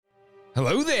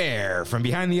Hello there! From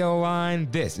behind the yellow line,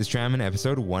 this is Trammin'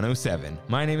 episode 107.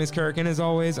 My name is Kirk, and as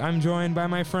always, I'm joined by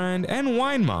my friend and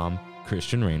wine mom,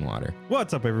 Christian Rainwater.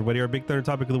 What's up, everybody? Our big third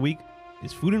topic of the week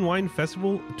is Food and Wine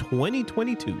Festival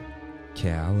 2022.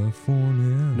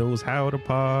 California Knows how to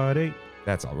party.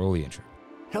 That's all. Roll the intro.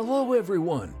 Hello,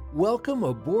 everyone. Welcome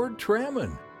aboard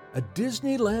Trammin', a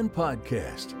Disneyland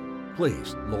podcast.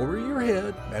 Please lower your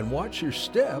head and watch your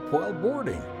step while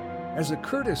boarding. As a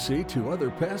courtesy to other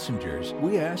passengers,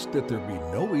 we ask that there be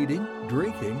no eating,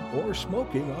 drinking, or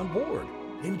smoking on board.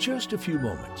 In just a few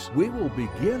moments, we will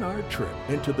begin our trip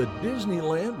into the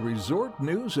Disneyland Resort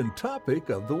news and topic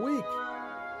of the week.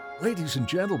 Ladies and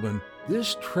gentlemen,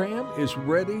 this tram is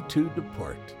ready to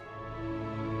depart.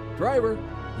 Driver,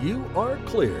 you are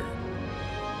clear.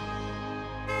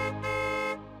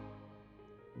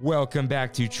 Welcome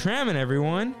back to Trammin',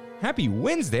 everyone. Happy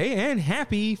Wednesday and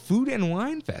happy Food and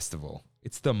Wine Festival.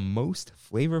 It's the most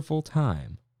flavorful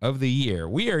time of the year.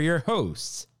 We are your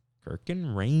hosts, Kirk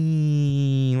and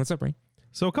Rain. What's up, Rain?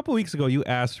 So a couple weeks ago, you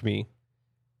asked me,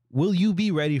 will you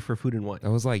be ready for Food and Wine? That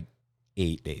was like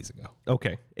 8 days ago.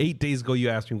 Okay. 8 days ago, you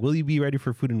asked me, will you be ready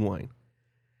for Food and Wine?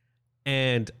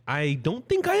 And I don't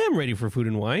think I am ready for Food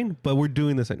and Wine, but we're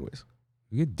doing this anyways.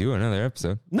 We could do another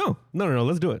episode. No.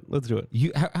 Let's do it. Let's do it.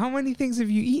 How many things have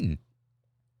you eaten?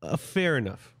 Fair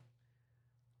enough.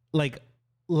 Like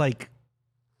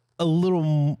a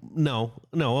little,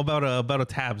 about a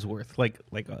tab's worth.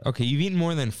 Okay, you've eaten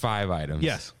more than 5 items.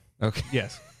 Yes. Okay.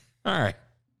 Yes. All right.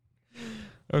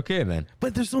 Okay, then.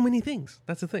 But there's so many things.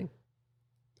 That's the thing.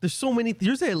 There's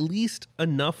at least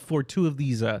enough for 2 of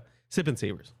these sip and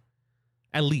savers.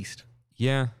 At least.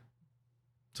 Yeah.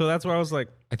 So that's where I was like,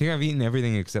 I think I've eaten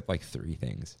everything except like 3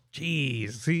 things.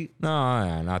 geez. See,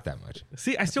 No, not that much.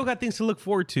 I still got things to look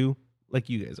forward to, like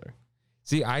you guys are.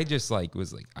 See, I just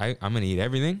was like, I'm going to eat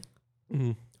everything.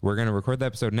 Mm-hmm. We're going to record the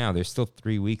episode now. There's still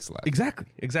 3 weeks left. Exactly.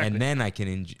 And then I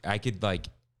could like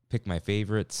pick my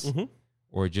favorites Mm-hmm.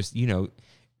 or just,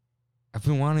 I've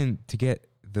been wanting to get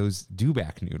those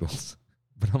dewback noodles.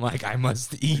 But I'm like, I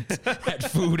must eat at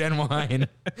Food and Wine.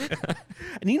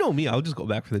 And you know me, I'll just go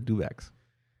back for the dewbacks.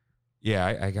 Yeah,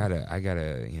 I gotta,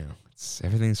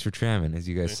 everything's for Trammin', as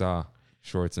you guys saw,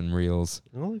 shorts and reels.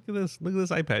 Oh, look at this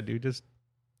iPad, dude. Just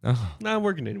Oh, not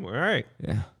working anymore. All right.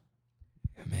 yeah,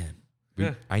 man.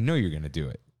 Yeah. I know you're gonna do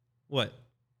it. What?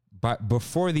 But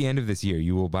before the end of this year,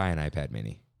 you will buy an iPad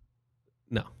Mini.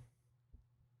 No.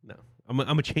 I'm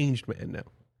a changed man now.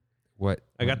 What?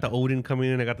 I got the Odin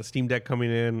coming in. I got the Steam Deck coming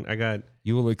in. I got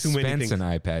You will too many expense an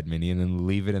things. iPad Mini and then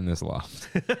leave it in this loft.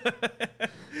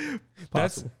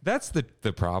 That's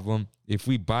the problem. If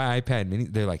we buy iPad Mini,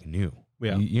 they're like new.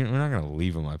 Yeah. We're not gonna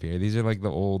leave them up here. These are like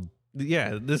the old.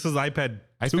 Yeah, this is iPad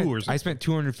 2 or something. I spent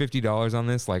 $250 on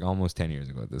this like almost 10 years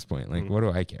ago at this point. Like, what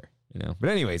do I care? But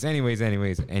anyways,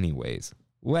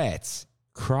 let's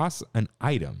cross an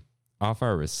item off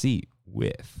our receipt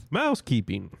with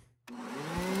Mousekeeping.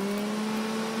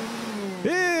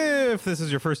 If this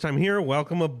is your first time here,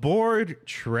 welcome aboard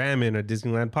Trammin', a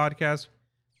Disneyland podcast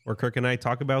where Kirk and I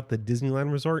talk about the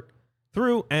Disneyland Resort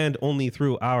through and only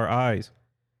through our eyes.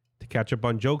 To catch up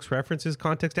on jokes, references,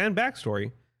 context, and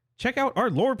backstory, check out our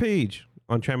lore page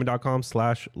on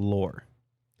trammin.com/lore.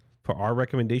 For our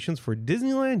recommendations for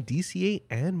Disneyland, DCA,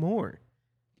 and more,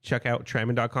 check out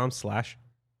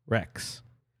trammin.com/rex.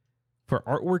 For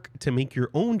artwork to make your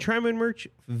own Trammin' merch,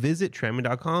 visit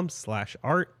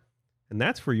trammin.com/art. And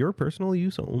that's for your personal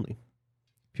use only.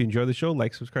 If you enjoy the show,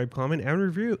 like, subscribe, comment,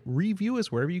 and review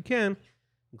us wherever you can,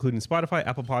 including Spotify,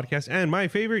 Apple Podcasts, and my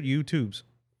favorite, YouTubes.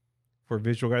 For a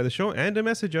visual guide of the show and to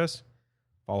message us,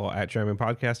 follow at Trammin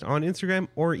Podcast on Instagram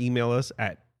or email us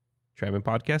at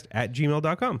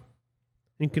tramminpodcast@gmail.com. And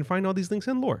you can find all these links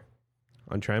and lore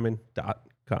on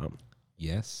trammin.com.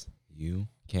 Yes, you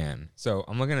can. So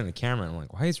I'm looking at the camera and I'm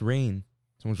like, why is Rain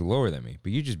so much lower than me?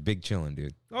 But you're just big chilling,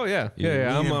 dude. Oh, yeah. You're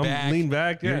I'm leaning back. lean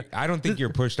back. Yeah. I don't think you're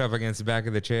pushed up against the back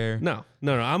of the chair. No.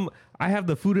 I have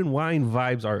the Food and Wine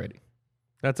vibes already.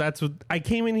 That's what I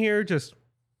came in here just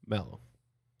mellow.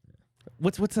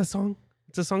 What's that song?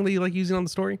 It's a song that you like using on the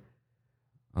story?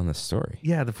 On the story.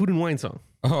 Yeah, the Food and Wine song.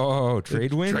 Oh,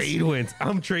 Trade Winds? Trade Winds.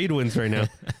 I'm Trade Winds right now.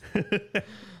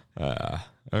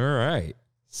 All right.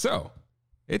 So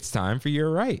it's time for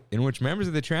You're Right, in which members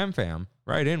of the Tram fam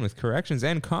write in with corrections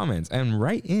and comments, and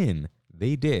write in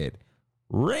they did.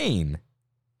 Rain,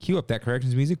 cue up that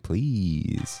corrections music,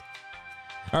 please.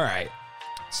 All right.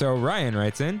 So Ryan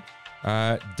writes in,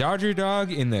 Dodger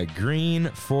dog in the green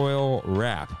foil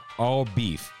wrap, all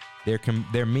beef.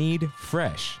 They're made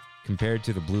fresh compared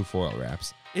to the blue foil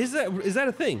wraps. Is that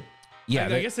a thing? Yeah,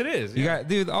 I guess it is. You got,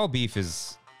 dude. All beef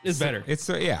is It's better. It's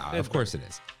yeah, of course it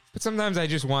is. But sometimes I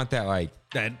just want that, like,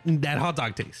 that hot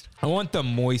dog taste. I want the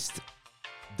moist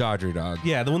Dodger dog.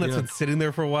 Yeah, the one that's been sitting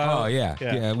there for a while. Oh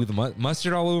yeah, with the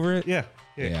mustard all over it. Yeah.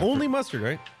 Only mustard,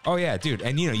 right? Oh yeah, dude.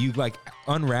 And you like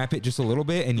unwrap it just a little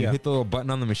bit, and you hit the little button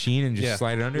on the machine and just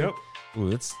slide it under. Yep. Ooh,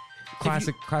 that's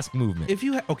classic movement. If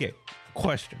you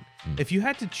question, if you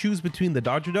had to choose between the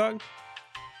Dodger dog,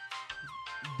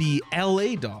 the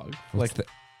LA dog, What's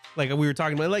like we were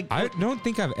talking about, like I don't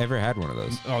think I've ever had one of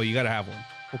those. oh, you gotta have one.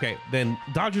 Okay, then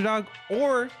Dodger dog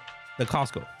or the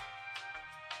Costco.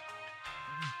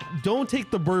 Don't take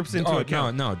the burps into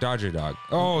account. No, Dodger dog.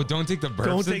 Oh, don't take the burps.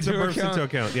 Don't take the burps account. into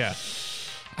account. Yeah.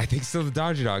 I think still the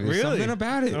Dodger dog. There's Really? something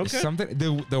about it. Okay. Something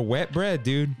the wet bread,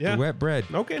 dude. Yeah. The wet bread.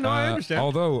 Okay, no, I understand.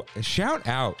 Although, shout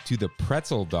out to the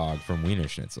pretzel dog from Wiener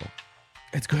Schnitzel.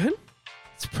 It's good.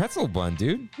 It's pretzel bun,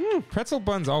 dude. Pretzel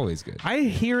bun's always good. I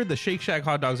hear the Shake Shack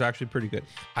hot dogs are actually pretty good.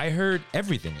 I heard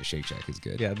everything at Shake Shack is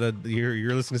good. Yeah,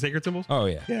 you're listening to Sacred Symbols? Oh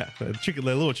yeah. Yeah, the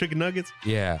little chicken nuggets.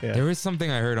 Yeah. Yeah. There was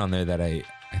something I heard on there that I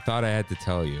thought I had to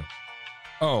tell you.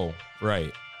 Oh,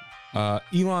 right.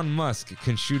 Elon Musk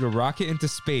can shoot a rocket into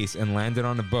space and land it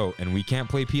on a boat, and we can't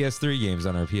play PS3 games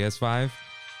on our PS5?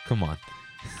 Come on.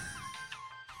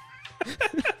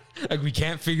 Like, we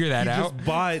can't figure that out?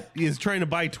 Is trying to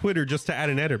buy Twitter just to add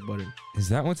an edit button. Is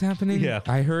that what's happening? Yeah.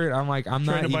 I heard. I'm like, I'm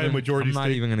Trying not to buy a even majority I'm not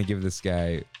stake. even going to give this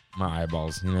guy my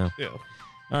eyeballs, you know? Yeah.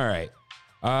 All right.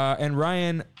 And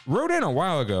Ryan wrote in a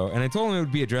while ago, and I told him it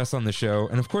would be addressed on the show.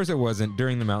 And of course it wasn't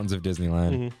during the Mountains of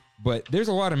Disneyland. But there's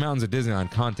a lot of Mountains of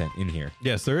Disneyland content in here.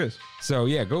 Yes, there is. So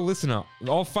yeah, go listen to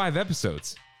all 5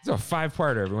 episodes. It's a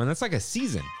 5-parter, everyone. That's like a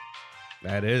season.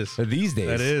 That is. These days.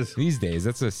 That is. These days.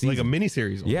 That's a season. Like a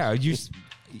mini-series. almost. Yeah,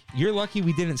 you're lucky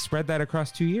we didn't spread that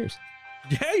across 2 years.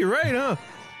 Yeah, you're right, huh?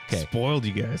 Okay. Spoiled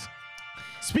you guys.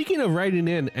 Speaking of writing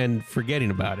in and forgetting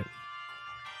about it,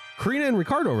 Karina and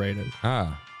Ricardo write in.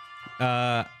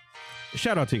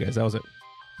 Shout out to you guys. That was it.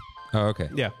 Oh, okay.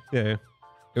 Yeah.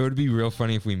 It would be real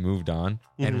funny if we moved on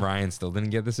and Ryan still didn't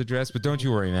get this address, but don't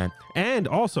you worry, man. And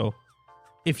also,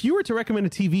 if you were to recommend a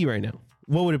TV right now,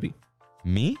 what would it be?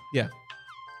 Me? Yeah.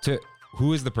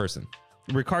 Who is the person?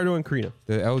 Ricardo and Karina.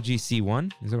 The LG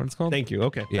C1? Is that what it's called? Thank you.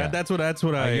 Okay. Yeah. That's what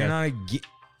I. You're not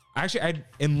actually,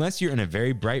 unless you're in a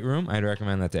very bright room, I'd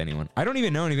recommend that to anyone. I don't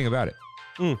even know anything about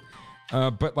it.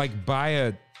 But like, buy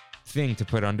a thing to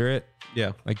put under it.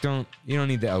 Yeah. Like, you don't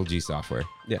need the LG software.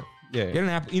 Yeah. Get an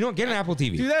Apple. Get an Apple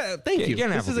TV. Do that. Thank you. Get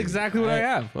an This Apple is TV. exactly what I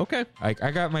have. Okay. Like,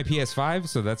 I got my PS5,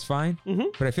 so that's fine.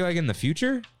 But I feel like in the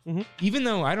future, even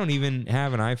though I don't even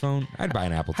have an iPhone, I'd buy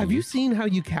an Apple TV. Have you seen how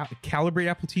you calibrate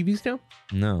Apple TVs now?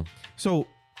 No. So,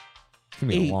 It's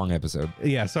gonna be a long episode.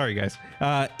 yeah, sorry guys.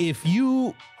 If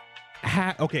you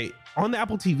on the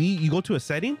Apple TV, you go to a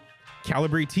setting,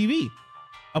 calibrate TV.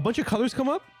 A bunch of colors come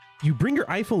up. You bring your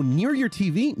iPhone near your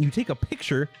TV, and you take a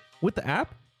picture with the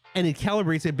app, and it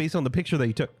calibrates it based on the picture that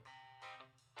you took.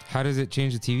 How does it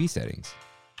change the TV settings?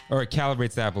 Or it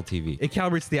calibrates the Apple TV? It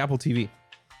calibrates the Apple TV.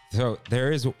 So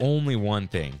there is only one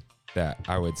thing that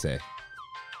I would say.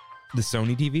 The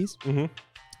Sony TVs,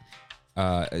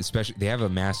 especially, they have a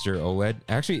master OLED.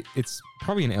 Actually, it's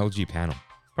probably an LG panel,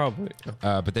 Probably.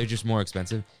 but they're just more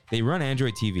expensive. They run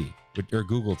Android TV or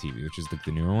Google TV, which is like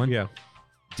the newer one. Yeah.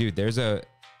 Dude,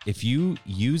 if you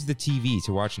use the TV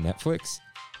to watch Netflix,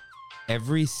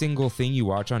 every single thing you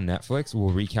watch on Netflix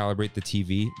will recalibrate the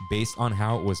TV based on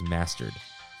how it was mastered.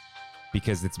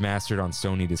 Because it's mastered on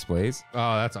Sony displays.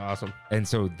 Oh, that's awesome. And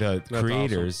so the That's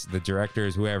creators, the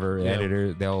directors, whoever, Yeah.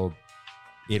 editor,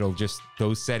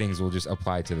 those settings will just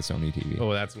apply to the Sony TV.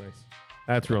 Oh, that's nice.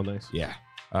 That's real nice. Yeah.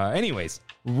 Anyways,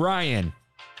 Ryan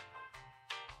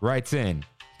writes in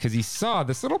because he saw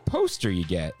this little poster you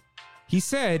get. He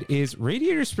said, is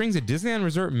Radiator Springs a Disneyland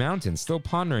Resort Mountain? Still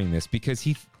pondering this because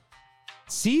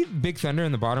see Big Thunder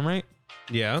in the bottom right?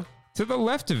 Yeah. To the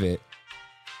left of it,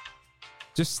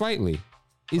 just slightly,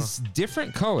 is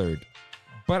different colored,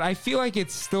 but I feel like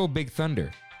it's still Big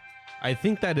Thunder. I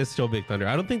think that is still Big Thunder.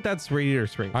 I don't think that's Radiator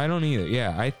Springs. I don't either.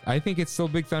 Yeah, I think it's still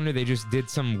Big Thunder. They just did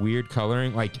some weird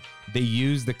coloring. Like, they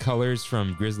used the colors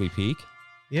from Grizzly Peak.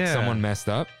 Yeah. Someone messed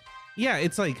up. Yeah,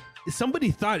 it's like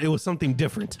somebody thought it was something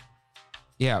different.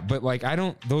 Yeah, but like,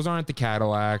 those aren't the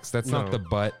Cadillacs. That's not No. the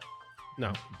Butt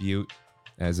No. Butte,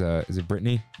 as it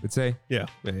Brittany would say. Yeah.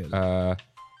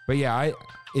 But yeah,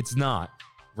 it's not.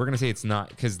 We're going to say it's not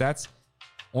because that's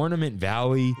Ornament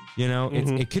Valley, you know,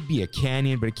 it could be a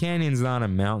canyon, but a canyon's not a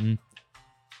mountain.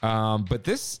 But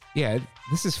this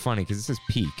is funny because this is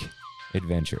Peak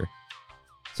Adventure.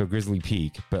 So Grizzly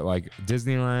Peak, but like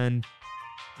Disneyland,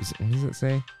 what does it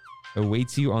say?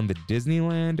 Awaits you on the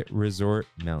Disneyland Resort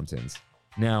Mountains.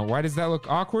 Now, why does that look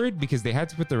awkward? Because they had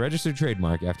to put the registered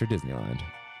trademark after Disneyland.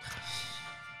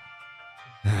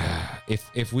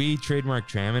 If we trademark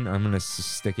Tramon, I'm gonna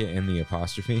stick it in the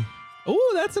apostrophe.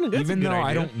 Oh, that's a good Even though idea.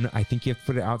 I don't know, I think you have to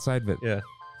put it outside, but Yeah.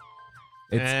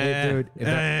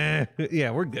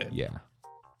 Yeah, we're good. yeah.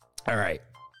 All right.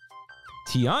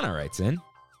 Tiana writes in,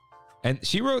 and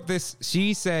she wrote this.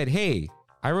 She said, "Hey,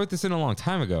 I wrote this in a long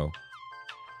time ago.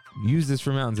 Use this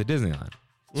for Mountains at Disneyland."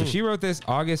 So she wrote this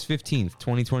August 15th,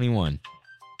 2021.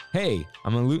 "Hey,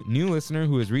 I'm a new listener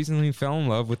who has recently fell in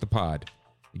love with the pod.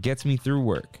 It gets me through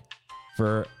work.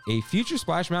 For a future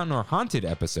Splash Mountain or Haunted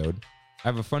episode, I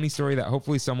have a funny story that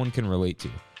hopefully someone can relate to.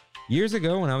 Years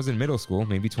ago, when I was in middle school,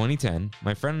 maybe 2010,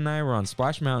 my friend and I were on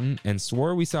Splash Mountain and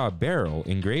swore we saw a barrel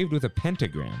engraved with a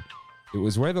pentagram. It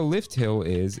was where the lift hill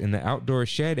is in the outdoor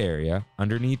shed area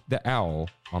underneath the owl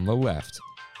on the left.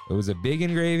 It was a big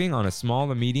engraving on a small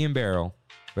to medium barrel,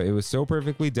 but it was so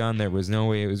perfectly done there was no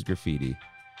way it was graffiti.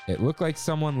 It looked like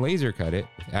someone laser cut it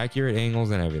with accurate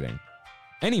angles and everything.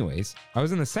 Anyways, I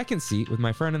was in the second seat with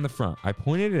my friend in the front. I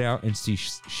pointed it out and she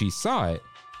saw it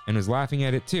and was laughing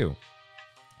at it too.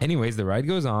 Anyways, the ride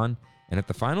goes on, and at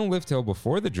the final lift hill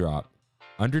before the drop,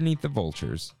 underneath the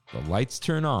vultures, the lights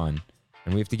turn on,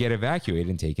 and we have to get evacuated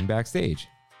and taken backstage.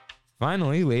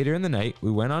 Finally, later in the night,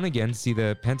 we went on again to see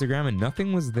the pentagram and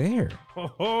nothing was there.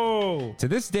 Oh, To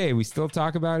this day, we still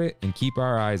talk about it and keep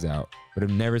our eyes out, but have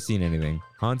never seen anything.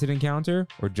 Haunted encounter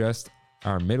or just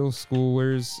our middle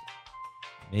schoolers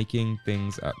making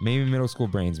things up? Maybe middle school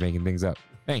brains making things up.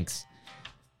 Thanks.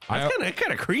 that's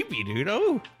kind of creepy, dude.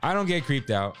 Oh, I don't get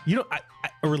creeped out. you know,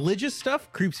 religious stuff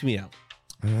creeps me out.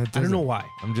 I don't know why.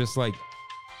 I'm just like,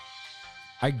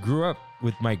 I grew up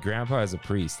with my grandpa as a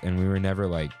priest, and we were never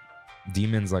like,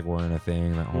 demons like weren't a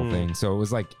thing, that whole thing. So it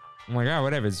was like, I'm like, oh,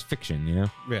 whatever, it's fiction, you know?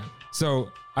 Yeah.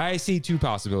 So I see two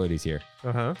possibilities here.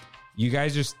 Uh-huh. You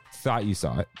guys just thought you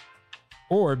saw it,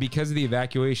 or because of the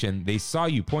evacuation, they saw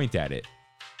you point at it,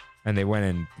 and they went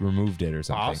and removed it or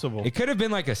something. Possible. It could have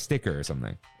been like a sticker or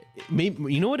something.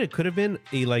 Maybe, you know what? It could have been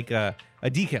a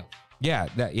decal. Yeah,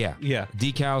 Yeah.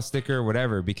 decal, sticker,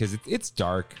 whatever, because it's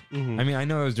dark. Mhm. I mean, I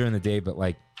know it was during the day, but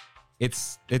like,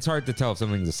 it's hard to tell if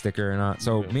something's a sticker or not.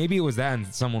 So maybe it was that,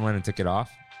 and someone went and took it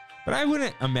off. But I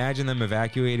wouldn't imagine them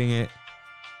evacuating it.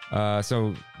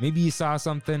 So maybe you saw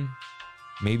something.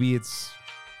 Maybe it's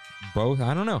both.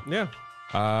 I don't know. Yeah.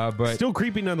 But Still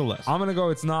creepy nonetheless. I'm gonna go.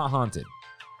 It's not haunted.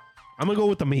 I'm going to go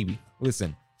with the maybe.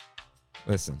 Listen.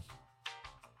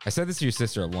 I said this to your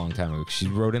sister a long time ago. She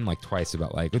wrote in like twice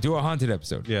about like, do a haunted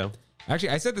episode. Yeah. Actually,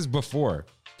 I said this before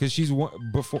because she's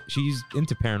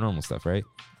into paranormal stuff, right?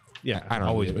 Yeah. I don't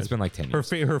know. always It's been like 10 Her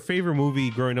years. her favorite movie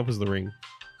growing up was The Ring,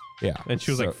 Yeah. and she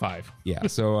was So- like 5. Yeah.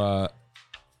 So,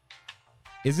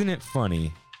 isn't it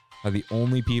funny how the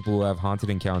only people who have haunted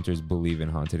encounters believe in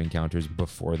haunted encounters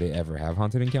before they ever have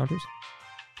haunted encounters?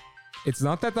 It's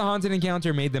not that the haunted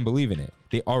encounter made them believe in it.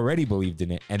 They already believed in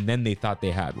it, and then they thought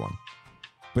they had one.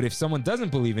 But if someone doesn't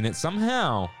believe in it,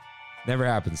 somehow, never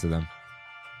happens to them.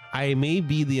 I may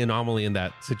be the anomaly in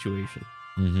that situation.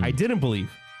 Mhm. I didn't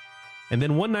believe. And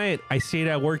then one night, I stayed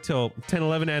at work till 10,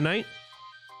 11 at night.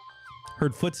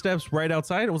 Heard footsteps right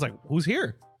outside. I was like, who's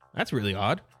here? That's really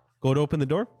odd. Go to open the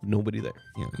door. Nobody there.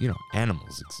 You know,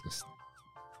 animals exist.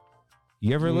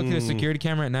 You ever look at a security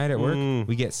camera at night at work? Mm.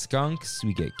 We get skunks,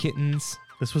 we get kittens.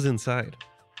 This was inside.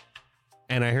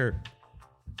 And I heard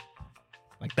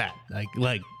like that.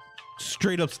 Like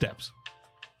straight up steps.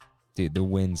 Dude, the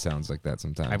wind sounds like that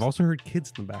sometimes. I've also heard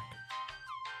kids in the back.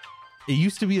 It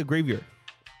used to be a graveyard.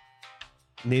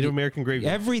 Native American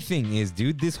graveyard. Everything is,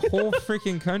 dude. This whole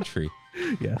freaking country.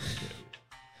 Yeah.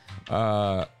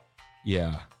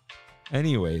 Yeah.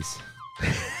 Anyways.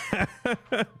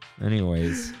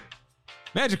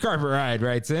 Magic Carpet Ride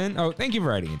writes in. Oh, thank you for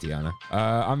writing in, Tiana.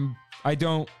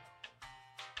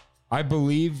 I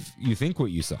believe you think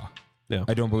what you saw. Yeah.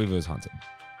 I don't believe it was haunted.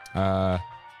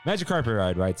 Magic Carpet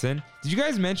Ride writes in. Did you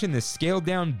guys mention this scaled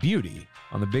down beauty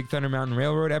on the Big Thunder Mountain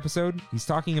Railroad episode? He's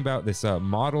talking about this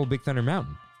model Big Thunder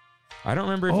Mountain. I don't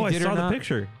remember if he I did saw or not. the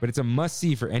picture. But it's a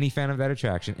must-see for any fan of that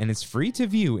attraction, and it's free to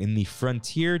view in the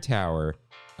Frontier Tower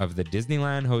of the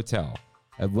Disneyland Hotel.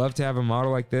 I'd love to have a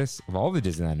model like this of all the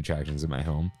Disneyland attractions in my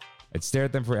home. I'd stare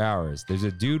at them for hours. There's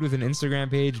a dude with an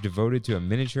Instagram page devoted to a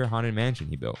miniature haunted mansion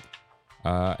he built.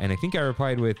 And I think I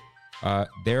replied with,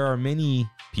 there are many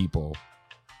people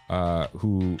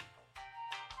who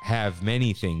have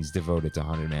many things devoted to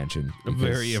haunted mansion. because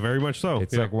Very much so.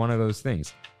 It's Yeah. like one of those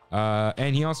things.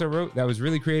 And he also wrote, that was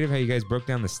really creative how you guys broke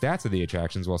down the stats of the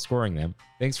attractions while scoring them.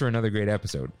 Thanks for another great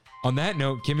episode. On that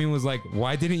note, Kimmy was like,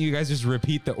 why didn't you guys just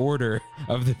repeat the order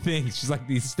of the things? She's like,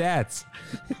 these stats.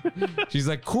 She's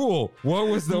like, cool. What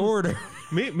was the order?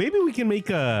 Maybe we can make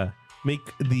the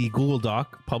Google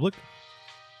Doc public.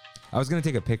 I was going to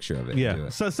take a picture of it. and do Yeah,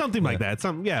 it. so something like that.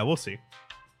 Yeah, we'll see.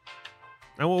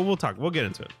 And we'll talk. We'll get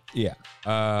into it. Yeah.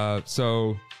 But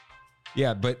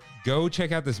go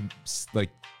check out this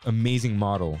like amazing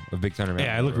model of Big Thunder Mountain.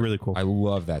 Yeah, it looked really cool. I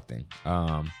love that thing.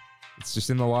 It's just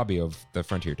in the lobby of the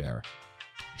Frontier Tower.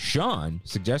 Sean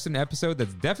suggested an episode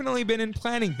that's definitely been in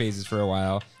planning phases for a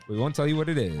while. We won't tell you what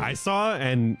it is. I saw,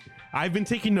 and I've been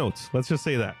taking notes. Let's just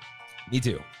say that. Me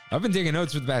too. I've been taking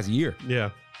notes for the past year. Yeah.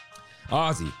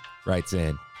 Ozzy writes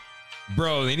in,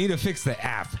 bro, they need to fix the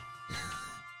app.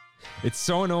 It's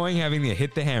so annoying having to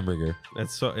hit the hamburger.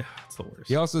 It's the worst.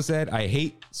 He also said, I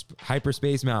hate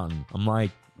Hyperspace Mountain. I'm like,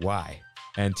 why?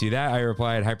 And to that, I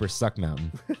replied, Hyper Suck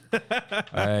Mountain.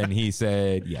 And he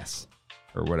said, yes,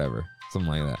 or whatever,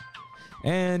 something like that.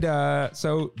 And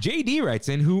so JD writes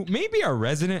in, who may be a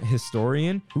resident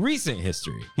historian, recent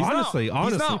history. Honestly.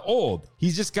 He's not old.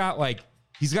 He's just got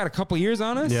he's got a couple years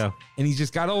on us. Yeah. And he's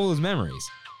just got all those memories.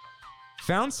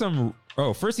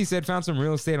 First he said found some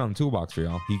real estate on the toolbox for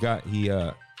y'all. He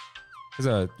has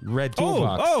a red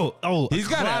toolbox. He's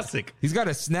got classic. He's got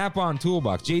a Snap-on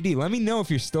toolbox. JD, let me know if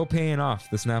you're still paying off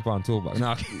the Snap-on toolbox.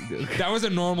 No, that was a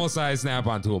normal size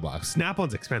Snap-on toolbox.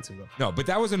 Snap-on's expensive though. No, but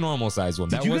that was a normal size one.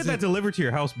 Did you get that delivered to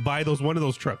your house by one of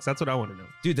those trucks? That's what I want to know.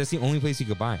 Dude, that's the only place you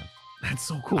could buy them. That's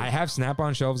so cool. I have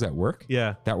Snap-on shelves at work.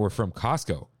 Yeah. That were from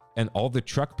Costco, and all the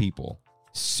truck people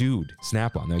sued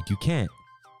Snap-on. They're like, you can't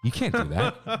do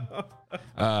that.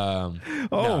 Man.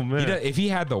 If he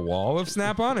had the wall of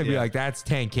Snap-on, I'd be like, that's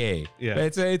 10K. Yeah.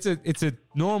 But it's a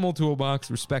normal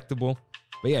toolbox, respectable.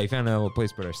 But yeah, he found a little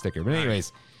place to put our sticker. But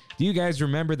anyways, do you guys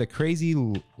remember the crazy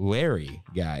Larry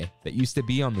guy that used to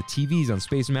be on the TVs on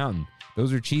Space Mountain?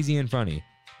 Those were cheesy and funny.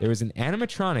 There was an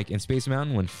animatronic in Space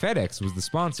Mountain when FedEx was the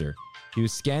sponsor. He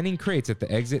was scanning crates at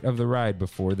the exit of the ride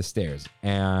before the stairs.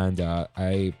 And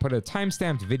I put a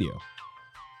timestamped video.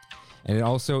 And it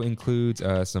also includes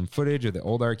some footage of the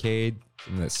old arcade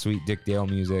and that sweet Dick Dale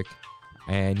music.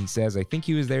 And he says, I think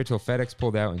he was there till FedEx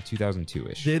pulled out in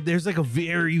 2002-ish. There's like a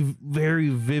very, very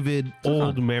vivid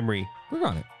old memory. Click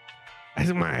on it. I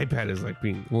think my iPad is like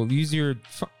being... Well, use your...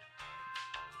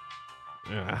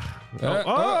 Oh, There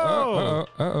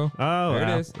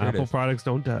it is. There it Apple is. products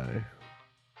don't die.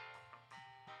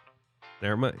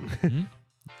 Never mind.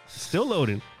 Still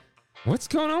loading. What's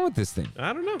going on with this thing?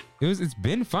 I don't know. It's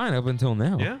been fine up until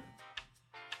now. Yeah.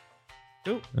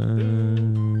 All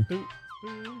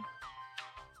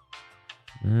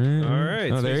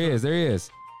right. Oh, there he is. There he is.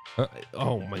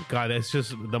 Oh my God. It's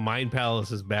just the Mind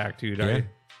Palace is back, dude. Yeah.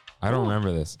 I don't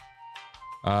remember this.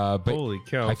 But Holy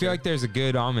cow. I feel like there's a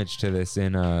good homage to this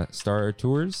in Star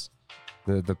Tours,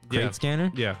 the crate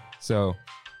scanner. Yeah. So,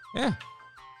 yeah.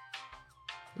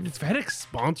 Did FedEx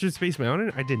sponsor Space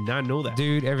Mountain? I did not know that.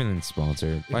 Dude, everything's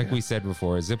sponsored. Like we said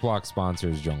before, Ziploc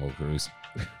sponsors Jungle Cruise.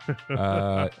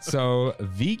 So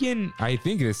vegan, I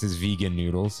think this is vegan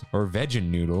noodles or vegan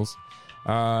noodles.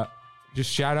 Just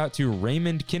shout out to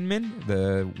Raymond Kinman,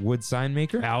 the wood sign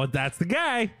maker. Oh, that's the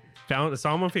guy.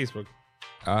 Saw him on Facebook.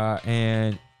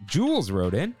 And Jules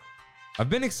wrote in, I've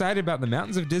been excited about the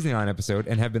Mountains of Disneyland episode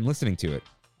and have been listening to it.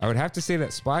 I would have to say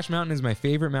that Splash Mountain is my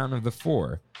favorite mountain of the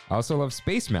 4. I also love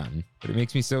Space Mountain, but it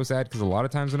makes me so sad because a lot of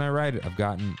times when I ride it, I've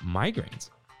gotten migraines.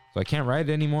 So I can't ride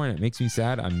it anymore, and it makes me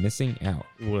sad. I'm missing out.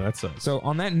 Well, that sucks. So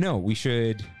on that note, we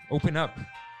should open up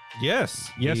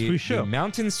Yes, we the should.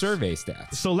 mountain survey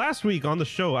stats. So last week on the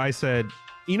show, I said,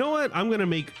 you know what? I'm going to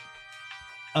make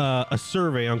a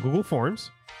survey on Google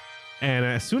Forms. And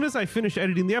as soon as I finished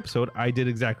editing the episode, I did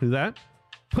exactly that.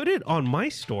 Put it on my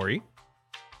story.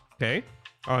 Okay.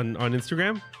 On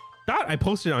Instagram. Thought I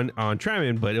posted on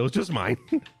Tramin, but it was just mine.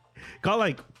 Got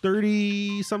like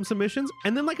 30 some submissions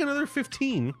and then like another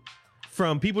 15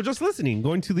 from people just listening,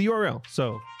 going to the URL.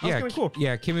 So that's kind of cool.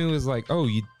 Yeah, Kimmy was like, oh,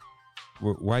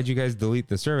 why'd you guys delete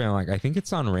the survey? I'm like, I think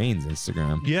it's on Rain's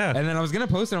Instagram. Yeah. And then I was going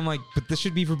to post it. I'm like, but this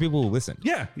should be for people who listen.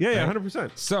 Yeah, Right?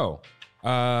 100%. So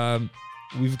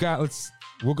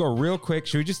we'll go real quick.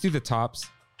 Should we just do the tops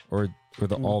or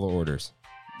all the orders?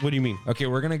 What do you mean? Okay,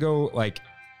 we're going to go like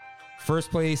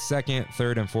first place, second,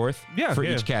 third, and fourth for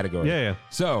each category. Yeah.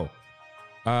 So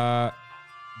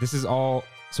this is all.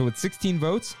 So with 16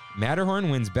 votes,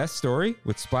 Matterhorn wins Best Story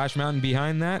with Splash Mountain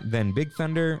behind that, then Big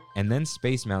Thunder, and then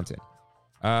Space Mountain.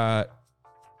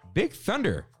 Big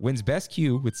Thunder wins Best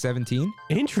Queue with 17.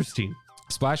 Interesting.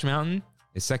 Splash Mountain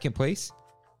is second place.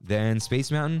 then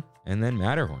Space Mountain, and then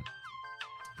Matterhorn.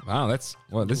 Wow, this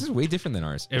is way different than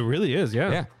ours. It really is.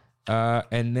 Yeah. Yeah.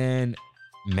 And then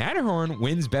Matterhorn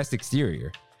wins Best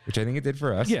Exterior, which I think it did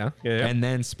for us. Yeah. And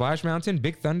then Splash Mountain,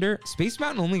 Big Thunder, Space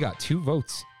Mountain only got 2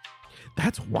 votes.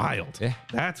 That's wild. Yeah.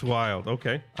 That's wild.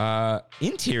 Okay.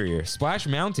 Interior, Splash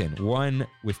Mountain won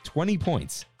with 20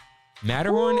 points.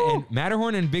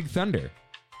 Matterhorn and Big Thunder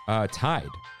tied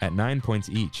at 9 points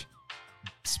each.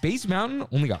 Space Mountain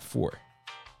only got 4.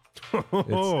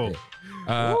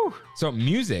 So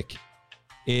music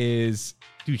is,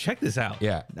 Dude, check this out.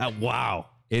 yeah, Wow.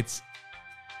 it's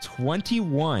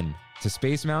 21 to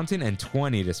Space Mountain and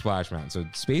 20 to Splash Mountain. So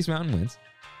Space Mountain wins.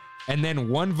 And then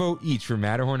 1 vote each for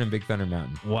Matterhorn and Big Thunder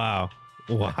Mountain. Wow.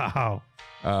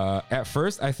 At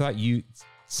first, I thought you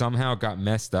somehow got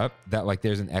messed up that like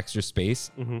there's an extra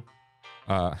space.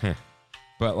 But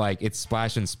like it's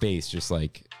Splash and Space, just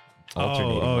like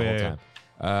alternating the whole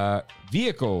time.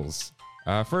 Vehicles.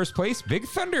 First place, Big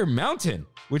Thunder Mountain,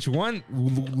 which won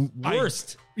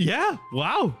worst. Yeah.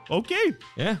 Wow. Okay.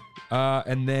 Yeah.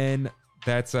 And then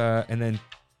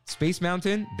Space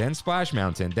Mountain, then Splash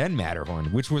Mountain, then Matterhorn,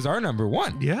 which was our number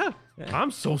 1. Yeah.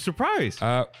 I'm so surprised.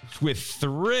 With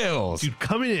thrills. Dude,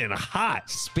 coming in hot.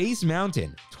 Space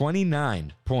Mountain,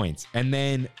 29 points. And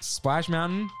then Splash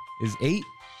Mountain is 8,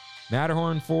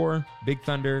 Matterhorn 4, Big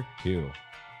Thunder 2.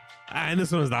 And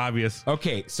this one was obvious.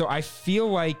 Okay, so I feel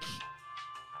like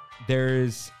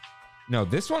this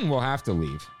one will have to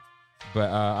leave.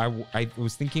 But I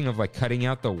was thinking of like cutting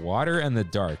out the water and the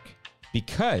dark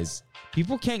because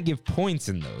people can't give points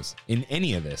in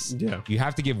any of this. Yeah. You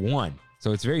have to give 1.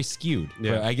 So it's very skewed.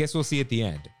 Yeah. But I guess we'll see at the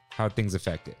end how things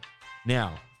affect it.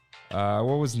 Now,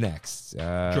 what was next?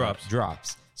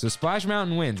 Drops. So Splash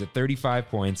Mountain wins at 35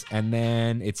 points, and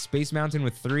then it's Space Mountain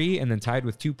with 3, and then tied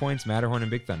with 2 points, Matterhorn and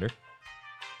Big Thunder.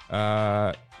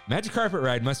 Magic Carpet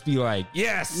Ride must be like,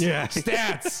 yes, Yeah.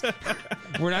 stats.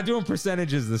 We're not doing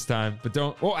percentages this time, but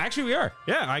actually we are.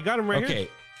 Yeah, I got him right Okay,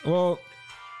 here. well,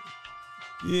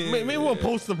 yeah, Maybe we'll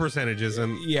post the percentages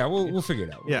and yeah, we'll figure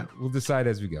it out. Yeah. We'll decide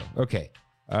as we go. Okay.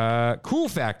 Cool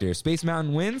factor. Space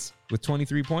Mountain wins with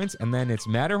 23 points, and then it's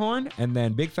Matterhorn, and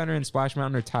then Big Thunder and Splash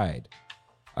Mountain are tied.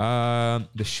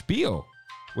 The Spiel,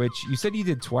 which you said you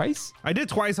did twice. I did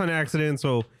twice on accident,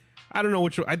 so I don't know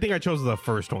which one. I think I chose the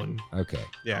first one. Okay.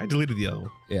 Yeah, I deleted the other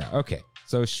one. Yeah. Okay.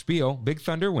 So Spiel, Big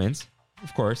Thunder wins,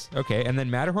 of course. Okay, and then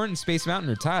Matterhorn and Space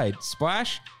Mountain are tied.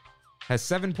 Splash has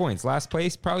 7 points. Last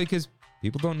place, probably because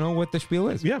people don't know what the Spiel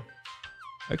is. Yeah.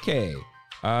 Okay.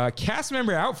 Cast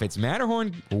member outfits.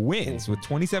 Matterhorn wins with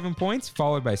 27 points,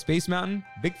 followed by Space Mountain,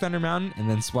 Big Thunder Mountain, and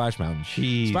then Splash Mountain.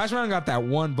 Jeez. Splash Mountain got that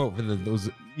 1 vote for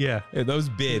those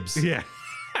bibs. Yeah.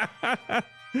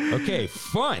 Okay,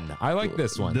 fun. I like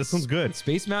this one. This one's good.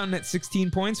 Space Mountain at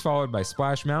 16 points, followed by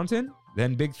Splash Mountain,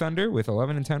 then Big Thunder with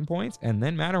 11 and 10 points, and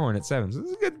then Matterhorn at 7. So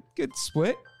this is a good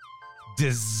split.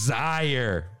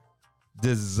 Desire.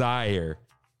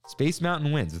 Space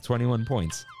Mountain wins with 21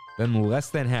 points. Then less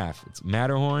than half. It's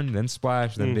Matterhorn, then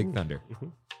Splash, then Big Thunder.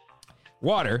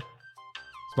 Water.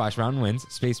 Splash Mountain wins.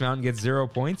 Space Mountain gets 0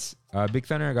 points. Big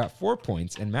Thunder got 4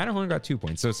 points, and Matterhorn got 2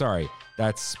 points. So sorry.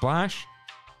 That's Splash,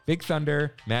 Big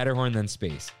Thunder, Matterhorn, then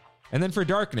Space. And then for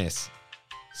darkness,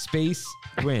 Space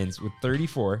wins with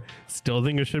 34. Still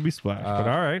think it should be Splash, but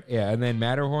all right. Yeah, and then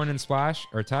Matterhorn and Splash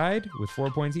are tied with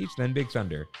 4 points each, then Big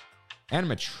Thunder.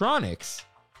 Animatronics,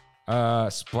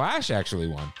 Splash actually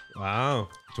won. Wow.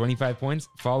 25 points,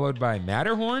 followed by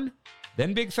Matterhorn,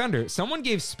 then Big Thunder. Someone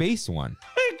gave Space 1.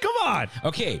 Hey, come on.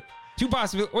 Okay, 2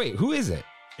 possibilities. Wait, who is it?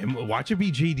 And watch it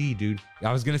be JD, dude.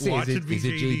 I was going to say, Watch is it be it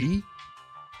JD?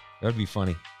 That would be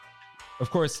funny. Of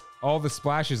course, all the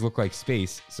splashes look like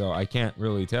space, so I can't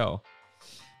really tell.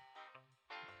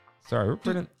 Sorry, we're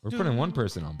putting one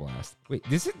person on blast. Wait,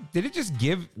 did it just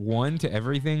give 1 to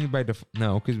everything by default?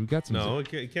 No, because we got some. No,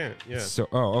 it can't. Yeah. So,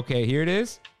 okay, here it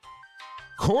is.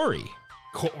 Corey.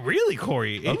 Really,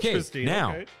 Corey? Interesting.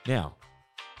 Okay, now,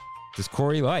 does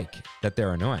Corey like that there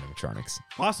are no animatronics?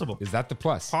 Possible. Is that the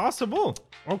plus? Possible.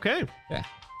 Okay.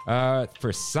 Yeah.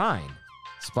 For sign,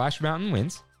 Splash Mountain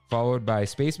wins, followed by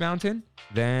Space Mountain,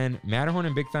 then Matterhorn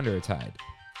and Big Thunder are tied.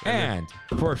 And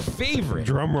for favorite,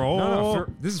 Drum roll. No,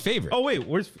 this is favorite. Oh, wait.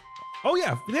 Where's... Oh,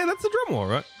 yeah. Yeah, that's the drum roll,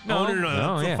 right? No, no.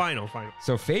 That's yeah. the final.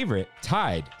 So favorite,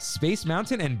 tied, Space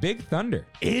Mountain and Big Thunder.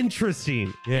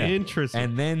 Interesting. Yeah. Interesting.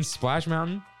 And then Splash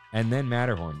Mountain, and then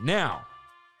Matterhorn. Now,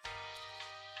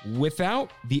 without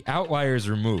the outliers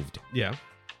removed, yeah.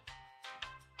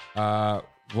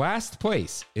 Last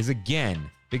place is again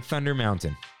Big Thunder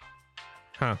Mountain.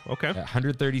 Huh. Okay. At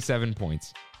 137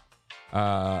 points.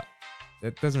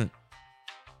 That doesn't.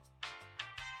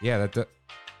 Yeah,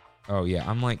 Oh, yeah.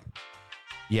 I'm like,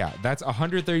 yeah, that's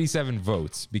 137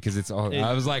 votes because it's all.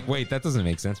 I was like, wait, that doesn't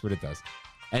make sense, but it does.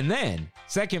 And then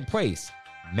second place,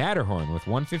 Matterhorn with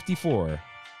 154.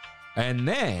 And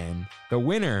then the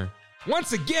winner,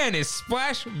 once again, is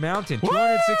Splash Mountain,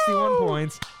 261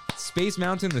 points. Space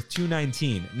Mountain with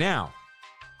 219. Now,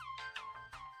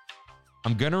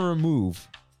 I'm going to remove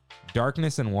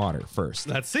Darkness and Water first.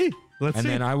 Let's see. And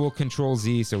then I will Control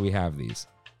Z so we have these.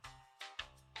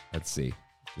 Let's see.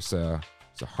 Just a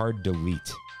hard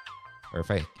delete. Or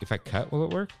if I cut, will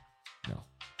it work? No.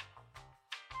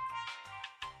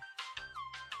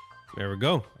 There we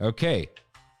go. Okay.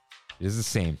 It is the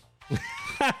same.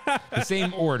 The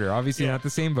same order. Obviously not the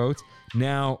same votes.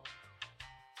 Now,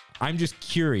 I'm just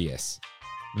curious.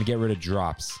 I'm going to get rid of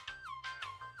drops.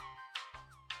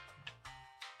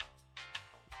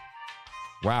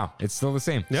 Wow. It's still the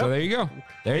same. Yep. So there you go.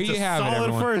 There you have it, solid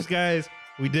everyone. first, guys.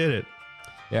 We did it.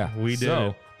 Yeah, we did so,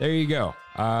 it. There you go.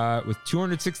 With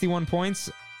 261 points,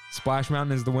 Splash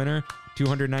Mountain is the winner.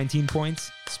 219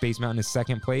 points. Space Mountain is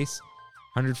second place.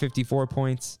 154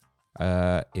 points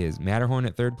is Matterhorn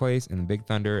at third place, and Big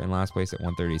Thunder in last place at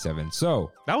 137.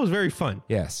 So That was very fun.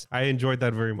 yes, I enjoyed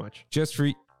that very much. just for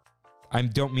I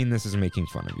don't mean this as making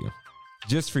fun of you.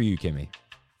 Just for you, Kimmy.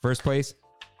 First place,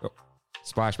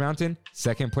 Splash Mountain.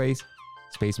 Second place,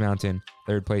 Space Mountain.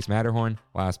 Third place, Matterhorn.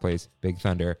 Last place, Big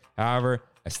Thunder. However,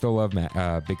 I still love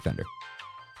Big Thunder.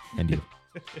 And you.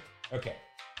 Okay.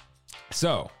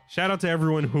 So, Shout out to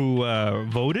everyone who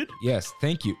voted. yes,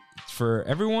 thank you for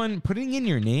everyone putting in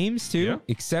your names too, Yeah.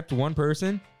 except one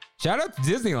person. Shout out to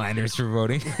Disneylanders for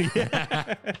voting.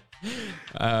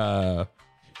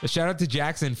 Shout out to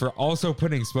Jackson for also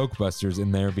putting Smokebusters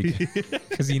in there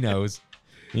because he knows.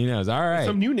 He knows. All right.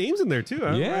 Some new names in there too.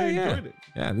 I Yeah. enjoyed it.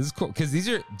 Yeah, this is cool because these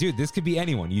are, dude, this could be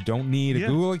anyone. You don't need a Yeah.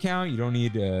 Google account. You don't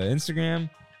need Instagram.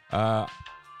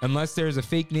 Unless there's a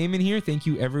fake name in here. Thank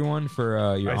you, everyone,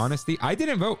 for your honesty. I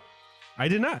didn't vote. I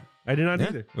did not Yeah.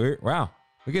 either. Wow.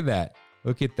 Look at that.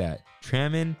 Look at that.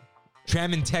 Tram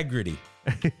integrity.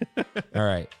 All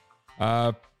right.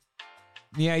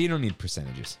 Yeah, you don't need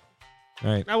percentages.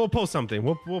 All right. I will post something.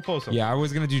 We'll post something. Yeah, I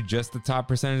was gonna do just the top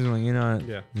percentage. Like, you know,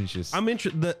 Yeah. it's just I'm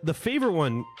interested. The favorite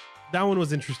one, that one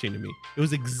was interesting to me. It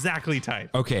was exactly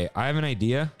tied. okay. I have an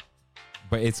idea,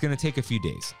 but it's gonna take a few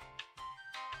days.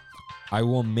 I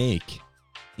will make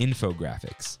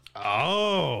infographics,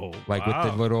 Oh, like with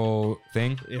the little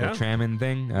thing, Yeah. the Trammin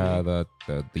thing, the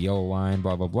yellow line,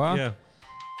 blah blah blah.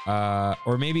 Yeah.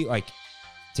 Or maybe like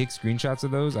take screenshots of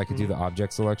those. I could do the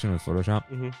object selection with Photoshop.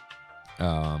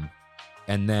 Mhm.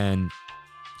 And then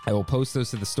I will post those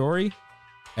to the story,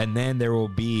 and then there will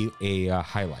be a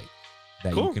highlight that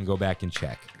you Cool. can go back and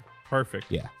check. Perfect.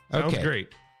 Yeah. Sounds Okay. great.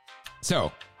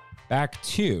 So back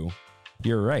to,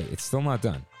 you're right. It's still not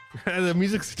done. The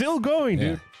music's still going, Yeah.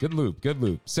 dude. Good loop. Good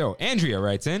loop. So Andrea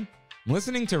writes in, I'm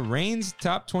listening to Rain's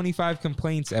Top 25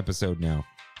 Complaints episode now.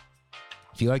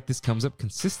 I feel like this comes up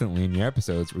consistently in your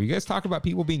episodes where you guys talk about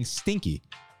people being stinky,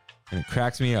 and it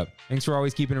cracks me up. Thanks for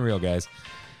always keeping it real, guys.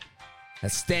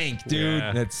 That stank, dude.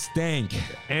 Yeah. That stank.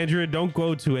 Andrea, don't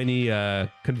go to any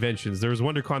conventions. There was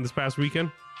WonderCon this past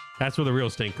weekend. That's where the real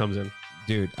stink comes in.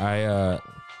 Dude, I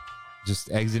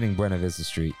just exiting Buena Vista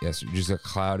Street. Yes, just a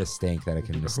cloud of stank that I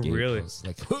couldn't escape. Really? It was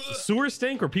like Sewer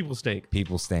stink or people stink?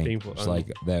 people stank. People, It's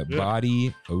like that yeah.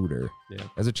 body odor. Yeah.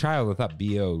 As a child, I thought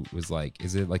BO was like,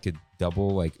 is it like a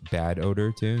double like bad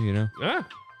odor too? You know? Ah,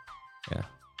 Yeah.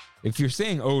 If you're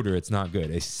saying odor, it's not good.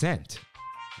 A scent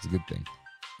is a good thing.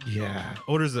 yeah.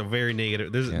 Odor's a very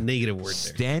negative. There's Yeah. a negative word there.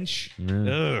 Stench.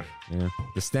 Ugh. Yeah.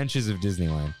 The stenches of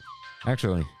Disneyland.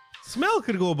 Actually, Smell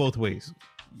could go both ways.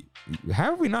 how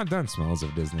have we not done smells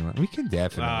of Disneyland? We can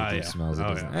definitely do Yeah. smells of Oh,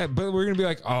 Disneyland. yeah. But we're gonna be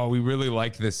like, oh, we really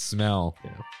like this smell. Yeah.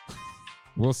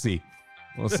 We'll see.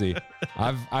 We'll see.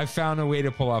 I've found a way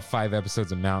to pull off 5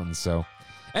 episodes of Mountains. So,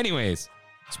 anyways,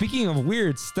 speaking of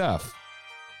weird stuff,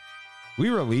 we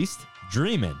released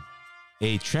Dreamin',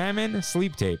 a Trammin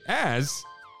sleep tape as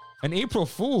an April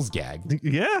Fool's gag.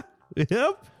 Yeah.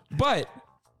 Yep. But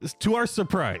It's to our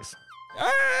surprise.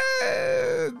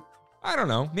 I don't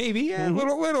know, maybe a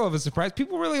little of a surprise.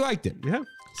 People really liked it. Yeah.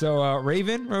 So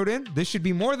Raven wrote in, this should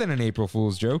be more than an April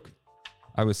Fool's joke.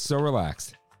 I was so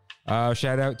relaxed.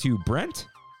 Shout out to Brent.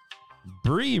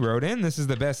 Bree wrote in, this is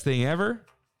the best thing ever.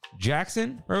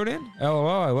 Jackson wrote in, LOL,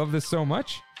 I love this so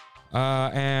much.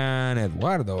 And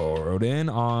Eduardo wrote in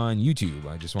on YouTube.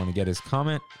 I just want to get his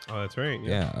comment. Oh, that's right.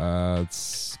 Yeah,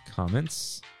 it's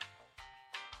comments.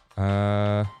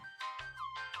 You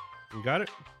got it?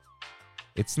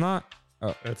 It's not.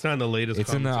 Oh, That's not in the latest.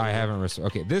 it's in the. comments I anymore. haven't.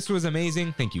 Okay, this was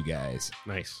amazing. Thank you guys.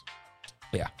 Nice.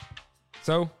 Yeah.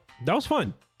 So That was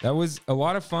fun. that was a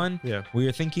lot of fun. Yeah.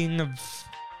 We're thinking of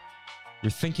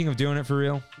doing it for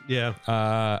real.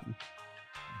 Yeah.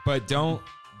 But don't.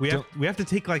 We have to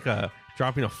take like a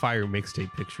Dropping a Fire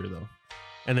mixtape picture though,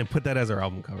 and then put that as our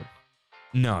album cover,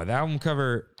 No, the album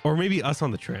cover, or maybe us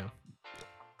on the tram.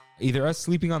 either us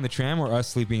sleeping on the tram or us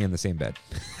sleeping in the same bed.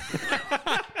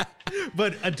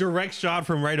 But a direct shot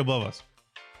from right above us.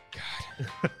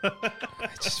 I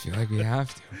just feel like we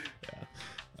have to.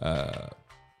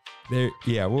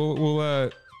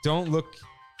 We'll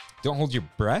don't hold your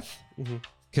breath,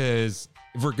 because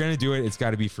if we're gonna do it, it's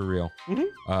got to be for real.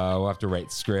 We'll have to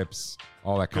write scripts,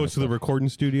 all that kind Go of to stuff. the recording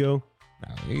studio,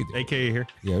 No, we could do it. aka here.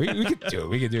 Yeah, we could do it.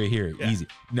 We could do it here, easy.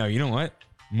 No, you know what?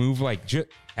 Move like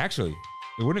actually,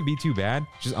 it wouldn't be too bad.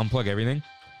 Just unplug everything.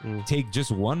 Take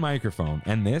just one microphone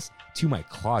and this to my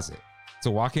closet. It's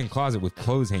a walk-in closet with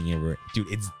clothes hanging everywhere.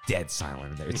 Dude, it's dead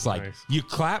silent in there. It's like Nice. you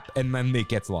clap and then it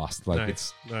gets lost. Like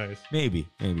it's Nice. maybe.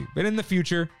 But in the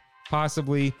future,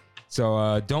 possibly.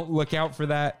 So don't look out for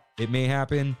that. It may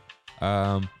happen.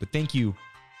 But thank you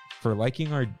for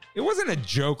liking our. It wasn't a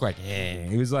joke. Like,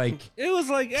 it was like It was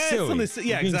like silly. something.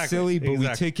 Yeah, We're being exactly. silly, but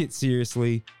Exactly. we took it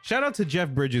seriously. Shout out to Jeff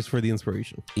Bridges for the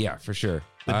inspiration. Yeah, for sure.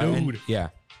 The And, dude. yeah.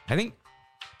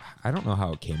 I don't know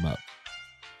how it came up.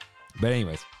 But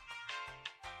anyways,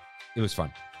 it was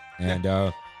fun. And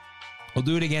we'll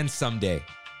do it again someday,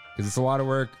 because it's a lot of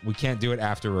work. We can't do it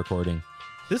after recording.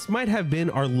 This might have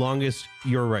been our longest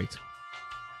You're Right.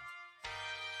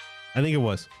 I think it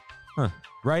was. Huh.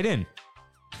 Right in.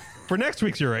 For next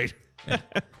week's You're Right.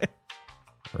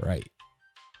 Right.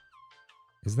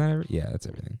 Is that yeah, that's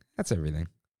everything. That's everything.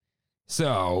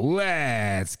 So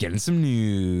let's get in some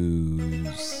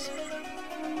news.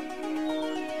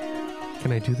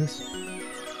 Can I do this?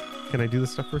 Can I do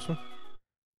this stuff first one?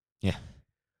 Yeah.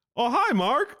 Oh, hi,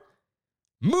 Mark.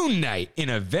 Moon Knight in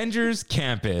Avengers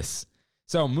Campus.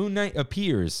 So Moon Knight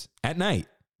appears at night.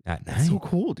 At night. That's so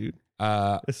cool, dude.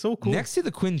 It's so cool. Next to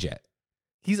the Quinjet.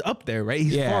 He's up there, right?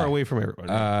 He's Yeah. far away from everyone.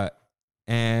 Right?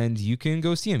 And you can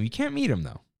go see him. You can't meet him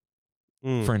though.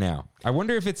 For now. I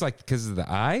wonder if it's like because of the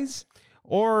eyes.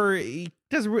 Or he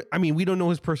doesn't. I mean, we don't know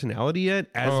his personality yet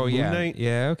as Moon yeah. Knight.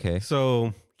 Yeah, okay.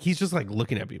 So he's just like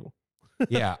looking at people.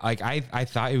 Yeah, like I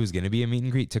thought it was gonna be a meet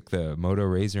and greet, took the Moto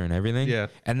Razor and everything. Yeah.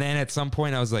 And then at some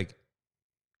point I was like,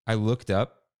 I looked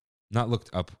up, not looked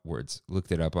upwards,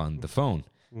 looked it up on the phone.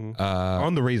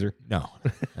 On the Razor. No.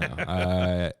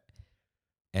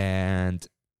 And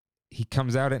he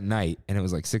comes out at night and it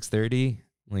was like 6:30.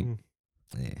 Like,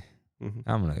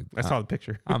 I'm gonna I saw the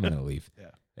picture. I'm gonna leave.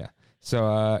 Yeah.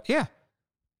 So yeah.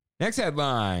 Next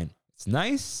headline. It's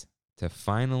nice to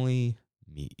finally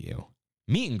meet you.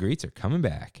 Meet and greets are coming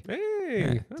back.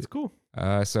 Hey, Yeah. that's cool.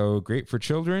 So great for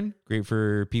children, great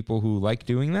for people who like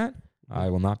doing that. I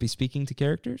will not be speaking to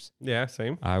characters. Yeah,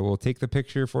 same. I will take the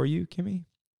picture for you, Kimmy.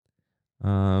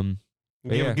 But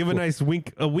Give a cool. nice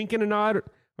wink, a wink and a nod,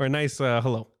 or a nice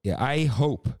hello. Yeah, I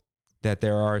hope that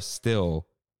there are still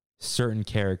certain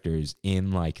characters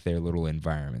in like their little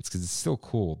environments, because it's still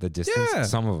cool. The distance, Yeah.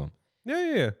 some of them.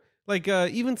 Yeah. Like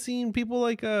even seeing people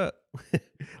like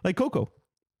like Coco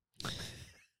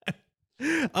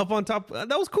up on top.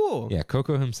 That was cool. Yeah,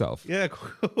 Coco himself. Yeah,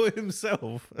 Coco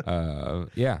himself.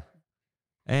 Yeah.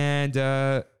 And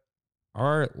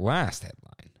our last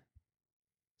headline.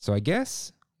 So I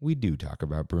guess we do talk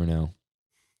about Bruno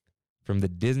from the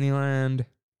Disneyland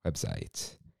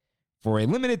website. For a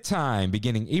limited time,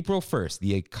 beginning April 1st,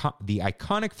 the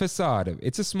iconic facade of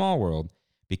It's a Small World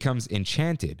becomes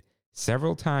enchanted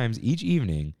several times each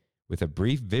evening with a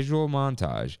brief visual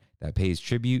montage that pays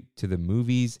tribute to the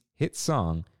movie's hit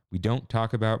song, We Don't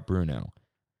Talk About Bruno.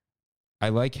 I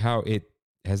like how it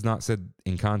has not said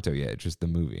Encanto yet, it's just the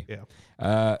movie.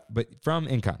 Yeah. But from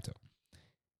Encanto.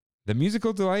 The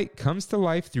musical delight comes to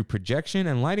life through projection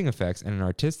and lighting effects and an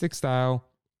artistic style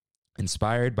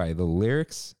inspired by the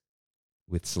lyrics,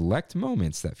 with select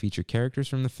moments that feature characters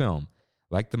from the film,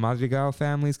 like the Madrigal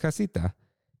family's casita.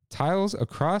 Tiles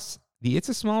across the It's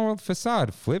a Small World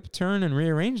facade flip, turn, and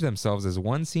rearrange themselves as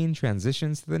one scene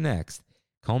transitions to the next,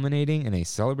 culminating in a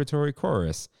celebratory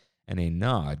chorus and a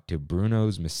nod to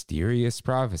Bruno's mysterious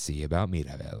prophecy about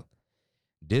Mirabel.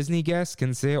 Disney guests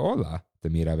can say hola to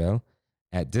Mirabel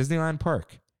at Disneyland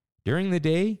Park. During the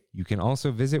day, you can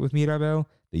also visit with Mirabel,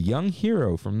 the young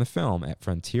hero from the film, at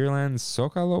Frontierland's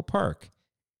Zocalo Park,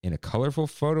 in a colorful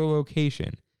photo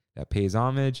location that pays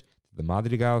homage to the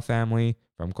Madrigal family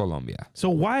from Colombia. So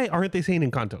why aren't they saying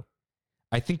Encanto?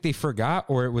 I think they forgot,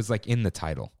 or it was like in the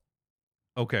title.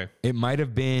 Okay. It might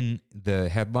have been the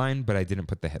headline, but I didn't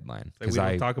put the headline. Like we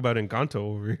don't talk about Encanto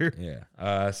over here.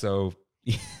 Yeah. So,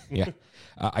 yeah.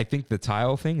 I think the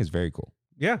tile thing is very cool.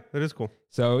 Yeah, that is cool.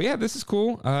 So yeah, this is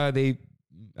cool. They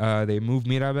moved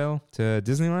Mirabel to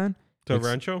Disneyland. To It's-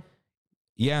 Rancho?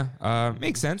 Yeah,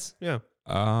 makes sense. Yeah.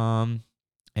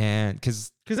 And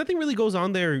because Because nothing really goes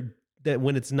on there that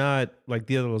when it's not like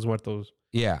Dia de los Muertos.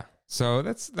 yeah, so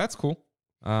that's cool.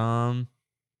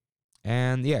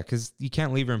 And yeah, because you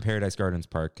can't leave her in Paradise Gardens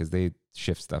Park because they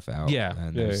shift stuff out. Yeah,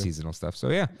 and yeah, there's yeah. seasonal stuff. So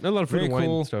yeah, A lot of food Very and wine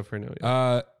cool. stuff right now.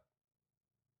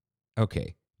 Yeah.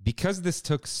 Okay, because this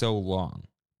took so long.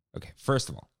 Okay, first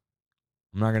of all,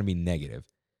 I'm not going to be negative.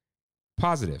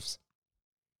 Positives.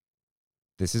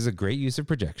 This is a great use of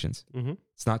projections. Mhm.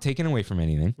 It's not taken away from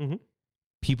anything. Mhm.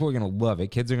 People are going to love it.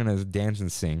 Kids are going to dance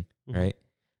and sing, Mhm. right?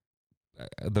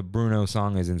 The Bruno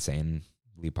song is insanely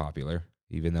popular,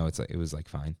 even though it was like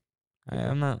fine. I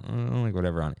don't like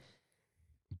whatever on it.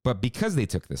 But because they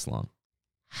took this long,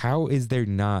 how is there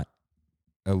not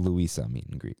a Luisa meet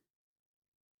and greet?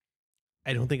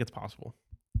 I don't think it's possible.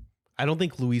 I don't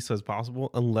think Luisa is possible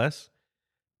unless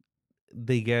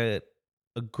they get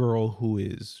a girl who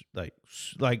is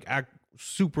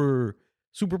super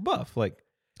buff. Like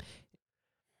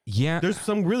Yeah, there's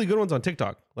some really good ones on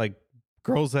TikTok. Like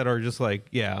girls that are just like,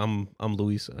 yeah, I'm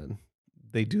Luisa, and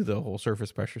they do the whole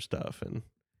surface pressure stuff and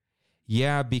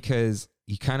yeah, because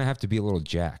you kind of have to be a little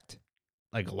jacked.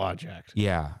 like a lot jacked.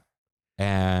 Yeah,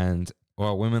 and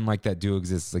well, women like that do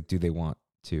exist. Like, do they want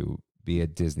to be a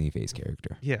Disney face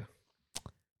character? Yeah.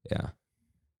 Yeah.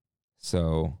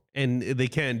 So And they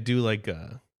can't do like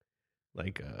a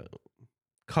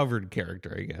covered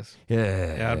character, I guess.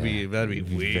 yeah, That'd be very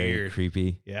weird.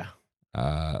 creepy. Yeah.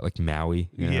 Like Maui.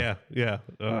 you know? Yeah.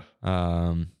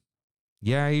 Ugh.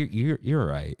 Yeah, you're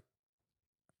right.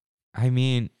 I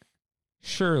mean,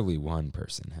 surely one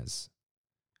person has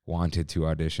wanted to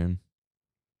audition.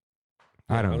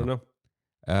 I don't know.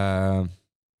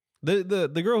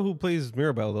 The girl who plays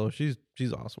Mirabelle though, she's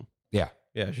awesome. Yeah.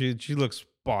 Yeah, she looks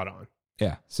spot on.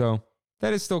 Yeah. So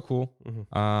that is still cool.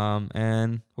 Mhm.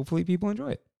 And hopefully people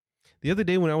enjoy it. The other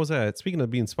day when I was speaking of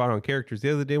being spot on characters,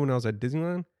 the other day when I was at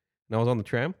Disneyland and I was on the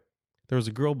tram, there was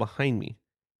a girl behind me.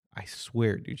 I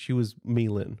swear, dude, she was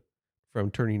Maylin from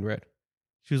Turning Red.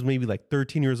 She was maybe like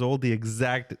 13 years old, the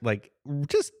exact, like,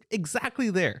 just exactly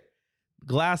there.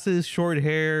 Glasses, short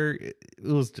hair. It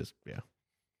was just, yeah.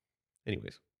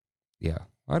 Anyways, Yeah.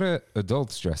 A lot of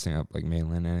adults dressing up like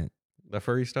Malin in it. the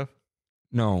furry stuff.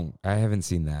 No, I haven't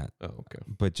seen that. Oh, okay.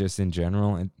 But just in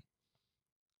general, and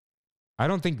I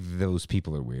don't think those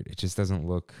people are weird. It just doesn't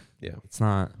look. Yeah. It's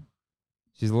not.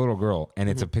 She's a little girl, and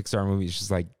it's a Pixar movie. It's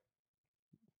just like,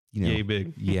 you know, Yay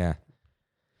big. yeah,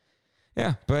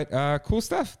 yeah. But cool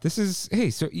stuff. This is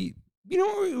so you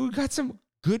know we got some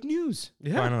good news.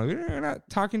 Yeah. Finally, we're not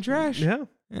talking trash. Yeah.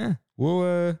 Yeah.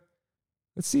 Well,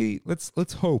 let's see. Let's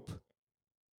hope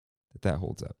that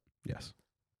holds up. Yes.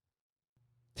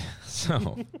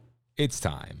 So it's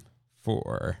time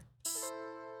for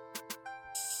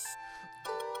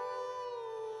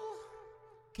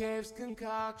Kev's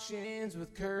concoctions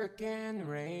with Kirk and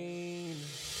Rain.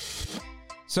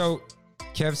 So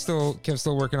Kev's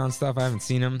still working on stuff. I haven't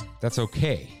seen him. That's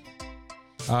okay.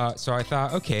 So I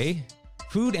thought, okay,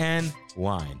 food and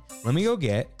wine. Let me go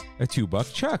get a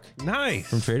 $2 chuck Nice.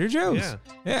 from Trader Joe's. Yeah.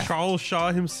 Yeah. Charles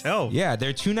Shaw himself. Yeah,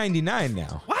 they're $2.99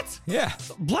 now. What? Yeah.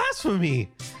 Blasphemy.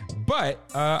 But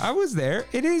I was there.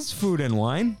 It is food and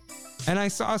wine. And I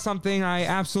saw something I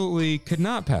absolutely could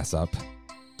not pass up.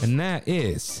 And that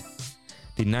is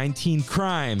the 19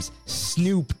 Crimes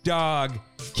Snoop Dogg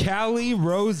Cali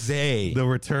Rosé. The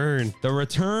return. The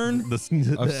return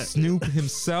The of Snoop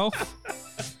himself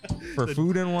for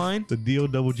food and wine. the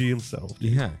D-O-double-G himself.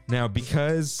 Yeah. Now, this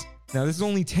is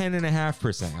only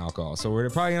 10.5% alcohol. So we're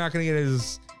probably not going to get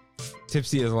as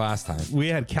tipsy as last time. We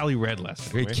had Cali Red last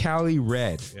time, Okay, right? Cali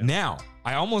Red. Yeah. Now,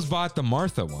 I almost bought the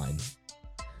Martha wine.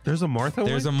 There's a Martha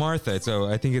There's a one? Martha, so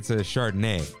I think it's a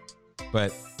Chardonnay,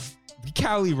 but the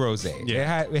Cali Rosé.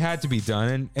 Yeah. It had to be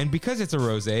done, and because it's a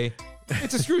rosé,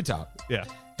 it's a screw top. Yeah.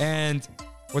 And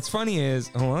what's funny is,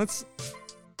 the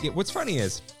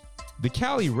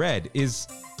Cali Red is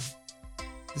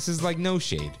like no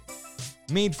shade,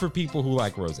 made for people who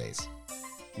like rosés.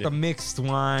 Yeah. The mixed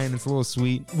wine, it's a little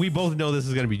sweet. We both know this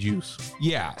is going to be juice.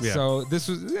 Yeah, Yeah. so this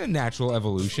was a natural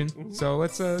evolution. So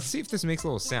let's see if this makes a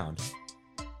little sound.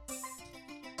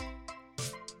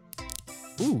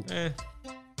 Ooh.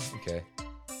 Okay.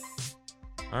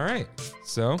 All right.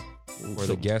 So, for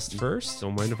the guest first.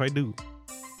 Don't mind if I do.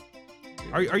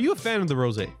 Are you a fan of the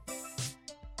rosé?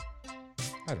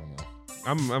 I don't know.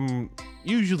 I'm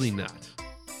usually not.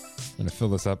 I'm going to fill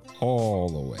this up all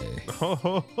the way. Ho,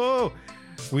 ho, ho.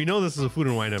 We know this is a food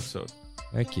and wine episode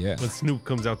Heck yeah. when Snoop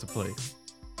comes out to play.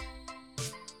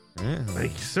 Yeah,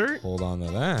 Thank you, sir. hold on to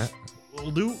that.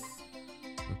 Will do.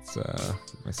 Let's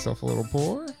give myself a little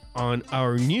pour. On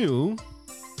our new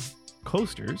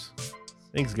coasters.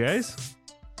 Thanks, guys.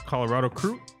 Colorado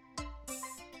Crew.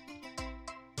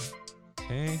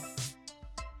 Okay.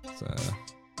 It's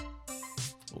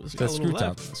Let's the screw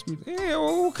top. Yeah,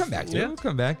 we'll come back to it. Yeah. We'll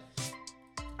come back. Didn't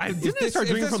I this- start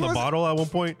if drinking this from the wasn't- bottle at one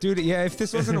point? Dude, yeah, if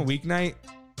this wasn't a weeknight,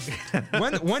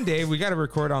 one day we got to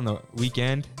record on the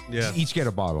weekend. Yeah. Just each get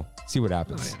a bottle. See what Oh,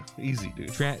 happens. yeah. Easy,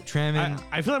 dude. Tram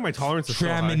I feel like my tolerance is so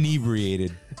high.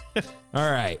 inebriated. All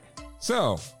right.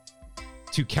 So,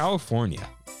 to California.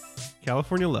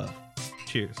 California love.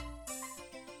 Cheers.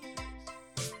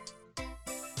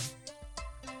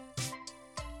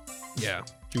 Yeah.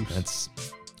 Juice.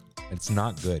 It's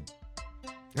not good.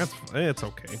 It's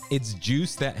okay. It's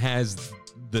juice that has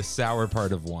the sour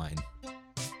part of wine.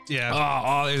 Yeah.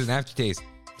 Oh, there's an aftertaste.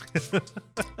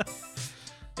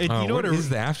 You know what it- is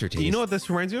the aftertaste? You know what this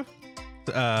reminds you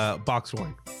of? Box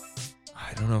wine.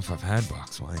 I don't know if I've had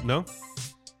box wine. No?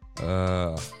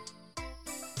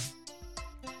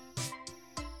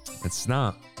 It's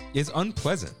not. It's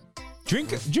unpleasant.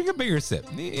 Drink a bigger sip.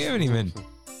 You haven't even.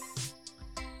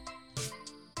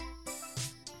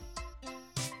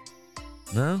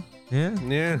 No? Yeah?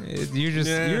 Yeah.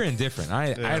 You're indifferent.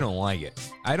 I don't like it.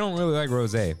 I don't really like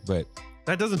rosé, but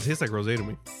That doesn't taste like rosé to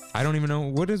me. I don't even know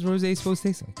what is rosé supposed to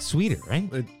taste like. Sweeter, right?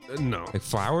 No. Like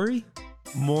flowery?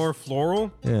 More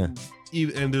floral. Yeah.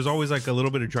 And there's always like a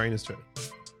little bit of dryness to it.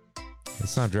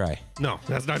 It's not dry. No,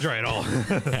 that's not dry at all.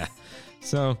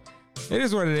 So it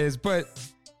is what it is, but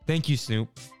thank you, Snoop.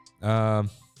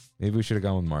 Maybe we should have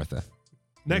gone with Martha.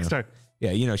 Next time.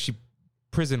 Yeah,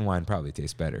 prison wine probably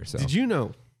tastes better. So Did you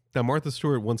know that Martha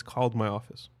Stewart once called my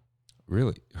office?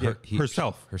 really?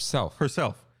 Herself.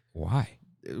 Herself. Why?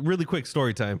 Really quick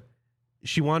story time.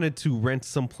 She wanted to rent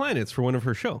some planets for one of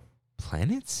her show.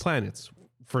 Planets? Planets.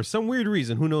 For some weird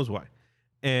reason, who knows why.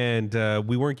 And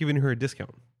we weren't giving her a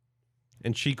discount.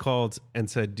 And she called and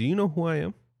said, "Do you know who I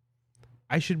am?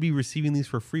 I should be receiving these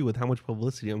for free with how much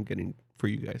publicity I'm getting for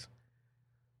you guys."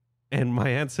 And my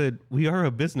aunt said, "We are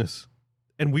a business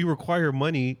and we require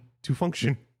money to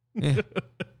function." Yeah.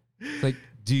 It's like,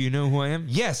 do you know who I am?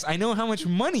 Yes, I know how much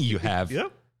money you have.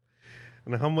 Yep.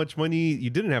 And how much money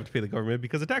you didn't have to pay the government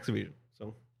because of tax evasion.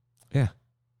 So Yeah.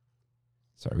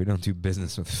 Sorry, we don't do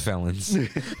business with felons.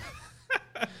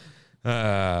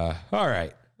 All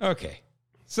right. Okay.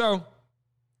 So,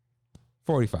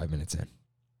 45 minutes in.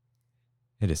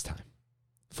 It is time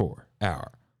for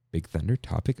our Big Thunder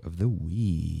topic of the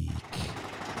week.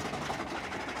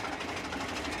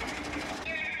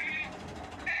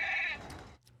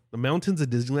 The Mountains of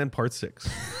Disneyland Part 6.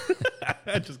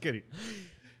 Just kidding.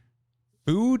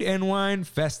 Food and Wine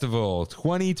Festival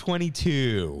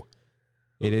 2022.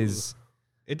 It is,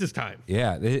 It is time.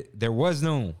 yeah, there was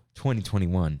no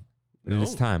 2021. It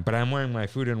is No. time. But I'm wearing my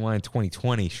Food and Wine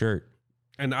 2020 shirt.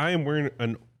 And I am wearing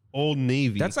an Old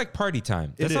Navy. That's like party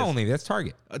time. That's It not is. Old Navy. That's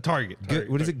Target. a Target. Good,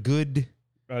 what is it? Good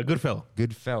Good fellow.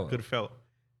 fellow. Good fellow.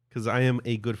 Because I am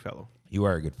a good fellow. You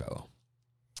are a good fellow.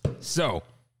 So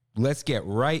let's get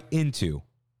right into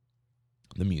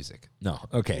the music. No,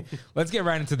 okay. Let's get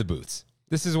right into the booths.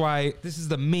 This is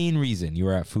the main reason you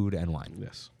are at Food and Wine.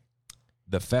 Yes.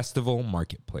 The Festival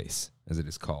Marketplace, as it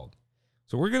is called.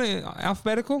 So we're going to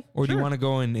alphabetical, or do you Sure. want to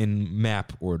go in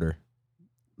map order?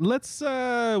 Let's, we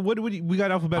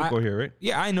got alphabetical here, right?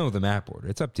 Yeah, I know the map order.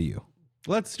 It's up to you.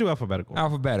 Let's do alphabetical.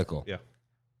 Alphabetical. Yeah.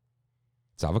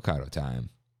 It's avocado time.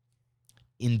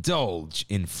 Indulge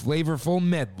in flavorful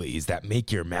medleys that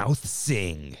make your mouth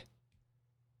sing.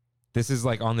 This is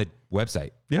like on the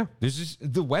website. Yeah. There's just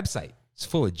the website. It's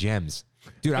full of gems.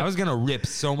 Dude, I was going to rip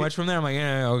so much from there. I'm like,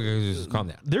 okay, just calm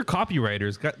down. Their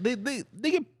copywriters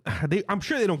I'm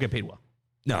sure they don't get paid well,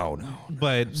 No.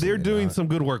 but they're doing some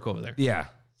good work over there. Yeah.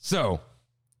 So,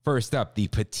 first up, the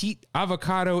Petite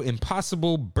Avocado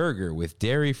Impossible Burger with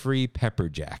dairy-free pepper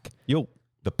jack. Yo,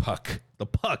 The puck. the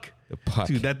puck. The puck.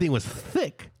 Dude, that thing was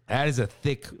thick. That is a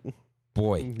thick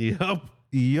boy. Yep.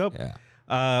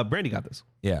 Yeah. Brandy got this,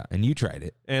 Yeah. And you tried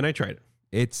it. and I tried it.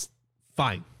 It's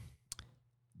Fine.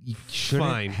 you shouldn't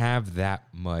Fine. have that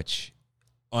much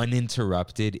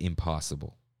uninterrupted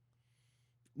impossible.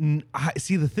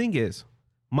 See, the thing is,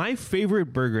 my favorite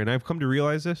burger, and I've come to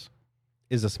realize this,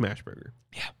 is a smash burger.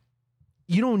 Yeah.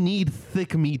 You don't need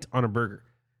thick meat on a burger.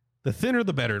 The thinner,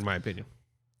 the better, in my opinion.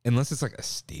 Unless it's like a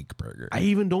steak burger. I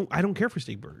don't care for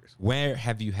steak burgers. Where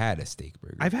have you had a steak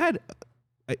burger?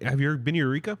 Have you ever been to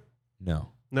Eureka? No.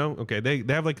 No? Okay. They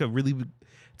have like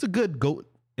it's a good goat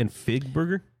and fig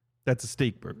burger. That's a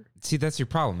steak burger. See, that's your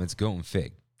problem. It's goat and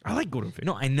fig. I like goat and fig.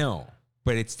 No, I know.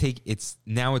 but it's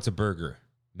now it's a burger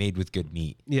made with good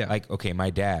meat. Yeah. Like, okay, my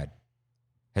dad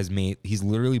he's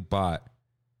literally bought,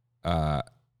 I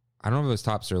don't know if it was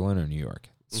top sirloin or New York.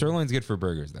 Sirloin's good for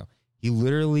burgers though. He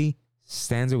literally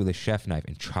stands it with a chef knife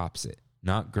and chops it,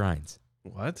 not grinds.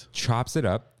 What? Chops it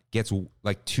up, gets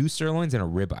like 2 sirloins and a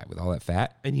ribeye with all that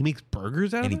fat, And he makes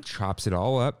burgers out and of he it? chops it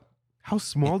all up. How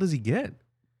small does he get?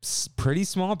 Pretty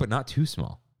small, but not too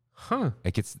small. Huh.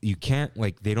 Like you can't,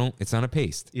 like it's not a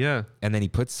paste. Yeah. And then he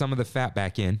puts some of the fat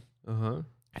back in, Uh-huh.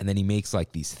 and then he makes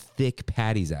like these thick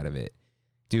patties out of it.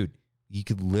 Dude, you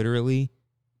could literally,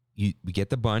 we get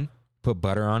the bun, put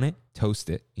butter on it, toast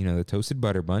it, the toasted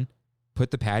butter bun,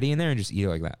 put the patty in there and just eat it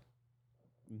like that.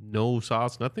 No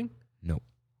sauce, nothing? Nope.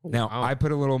 Oh, Now, wow. I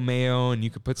put a little mayo and you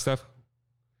could put stuff.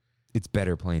 It's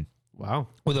better plain Wow.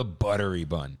 with a buttery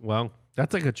bun. Wow.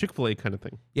 That's like a Chick-fil-A kind of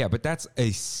thing. Yeah, but that's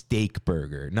a steak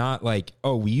burger, not like,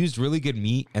 oh, we used really good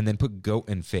meat and then put goat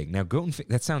and fig. Now, goat and fig,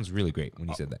 that sounds really great when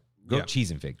you said that. Goat, yeah.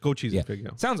 cheese, and fig. Goat cheese Yeah. and fig,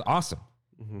 yeah. Sounds awesome.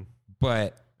 Mhm.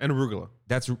 But And arugula.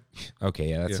 that's okay.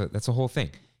 Yeah, that's a whole thing.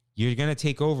 You're gonna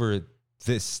take over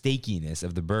the steakiness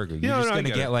of the burger. You're just I gonna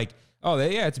get get it. like, oh,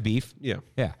 yeah, it's beef. Yeah.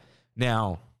 Yeah.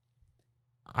 Now,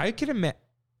 I could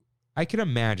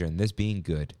imagine this being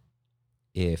good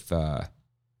if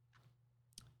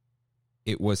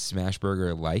it was smash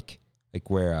burger like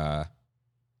where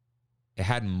it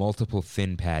had multiple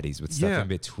thin patties with stuff Yeah. in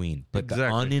between, but the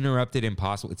Exactly. uninterrupted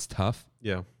impossible. It's tough.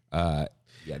 Yeah.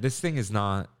 Yeah, this thing is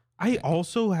not. I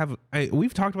also have,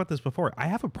 we've talked about this before. I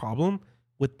have a problem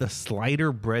with the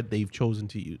slider bread they've chosen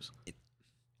to use.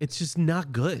 It's just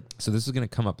not good. So this is going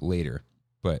to come up later,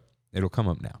 but it'll come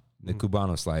up now. The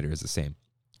Cubano slider is the same.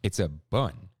 It's a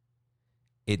bun.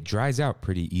 It dries out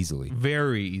pretty easily.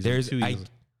 Very easy. Too easy.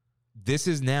 This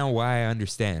is now why I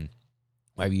understand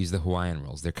why we use the Hawaiian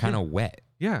rolls. They're kind of wet.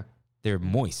 Yeah. They're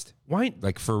moist, Why?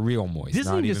 like for real moist.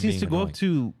 Disney not just even needs to being go annoying. up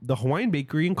to the Hawaiian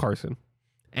Bakery in Carson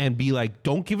and be like,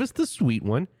 don't give us the sweet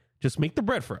one. Just make the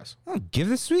bread for us. Oh, give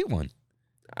the sweet one.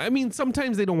 I mean,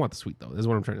 sometimes they don't want the sweet, though, is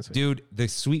what I'm trying to say. Dude, the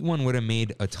sweet one would have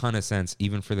made a ton of sense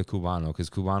even for the Cubano because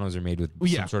Cubanos are made with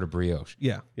Yeah. some sort of brioche.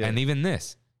 Yeah. Yeah. And even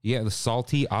this. Yeah, the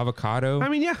salty avocado. I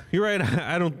mean, yeah, you're right.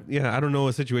 I don't know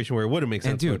a situation where it wouldn't make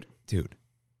sense. and dude.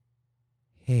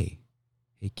 Hey,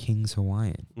 King's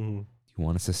Hawaiian. but- Mhm. You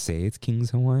want us to say it's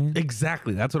King's Hawaiian?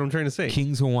 Exactly. That's what I'm trying to say.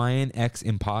 King's Hawaiian X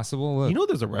Impossible. Look, You know,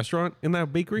 there's a restaurant in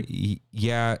that bakery.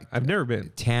 yeah, I've never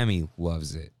been. Tammy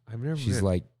loves it. I've never She's been.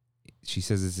 like, she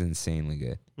says it's insanely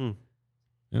good.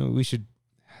 Hmm. We should.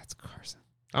 That's Carson.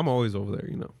 I'm always over there,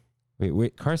 you know.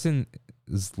 Wait. Carson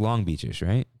is Long Beachish,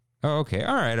 right? Oh, okay.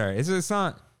 All right. It's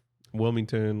not.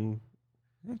 Wilmington.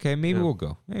 Okay, maybe Yeah. we'll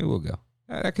go.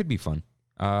 That could be fun.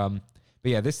 But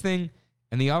yeah, this thing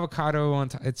and the avocado on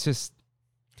top, it's just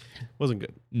Wasn't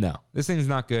good. no. This thing's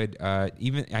not good.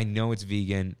 Even I know it's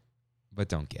vegan, but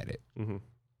don't get it. Mm-hmm.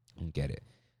 Don't get it.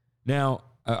 Now,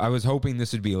 I was hoping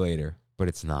this would be later, but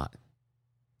it's not.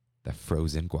 The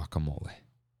frozen guacamole.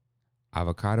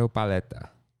 Avocado paleta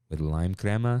with lime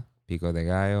crema, pico de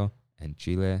gallo, and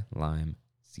chile lime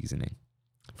seasoning.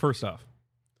 First off.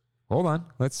 Hold on.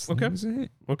 Okay.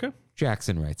 Okay.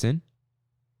 Jackson writes in,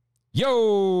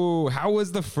 yo, how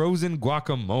was the frozen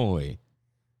guacamole?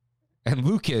 And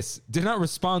Lucas did not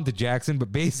respond to Jackson,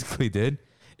 but basically did.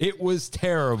 It was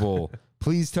terrible.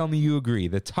 Please tell me you agree.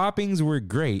 The toppings were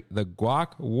great. The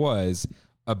guac was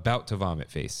about to vomit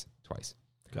face twice.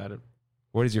 Got it.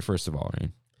 What is your first of all,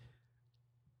 Rain?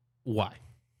 Why?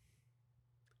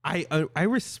 I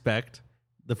respect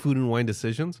the food and wine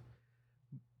decisions,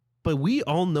 but we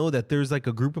all know that there's like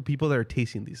a group of people that are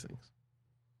tasting these things.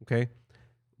 Okay?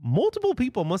 Multiple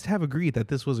people must have agreed that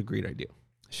this was a great idea.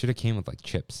 Should have came with like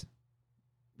chips.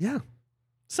 Yeah.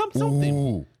 Something.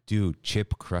 Ooh, dude,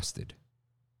 chip crusted.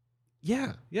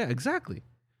 Yeah. Yeah, exactly.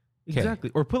 'Kay.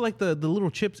 Exactly. Or put like the little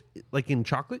chips like in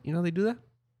chocolate. You know how they do that?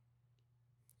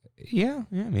 Yeah,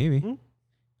 maybe. Hmm.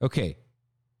 Okay.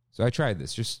 So I tried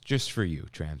this just for you,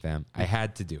 Tram Fam. I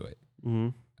had to do it.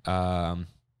 Mm-hmm.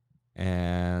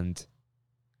 And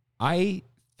I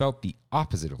felt the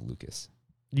opposite of Lucas.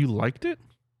 You liked it?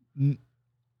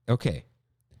 Okay.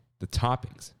 The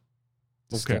toppings.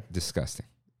 Okay. Disgusting.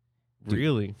 Dude.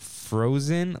 Really?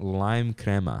 Frozen lime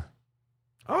crema.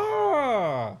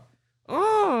 Oh,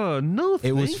 no.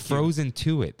 It was thank you. frozen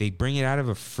to it. They bring it out of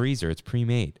a freezer. It's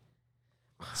pre-made.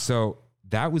 So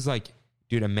that was like,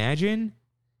 dude, imagine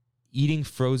eating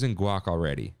frozen guac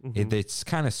already. Mhm. It's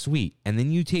kind of sweet. And then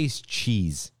you taste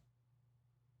cheese.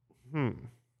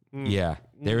 Yeah.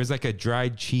 There was like a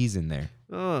dried cheese in there.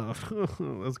 Oh,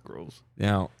 that's gross.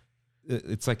 Now,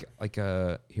 it's like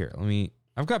a here.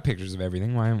 I've got pictures of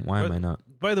everything. Why am I not?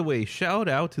 By the way, shout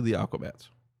out to the Aquabats.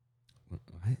 What?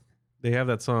 They have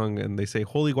that song and they say,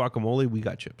 "Holy guacamole, we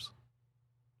got chips."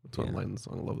 That's one Yeah. line in the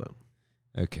song. I love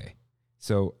that. Okay.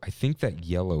 So I think that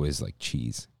yellow is like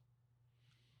cheese.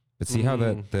 But see how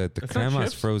the It's not crema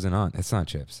is chips? frozen on. It's not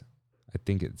chips. I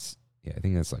think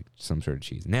that's like some sort of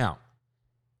cheese. Now,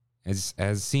 as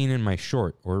seen in my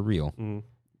short or reel,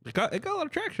 It got a lot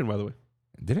of traction, by the way,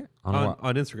 did it?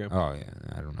 on Instagram. Oh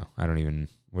yeah, I don't know. I don't even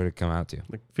what did it come out to?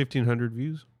 Like 1,500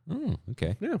 views. Oh,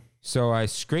 okay. Yeah. So I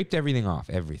scraped everything off,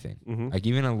 everything. Mhm. Like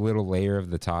even a little layer of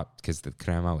the top because the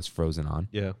crema was frozen on.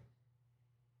 Yeah.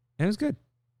 And it was good.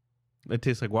 It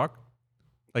tastes like guac?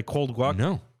 Like cold guac?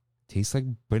 No. Tastes like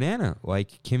banana,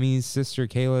 like Kimmy's sister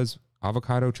Kayla's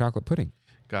avocado chocolate pudding.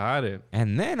 Got it.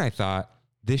 And then I thought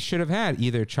this should have had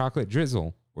either chocolate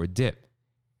drizzle or dip.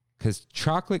 Because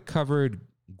chocolate covered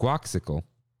guaxicle.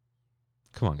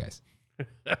 Come on, guys.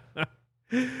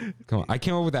 Come on. I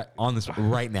came up with that on this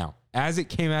right now. As it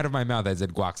came out of my mouth, I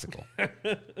said guaxicle.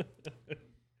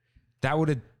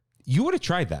 You would have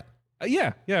tried that.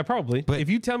 Yeah, probably. But- if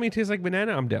you tell me it tastes like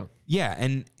banana, I'm down. Yeah.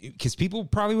 And because people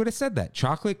probably would have said that.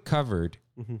 Chocolate covered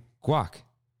guac.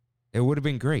 It would have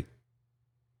been great.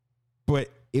 But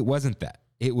it wasn't that.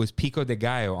 It was pico de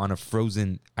gallo on a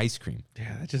frozen ice cream.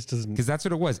 Yeah, that just doesn't. Because that's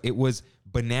what it was. It was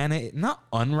banana, not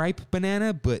unripe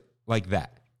banana, but like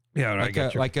that. Yeah, Like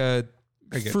a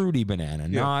get you. fruity banana,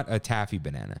 Yeah. not a taffy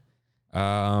banana.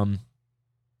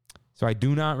 So I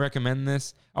do not recommend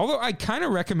this. Although I kind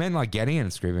of recommend like getting it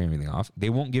and scraping everything off. They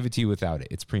won't give it to you without it.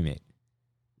 It's pre-made.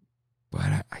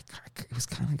 But it was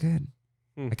kind of good.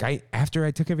 Like after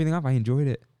I took everything off, I enjoyed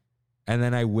it. And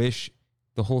then I wish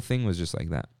the whole thing was just like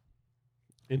that.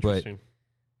 Interesting.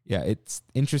 Yeah, it's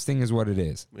interesting is what it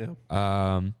is.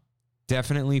 Yeah.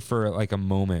 Definitely for like a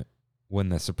moment when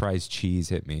the surprise cheese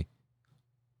hit me,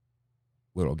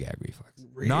 little gag reflex.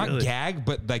 Really? Not gag,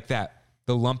 but like that,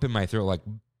 the lump in my throat, like,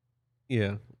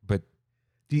 Yeah. but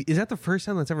Is that the first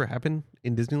time that's ever happened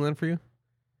in Disneyland for you?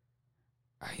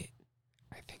 I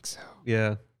think so.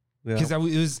 Yeah. Because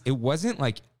it wasn't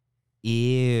like,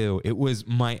 ew. It was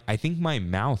I think my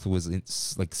mouth was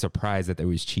like surprised that there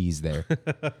was cheese there.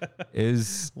 It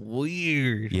was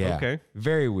weird. Yeah. Okay.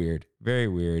 Very weird. Very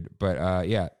weird. But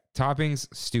yeah, toppings,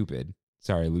 stupid.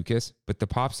 Sorry, Lucas. But the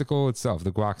popsicle itself,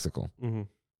 the guaxicle, Mm-hmm.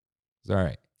 it's all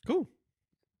right. Cool.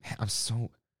 Man,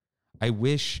 I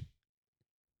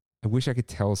wish I could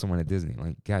tell someone at Disney,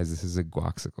 like, guys, this is a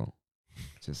guaxicle.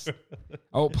 Just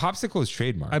popsicle is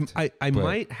trademarked. I but-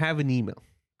 might have an email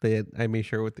that I may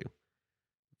share with you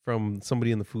from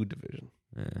somebody in the food division.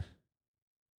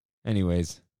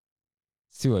 Anyways,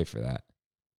 it's too late for that.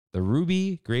 The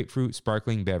Ruby Grapefruit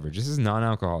Sparkling Beverage. This is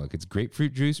non-alcoholic. It's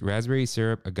grapefruit juice, raspberry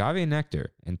syrup, agave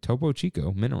nectar, and Topo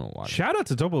Chico mineral water. Shout out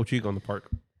to Topo Chico on the park.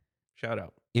 Shout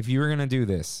out. If you were going to do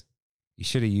this, you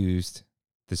should have used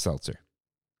the seltzer.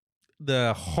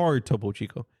 The hard Topo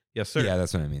Chico. Yes, sir. Yeah,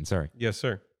 that's what I mean. Sorry. Yes,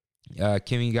 sir.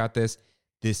 Kimmy got this.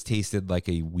 This tasted like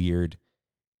a weird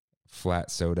flat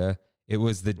soda. It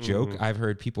was the joke I've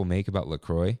heard people make about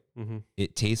LaCroix. Mm-hmm.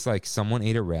 It tastes like someone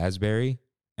ate a raspberry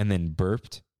and then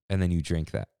burped, and then you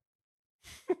drink that.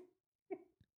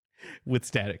 With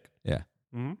static. Yeah.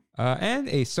 Mm-hmm. And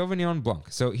a Sauvignon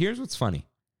Blanc. So here's what's funny.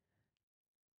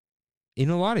 In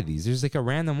a lot of these, there's like a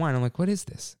random wine. I'm like, what is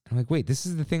this? I'm like, wait, this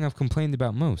is the thing I've complained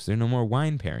about most. There are no more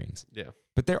wine pairings. Yeah.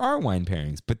 But there are wine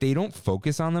pairings, but they don't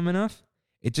focus on them enough.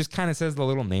 It just kind of says the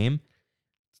little name.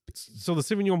 So the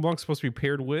Sauvignon Blanc is supposed to be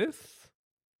paired with?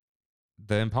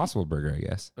 The Impossible Burger, I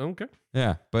guess. Okay.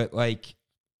 Yeah, but like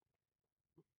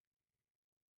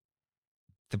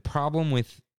the problem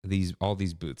with all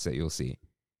these booths that you'll see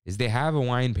is they have a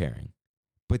wine pairing,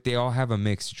 but they all have a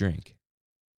mixed drink.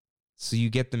 So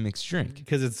you get the mixed drink.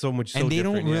 Because it's so much so And they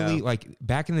different, don't really yeah. like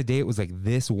back in the day it was like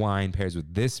this wine pairs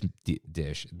with this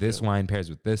dish. This wine pairs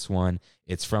with this one.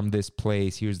 It's from this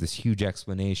place. Here's this huge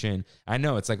explanation. I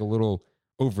know it's like a little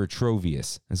over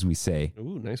Trovius, as we say.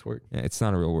 Ooh, nice word. Yeah, it's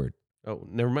not a real word. Oh,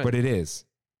 never mind. But it is.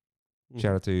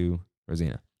 Shout out to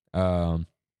Rosina.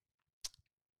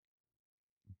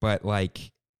 But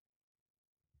like,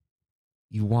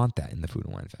 you want that in the Food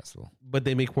and Wine Festival. But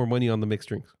they make more money on the mixed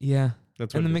drinks. Yeah,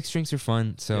 That's what and the it is. mixed drinks are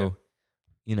fun. So,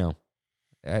 you know,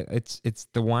 it's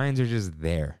the wines are just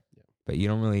there, but you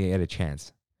don't really get a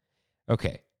chance.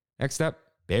 Okay, next up,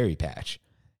 Berry Patch.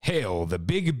 Hail the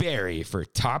big berry for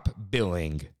top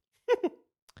billing.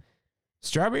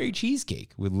 Strawberry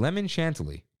cheesecake with lemon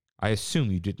chantilly. I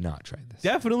assume you did not try this.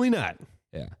 Definitely not.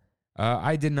 Yeah.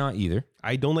 I did not either.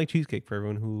 I don't like cheesecake, for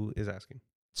everyone who is asking.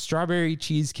 Strawberry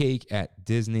cheesecake at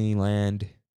Disneyland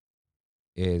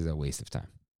is a waste of time.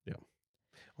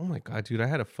 Oh my God, dude. I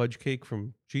had a fudge cake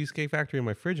from Cheesecake Factory in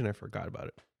my fridge and I forgot about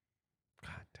it.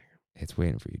 God damn. It's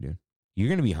waiting for you, dude. You're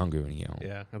going to be hungry when you get home.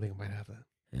 Yeah, I think I might have that.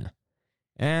 Yeah.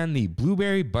 And the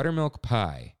blueberry buttermilk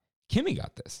pie. Kimmy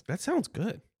got this. That sounds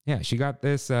good. Yeah, she got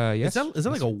this. Yes. Is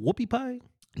that like a whoopie pie?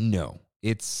 No,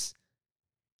 it's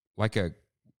like I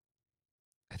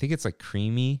think it's like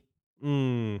creamy.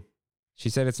 She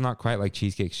said it's not quite like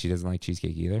cheesecake. She doesn't like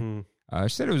cheesecake either. She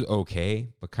said it was okay,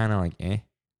 but kind of like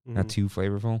not too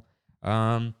flavorful.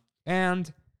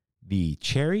 And the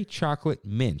cherry chocolate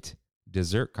mint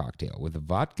dessert cocktail with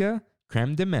vodka,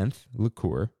 creme de menthe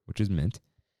liqueur, which is mint,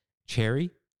 cherry,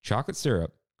 chocolate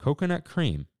syrup, coconut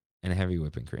cream, and heavy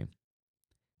whipping cream.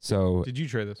 So Did you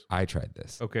try this? I tried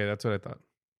this. Okay, that's what I thought.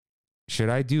 Should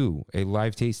I do a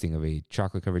live tasting of a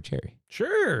chocolate covered cherry?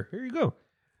 Sure. Here you go.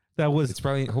 That was It's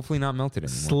probably hopefully not melted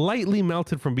anymore. slightly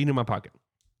melted from being in my pocket.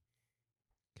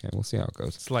 Okay, we'll see how it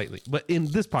goes. Slightly. But in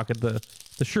this pocket, the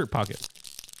shirt pocket.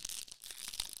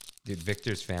 Dude,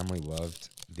 Victor's family loved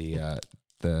the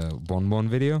Bon Bon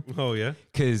video Oh, yeah?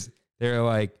 because they're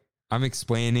like, I'm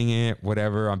explaining it,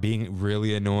 whatever. I'm being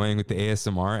really annoying with the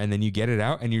ASMR, and then you get it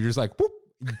out, and you're just like, whoop,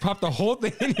 you pop the whole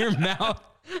thing in your mouth.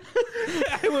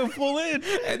 I went full in.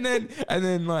 And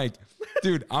then like,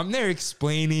 dude, I'm there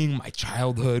explaining my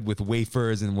childhood with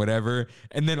wafers and whatever,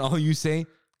 and then all you say,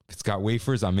 if it's got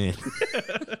wafers, I'm in.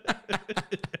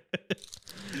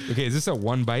 Okay, is this a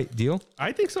one bite deal?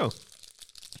 I think so.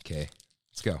 Okay,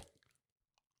 let's go.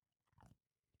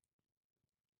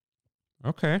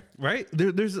 Okay. Right?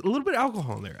 There's a little bit of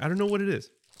alcohol in there. I don't know what it is.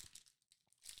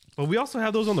 But we also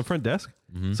have those on the front desk.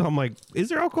 So I'm like, is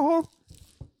there alcohol?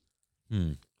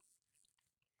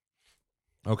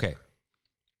 Okay.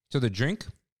 So the drink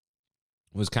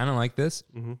was kind of like this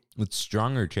with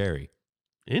stronger cherry.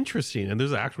 Interesting. And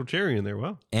there's an actual cherry in there.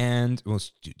 Wow. And, well,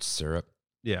 dude, syrup.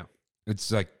 Yeah.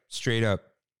 It's like straight up.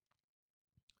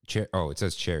 It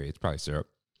says cherry. It's probably syrup.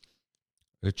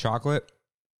 The chocolate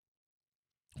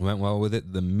went well with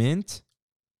it. The mint,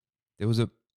 it's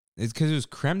because it was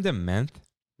creme de menthe.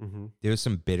 There was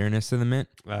some bitterness to the mint.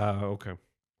 Okay.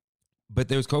 But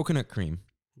there was coconut cream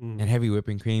and heavy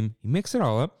whipping cream. You mix it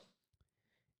all up.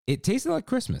 It tasted like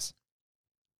Christmas.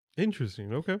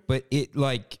 Interesting. Okay. But it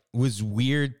like was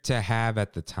weird to have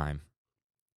at the time.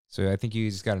 So I think you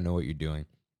just got to know what you're doing.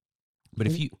 But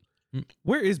if you,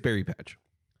 Where is Berry Patch?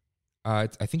 I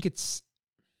think it's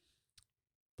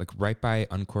like right by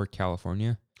Uncork,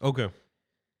 California. Okay.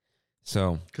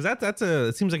 So Because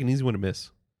it seems like an easy one to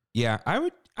miss. yeah, I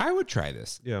would try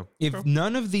this. Yeah. If Okay.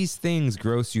 none of these things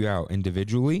gross you out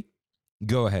individually,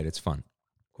 go ahead. It's fun.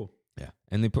 Cool. Yeah.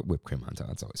 And they put whipped cream on top.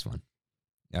 It's always fun.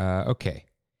 Okay.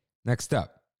 Next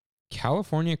up,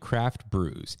 California Craft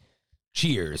Brews.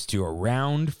 Cheers to a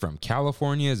round from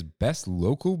California's best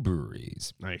local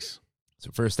breweries. Nice.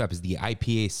 So first up is the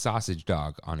IPA sausage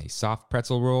dog on a soft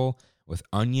pretzel roll with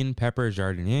onion pepper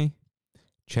jardinier,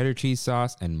 cheddar cheese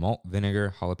sauce, and malt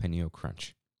vinegar jalapeno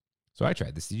crunch. So I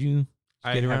tried this. Did you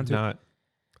I get around have to it? not.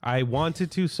 I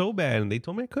wanted to so bad, and they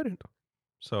told me I couldn't.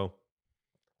 So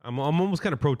I'm almost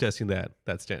kind of protesting that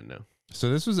stand now. So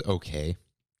this was okay.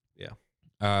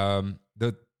 Yeah.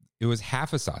 It was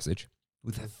half a sausage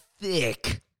with a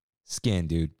thick skin,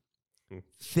 dude.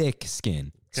 Thick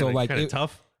skin. So like kind of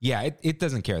tough. Yeah, it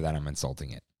doesn't care that I'm insulting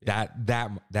it.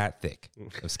 That thick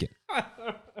of skin.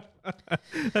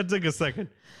 That took a second.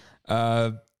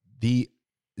 The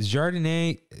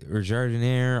Jardinier or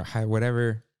Jardinier,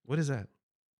 whatever. What is that?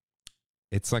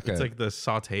 It's like It's like the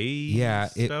saute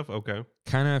stuff. Okay.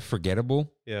 kind of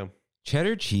forgettable. Yeah.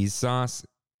 Cheddar cheese sauce.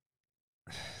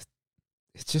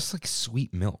 It's just like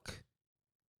sweet milk.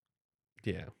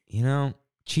 Yeah. You know,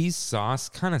 cheese sauce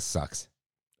kind of sucks,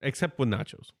 Except with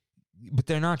nachos. but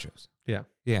they're nachos. Yeah.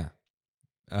 Yeah.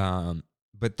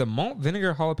 But the malt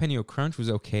vinegar jalapeno crunch was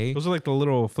okay. Those are like the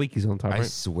little flakies on top, I right?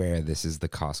 swear this is the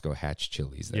Costco hatch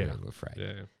chilies that Yeah. are a little fried.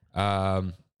 Yeah.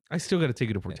 I still got to take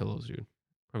it to Portillo's, dude.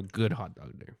 A good hot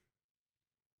dog there.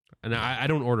 And I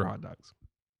don't order hot dogs.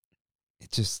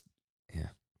 It just, yeah.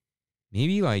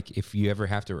 Maybe like if you ever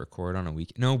have to record on a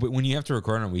weekend. No, but when you have to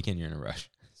record on a weekend, you're in a rush.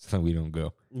 So we don't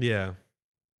go. Yeah.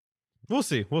 We'll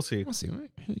see. We'll see.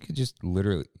 We could just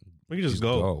literally We can just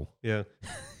go. go. Yeah.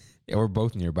 Yeah, we're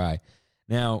both nearby.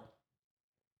 Now,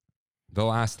 the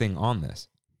last thing on this,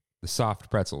 the soft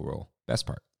pretzel roll. Best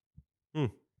part.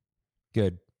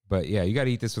 Good. But yeah, you got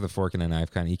to eat this with a fork and a knife.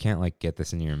 Kind of, you can't like get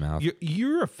this into your mouth.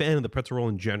 You're a fan of the pretzel roll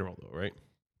in general, though, right?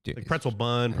 Dude, Like pretzel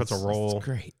bun, pretzel roll. It's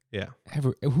great. Yeah.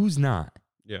 Who's not?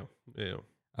 Yeah. Yeah.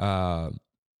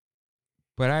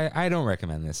 But I don't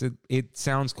recommend this. It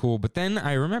sounds cool, but then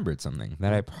I remembered something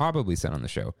that I probably said on the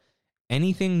show.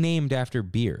 Anything named after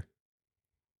beer.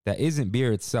 that isn't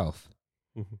beer itself,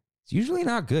 Mhm. it's usually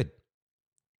not good.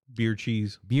 Beer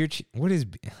cheese. What is?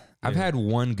 I've Yeah. had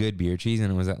one good beer cheese,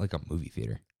 and it was at like a movie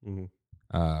theater. Mhm.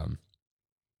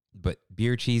 But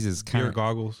beer cheese is kind Beer of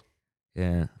goggles.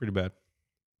 yeah. Pretty bad.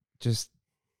 Just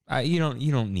you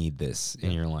don't need this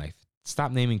in your life.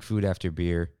 Stop naming food after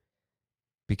beer,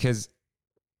 because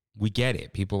we get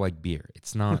it. People like beer.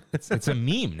 It's not. It's a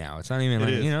meme now. It's not even It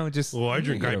like is. just. Well, I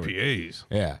drink get over it. IPAs.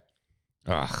 Yeah.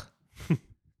 Ugh.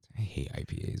 I hate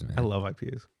IPAs, man. I love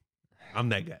IPAs. I'm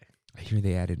that guy. I hear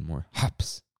they added more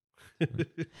hops.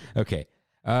 Okay.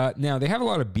 Now they have a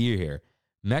lot of beer here.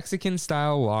 Mexican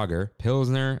style lager,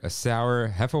 Pilsner, a sour,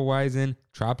 Hefeweizen,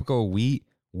 tropical wheat,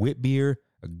 wit beer,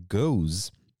 a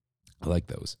goes. I like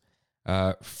those.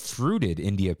 Fruited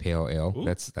India Pale Ale. Ooh.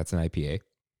 That's an IPA.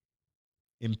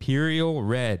 Imperial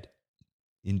Red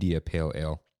India Pale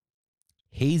Ale.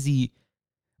 Hazy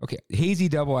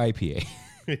double IPA.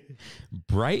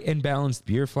 Bright and Balanced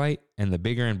Beer Flight, and the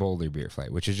Bigger and Bolder Beer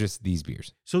Flight, which is just these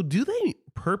beers. So do they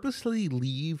purposely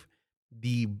leave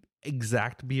the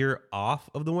exact beer off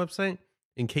of the website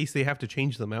in case they have to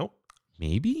change them out?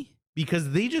 Maybe?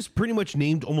 Because they just pretty much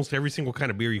named almost every single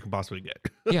kind of beer you can possibly get.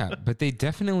 Yeah, but they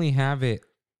definitely have it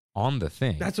on the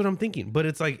thing. That's what I'm thinking. But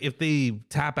it's like if they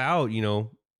tap out,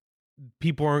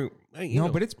 people aren't.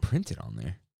 But it's printed on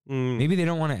there. maybe. Maybe they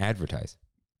don't want to advertise.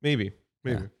 Maybe.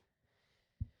 Yeah.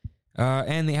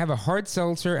 And they have a hard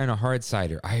seltzer and a hard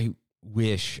cider. I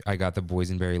wish I got the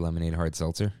Boysenberry Lemonade hard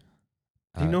seltzer.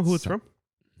 Do you know who it's from?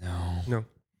 No. No.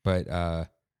 But I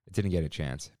didn't get a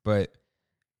chance. But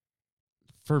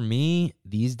for me,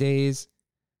 these days,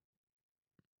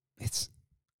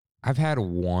 I've had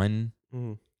one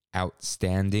Mhm.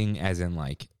 outstanding, as in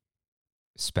like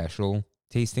special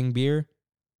tasting beer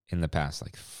in the past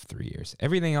like 3 years.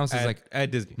 Everything else is like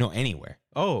at Disney. no, anywhere.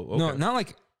 Oh, okay. No, not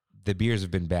like the beers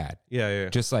have been bad. Yeah.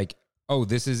 Just like, oh,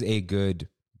 this is a good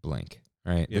Blink,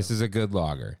 right? Yeah. This is a good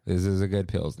lager. This is a good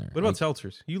Pilsner. What about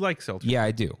seltzers? You like seltzers? Yeah,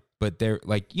 I do. But they're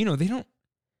like, they don't.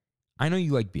 I know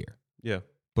you like beer, Yeah.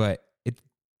 but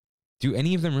do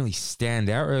any of them really stand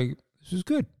out? Or like, this is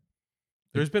good.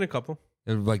 There's been a couple.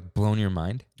 They're like blown your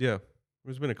mind. Yeah.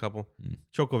 There's been a couple. Mm.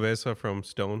 Chocovesa from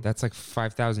Stone. That's like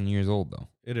 5,000 years old, though.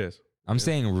 It is. I'm Yeah.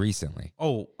 saying recently.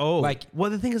 Oh. Like- well,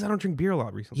 the thing is, I don't drink beer a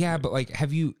lot recently. Yeah, but like,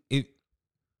 have you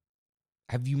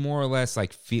more or less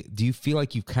like, do you feel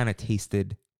like you've kind of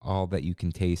tasted all that you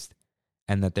can taste,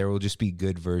 and that there will just be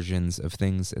good versions of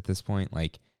things at this point?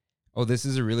 Like, oh, this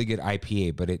is a really good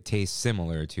IPA, but it tastes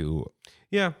similar to,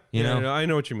 Yeah. You Yeah, know? I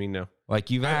know what you mean now. like,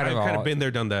 you've had I've it all. kind of been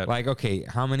there, done that. Like, okay,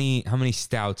 how many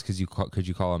stouts could you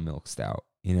call a milk stout?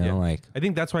 Yeah. Like, I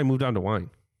think that's why I moved on to wine,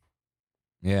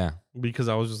 yeah. because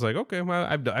I was just like, okay, well,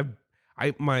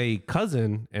 my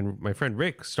cousin and my friend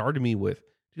Rick started me with,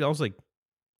 I was like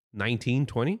 19,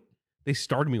 20. They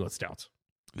started me with stouts.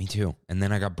 Me too. And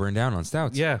then I got burned down on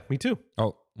stouts. Yeah, me too.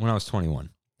 Oh, when I was 21.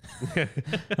 I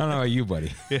don't know about you,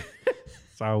 buddy.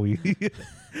 Sorry.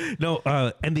 No,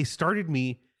 and they started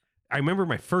me. I remember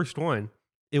my first one.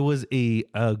 It was a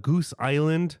Goose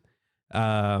Island.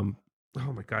 Oh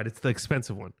my god, it's the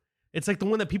expensive one. It's like the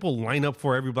one that people line up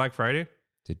for every Black Friday.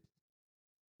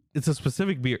 It's a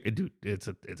specific beer, dude. It's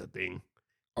a thing.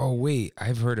 Oh, wait.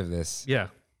 I've heard of this. Yeah,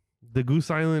 the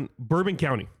Goose Island, Bourbon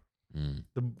County. Mm.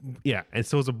 And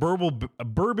so it's a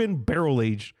bourbon barrel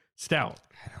aged stout.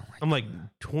 I don't like I'm like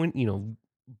 20,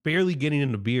 barely getting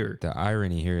into beer. The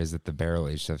irony here is that the barrel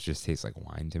aged stuff just tastes like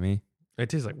wine to me. It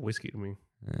tastes like whiskey to me.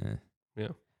 Yeah.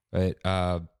 But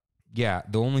yeah,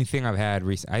 the only thing I've had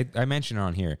recently, I mentioned it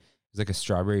on here, is like a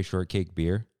strawberry shortcake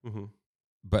beer, Mm-hmm.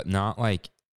 but not like,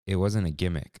 it wasn't a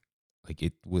gimmick. Like,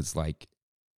 it was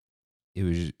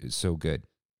so good.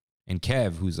 And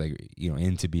Kev, who's like,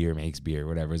 into beer, makes beer,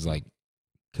 whatever, is like,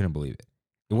 couldn't believe it.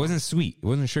 It wasn't sweet. It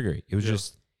wasn't sugary. It was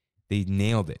just, they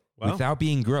nailed it Wow. without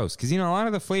being gross. Because, a lot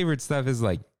of the flavored stuff is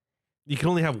like, You can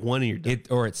only have one in your day.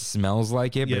 it smells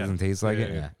like it, but Yeah. it doesn't taste like Yeah, it.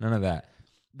 yeah. Yeah, none of that.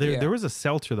 There was a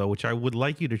seltzer though, which I would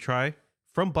like you to try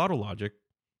from Bottle Logic,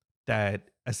 that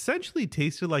essentially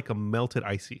tasted like a melted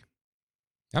icy.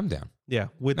 I'm down. Yeah,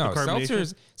 with No, the carbonation.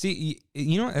 seltzers. See,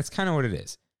 you know what? That's kind of what it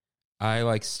is. I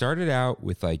like started out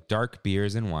with like dark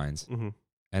beers and wines, Mhm.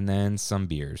 and then some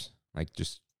beers, like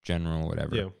just general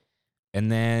whatever. Yeah, And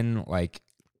then like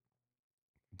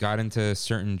got into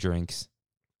certain drinks,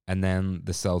 and then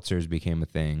the seltzers became a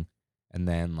thing, and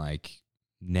then like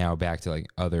now back to like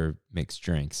other mixed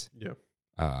drinks. yeah.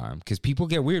 Because people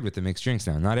get weird with the mixed drinks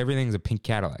now. Not everything's a pink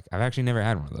Cadillac. I've actually never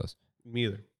had one of those. Me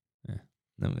either.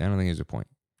 No, I don't think there's a point.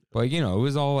 But like, it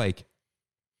was all like,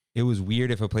 it was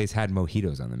weird if a place had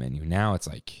mojitos on the menu. Now it's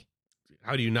like,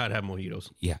 How do you not have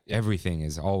mojitos? Yeah, everything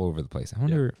is all over the place. I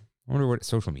wonder what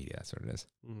social media, that's what it is.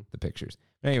 Mhm. The pictures.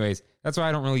 But anyways, that's why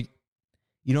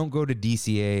you don't go to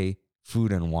DCA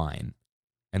Food and Wine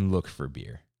and look for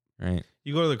beer, right?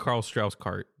 You go to the Carl Strauss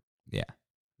cart Yeah.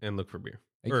 and look for beer.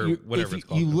 Like Or whatever it's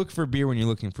called. You look for beer when you're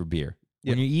looking for beer.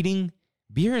 When Yeah. you're eating,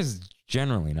 beer is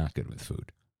generally not good with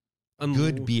food.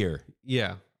 Good beer.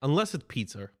 Yeah. Unless it's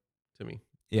pizza to me.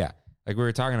 Yeah. Like we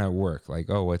were talking at work, like,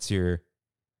 oh,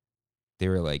 they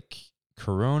were like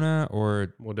Corona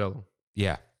or, Modelo.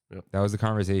 yeah, Yep. that was the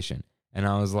conversation. And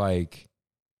I was like,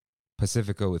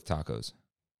 Pacifico with tacos.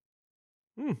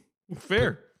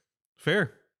 Fair.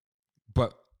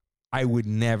 But I would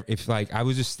never, if like I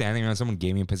was just standing around, someone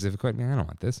gave me a Pacifico, I'd be like, I don't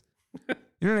want this.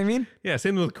 You know what I mean? Yeah,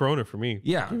 same with Corona for me.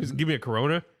 Yeah. Give me a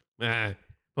Corona. But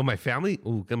my family,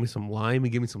 give me some lime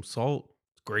and give me some salt.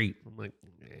 It's great. I'm like,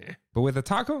 But with a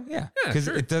taco, yeah. Yeah, Because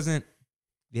sure.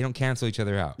 they don't cancel each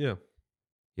other out. yeah.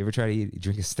 You ever try to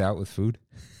drink a stout with food?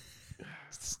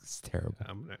 It's terrible.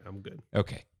 I'm good.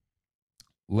 Okay.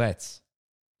 Let's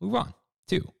move on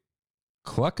to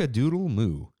Cluck-a-Doodle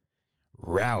Moo.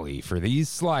 Rally for these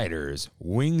sliders,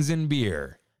 wings and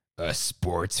beer. A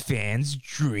sports fan's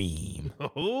dream.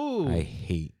 Oh, I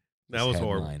hate that this was headline.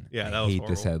 horrible. Yeah, I that was hate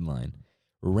this horrible. headline.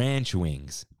 Ranch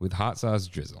wings with hot sauce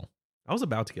drizzle. I was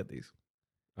about to get these.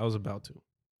 I was about to.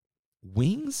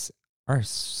 Wings are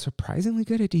surprisingly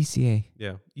good at DCA.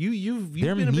 Yeah. You've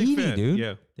They're been a meaty, big fan. dude.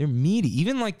 Yeah. They're meaty.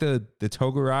 Even like the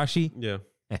Togarashi, Yeah.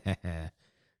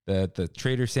 the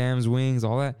Trader Sam's wings,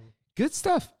 all that. Good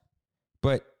stuff.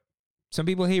 But some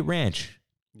people hate ranch,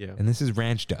 Yeah. and this is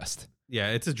ranch dust.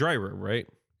 Yeah. It's a dry rub, right?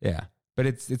 Yeah. But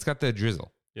it's got the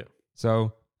drizzle. Yeah.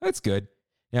 So that's good.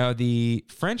 Now, the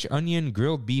French onion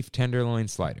grilled beef tenderloin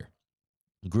slider.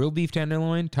 Grilled beef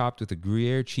tenderloin topped with a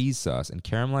Gruyere cheese sauce and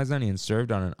caramelized onions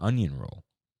served on an onion roll.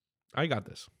 I got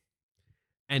this.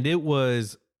 And it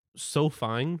was so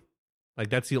fine. Like,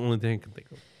 that's the only thing I can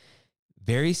think of.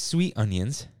 Very sweet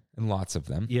onions, and lots of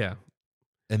them. Yeah.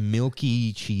 A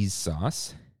milky cheese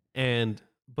sauce.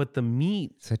 But the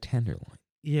meat, It's a tenderloin.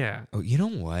 yeah. Oh, you know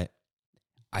what?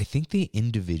 I think they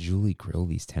individually grill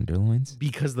these tenderloins.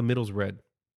 Because the middle's red.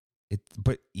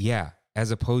 But yeah, as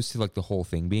opposed to like the whole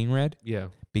thing being red, Yeah.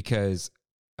 because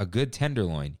a good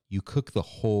tenderloin, you cook the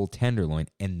whole tenderloin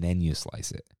and then you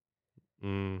slice it.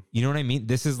 Mm. You know what I mean?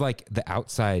 This is like the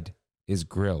outside is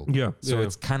grilled. Yeah. So yeah.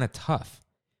 it's kind of tough.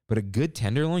 But a good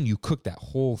tenderloin, you cook that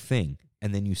whole thing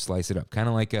and then you slice it up, kind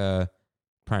of like a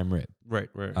prime rib. Right.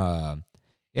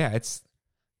 Yeah,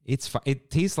 it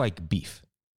tastes like beef.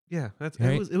 Yeah. That's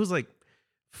Right? it was like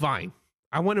fine.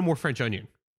 I wanted more French onion.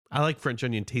 I like French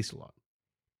onion taste a lot.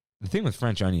 The thing with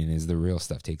French onion is the real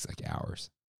stuff takes like hours.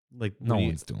 Like No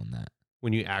one's doing that.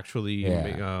 when you actually Yeah.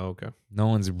 make, okay. No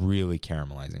one's really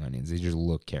caramelizing onions. They just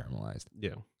look caramelized.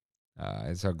 Yeah.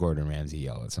 I saw Gordon Ramsay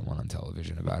yell at someone on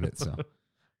television about it. So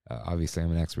obviously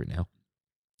I'm an expert now.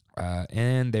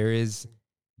 And there is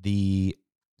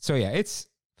so yeah, it's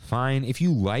fine. If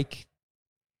you like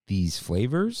these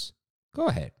flavors, go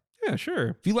ahead. Yeah, sure.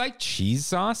 If you like cheese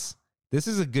sauce, this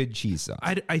is a good cheese sauce.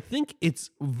 I think it's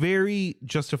very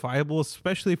justifiable,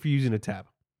 especially if you're using a tab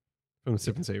from the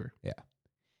Sip and Savor.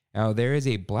 Now, there is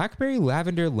a blackberry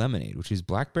lavender lemonade, which is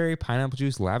blackberry, pineapple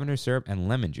juice, lavender syrup, and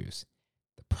lemon juice.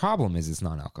 The problem is it's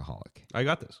non-alcoholic. I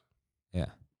got this. Yeah.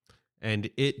 And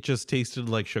it just tasted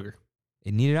like sugar.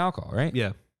 It needed alcohol, right?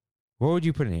 Yeah. What would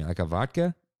you put in here? Like a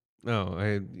vodka?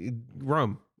 No,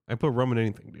 rum. I put rum in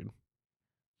anything,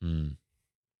 dude.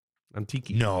 I'm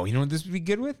tiki. No, you know what this would be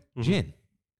good with? Mhm. Gin.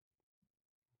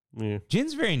 Yeah.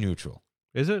 Gin's very neutral.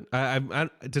 Is it? I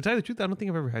to tell you the truth, I don't think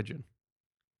I've ever had gin.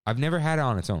 I've never had it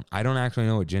on its own. I don't actually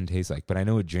know what gin tastes like, but I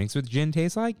know what drinks with gin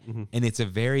taste like, Mhm. and it's a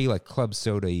very like club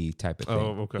soda-y type of thing.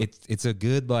 Oh, okay. It's a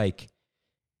good like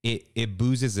it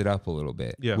boozes it up a little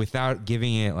bit, Yeah. without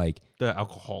giving it like The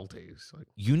alcohol taste. Like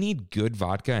you need good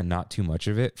vodka and not too much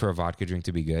of it for a vodka drink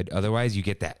to be good. Otherwise, you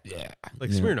get that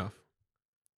Smirnoff.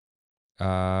 No,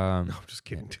 Um, I'm just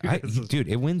kidding, dude. dude,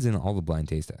 it wins in all the blind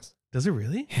taste tests. Does it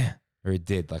really? Yeah, or it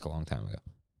did like a long time ago.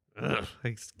 Ugh,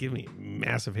 like, give me a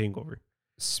massive hangover.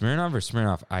 Smirnoff or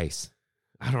Smirnoff Ice?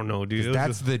 I don't know, dude. 'Cause It was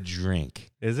that's just- the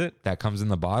drink is it? that comes in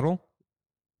the bottle.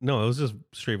 No, it was just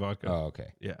straight vodka. Oh,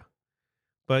 okay. Yeah.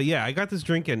 But yeah, I got this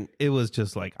drink and it was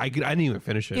just like I didn't even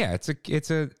finish it. Yeah, it's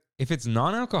a if it's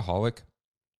non-alcoholic,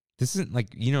 this isn't like,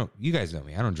 you guys know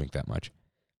me. I don't drink that much.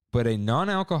 But a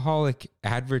non-alcoholic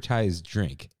advertised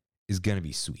drink is going to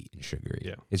be sweet and sugary.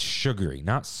 Yeah. It's sugary,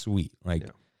 not sweet. Like,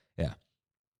 yeah.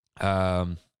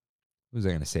 What was I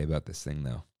going to say about this thing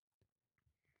though?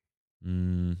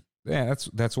 Yeah,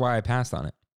 that's why I passed on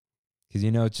it. Cuz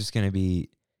it's just going to be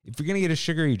if you're gonna get a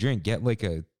sugary drink, get like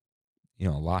a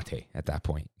latte at that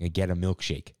point. Get a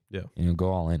milkshake. Yeah.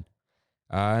 Go all in.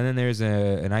 And then there's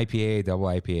an IPA, double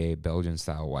IPA, Belgian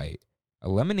style white, a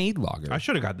lemonade lager. I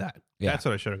should have got that. Yeah. That's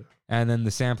what I should have got. And then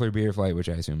the sampler beer flight, which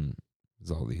I assume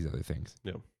is all these other things.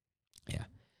 Yeah.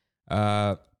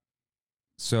 Yeah.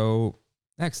 So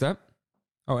next up.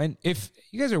 Oh, and if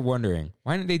you guys are wondering,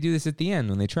 why didn't they do this at the end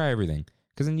when they try everything?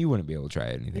 Because then you wouldn't be able to try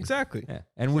anything. Exactly. Yeah.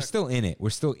 And we're still in it. We're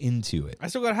still into it. I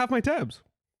still got half my tabs.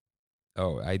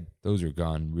 Oh, those are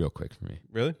gone real quick for me.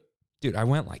 Really? Dude, I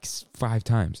went like 5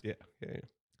 times. Yeah.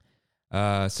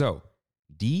 So,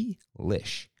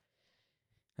 Delish.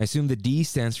 I assume the D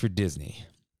stands for Disney.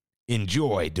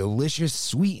 Enjoy delicious,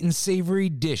 sweet, and savory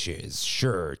dishes,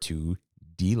 sure to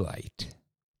delight.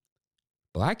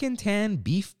 Black and tan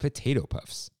beef potato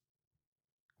puffs,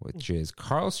 which is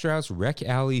Carl Strauss Rec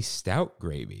Alley stout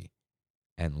gravy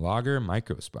and lager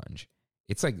micro sponge.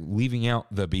 It's like leaving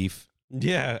out the beef,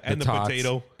 Yeah, and the tots,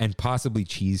 potato. and possibly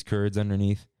cheese curds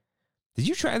underneath. Did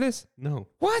you try this? No.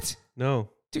 What? No.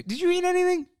 Did you eat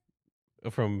anything?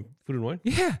 From Food and Wine?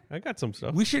 Yeah. I got some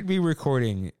stuff. We should be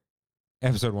recording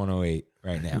episode 108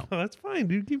 right now. No, that's fine,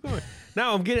 dude. Keep going.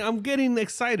 Now I'm getting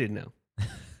excited now.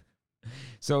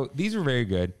 So these are very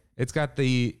good. It's got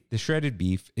the shredded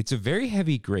beef. It's a very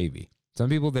heavy gravy. Some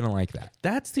people didn't like that.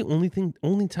 That's the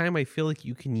only time I feel like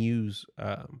you can use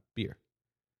beer.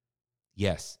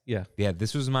 Yes. Yeah. Yeah,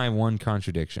 this was my one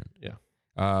contradiction.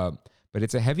 Yeah. But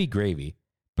it's a heavy gravy,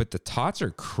 but the tots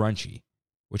are crunchy,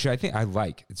 which I think I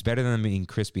like. It's better than them being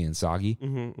crispy and soggy.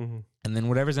 Mm-hmm, mm-hmm. And then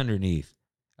whatever's underneath,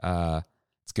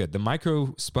 it's good. The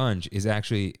micro sponge is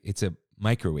actually, it's a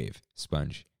microwave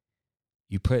sponge.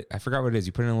 I forgot what it is.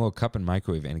 You put it in a little cup and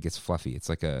microwave and it gets fluffy. It's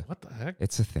like What the heck?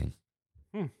 it's a thing.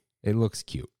 Hmm. It looks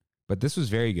cute. But this was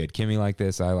very good. Kimmy liked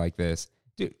this. I like this.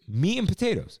 Dude, meat and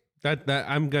potatoes. That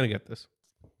I'm gonna get this.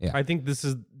 Yeah. I think this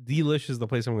is Delish is the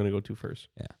place I'm gonna go to first.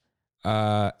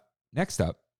 Next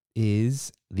up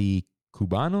is the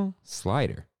Cubano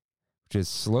slider, which is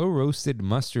slow roasted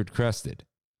mustard crusted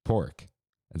pork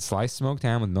and sliced smoked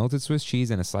ham with melted Swiss cheese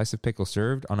and a slice of pickle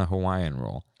served on a Hawaiian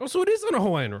roll. Oh, so it is on a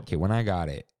Hawaiian roll. Okay, when I got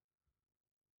it,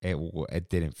 it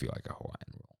didn't feel like a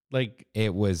Hawaiian roll. Like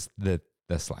It was the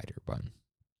slider bun.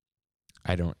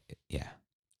 I would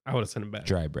have sent it back.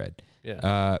 Dry bread.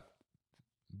 Yeah.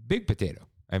 Big potato.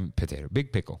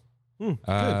 Big pickle.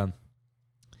 Good.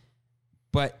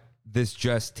 But this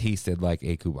just tasted like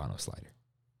a Cubano slider.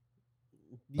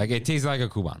 Like it tastes like a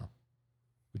Cubano,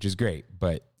 which is great,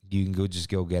 but you can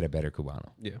go get a better Cubano.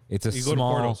 Yeah. It's a You go to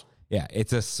small, Porto's.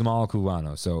 it's a small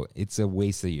Cubano, so it's a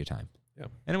waste of your time. Yeah.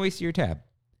 And a waste of your tab.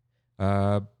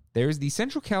 There's the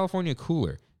Central California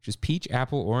Cooler, which is peach,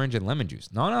 apple, orange, and lemon juice.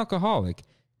 Non-alcoholic,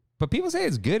 but people say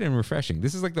it's good and refreshing.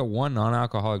 This is like the one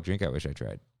non-alcoholic drink I wish I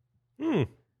tried.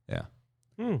 Yeah.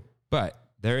 But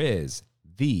there is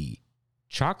the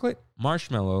chocolate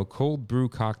marshmallow cold brew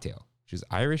cocktail, which is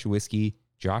Irish whiskey,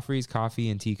 Joffrey's Coffee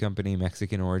and Tea Company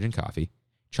Mexican origin coffee,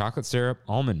 chocolate syrup,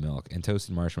 almond milk, and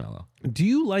toasted marshmallow. Do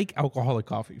you like alcoholic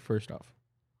coffee? First off,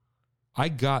 I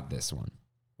got this one.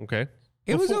 okay.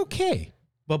 It was Before- okay.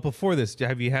 But before this,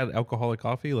 have you had alcoholic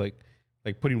coffee? Like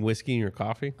putting whiskey in your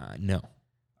coffee? No.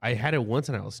 I had it once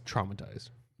and I was traumatized.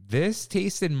 This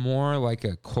tasted more like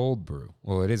a cold brew.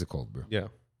 Well, it is a cold brew Yeah.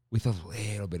 with a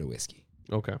little bit of whiskey.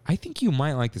 Okay. I think you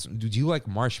might like this one. Do you like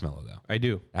marshmallow though? I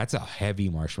do. That's a heavy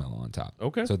marshmallow on top.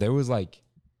 Okay. So there was it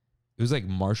was like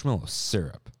marshmallow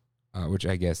syrup, which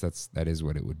I guess that is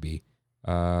what it would be.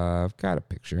 I've got a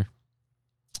picture.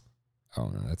 Oh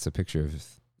no, that's a picture of.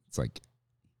 It's like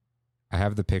I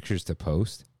have the pictures to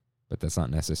post, but that's not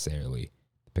necessarily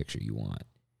the picture you want.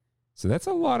 So that's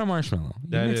a lot of marshmallow. You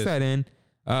That mix is. that in.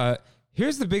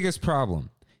 Here's the biggest problem: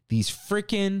 these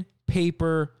freaking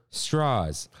paper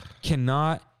straws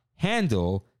cannot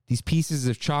handle these pieces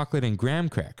of chocolate and graham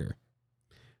cracker.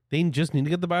 They just need to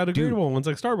get the biodegradable ones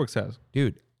like Starbucks has.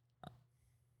 Dude,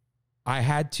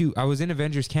 I was in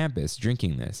Avengers Campus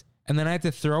drinking this, and then I had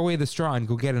to throw away the straw and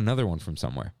go get another one from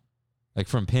somewhere. Like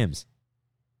from Pim's.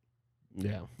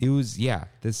 Yeah. It was,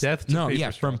 Death to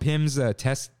paper straw. from Pim's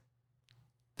what's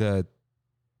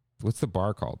the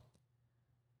bar called?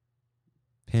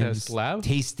 Pim's Test lab?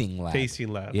 Tasting lab. Tasting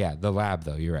lab. Yeah, the lab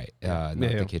though, you're right. Not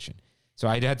Yeah. the kitchen. So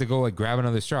I had to go like grab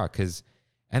another straw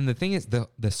and the thing is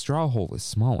the straw hole is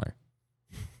smaller.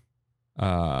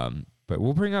 But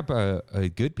we'll bring up a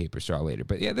good paper straw later.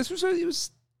 But yeah, it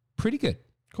was pretty good.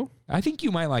 Cool. I think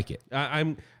you might like it.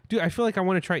 Dude, I feel like I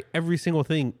want to try every single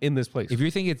thing in this place. If you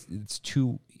think it's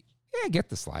too, get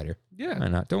the slider. Yeah. Why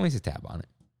not? Don't waste a tab on it.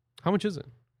 How much is it?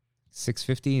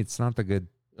 $6.50. It's not the good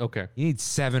Okay. You need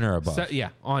 7 or above. Yeah,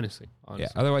 honestly. Yeah.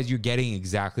 Otherwise, you're getting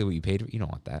exactly what you paid for. You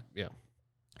don't want that. Yeah.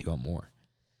 You want more.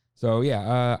 So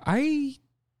yeah,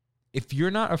 if you're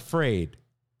not afraid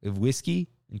of whiskey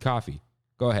and coffee,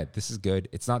 go ahead. This is good.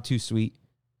 It's not too sweet.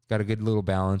 It's got a good little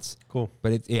balance. Cool.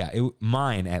 But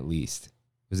mine at least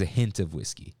was a hint of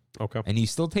whiskey, Okay. and you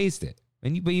still taste it.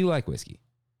 But you like whiskey.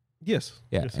 Yes.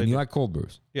 Yeah, Yes, I and you do. like cold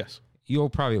brews. Yes. You'll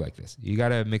probably like this. You got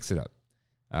to mix it up.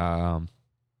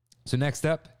 So next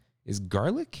up is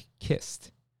Garlic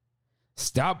Kissed.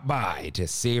 Stop by to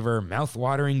savor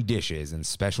mouth-watering dishes and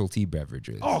specialty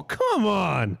beverages. Oh, come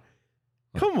on.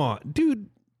 Come on. Dude,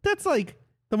 that's like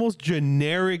the most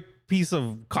generic piece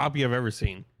of copy I've ever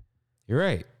seen. You're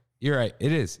right. You're right.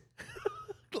 It is.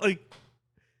 Like,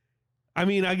 I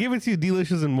mean, I give it to you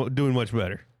delicious and doing much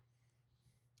better.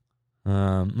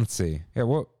 Let's see. Yeah,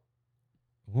 what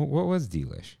was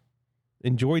delish?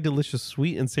 Enjoy delicious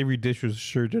sweet and savory dishes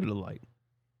sure to delight.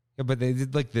 Yeah, but they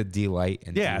did like the delight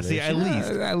and Yeah, delish. see, at least.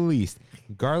 At least.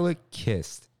 Garlic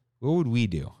Kissed. What would we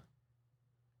do?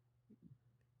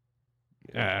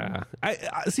 I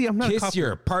see. I'm not a Kiss copy.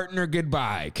 your partner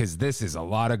goodbye, because this is a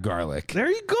lot of garlic. There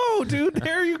you go, dude.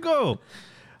 There you go.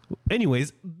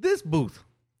 Anyways, this booth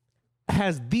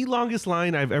has the longest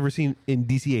line I've ever seen in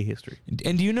DCA history.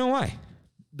 And do you know why?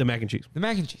 The mac and cheese. The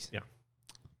mac and cheese. Yeah.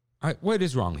 What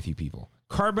is wrong with you people?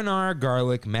 Carbonara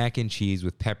garlic mac and cheese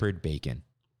with peppered bacon,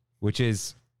 which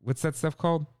is, what's that stuff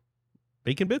called?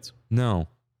 Bacon bits? No.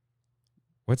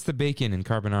 What's the bacon in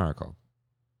carbonara called?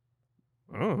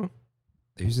 I don't know.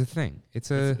 There's a thing. It's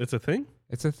a thing?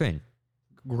 It's a thing.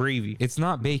 Gravy. It's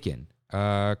not bacon.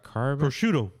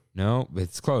 Prosciutto. No,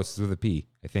 it's close with a P,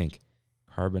 I think.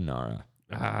 Carbonara.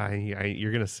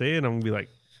 You're going to say it, I'm going to be like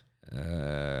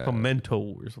pimento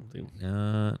or something.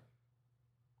 No.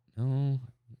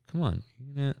 Come on.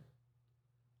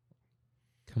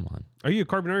 Come on. Are you a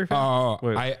carbonara fan? Oh,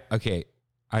 Wait.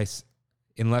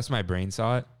 Unless my brain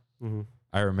saw it, Mhm.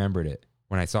 I remembered it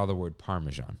when I saw the word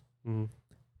Parmesan. Mhm.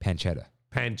 Pancetta.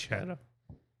 Pancetta.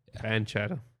 Yeah.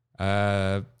 Pancetta.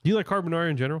 Uh, Do you like carbonara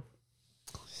in general?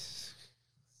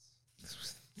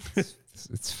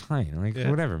 it's fine. Like, Yeah.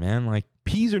 whatever, man. Like,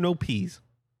 Peas or no peas?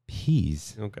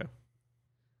 peas. Okay.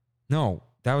 No,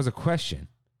 that was a question.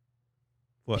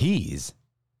 What? Peas?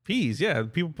 Peas, yeah.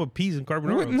 People put peas in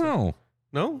carbonara. What? No.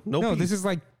 No? No No, peas. this is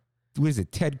like, what is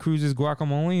it? Ted Cruz's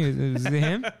guacamole? Is it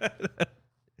him?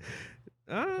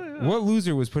 What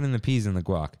loser was putting the peas in the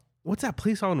guac? What's that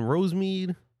place on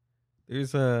Rosemead?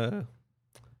 There's a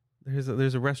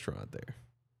restaurant there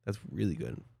that's really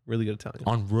good. Really good Italian.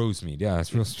 On Rosemead. Yeah,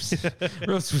 that's real specific.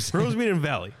 Real specific. Rosemead and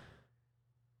Valley.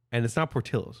 And it's not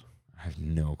Portillo's. I have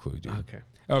no clue, dude. Okay.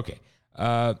 Okay.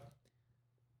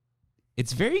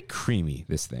 It's very creamy,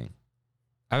 this thing.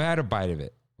 I've had a bite of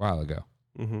it a while ago.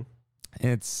 Mm-hmm.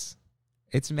 And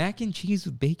it's mac and cheese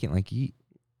with bacon. Like,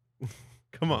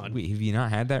 Come on. wait, have you not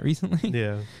had that recently?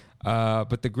 Yeah.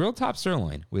 But the grilled top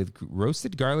sirloin with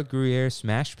roasted garlic Gruyere,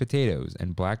 smashed potatoes,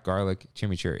 and black garlic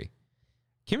chimichurri.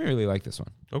 Kimmy really liked this one.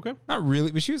 Okay. Not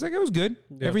really, but she was like, it was good.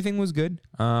 Yeah. Everything was good.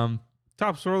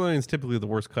 Top sirloin is typically the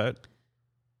worst cut.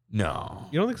 No.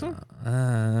 You don't think so?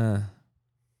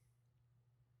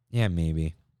 Yeah,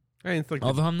 maybe. It's like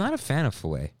Although I'm not a fan of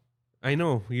filet. I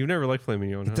know you've never liked filet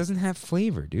mignon. It doesn't have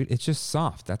flavor, dude. It's just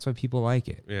soft. That's why people like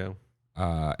it. Yeah.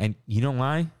 And you know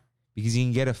why? Because you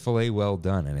can get a filet well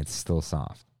done and it's still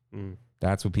soft. Mm.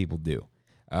 That's what people do.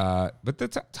 But the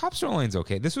top sirloin's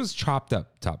okay. This was chopped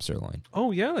up top sirloin.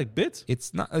 Oh yeah, like bits.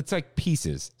 It's not. It's like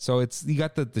pieces. So you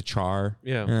got the char.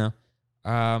 Yeah. You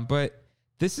know? But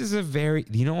this is a very.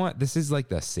 You know what? This is like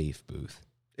the safe booth.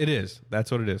 It is.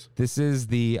 That's what it is. This is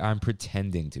I'm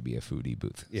pretending to be a foodie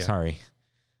booth. Yeah. Sorry,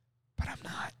 but I'm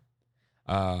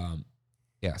not.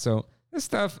 Yeah. So this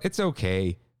stuff, it's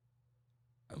okay.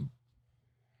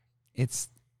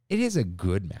 It is a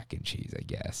good mac and cheese, I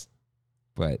guess,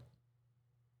 but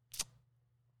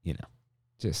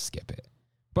just skip it.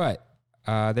 But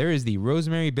there is the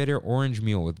rosemary bitter orange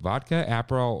mule with vodka,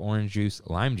 Aperol, orange juice,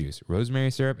 lime juice, rosemary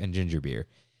syrup, and ginger beer.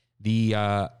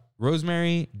 The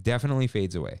rosemary definitely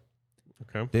fades away.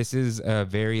 Okay. This is a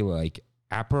very like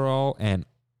Aperol and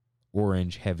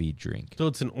orange heavy drink. So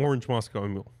it's an orange Moscow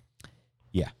Mule.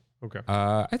 Yeah. Okay.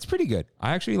 It's pretty good.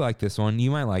 I actually like this one.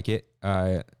 You might like it.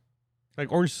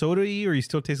 Like orange soda-y, or you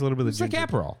still taste a little bit of It's like ginger?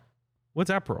 Aperol. What's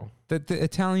Aperol? The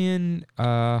Italian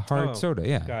hard Oh, soda.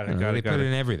 Yeah. got it, You know, got they it, got put it it.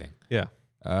 in everything.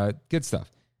 Yeah. Good stuff.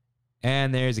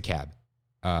 And there's a cab,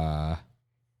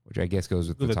 which I guess goes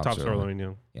with The the top sirloin.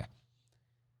 sirloin, yeah.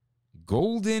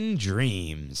 Golden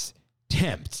Dreams.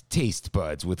 Tempt taste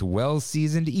buds with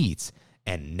well-seasoned eats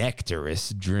and nectarous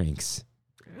drinks.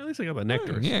 least I got the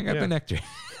nectar. Yeah, I got the nectar.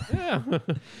 Yeah.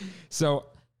 So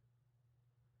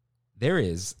there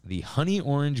is the honey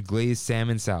orange glazed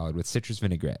salmon salad with citrus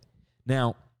vinaigrette.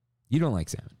 Now, you don't like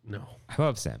salmon. No. I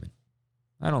love salmon.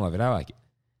 I don't love it. I like it.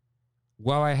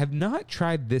 While I have not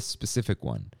tried this specific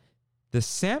one, the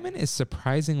salmon is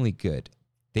surprisingly good.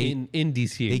 In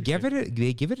DC. They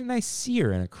give it a nice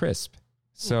sear and a crisp.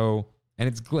 So, and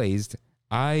it's glazed.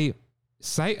 I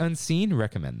sight unseen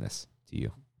recommend this to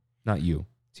you. Not you,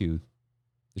 to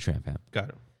the Tram Fam. Got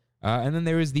it. And then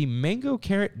there is the mango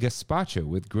carrot gazpacho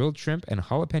with grilled shrimp and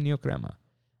jalapeno crema.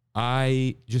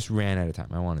 I just ran out of time.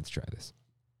 I wanted to try this.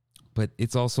 But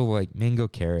it's also like mango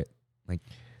carrot. Like,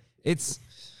 it's,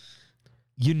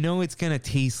 it's going to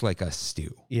taste like a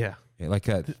stew. Yeah. Like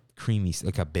a creamy,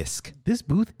 like a bisque. This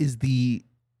booth is the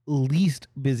least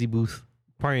busy booth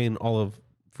probably in all of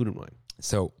Food and Wine.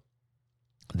 So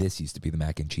this used to be the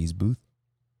mac and cheese booth.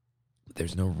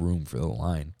 There's no room for the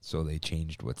line, so they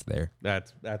changed what's there.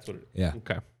 That's what it is. Yeah.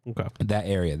 Okay. That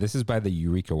area. This is by the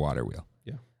Eureka Water Wheel.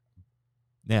 Yeah.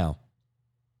 Now,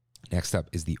 next up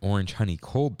is the Orange Honey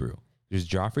Cold Brew. There's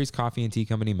Joffrey's Coffee and Tea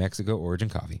Company Mexico Origin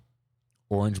Coffee,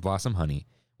 Orange Blossom Honey,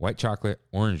 white chocolate,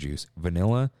 orange juice,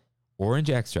 vanilla, orange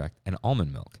extract, and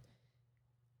almond milk.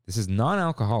 This is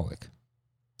non-alcoholic.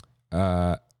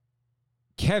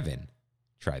 Kevin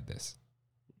tried this,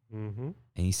 and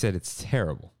he said it's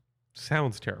terrible.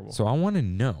 Sounds terrible. So I want to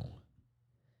know,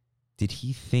 did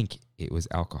he think it was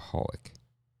alcoholic?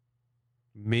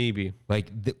 Maybe. Like,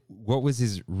 what was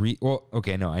his well,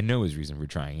 okay, no, I know his reason for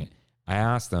trying it. I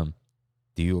asked him,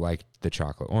 do you like the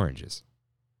chocolate oranges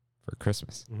for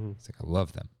Christmas? Mm-hmm. He's like, I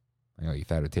love them. I go, you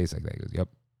thought it would taste like that? He goes, yep.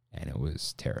 And it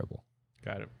was terrible.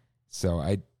 Got it. So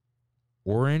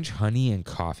orange, honey, and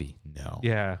coffee, no.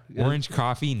 Yeah. Orange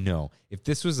coffee, no. If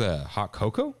this was a hot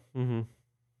cocoa,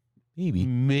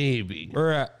 maybe.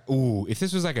 Or if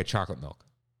this was like a chocolate milk,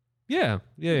 Yeah.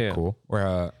 cool.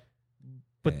 Or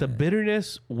But the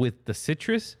bitterness with the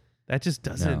citrus, that just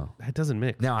doesn't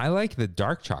mix. now I like the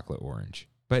dark chocolate orange,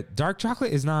 but dark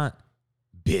chocolate is not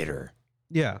bitter.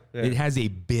 Yeah. It has a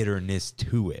bitterness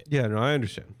to it. Yeah, no, I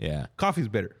understand. Yeah. Coffee's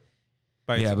bitter.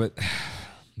 Yeah, but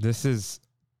this is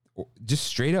just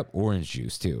straight up orange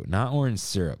juice too, not orange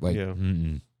syrup. Like,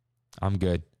 I'm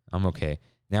good. I'm okay.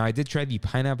 Now, I did try the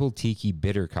pineapple tiki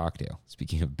bitter cocktail.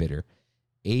 Speaking of bitter,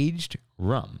 aged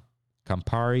rum,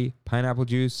 Campari, pineapple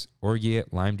juice,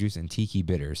 orgeat, lime juice, and tiki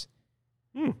bitters.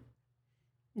 It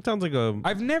sounds like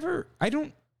I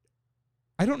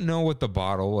don't know what the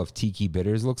bottle of tiki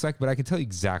bitters looks like, but I can tell you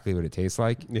exactly what it tastes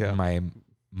like. Yeah. In my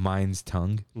mind's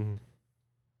tongue. Mm-hmm.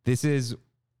 This is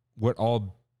what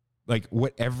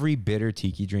every bitter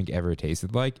tiki drink ever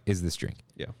tasted like is this drink.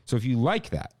 Yeah. So if you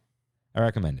like that, I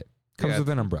recommend it. Comes with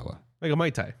an umbrella. Like a Mai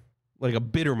Tai. Like a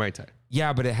bitter Mai Tai.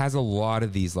 Yeah, but it has a lot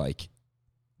of these, like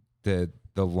the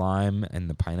lime and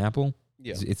the pineapple.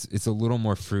 Yeah. It's a little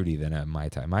more fruity than a Mai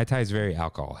Tai. Mai Tai is very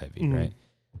alcohol heavy, right?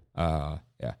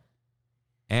 Yeah.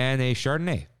 And a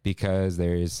Chardonnay because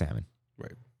there is salmon.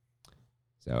 Right.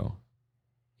 So,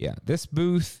 yeah, this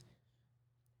booth,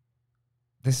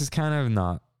 this is kind of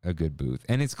not a good booth.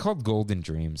 And it's called Golden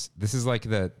Dreams. This is like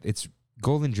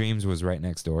Golden Dreams was right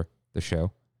next door, the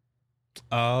show.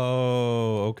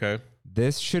 Oh, okay.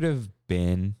 This should have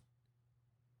been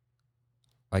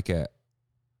like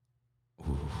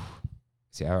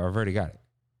see, I've already got it.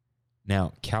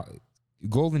 Now,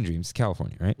 Golden Dreams,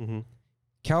 California, right? Mm-hmm.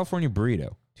 California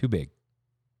burrito, too big.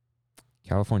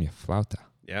 California flauta.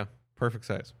 Yeah, perfect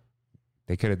size.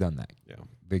 They could have done that. Yeah.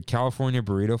 The California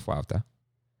burrito flauta.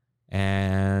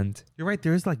 And You're right.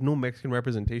 There is like no Mexican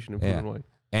representation in Food and Wine.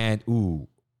 And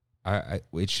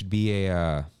it should be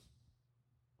a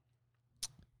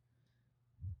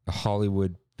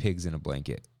Hollywood pigs in a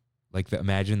blanket. Like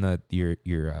imagine your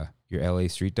LA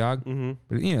street dog,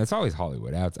 but it's always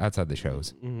Hollywood outside the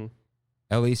shows.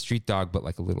 LA street dog, but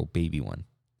like a little baby one,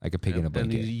 like a pig in a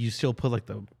blanket. And you still put like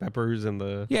the peppers and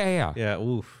the yeah.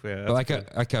 Oof, yeah. But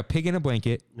like a pig in a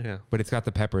blanket. Yeah, but it's got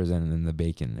the peppers and then the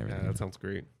bacon and everything. Yeah, that sounds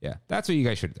great. Yeah, that's what you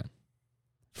guys should have done.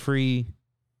 Free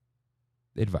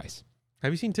advice.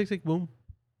 Have you seen Tick Tick Boom?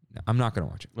 No, I'm not gonna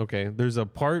watch it. Okay, there's a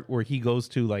part where he goes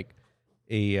to like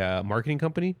a marketing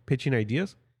company pitching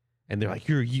ideas, and they're like,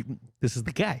 this is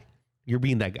the guy. You're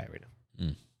being that guy right now."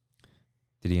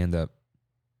 Did he end up?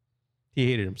 He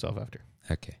hated himself after.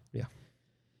 Okay. Yeah.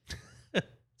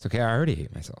 It's okay. I already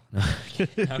hate myself. No,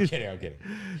 I'm kidding.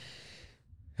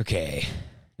 Okay.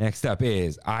 Next up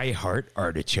is I Heart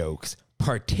Artichokes.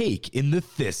 Partake in the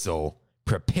thistle.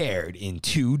 Prepared in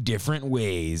 2 different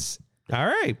ways. All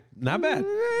right. Not bad.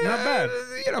 Not bad.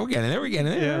 We're getting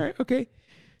there. Yeah. All right. Okay.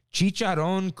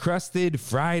 chicharron crusted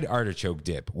fried artichoke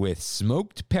dip with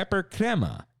smoked pepper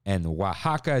crema and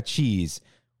Oaxaca cheese.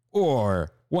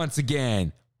 Or, once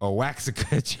again,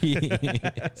 Oaxaca cheese.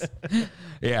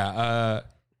 Yeah.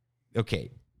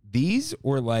 Okay. These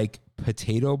were like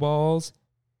potato balls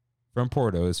from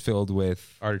Porto's filled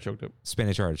with Artichoke dip.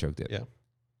 spinach artichoke dip. Yeah.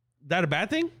 That a bad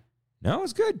thing? No,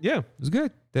 it's good. Yeah. It was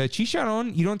good. The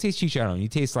chicharron, you don't taste chicharron. You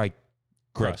taste like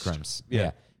Crust. breadcrumbs.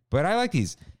 Yeah. But I like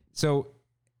these. So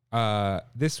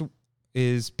this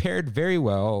is paired very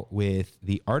well with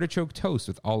the artichoke toast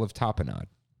with olive tapenade.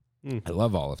 Mm. I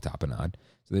love olive tapenade.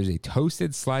 So there's a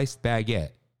toasted sliced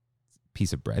baguette,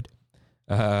 piece of bread,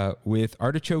 with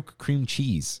artichoke cream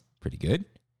cheese. Pretty good.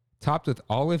 Topped with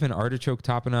olive and artichoke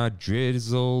tapenade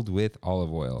drizzled with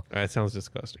olive oil. That sounds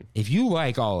disgusting. If you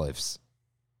like olives,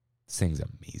 this thing's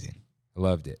amazing. I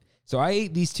loved it. So I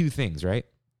ate these two things, right?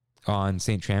 On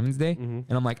St. Tramon's Day. Mhm.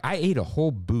 And I'm like, I ate a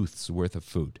whole booth's worth of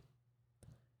food.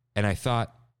 And I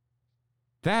thought,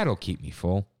 that'll keep me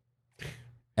full.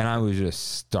 And I was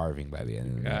just starving by the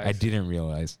end of the night. I didn't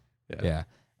realize. Yeah.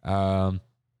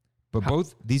 But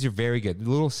both these are very good.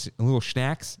 Little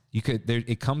snacks. You could.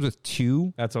 It comes with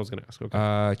two That's what I was going to ask. Okay.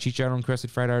 chicharron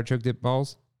crusted fried artichoke dip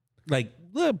balls. Like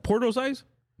the Porto size?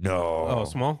 No. Oh,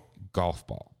 small? Golf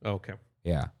ball. Okay.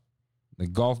 Yeah. The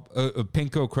golf, a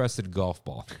pinko crusted golf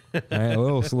ball. Right? a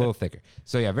little thicker.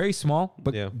 So yeah, very small,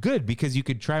 but Yeah. good because you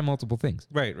could try multiple things.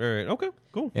 Right. Okay,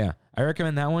 cool. Yeah. I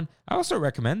recommend that one. I also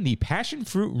recommend the passion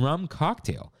fruit rum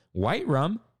cocktail. White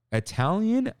rum,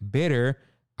 Italian bitter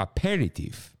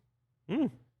aperitif.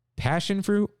 Mm. Passion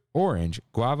fruit, orange,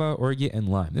 guava, orgeat, and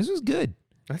lime. This was good.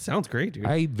 That sounds great, dude.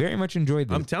 I very much enjoyed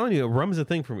this. I'm telling you, rum is a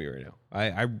thing for me right now.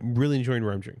 I'm really enjoying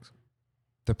rum drinks.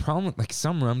 The problem, like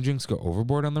some rum drinks go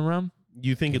overboard on the rum.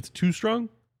 You think it's too strong?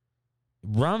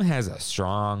 Rum has a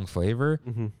strong flavor,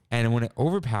 Mm-hmm. and when it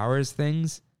overpowers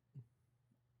things,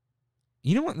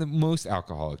 you don't want the most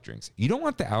alcoholic drinks. You don't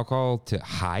want the alcohol to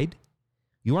hide.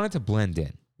 You want it to blend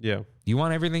in. Yeah. You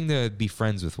want everything to be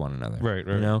friends with one another. Right.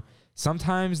 You know,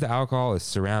 sometimes the alcohol is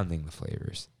surrounding the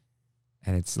flavors,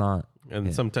 and it's not. And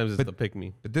Yeah. sometimes it's But- the pick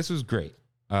me. But this was great.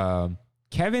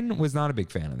 Kevin was not a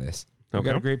big fan of this. We got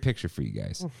Okay. a great picture for you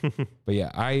guys. But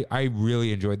yeah, I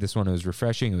really enjoyed this one. It was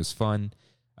refreshing. It was fun.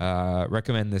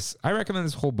 Recommend this. I recommend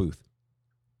this whole booth.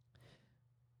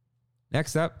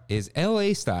 Next up is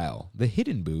LA Style, the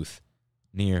hidden booth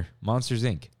near Monsters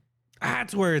Inc.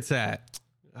 That's where it's at.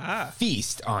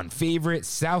 Feast on favorite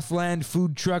Southland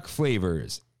food truck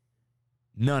flavors.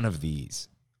 None of these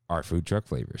are food truck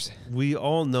flavors, We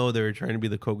all know they were trying to be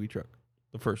the Kogi truck,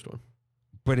 the first one.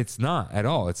 but it's not at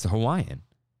all. It's Hawaiian.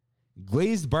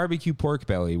 Glazed barbecue pork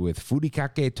belly with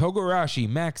furikake togarashi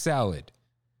mac salad.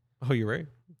 Oh, you're right.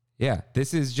 Yeah,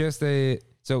 this is just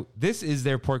this is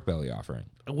their pork belly offering.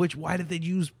 Why did they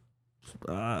use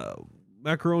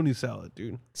macaroni salad,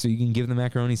 dude? So you can give the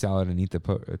macaroni salad and eat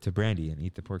to Brandy and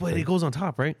eat the pork But belly. it goes on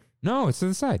top, right? No, it's to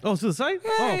the side. Oh, it's to the side?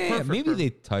 Yeah, Perfect, maybe perfect. they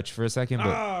touch for a second, but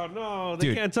Oh, no, they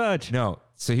Dude, can't touch. no.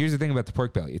 So here's the thing about the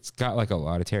pork belly. It's got like a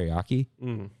lot of teriyaki.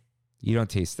 Mm, You don't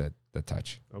taste the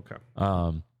touch. okay.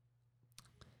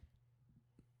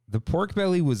 The pork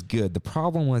belly was good. The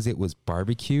problem was it was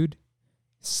barbecued,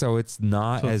 so it's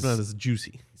not So as it's not as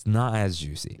juicy.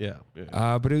 juicy.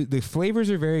 Yeah. But the flavors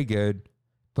are very good.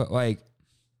 But like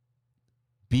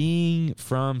being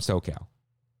from SoCal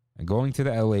and going to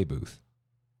the LA booth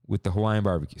with the Hawaiian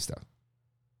barbecue stuff.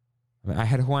 I mean, I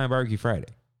had Hawaiian barbecue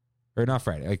Friday, or not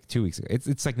Friday, like 2 weeks ago.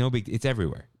 It's like no big. It's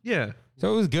everywhere. Yeah.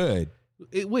 So it was good.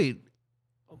 Wait,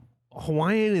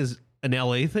 Hawaiian is an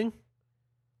LA thing?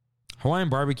 Hawaiian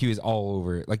barbecue is all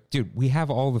over. Like, dude, we have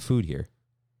all the food here.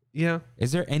 Yeah.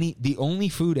 Is there any? The only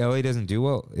food LA doesn't do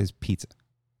well is pizza.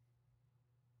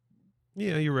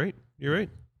 Yeah, you're right. You're right.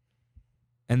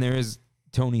 And there is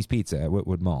Tony's Pizza at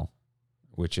Whitwood Mall,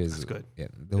 which is That's good. Yeah,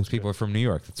 those people are from New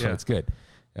York. That's why Yeah. it's good.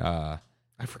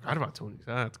 I forgot about Tony's.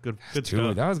 That's good. Good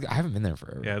Dude, stuff. I haven't been there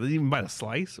forever. Yeah, they even buy the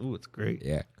slice. Ooh, it's great.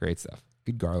 Yeah, great stuff.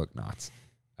 Good garlic knots.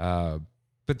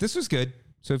 But this was good.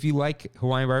 So if you like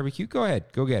Hawaiian barbecue, go ahead.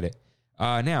 Go get it.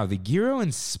 Now, the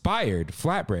gyro-inspired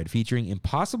flatbread featuring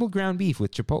impossible ground beef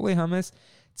with chipotle hummus,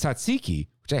 tzatziki,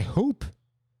 which I hope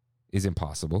is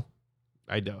impossible,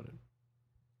 I doubt it.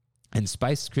 and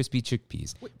spiced crispy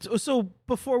chickpeas. Wait, so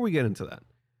before we get into that,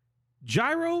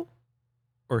 gyro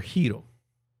or hito?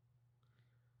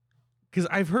 Because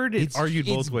I've heard it argued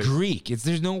both it's ways. Greek.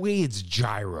 There's no way it's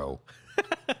gyro. You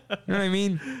know what I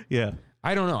mean? Yeah.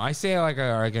 I don't know. I say it like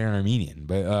an Armenian,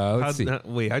 but let's see.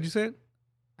 Wait, how'd you say it?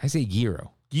 I say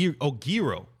gyro.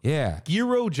 Gyro. Yeah.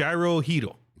 Gyro, gyro,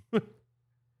 hito.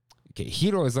 Okay.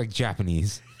 Hiro is like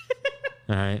Japanese.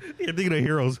 All right. You're thinking of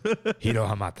heroes. Hiro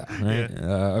Hamata. Right?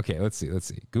 Okay, let's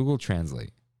see. Google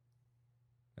Translate.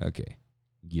 Okay.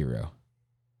 Gyro.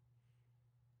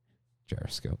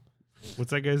 Gyroscope.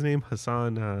 What's that guy's name?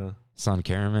 Hassan. San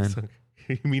Karaman.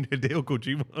 You mean Hideo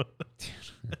Kojima?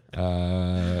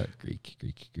 Greek.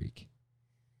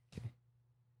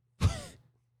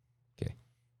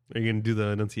 Are you gonna do the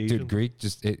enunciation? Dude, Greek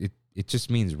just it just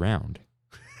means round.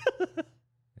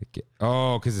 Okay.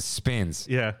 Oh, because it spins.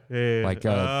 Yeah. Like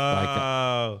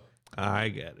oh, I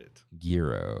get it.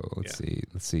 Gyro. Let's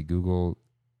see. Google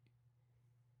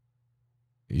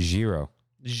Giro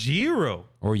Giro.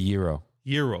 or Euro,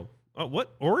 Euro.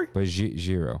 What? Or? but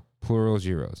Giro, plural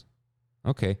gyros.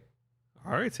 Okay.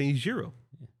 All right, saying Giro.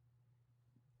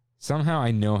 Somehow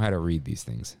I know how to read these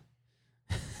things.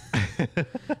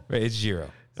 But it's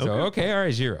Giro. So okay, all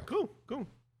right, Giro. Cool.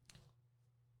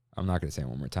 I'm not gonna say it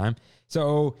one more time.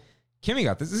 So Kimmy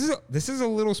got this. This is a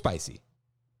little spicy.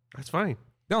 That's fine.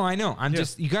 No, I know. I'm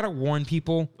just you gotta warn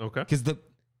people. Okay. Because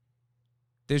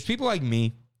there's people like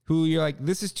me who you're like,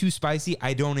 this is too spicy.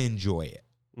 I don't enjoy it.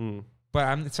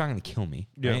 But it's not gonna kill me.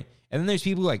 Yeah. Right? And then there's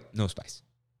people who like no spice.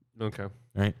 Okay.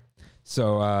 Right.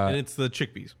 So And it's the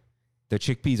chickpeas. the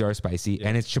chickpeas are spicy,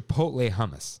 and it's chipotle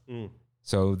hummus.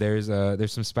 So there's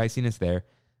some spiciness there,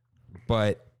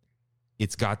 but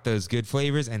it's got those good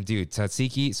flavors. And dude,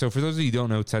 tzatziki. So for those of you who don't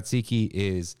know, tzatziki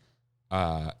is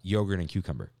yogurt and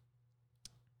cucumber.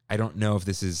 I don't know if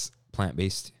this is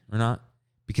plant-based or not,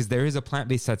 because there is a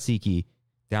plant-based tzatziki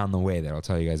down the way that I'll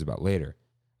tell you guys about later.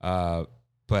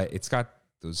 But it's got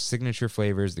those signature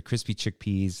flavors. The crispy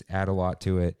chickpeas add a lot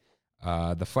to it.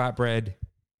 The flatbread,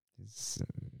 it's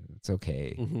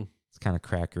okay. It's kind of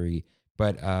crackery.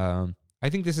 But I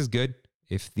think this is good.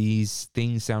 If these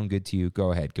things sound good to you,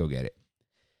 go ahead. Go get it.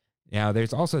 Now,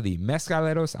 there's also the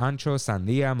Mezcaleros Ancho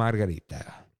Sandia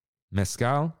Margarita.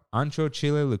 Mezcal, ancho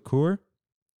chile liqueur,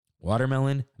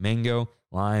 watermelon, mango,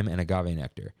 lime, and agave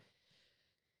nectar.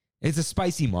 It's a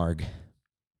spicy marg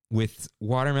with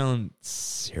watermelon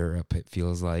syrup, it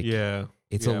feels like. Yeah.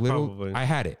 It's a little... Probably. I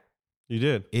had it. You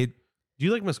did. Do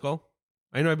you like mezcal?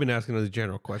 I know I've been asking those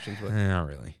general questions, but Not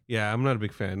really. yeah, I'm not a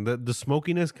big fan. The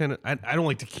smokiness kind of... I don't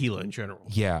like tequila in general.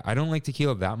 Yeah, I don't like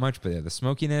tequila that much, but yeah, the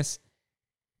smokiness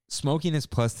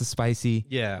plus the spicy.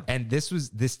 Yeah. And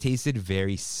this tasted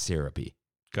very syrupy.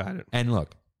 Got it. And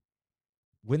look,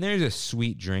 when there's a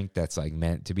sweet drink that's like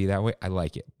meant to be that way, I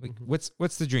like it. Like,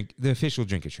 what's the drink? The official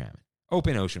drink of Tramon?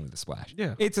 Open Ocean with a splash.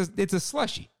 Yeah. It's a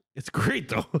slushy. It's great,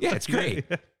 though. Yeah, it's great.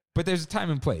 But there's a time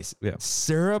and place. Yeah.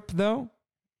 Syrup, though,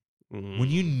 when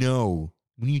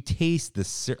you taste the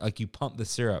syrup, like you pump the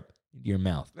syrup into your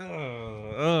mouth. I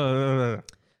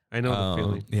know the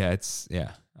feeling. Yeah,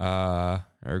 I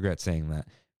regret saying that,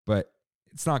 but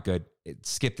it's not good.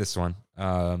 Skip this one.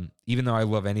 Even though I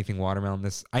love anything watermelon,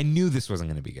 I knew this wasn't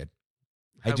going to be good.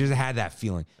 I just had that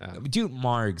feeling. Dude,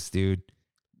 margs, dude.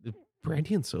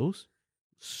 Brandy and Sauce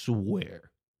swear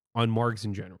on margs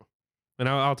in general. And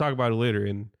I'll talk about it later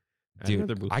in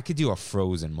another booth. I could do a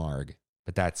frozen marg,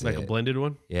 but that's like it. a blended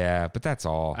one? Yeah, but that's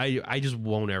all. I just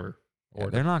won't ever Yeah,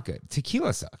 order. they're not good.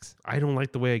 Tequila sucks. I don't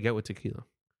like the way I get with tequila.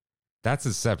 That's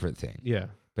a separate thing. Yeah.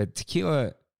 But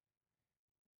tequila,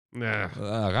 Nah.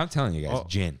 I'm telling you guys,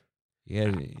 gin.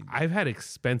 Yeah, I've had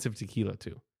expensive tequila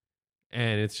too.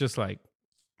 And it's just like,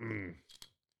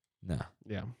 no.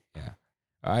 yeah. Yeah.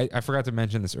 I forgot to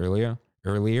mention this earlier.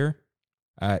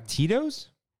 Tito's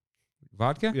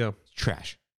vodka? Yeah. It's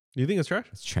trash. You think it's trash?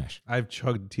 It's trash. I've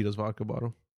chugged Tito's vodka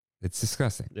bottle. It's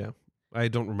disgusting. Yeah. I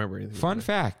don't remember anything. Fun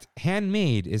fact,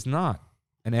 handmade is not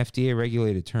an FDA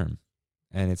regulated term.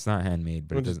 And it's not handmade,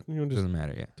 but it doesn't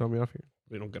matter yet. Tell me off here.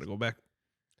 We don't got to go back.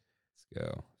 Let's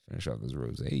go. Finish off this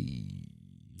rosé.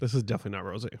 This is definitely not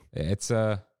rosé. It's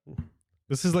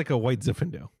This is like a white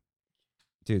Zinfandel.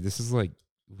 dude, this is like,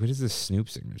 what is this Snoop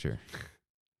signature?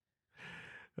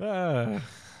 Shout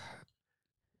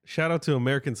out to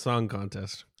American Song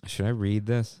Contest. Should I read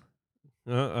this?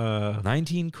 19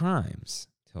 19 Crimes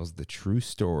tells the true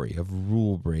story of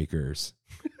rule breakers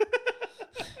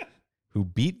who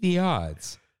beat the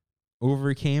odds,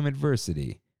 overcame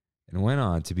adversity, and went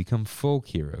on to become folk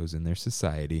heroes in their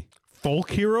society. Folk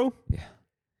hero? Yeah.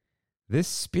 This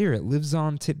spirit lives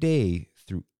on today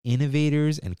through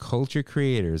innovators and culture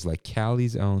creators like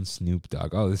Cali's own Snoop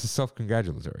Dogg. Oh, this is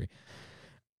self-congratulatory.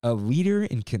 A leader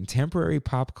in contemporary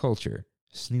pop culture,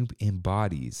 Snoop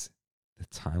embodies the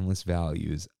timeless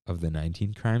values of the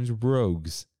 19 Crimes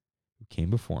rogues who came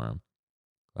before him.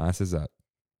 Glasses up.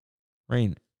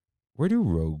 Rain, where do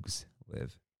rogues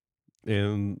live?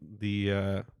 In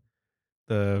the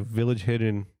village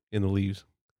hidden in the leaves.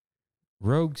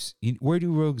 Rogues, where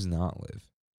do rogues not live?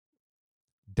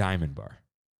 Diamond Bar.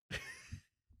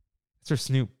 That's where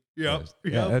Snoop. Yep, lives.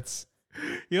 yep. Yeah, that's.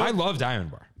 Yep. I love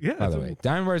Diamond Bar. Yeah, by the it's way,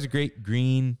 Diamond Bar is a great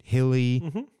green, hilly,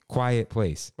 Mhm. quiet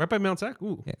place. Right by Mount Sac.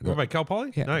 Ooh, Yeah, right by Cal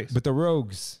Poly. Yeah, Nice. But the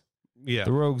Rogues, yeah,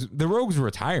 the Rogues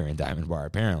retire in Diamond Bar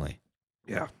apparently.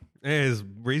 yeah. And his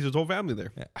raised his whole family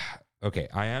there. Yeah. Okay,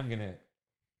 I am gonna.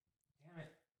 Damn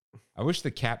it! I wish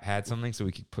the cap had something so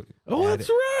we could put. Oh, add that's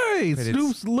it. right. But it's-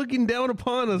 Snoop's looking down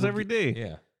upon us every day.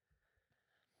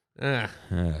 Yeah.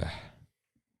 Ah,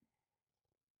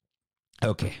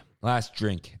 Okay, last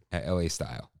drink at LA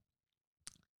Style.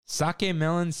 Sake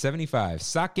melon 75,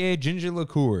 sake ginger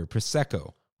liqueur,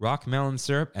 prosecco, rock melon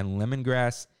syrup, and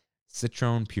lemongrass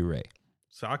citron puree.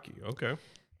 sake. Okay.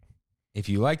 If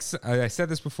you like, I said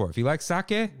this before. If you like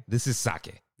sake, this is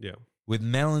sake Yeah. with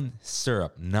melon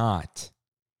syrup, not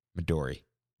Midori.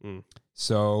 Mm.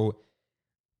 So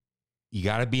you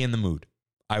got to be in the mood.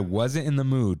 I wasn't in the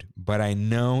mood, but I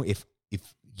know if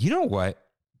you know what,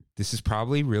 this is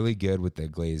probably really good with the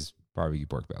glazed barbecue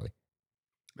pork belly.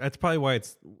 That's probably why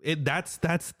that's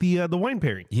the wine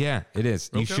pairing. Yeah, it is.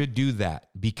 You Okay. should do that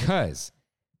because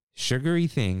sugary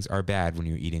things are bad when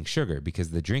you're eating sugar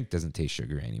because the drink doesn't taste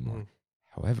sugary anymore. Mm.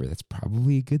 However, that's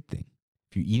probably a good thing.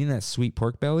 If you're eating that sweet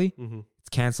pork belly, Mm-hmm. it's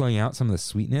canceling out some of the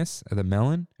sweetness of the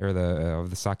melon or the of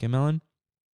the sake melon.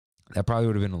 That probably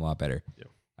would have been a lot better. Yeah.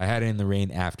 I had it in the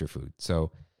rain after food.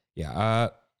 So, yeah,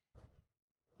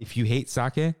 if you hate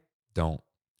sake, don't.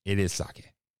 It is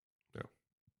sake. Yeah.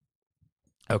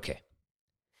 Okay.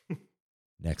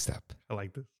 Next up. I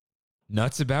like this.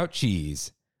 Nuts About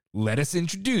Cheese. Let us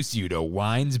introduce you to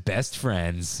wine's best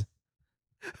friends.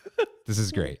 This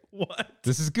is great. What?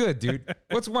 This is good, dude.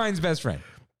 What's wine's best friend?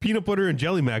 Peanut butter and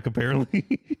jelly mac, apparently.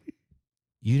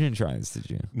 You didn't try this, did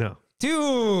you? No.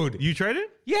 Dude. You tried it?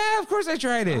 Yeah, of course I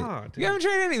tried it. Ah, dude. You haven't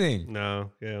tried anything.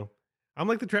 No. Yeah. I'm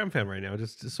like the Tramp fam right now,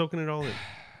 just soaking it all in.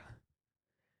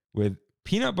 With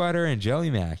peanut butter and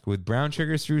jelly mac with brown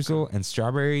sugar streusel and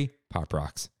strawberry pop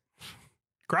rocks.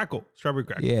 Crackle. Strawberry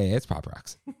crackle. Yeah, it's pop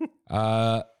rocks.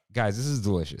 Guys, this is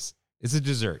delicious. It's a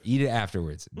dessert. Eat it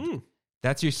afterwards. Mm.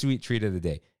 That's your sweet treat of the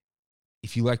day.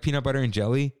 If you like peanut butter and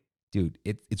jelly, dude,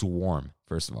 it's warm,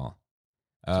 first of all.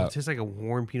 So it tastes like a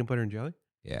warm peanut butter and jelly?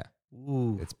 Yeah.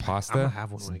 Ooh. It's I'm pasta. gonna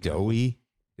have one It's when I get doughy.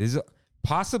 There's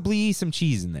possibly some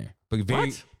cheese in there, but very,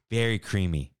 What? very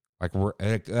creamy. Like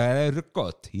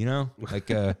ricotta, you know? Like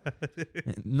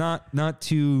not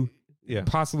too Yeah.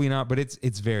 possibly not, but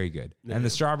it's very good. Yeah. And the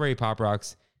strawberry pop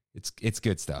rocks, it's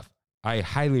good stuff. I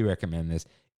highly recommend this.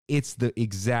 It's the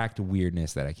exact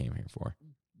weirdness that I came here for.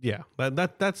 Yeah.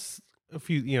 That's a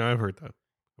few, I've heard that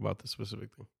about this specific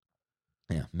thing.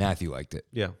 Yeah, Matthew liked it.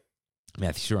 Yeah.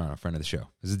 Matthew Serrano, a friend of the show.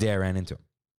 This is the day I ran into him.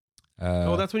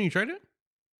 Oh, that's when you tried it?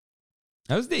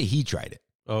 That was the day he tried it.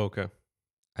 Oh, okay.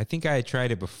 I think I had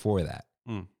tried it before that.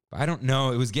 Mm. But I don't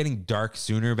know. It was getting dark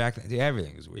sooner back then.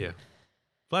 Everything was weird. Yeah.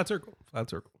 Flat circle.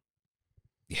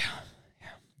 Yeah.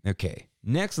 Okay.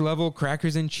 Next level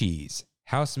crackers and cheese.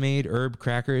 House-made herb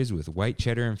crackers with white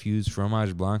cheddar infused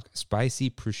fromage blanc, spicy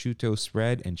prosciutto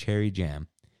spread, and cherry jam.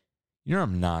 You know what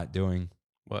I'm not doing?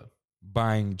 What?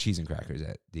 Buying cheese and crackers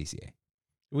at DCA.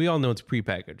 We all know it's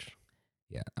prepackaged.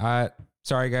 Yeah.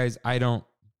 Sorry guys, I don't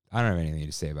have anything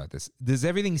to say about this. Does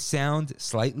everything sound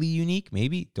slightly unique?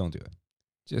 Maybe. Don't do it.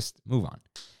 Just move on.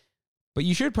 But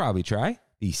you should probably try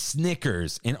the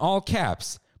Snickers in all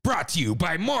caps, brought to you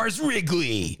by Mars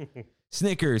Wrigley.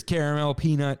 Snickers, caramel,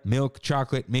 peanut, milk,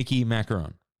 chocolate, Mickey,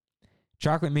 macaron.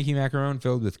 Chocolate Mickey macaron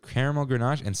filled with caramel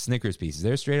ganache and Snickers pieces.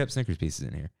 There's straight up Snickers pieces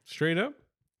in here. Straight up?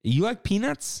 You like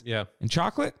peanuts Yeah. and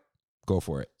chocolate? Go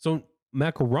for it. So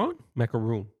macaron?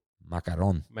 Macaroon.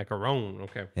 Macaron. Macaron.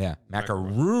 Okay. Yeah.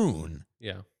 Macaroon.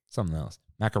 Yeah. Something else.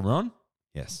 Macaron?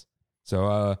 Yes.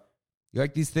 So you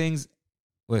like these things?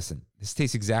 Listen, this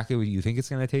tastes exactly what you think it's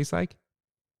going to taste like,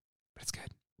 but it's good.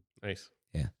 Nice.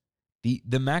 Yeah. The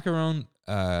macaron,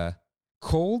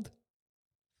 cold,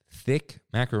 thick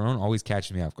macaron always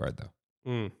catches me off guard though.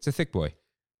 Mm. It's a thick boy.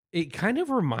 It kind of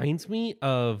reminds me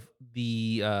of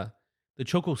the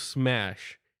Choco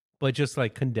Smash, but just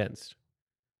like condensed.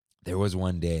 There was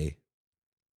one day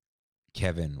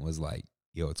Kevin was like,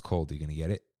 yo, it's cold. Are you going to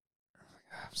get it? I was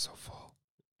like, I'm so full.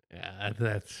 Yeah,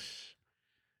 that's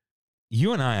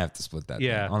You and I have to split that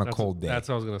thing on a that's- cold day. That's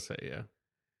what I was gonna say. Yeah,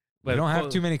 We don't have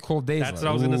too many cold days. That's what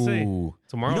I was gonna say. Ooh.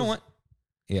 Tomorrow. You know what?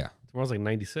 Yeah. Tomorrow's like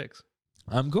 96.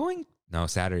 I'm going. No,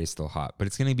 Saturday's still hot, but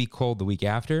it's going to be cold the week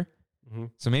after.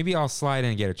 Mhm. So maybe I'll slide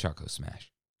in and get a Choco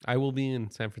Smash. I will be in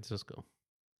San Francisco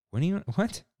When are you?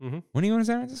 What? Mhm. When are you in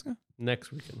San Francisco?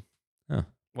 next weekend. Oh.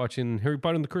 Watching Harry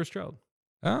Potter and the Cursed Child.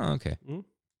 Oh, okay. Mhm.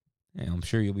 Yeah, I'm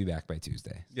sure you'll be back by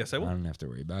Tuesday. Yes, I will. I don't have to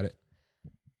worry about it.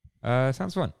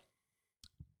 Sounds fun.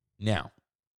 Now,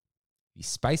 the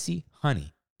spicy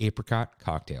honey apricot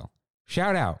cocktail.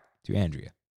 Shout out to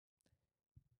Andrea,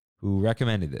 who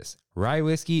recommended this. Rye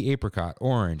whiskey, apricot,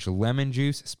 orange, lemon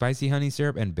juice, spicy honey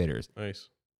syrup, and bitters. Nice.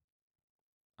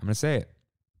 I'm going to say it.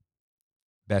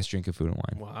 Best drink of Food and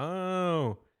Wine.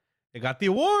 Wow. It got the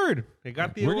award.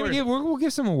 We'll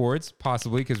give some awards,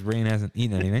 possibly, because Rain hasn't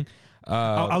eaten anything.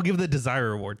 I'll give the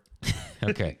Desire Award.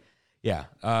 Okay. Yeah.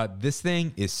 This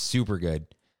thing is super good.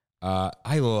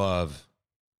 I love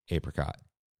apricot.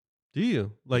 Do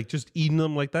you? Like just eating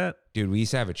them like that? Dude, we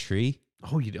used to have a tree.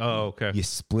 Oh, okay. You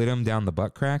split them down the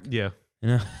butt crack. Yeah. You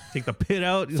know? Take the pit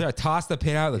out. So I toss the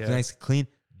pit out. Looks Yeah. nice, clean,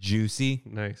 juicy.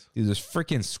 Nice. Dude, those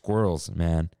freaking squirrels,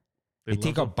 man. They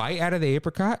take a bite out of the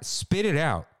apricot, spit it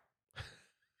out,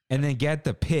 and then get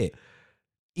the pit,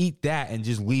 eat that, and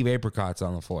just leave apricots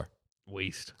on the floor.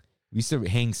 Waste. We used to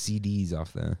hang CDs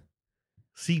off the...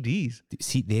 CDs.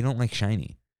 See, they don't like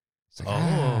shiny. It's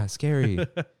like, scary.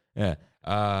 Yeah.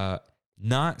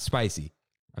 Not spicy.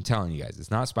 I'm telling you guys,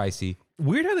 it's not spicy.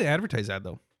 Weird how they advertise that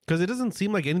though, because it doesn't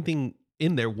seem like anything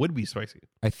in there would be spicy.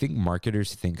 I think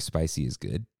marketers think spicy is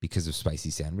good because of spicy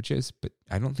sandwiches, but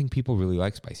I don't think people really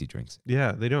like spicy drinks.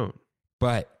 Yeah, they don't.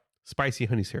 But Spicy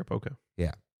honey syrup. Okay.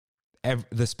 yeah,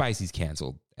 the spicy's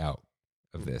canceled out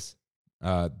of this.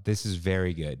 This is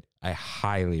very good. I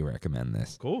highly recommend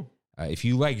this. Cool. If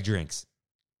you like drinks,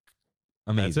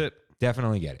 amazing. That's it.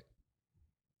 Definitely get it.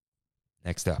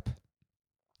 Next up,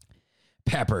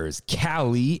 Pepper's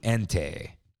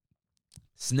Caliente.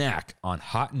 Snack on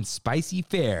hot and spicy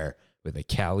fare with a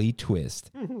Cali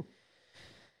twist.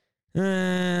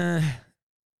 I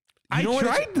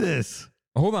tried this.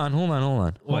 Hold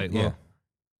on. Wait, yeah. well.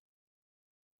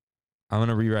 I'm going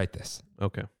to rewrite this.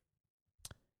 Okay.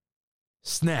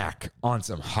 Snack on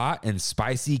some hot and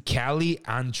spicy Cali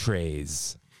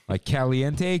entrees. Like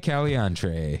caliente, Cali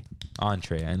entree.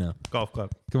 Entree, I know. Golf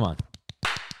club. Come on.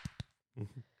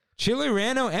 Chile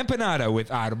Relleno empanada with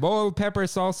arbol pepper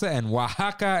salsa and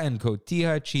Oaxaca and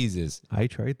cotija cheeses. I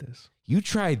tried this. You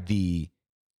tried the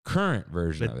current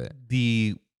version of it.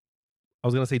 I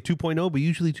was going to say 2.0, but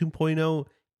usually 2.0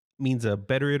 means a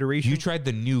better iteration. You tried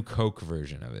the new Coke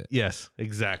version of it. Yes,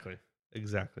 exactly.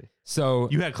 So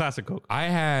You had classic Coke. I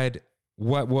had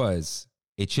what was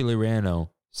a Chile Relleno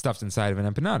stuffed inside of an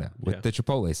empanada with the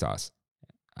chipotle sauce.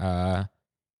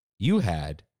 You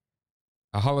had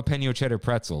a jalapeno cheddar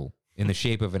pretzel in the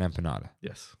shape of an empanada.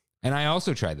 Yes. And I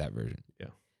also tried that version. Yeah.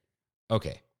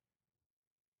 Okay.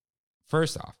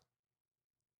 First off,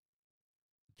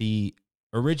 the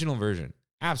original version,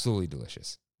 absolutely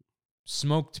delicious.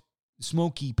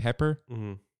 Smoky pepper,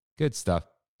 Mm-hmm. good stuff.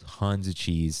 Tons of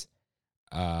cheese.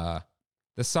 The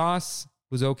sauce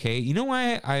was okay. You know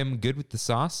why I'm good with the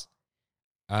sauce?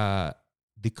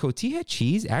 The cotija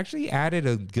cheese actually added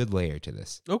a good layer to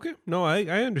this. Okay. No, I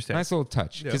understand. Nice little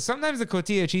touch. Because sometimes the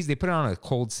cotija cheese, they put it on a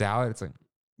cold salad. It's like,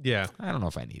 Yeah. I don't know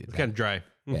if I needed It's that. kind of dry.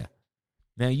 Yeah.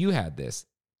 Now you had this.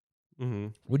 Mm-hmm.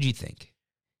 What'd you think?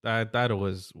 I thought it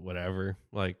was whatever.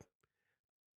 Like,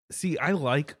 see, I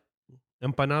like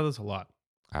empanadas a lot.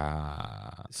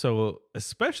 So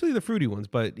especially the fruity ones,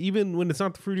 but even when it's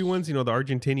not the fruity ones, the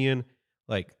Argentinian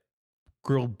like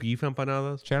grilled beef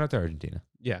empanadas. Shout out to Argentina.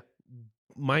 Yeah.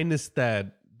 Minus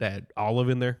that olive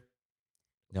in there.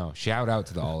 No, shout out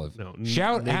to the olive. No,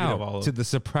 shout negative out olive. to the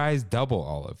surprise double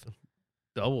olive.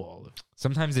 Double olive.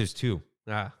 Sometimes there's two.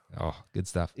 Ah. Oh, good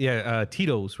stuff. Yeah,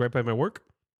 Tito's right by my work.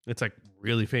 It's like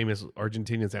really famous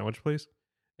Argentinian sandwich place.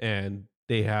 And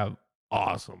they have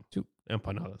awesome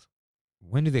empanadas.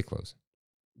 When do they close?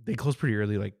 They close pretty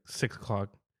early, like 6:00.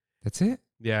 That's it?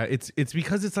 Yeah, it's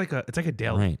because it's like a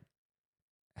deli. Right.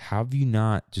 How have you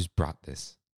not just brought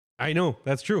this? I know,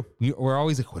 that's true. We're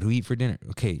always like, what do we eat for dinner?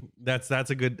 Okay. That's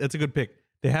a good pick.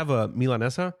 They have a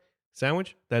Milanesa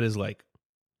sandwich that is like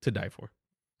to die for.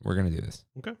 We're going to do this.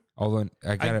 Okay. Although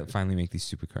I got to finally make these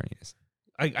super carnitas.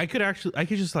 I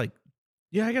could just like,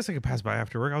 yeah, I guess I could pass by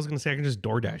after work. I was going to say I can just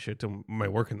DoorDash it to my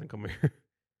work and then come here.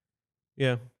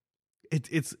 Yeah.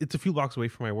 It's a few blocks away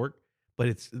from my work,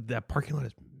 but that parking lot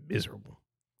is miserable.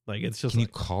 Like it's just Can you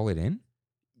call it in?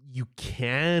 You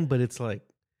can, but it's like,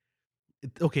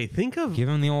 okay, think of Give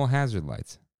them the old hazard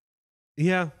lights.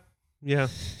 Yeah.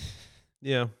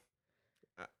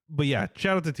 But yeah,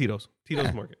 shout out to Tito's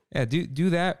Market. Yeah, do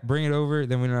that. Bring it over.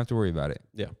 Then we don't have to worry about it.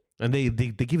 Yeah, and they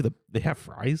give they have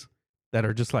fries that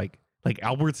are just like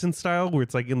Albertson style, where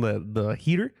it's like in the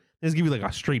heater. They just give you like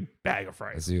a straight bag of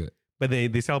fries. Let's do it. But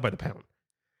they sell it by the pound.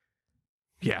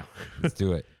 Yeah, Let's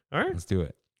do it. All right, Let's do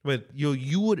it. But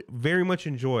you would very much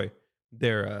enjoy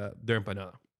their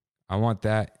empanada. I want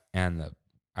that and the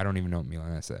I don't even know what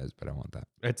milanesa is, but I want that.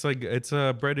 It's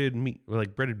breaded meat,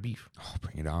 like breaded beef. Oh,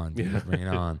 bring it on, dude. Yeah. Bring it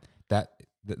on.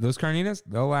 Those carnitas,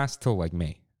 they'll last till like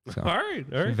May. So All right.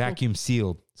 vacuum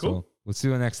sealed. Cool. So let's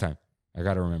do it next time. I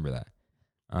got to remember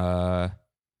that.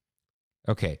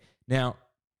 Okay. Now,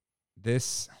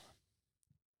 this,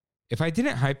 if I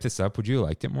didn't hype this up, would you have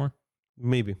liked it more?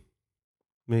 Maybe.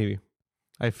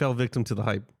 I fell victim to the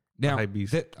hype. Now, hype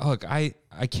beast. look, I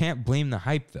can't blame the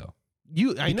hype though. I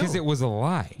know. Because it was a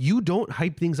lie. You don't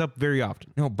hype things up very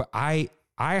often. No, but I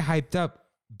hyped up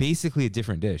basically a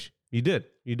different dish. You did.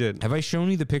 Have I shown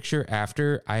you the picture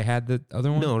after I had the other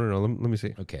one? No. Let me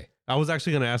see. Okay. I was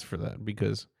actually going to ask for that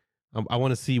because I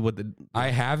want to see what the. I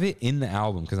have it in the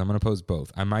album because I'm going to post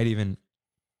both. I might even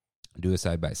do a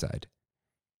side by side.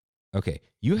 Okay.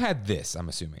 You had this, I'm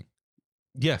assuming.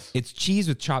 Yes. It's cheese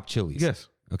with chopped chilies. Yes.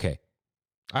 Okay.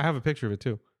 I have a picture of it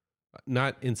too.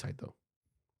 Not inside though.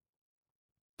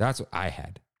 That's what I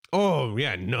had. Oh,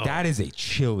 yeah. No. That is a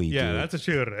chili. yeah, dude. that's a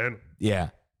chili. Yeah.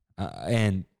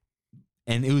 And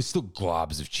it was still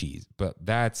globs of cheese, but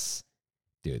that's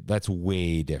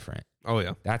way different. Oh,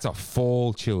 yeah. That's a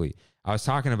full chili. I was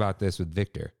talking about this with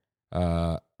Victor,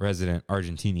 resident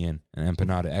Argentinian and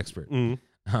empanada expert. Mm.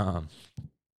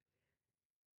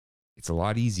 It's a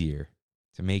lot easier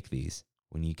to make these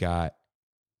when you got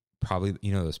probably,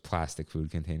 those plastic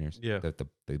food containers, Yeah.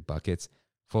 the buckets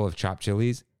full of chopped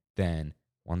chilies, then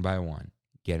one by one,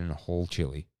 getting a whole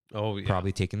chili, Oh, yeah.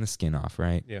 probably taking the skin off,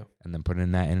 right? Yeah. And then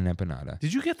putting that in an empanada.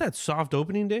 Did you get that soft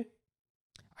opening day?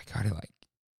 I got it like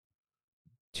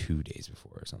 2 days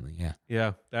before or something. Yeah.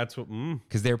 Yeah. That's what.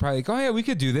 Because they were probably like, oh, yeah, we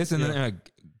could do this. And then Yeah. they're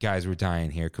like, guys, we're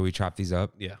dying here. Could we chop these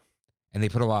up? Yeah. And they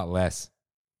put a lot less.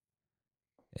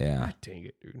 Yeah. God dang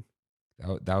it, dude.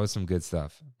 That was some good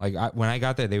stuff. Like when I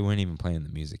got there, they weren't even playing the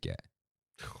music yet.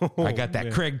 I got that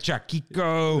man. Craig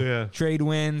Chaquico Yeah. trade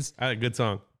wins. Good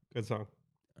song. Good song.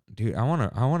 Dude, I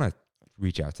wanna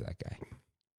reach out to that guy.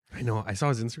 I know. I saw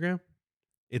his Instagram.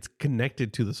 It's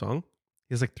connected to the song.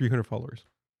 He has like 300 followers.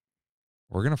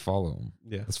 We're gonna follow him.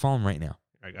 Yeah. Let's follow him right now.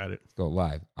 I got it. Let's go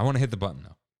live. I want to hit the button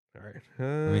though. All right.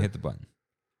 Let me hit the button.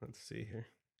 Let's see here.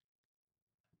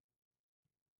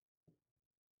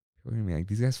 People are gonna be like,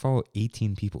 these guys follow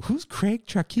 18 people. Who's Craig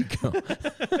Chaquico?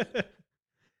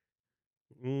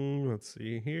 Let's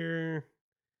see here.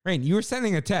 Rain, you were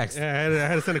sending a text. Yeah, I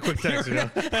had to send a quick text. You know?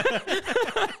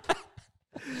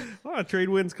 Trade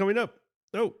wins coming up.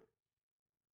 Nope.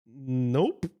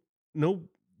 Nope.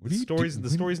 What are you The doing?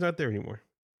 story's not there anymore.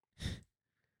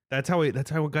 That's how it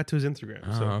got to his Instagram.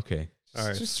 Oh, So okay. All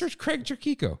right. Just search Craig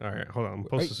Chaquico. all right, hold on. I'm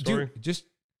post the story. Dude,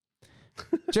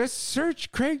 just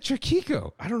search Craig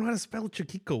Chaquico. I don't know how to spell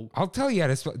Chiquico. I'll tell you how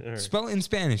to spell. All right. Spell it in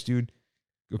Spanish, dude.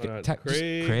 Okay, just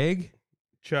Craig.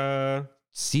 Cha.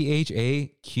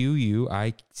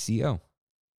 CHAQUICO.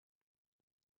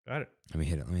 Got it. Let me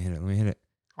hit it.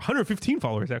 115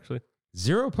 followers actually.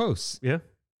 0 posts. Yeah.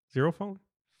 0 followers.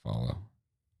 Follow.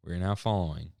 We're now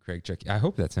following Craig Chaquico. I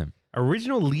hope that's him.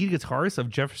 Original lead guitarist of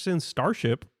Jefferson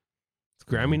Starship.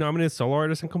 Grammy nominated solo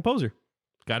artist and composer.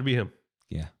 Got to be him.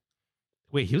 Yeah.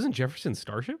 Wait, he was in Jefferson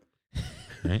Starship?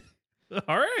 Right?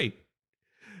 All right.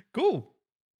 Cool.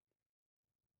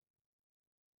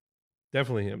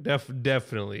 Definitely him.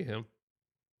 Definitely him.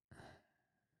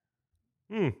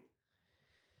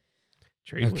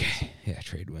 Trade wins. Okay. Yeah,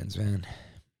 trade wins, man.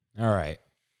 All right.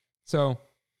 So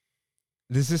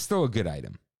this is still a good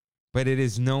item, but it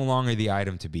is no longer the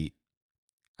item to beat.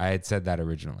 I had said that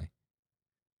originally.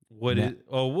 What Nah. is?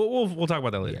 Oh, we'll talk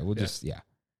about that later. Yeah,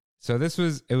 So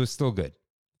it was still good.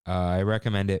 I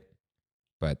recommend it,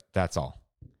 but that's all.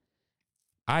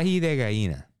 Ají de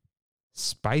gallina.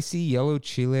 Spicy yellow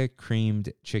chile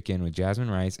creamed chicken with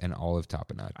jasmine rice and olive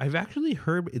tapenade. I've actually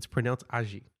heard it's pronounced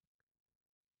ají.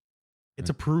 It's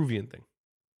a Peruvian thing.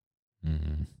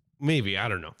 Mm-hmm. Maybe. I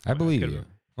don't know. I believe Could- you.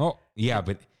 Oh, yeah,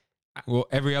 but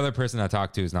every other person I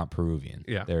talk to is not Peruvian.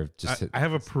 Yeah. They're just. I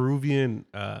have a Peruvian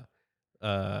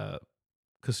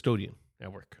custodian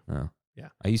at work. Oh. Yeah.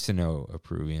 I used to know a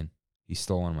Peruvian. He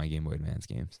stole one of my Game Boy Advance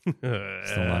games.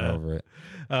 Still not over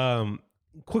it.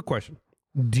 Quick question.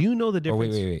 Do you know the Oh,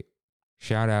 difference? wait.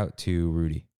 Shout out to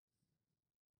Rudy.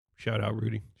 Shout out,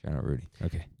 Rudy.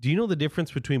 Okay. Do you know the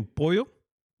difference between pollo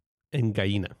and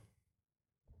gallina?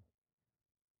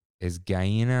 Is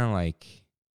gallina like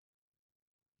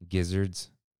gizzards?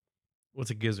 What's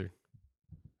a gizzard?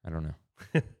 I don't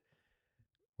know.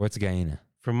 What's gallina?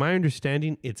 From my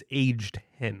understanding, it's aged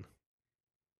hen.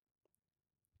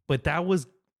 But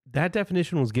that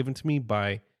definition was given to me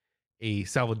by a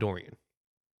Salvadorian.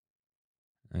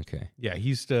 Okay. Yeah, he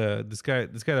used to this guy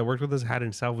that worked with us had a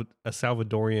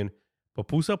Salvadorian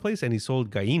pupusa place, and he sold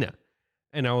gallina.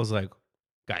 And I was like,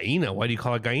 gallina? Why do you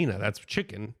call it gallina? That's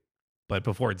chicken, but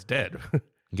before it's dead.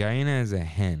 Gallina is a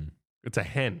hen, It's a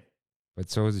hen. but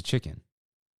so is a chicken.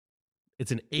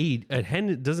 It's an age. A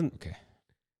hen doesn't. Okay.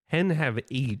 Hen have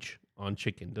age on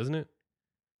chicken, doesn't it?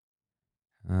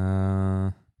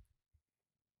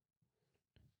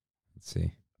 Let's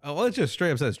see. Oh, well, it just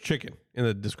straight up says chicken in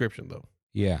the description, though.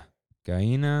 Yeah.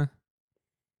 Gallina.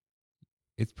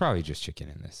 It's probably just chicken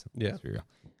in this. Yeah. Let's be real.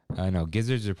 I know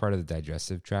gizzards are part of the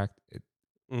digestive tract.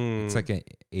 It's like an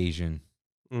Asian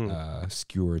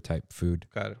skewer type food.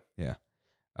 Got it.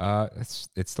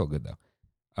 It's still good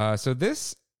though. So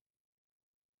this,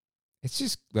 it's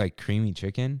just like creamy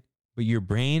chicken, but your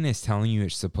brain is telling you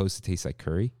it's supposed to taste like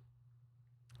curry,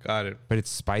 Got it. but it's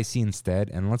spicy instead.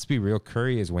 And let's be real,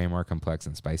 curry is way more complex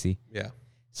than spicy. Yeah.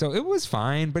 So it was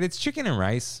fine, but it's chicken and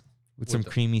rice with some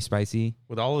creamy spicy.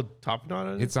 With all the tapenade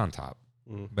on it? It's on top,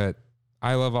 Mm. but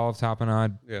I love olive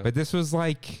tapenade. Yeah. But this was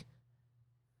like,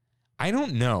 I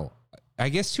don't know. I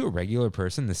guess to a regular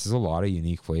person, this is a lot of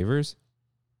unique flavors.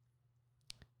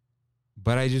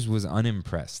 But I just was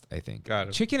unimpressed, I think. Got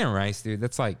it. Chicken and rice, dude,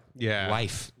 that's like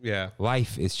life. Yeah.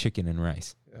 Life is chicken and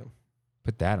rice. Yeah.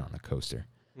 Put that on a coaster.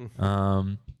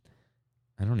 Mhm.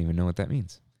 I don't even know what that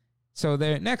means. So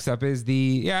there, next up is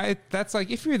that's like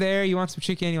if you're there, you want some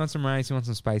chicken, you want some rice, you want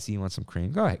some spicy, you want some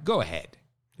cream. Go ahead.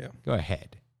 Yeah. Go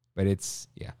ahead. But it's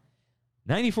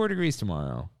 94 degrees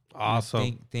tomorrow.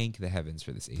 Awesome. Thank the heavens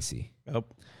for this AC. Yep.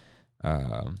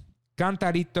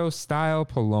 Cantarito style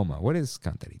paloma. What is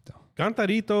cantarito?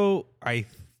 Cantarito,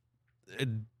 it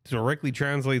directly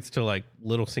translates to like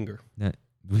little singer.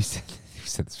 We said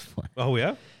this before. Oh,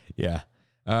 yeah? Yeah.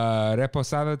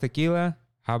 Reposado tequila,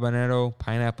 habanero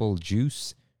pineapple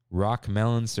juice, rock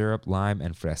melon syrup, lime,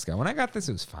 and fresca. When I got this,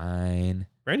 it was fine.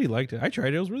 Randy liked it. I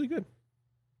tried it. It was really good.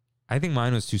 I think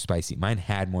mine was too spicy. Mine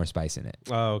had more spice in it.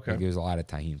 Oh, okay. Like there was a lot of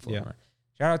tahini flavor.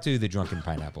 Yeah. Shout out to the drunken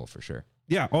pineapple for sure.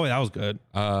 Yeah. Oh, that was good.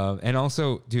 And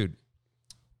also, dude,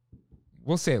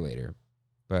 we'll say it later,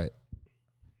 but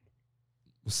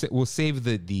we'll save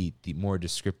the more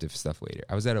descriptive stuff later.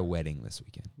 I was at a wedding this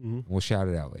weekend. Mm-hmm. We'll shout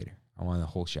it out later. I want a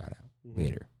whole shout out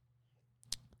later.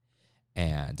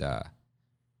 And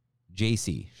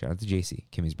JC, shout out to JC,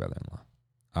 Kimmy's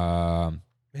brother-in-law.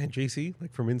 Man, JC,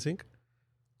 like from NSYNC?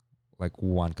 Like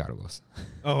Juan Carlos.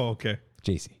 Oh, okay.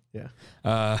 JC.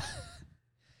 Yeah.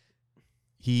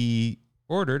 He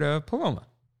ordered a Paloma.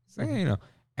 It's like,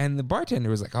 and the bartender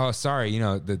was like, "Oh, sorry,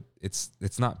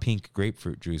 it's not pink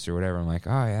grapefruit juice or whatever." I'm like, "Oh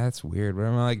yeah, that's weird."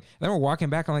 Whatever. I'm like, then we're walking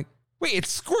back. I'm like, "Wait, it's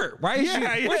squirt. Why is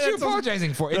she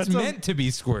apologizing for? It's meant to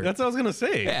be squirt." That's what I was gonna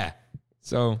say. Yeah.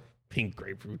 So Pink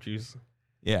grapefruit juice,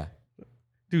 yeah,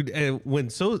 dude. When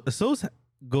Sos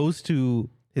goes to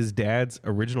his dad's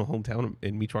original hometown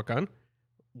in Michoacan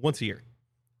once a year,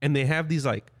 and they have these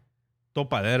like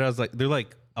topaderas, like they're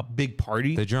like a big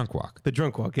party. the drunk walk. The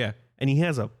drunk walk, yeah. And he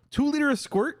has a 2-liter of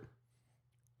squirt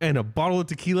and a bottle of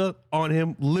tequila on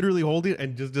him, literally holding it,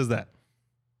 and just does that.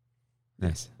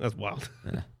 Nice. That's wild.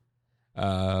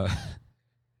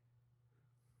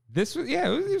 This was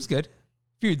it was good.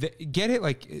 Dude, get it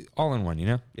like all in one,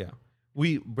 Yeah.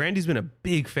 Brandy's been a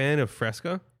big fan of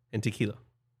Fresca and tequila.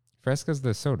 Fresca's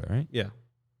the soda, right? Yeah.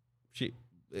 fine.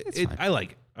 I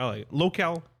like it. Low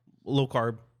cal, low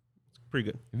carb. It's pretty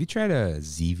good. Have you tried a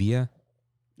Zevia?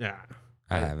 Yeah.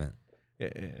 I haven't. Yeah.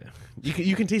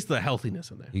 You can taste the healthiness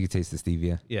in there. You can taste the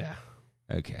stevia. Yeah.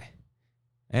 Okay.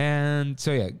 And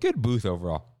so good booth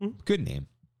overall. Good name.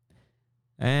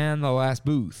 And the last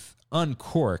booth,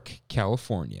 Uncork,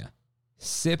 California.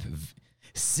 Sip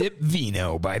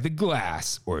vino by the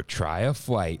glass or try a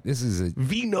flight. This is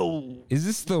Vino. Is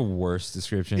this the worst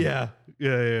description? Yeah.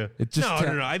 It just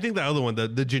No. I think the other one, the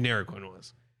generic one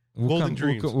was. We'll Golden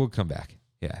Dreams. We'll come back.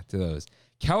 Yeah, to those.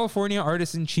 California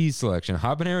artisan cheese selection,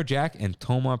 habanero jack and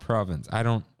Toma Province. I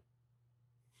don't.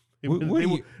 They What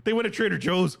went to Trader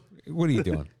Joe's. are you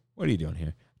doing? What are you doing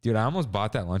here, dude? I almost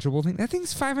bought that Lunchable thing. That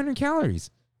thing's 500 calories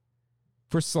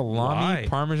for salami, Why?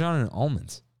 Parmesan, and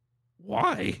almonds.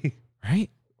 Why? Right?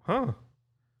 Huh?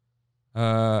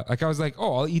 Like I was like,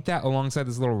 oh, I'll eat that alongside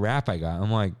this little wrap I got.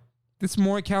 I'm like, there's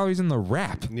more calories in the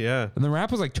wrap, Yeah. and the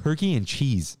wrap was like turkey and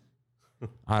cheese.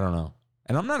 I don't know.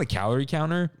 And I'm not a calorie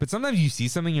counter, but sometimes you see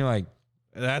something, you're like,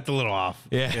 That's a little off.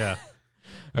 Yeah.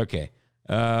 Okay.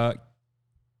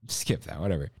 Skip that,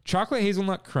 whatever. Chocolate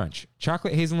hazelnut crunch.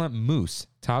 Chocolate hazelnut mousse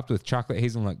topped with chocolate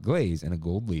hazelnut glaze and a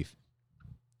gold leaf.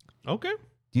 Okay.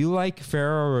 Do you like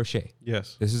Ferrero Rocher?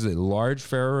 Yes. This is a large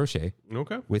Ferrero Rocher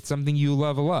Okay. with something you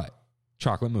love a lot.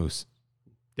 Chocolate mousse.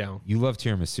 Down. You love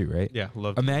tiramisu, right? Yeah.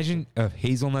 Love. Imagine a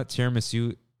hazelnut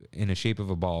tiramisu in the shape of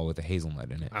a ball with a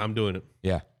hazelnut in it. I'm doing it.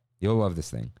 Yeah. You'll love this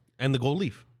thing. And the gold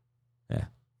leaf. Yeah.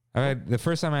 The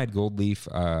first time I had gold leaf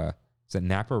was at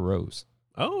Napa Rose.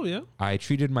 Oh, yeah. I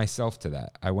treated myself to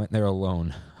that. I went there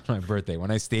alone on my birthday.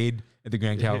 When I stayed at the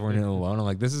Grand Californian alone, I'm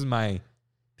like, this is my...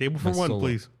 Table for one, solo.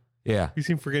 please. Yeah. You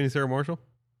seem forgetting Sarah Marshall?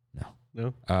 No.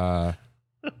 No?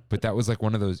 But that was like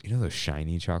one of those, those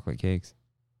shiny chocolate cakes?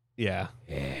 Yeah.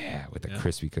 Yeah, with a Yeah.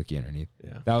 crispy cookie underneath.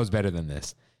 Yeah. That was better than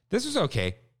this. This was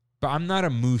okay, but I'm not a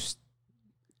moose.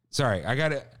 Sorry, I You're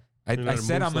not I a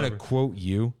said moose I'm going to lover. quote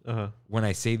you Uh-huh. when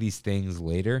I say these things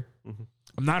later. Mhm.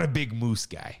 I'm not a big moose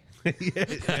guy.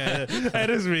 yeah, that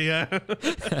is me. Yeah.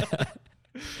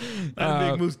 I'm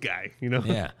a big moose guy, you know?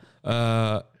 Yeah.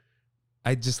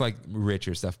 I just like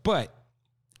richer stuff. But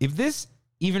if this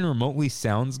even remotely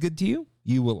sounds good to you,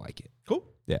 you will like it. Cool.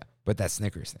 Yeah. But that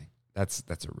Snickers thing, that's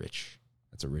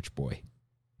a rich boy.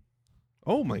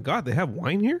 Oh, my God. They have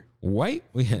wine here? White,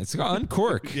 yeah, it's called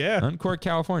Uncork. Yeah. Uncork,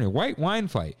 California. White wine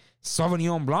fight.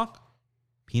 Sauvignon Blanc,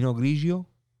 Pinot Grigio,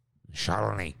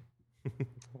 Chardonnay.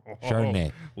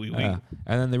 Chardonnay. Oui, And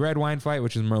then the red wine fight,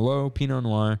 which is Merlot, Pinot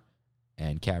Noir,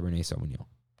 and Cabernet Sauvignon.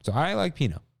 So I like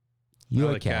Pinot. You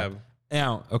I like Cab.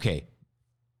 Now, okay.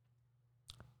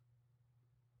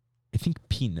 I think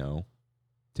Pinot,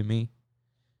 to me,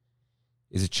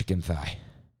 is a chicken thigh.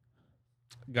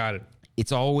 Got it.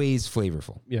 It's always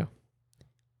flavorful. Yeah.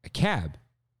 A Cab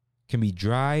can be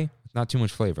dry, not too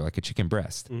much flavor, like a chicken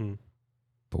breast. Mhm.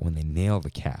 But when they nail the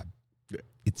Cab, Yeah.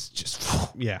 it's just...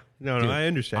 Yeah. No, Dude, I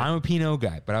understand. I'm a Pinot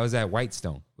guy, but I was at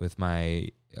Whitestone with my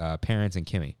parents and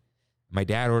Kimmy. My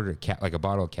dad ordered a Cab, like a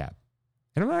bottle of Cab.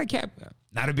 And I'm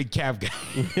not a big Cab guy.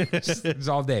 Just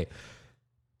all day.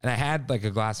 And I had like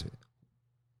a glass of it.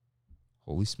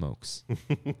 Holy smokes.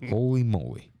 Holy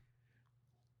moly.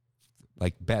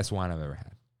 Like best wine I've ever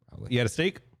had. Probably. You had a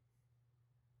steak?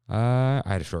 I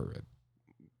had a short rib.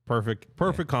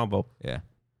 Perfect combo. Yeah.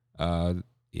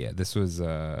 Yeah, this was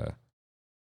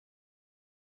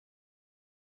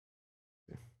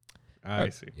I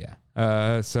see.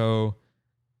 yeah. So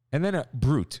and then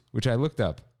Brut, which I looked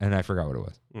up and I forgot what it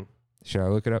was. Mm. Should I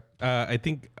look it up? I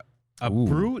think a Ooh.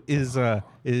 brute is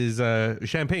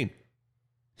champagne.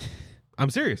 I'm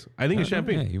serious. I think it's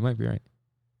champagne. Yeah, you might be right.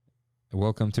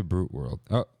 Welcome to Brut World.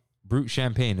 Oh, Brut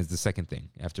Champagne is the second thing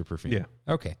after perfume. Yeah.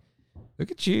 Okay. Look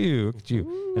at you. Look at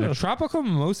you. And a tropical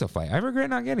mimosa fight. I regret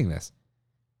not getting this.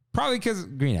 Probably because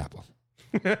green apple.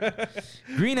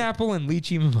 Green apple and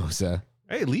lychee mimosa.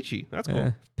 Hey, lychee. That's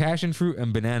cool. Passion fruit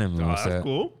and banana Oh, mimosa. that's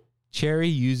cool.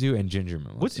 Cherry, yuzu, and ginger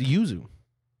mimosa. What's yuzu?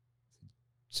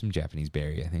 Some Japanese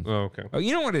berry, I think. Oh, okay. Oh,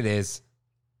 you know what it is?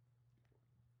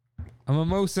 A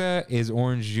mimosa is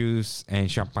orange juice and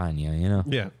champagne, you know?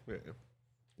 Yeah.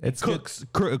 It's good.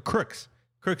 Crooks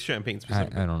champagne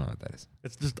specifically. I don't know what that is.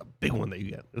 It's just a big one that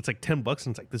you get. It's like $10 and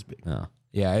it's like this big. Oh.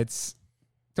 Yeah, it's...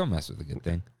 Don't mess with a good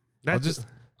thing. That's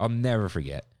I'll never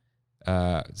forget.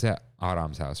 It's at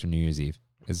Autumn's house for New Year's Eve,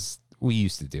 as we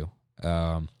used to do.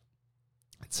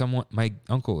 My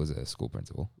uncle is a school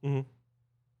principal, Mhm.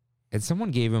 and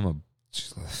someone gave him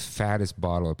just the fattest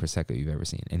bottle of Prosecco you've ever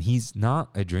seen, and he's not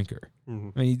a drinker.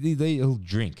 Mhm. I mean, he'll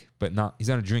drink, but he's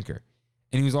not a drinker.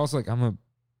 And he was also like, I'm a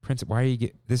principal. Why are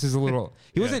you this is a little,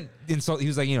 he Yeah. wasn't insult. He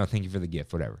was like, thank you for the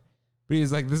gift, whatever. But he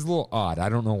was like, this is a little odd. I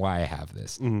don't know why I have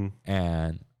this. Mhm.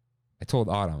 And I told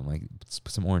Autumn, I'm like, let's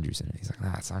put some orange juice in it. He's like,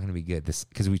 nah, it's not going to be good.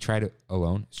 Because we tried it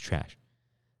alone. It's trash.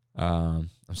 I'm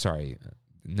sorry.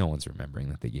 No one's remembering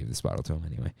that they gave this bottle to him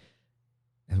anyway.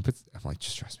 And I'm like,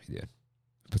 just trust me, dude.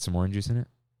 Put some orange juice in it.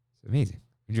 It's amazing.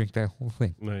 We drink that whole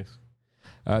thing. Nice.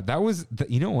 That was,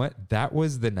 you know what? That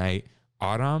was the night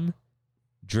Autumn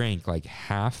drank like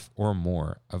half or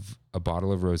more of a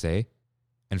bottle of rosé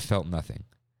and felt nothing.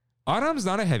 Autumn's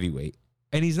not a heavyweight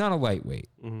and he's not a lightweight.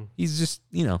 Mhm. He's just,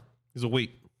 He's a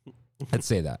weight. let's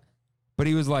say that. But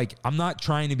he was like, I'm not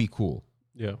trying to be cool.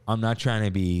 Yeah. I'm not trying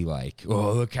to be like,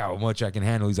 oh, look how much I can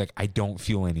handle. He's like, I don't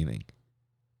feel anything.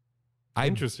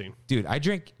 Interesting. Dude, I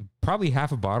drank probably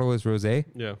half a bottle of rosé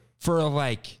Yeah. for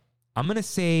like, I'm going to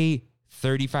say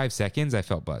 35 seconds. I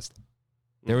felt buzzed.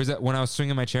 There was when I was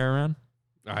swinging my chair around,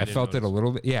 I didn't felt it a notice.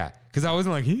 little bit. Yeah. Cause I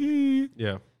wasn't like,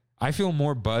 Yeah. I feel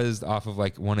more buzzed off of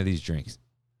like one of these drinks.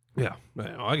 Yeah.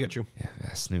 I get you.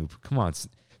 Yeah, Snoop. Come on.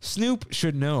 Snoop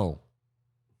should know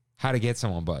how to get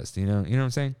someone buzzed. You know what I'm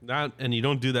saying? And you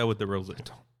don't do that with the rosé.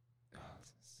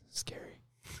 Scary.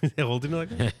 Holding it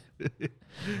like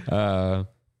that?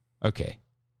 Okay.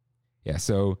 Yeah.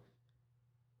 So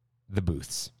the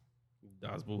booths,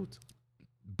 Das Boot.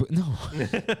 but no,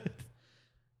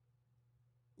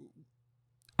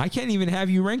 I can't even have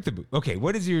you rank the booth. Okay.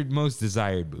 What is your most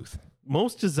desired booth?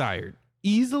 Most desired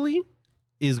easily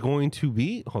is going to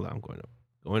be, hold on, I'm going up.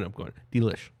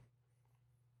 Delish.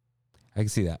 I can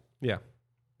see that. Yeah.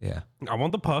 Yeah. I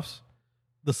want the puffs.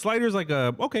 The sliders, like,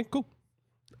 okay, cool.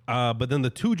 But then the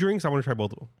 2 drinks, I want to try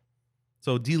both of them.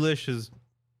 So Delish is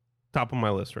top of my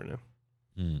list right now.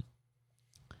 I'm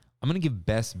going to give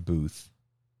best booth.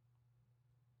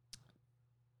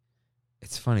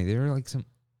 It's funny. There are like some.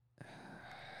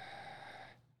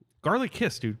 Garlic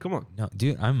Kiss, dude. Come on. No,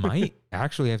 dude, I might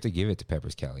actually have to give it to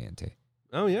Peppers Caliente.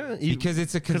 Oh, yeah. Because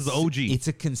it's a the OG. It's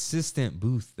a consistent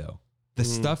booth, though. The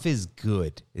stuff is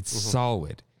good. It's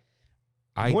solid.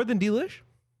 More than Delish?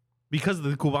 Because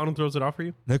the Cubano throws it off for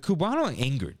you? The Cubano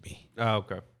angered me. Oh,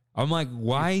 okay. I'm like,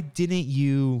 why didn't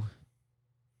you?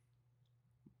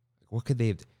 What could they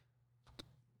have?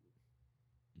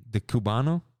 The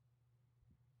Cubano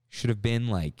should have been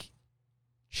like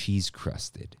cheese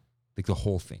crusted, like the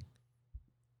whole thing.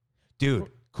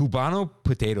 Dude, Cubano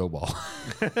potato ball.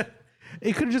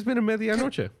 It could have just been a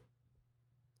medianoche.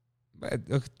 But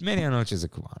medianoche is a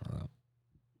Cubano though.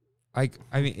 Like,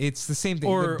 I mean, it's the same thing.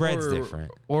 The bread's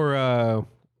different. Or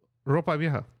ropa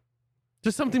vieja.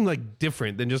 Just something like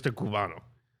different than just a Cubano.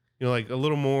 You know, like a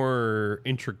little more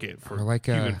intricate for Or like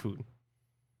Cuban food.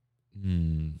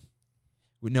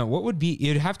 No, what would be?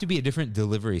 It'd have to be a different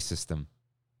delivery system.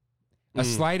 A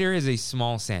slider is a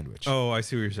small sandwich. Oh, I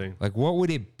see what you're saying. Like, what would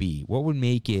it be? What would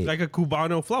make it? Like a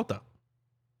Cubano flauta.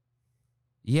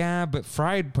 Yeah, but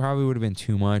fried probably would have been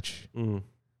too much.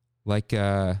 Like,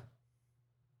 that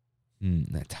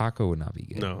taco would not be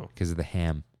good. No. Because of the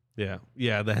ham. Yeah.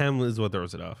 Yeah, the ham is what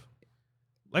throws it off.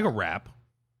 Like a wrap.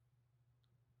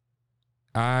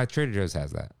 Trader Joe's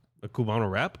has that. A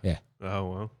Cubano wrap? Yeah. Oh,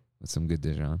 well. With some good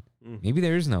Dijon. Maybe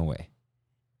there is no way.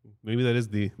 Maybe that is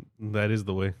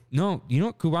the way. No, you know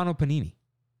what? Cubano panini.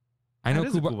 I know That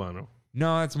is a Cubano.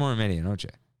 No, that's more medianoche.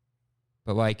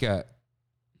 But like Then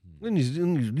you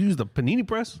use the panini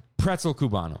press? pretzel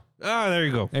Cubano. Ah, there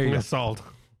you go. There you go. Salt.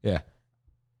 Yeah.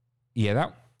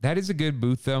 Yeah, that is a good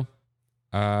booth though.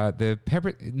 The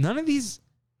pepper, none of these.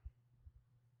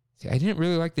 See, I didn't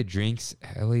really like the drinks.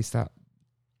 At least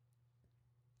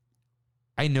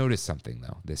I noticed something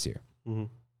though this year.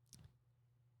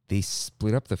 They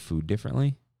split up the food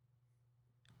differently.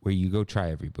 Where you go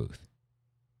try every booth.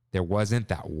 There wasn't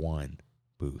that one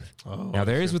booth. Oh, now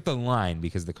there is with the line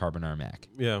because of the carbonara mac.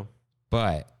 Yeah.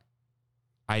 But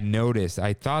I noticed,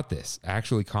 I thought this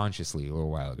actually consciously a little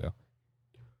while ago.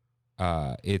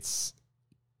 It's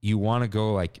you want to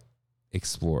go like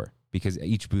explore because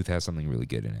each booth has something really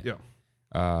good in it.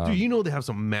 Yeah. Dude, you know they have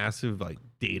some massive like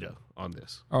data on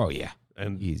this. Oh yeah,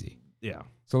 And easy. yeah.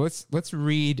 So let's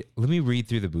read. Let me read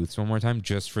through the booths one more time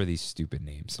just for these stupid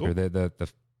names or the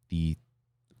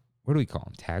what do we call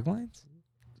them? Taglines?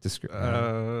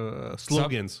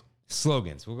 Slogans.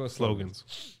 Slogans. We'll go Slogans.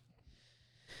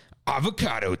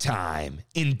 Avocado time.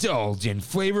 Indulge in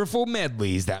flavorful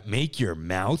medleys that make your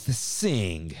mouth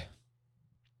sing.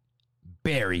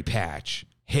 Berry Patch.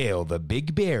 Hail the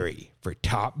Big Berry for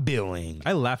top billing.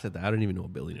 I laughed at that. I don't even know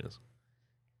what billing is.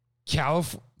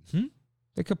 California.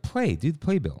 They could play. Do the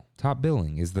playbill. Top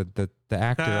billing is the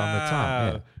actor on the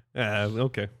top. Yeah.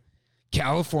 Okay.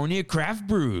 California Craft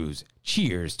Brews.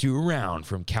 Cheers to a round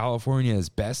from California's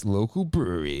best local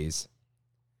breweries.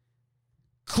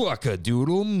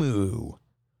 Cluck-a-doodle moo.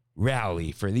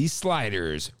 Rally for these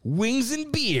sliders. Wings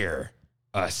and beer.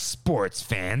 A sports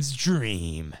fan's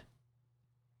dream.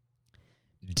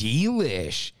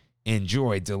 Delish.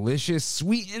 Enjoy delicious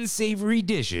sweet and savory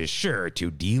dishes sure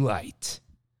to delight.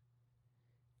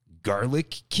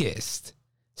 Garlic Kissed.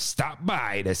 Stop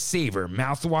by to savor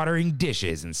mouth-watering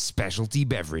dishes and specialty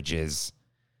beverages.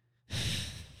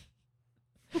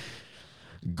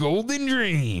 Golden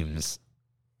Dreams.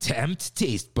 Tempt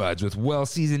taste buds with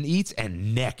well-seasoned eats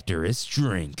and nectarous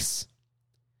drinks.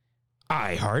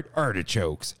 I Heart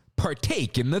Artichokes.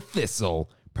 Partake in the thistle,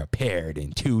 prepared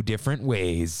in 2 different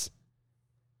ways.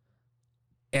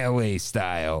 LA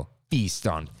Style. Feast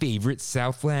on favorite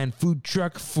Southland food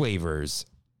truck flavors.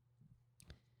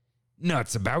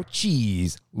 Nuts About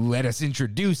Cheese. Let us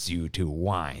introduce you to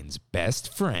wine's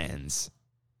best friends.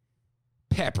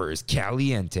 Peppers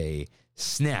Caliente.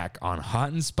 Snack on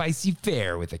hot and spicy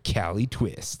fare with a Cali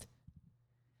twist.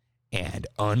 And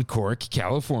Uncork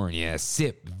California.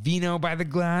 Sip vino by the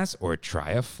glass or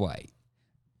try a flight.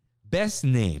 Best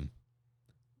name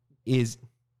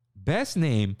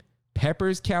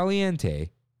Peppers Caliente.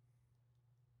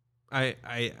 I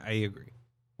agree.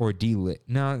 Or D-Lit.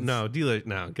 No, dealer.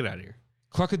 No, get out of here.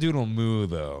 Cluck-a-doodle moo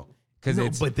though, because No,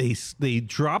 it's. but they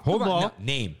dropped Hold the on. ball.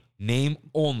 No, name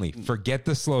only. Forget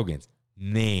the slogans.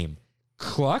 Name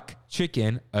Cluck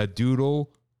Chicken a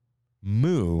Doodle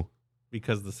Moo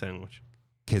Because of the sandwich.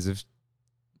 because of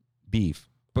beef,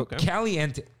 but Okay.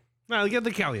 Caliente. No, get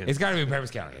the caliente. It's got to be peppers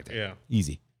caliente. Yeah.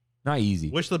 Easy. Not easy.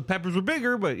 Wish the peppers were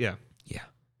bigger, but yeah.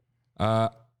 Yeah.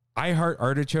 I heart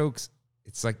artichokes.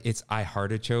 It's like it's I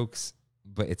heartichokes,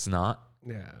 but it's not.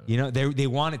 Yeah. You know, they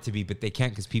want it to be, but they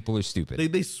can't because people are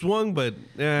stupid. They swung, but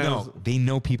no, they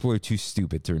know people are too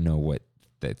stupid to know what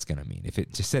that's gonna mean. If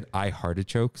it just said I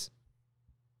heartichokes,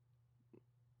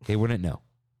 they wouldn't know.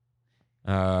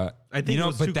 I think you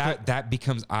know, those but two that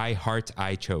becomes I heart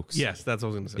I chokes. Yes, that's what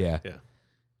I was gonna say. Yeah.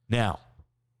 Now,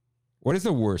 what is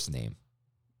the worst name?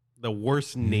 The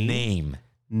worst name.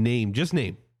 Just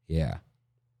name. Yeah,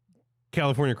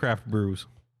 California Craft Brews.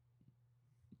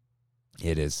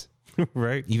 it is.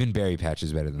 Right? Even Berry Patch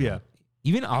is better than Yeah. that.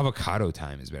 Even Avocado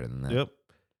Time is better than that. Yep.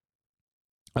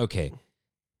 Okay.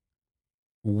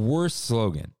 Worst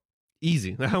slogan.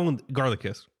 Easy. That one, Garlic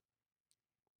Kiss.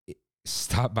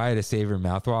 Stop by to savor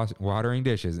mouth-watering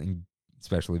dishes and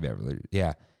especially beverages.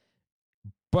 Yeah.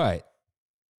 But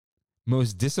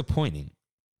most disappointing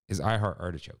is I Heart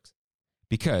Artichokes.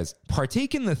 Because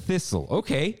partake in the thistle.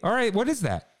 Okay. All right. What is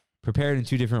that? Prepared in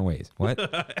 2 different ways. What?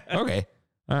 Okay.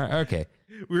 All right. Okay.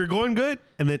 We were going good,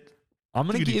 and then I'm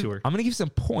gonna give some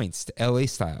points to LA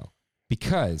Style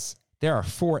because there are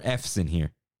 4 F's in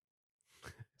here.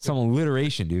 Some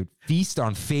alliteration, dude. Feast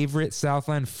on favorite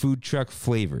Southland food truck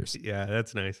flavors. yeah,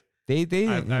 that's nice. I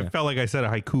I felt like I said a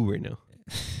haiku right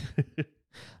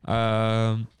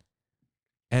now.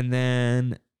 And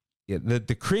then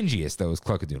the cringiest though is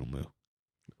Cluckadoodle Moo.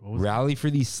 Rally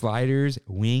for these sliders,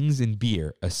 wings, and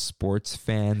beer. A sports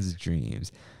fan's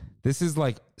dreams. This is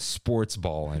like sports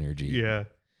ball energy. Yeah.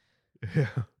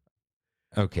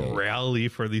 Okay. Rally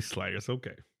for these sliders.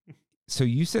 Okay. So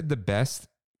you said the best.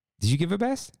 Did you give a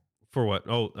best? For what?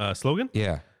 Oh, slogan?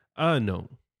 Yeah. No.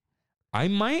 I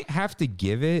might have to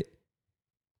give it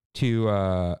to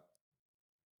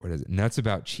what is it? Nuts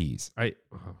About Cheese. I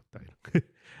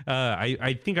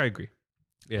think I agree.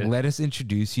 Yeah. Let us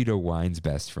introduce you to wine's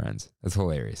best friends. That's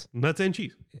hilarious. Nuts and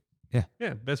cheese. Yeah.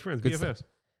 Yeah. Best friends. Good BFFs. stuff.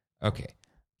 Okay.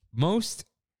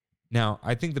 Now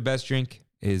I think the best drink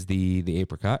is the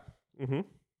apricot. Mm-hmm.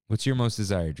 What's your most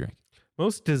desired drink?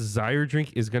 Most desired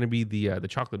drink is going to be the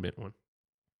chocolate mint one.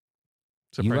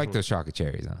 You like Surprisingly. those chocolate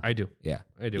cherries, huh? I do. Yeah.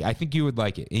 I do. Yeah, I think you would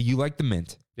like it. You like the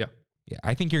mint. Yeah. Yeah.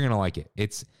 I think you're gonna like it.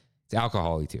 It's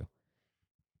alcohol-y too.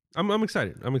 I'm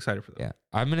excited. I'm excited for that. Yeah.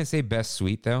 I'm gonna say best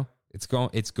sweet though. It's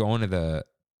going to the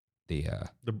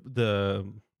The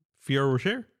Fiero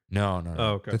Rocher? no.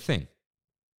 Oh, okay. The thing.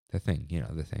 You know,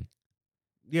 the thing.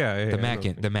 Yeah.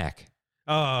 The Mac.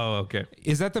 Oh, okay.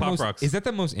 Is that the Pop most Rocks. is that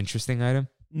the most interesting item?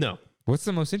 No. What's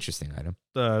the most interesting item?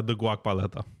 The guac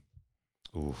paleta.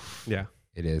 Oof. Yeah.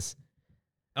 It is.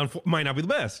 Might not be the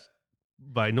best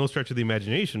by no stretch of the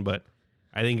imagination, but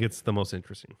I think it's the most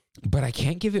interesting. But I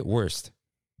can't give it worst.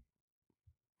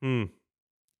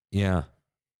 Yeah.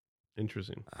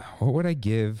 Interesting. What would I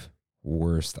give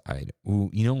worst item? Ooh,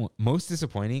 you know what? Most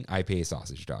disappointing, IPA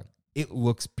sausage dog. It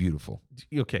looks beautiful.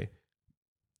 Okay.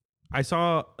 I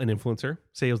saw an influencer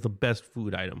say it was the best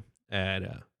food item at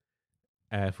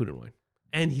Food and Wine.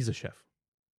 And he's a chef.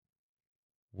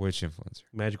 Which influencer?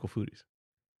 Magical Foodies.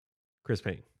 Chris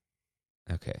Payne.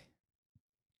 Okay.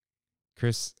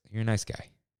 Chris, you're a nice guy.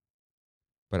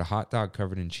 But a hot dog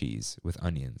covered in cheese with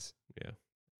onions. Yeah.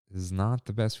 Is not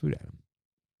the best food item.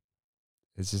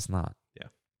 It's just not. Yeah.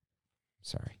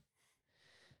 Sorry.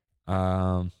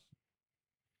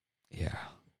 Yeah.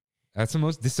 That's the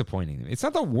most disappointing. It's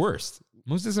not the worst.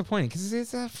 Most disappointing because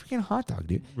it's a freaking hot dog,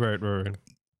 dude. Right.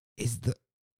 Is the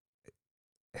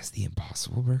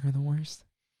Impossible Burger the worst?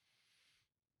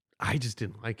 I just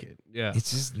didn't like it. Yeah.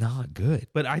 It's just not good.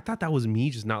 But I thought that was me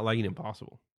just not liking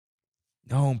Impossible.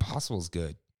 No, Impossible's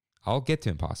good. I'll get to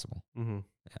Impossible. Mm-hmm.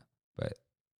 But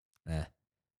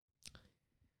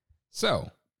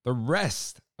so the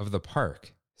rest of the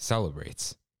park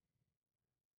celebrates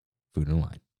Food and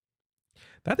Wine.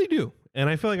 That they do. And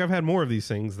I feel like I've had more of these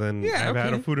things than I've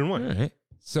had of Food and Wine. All right.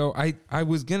 So I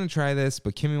was going to try this,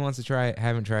 but Kimmy wants to try it.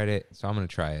 Haven't tried it, so I'm going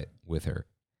to try it with her.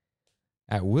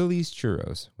 At Willie's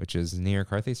Churros, which is near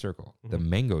Carthay Circle, the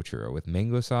mango churro with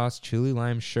mango sauce, chili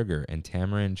lime sugar, and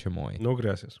tamarind chamoy. No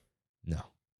gracias. No.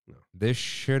 This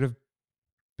should have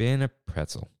been a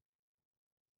pretzel.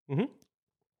 Mm-hmm.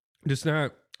 Just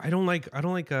not. I don't like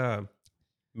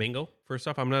mango. First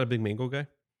off, I'm not a big mango guy.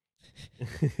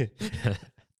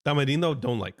 Tamarindo,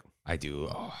 don't like. I do.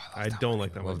 Oh, I don't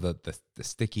like that I love one. the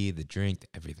sticky, the drink,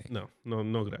 everything.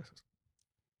 No gracias.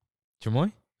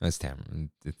 Chamoy? That's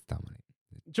tamarind. It's tamarind.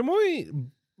 Chamoy,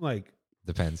 like,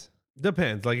 Depends.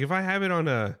 depends. Like if I have it on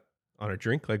a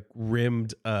drink, like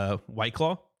rimmed White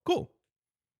Claw, cool.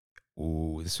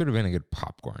 Ooh, this would have been a good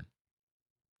popcorn.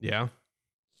 Yeah.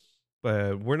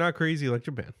 But we're not crazy like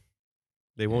Japan.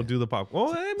 They won't do the pop.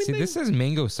 Well, I mean, See, this says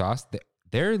mango sauce.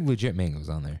 They're legit mangoes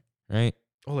on there, right?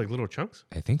 oh, like little chunks.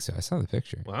 I think so. I saw the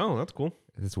picture. Wow, that's cool.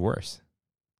 It's worse.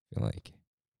 I feel like.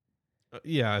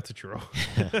 Yeah, it's a churro.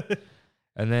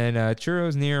 And then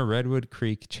churros near Redwood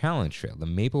Creek Challenge Trail, the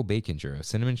maple bacon churro,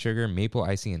 cinnamon sugar, maple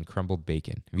icing, and crumbled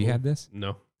bacon. Have you Cool. had this?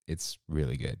 No, It's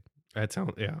really good. that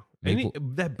sounds Maple-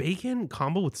 that bacon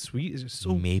combo with sweet is just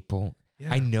so. Maple.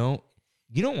 Yeah. I know.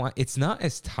 You know what? It's not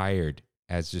as tired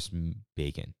as just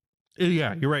bacon.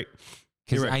 Yeah, you're right.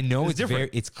 Because You're right. I know It's it's different. very,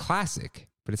 it's classic,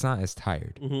 but it's not as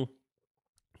tired. Mm-hmm.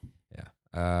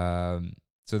 Yeah.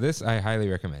 So this I highly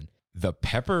recommend. The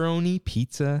pepperoni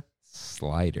pizza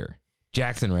slider.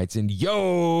 Jackson writes in,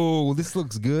 "Yo, this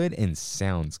looks good and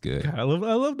sounds good. I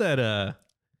love that.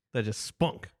 That just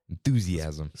spunk.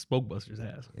 Enthusiasm." Spokebusters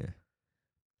ass.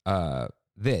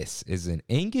 This is an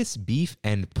Angus beef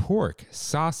and pork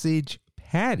sausage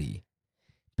patty,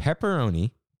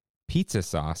 pepperoni, pizza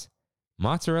sauce,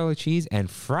 mozzarella cheese, and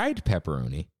fried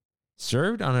pepperoni,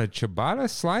 served on a ciabatta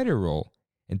slider roll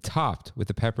and topped with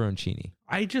a pepperoncini.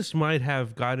 I just might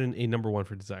have gotten a number one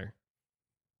for Desire.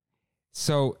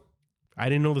 So I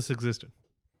didn't know this existed.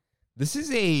 this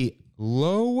is a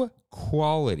low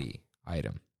quality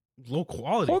item. Low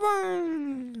quality. Hold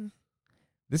on.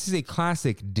 This is a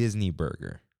classic Disney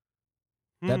burger.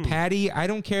 That patty, I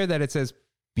don't care that it says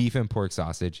beef and pork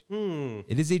sausage.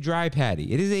 It is a dry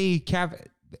patty. It is a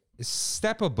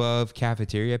step above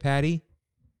cafeteria patty.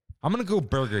 I'm going to go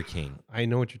Burger King. I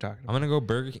know what you're talking I'm about. going to go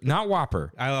Burger King. Not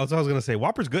Whopper. I was going to say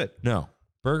Whopper's good. No.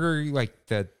 Burger, like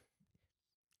the...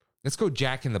 Let's go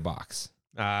Jack in the Box.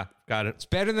 Got it. It's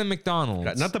better than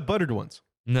McDonald's. Not the buttered ones.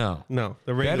 No. No,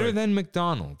 the regular. Better than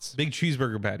McDonald's. Big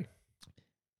cheeseburger patty.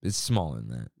 It's smaller than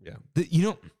that. Yeah. You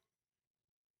know...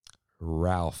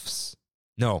 Ralph's.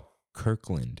 No,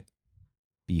 Kirkland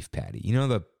beef patty. You know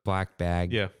the black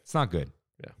bag? Yeah. It's not good.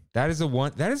 Yeah. That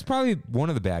is probably one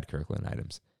of the bad Kirkland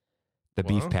items. The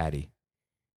beef Wow. patty.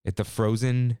 It's the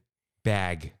frozen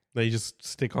bag. That you just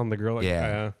stick on the grill. Like,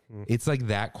 Yeah. It's like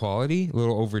that quality, a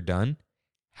little overdone.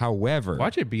 However,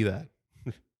 Watch it be that.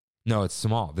 no, it's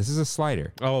small. This is a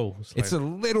slider. Oh, It's a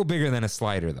little bigger than a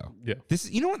slider though. yeah. This,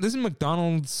 you know what? This is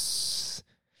McDonald's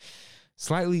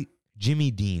slightly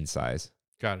Jimmy Dean size.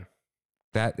 Got it.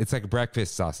 That it's like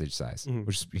breakfast sausage size, Mhm.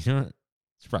 which is, you know,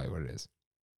 it's probably what it is.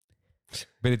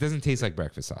 But it doesn't taste like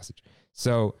breakfast sausage.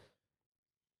 So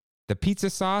the pizza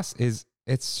sauce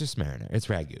it's just marinara. It's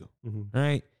ragu, Mhm.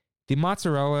 right? The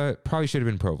mozzarella probably should have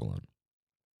been provolone.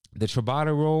 The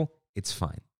ciabatta roll, it's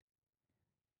fine.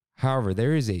 However,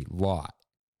 there is a lot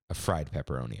of fried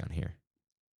pepperoni on here.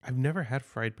 I've never had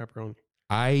fried pepperoni.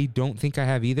 I don't think I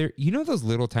have either. You know those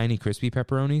little tiny crispy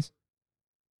pepperonis?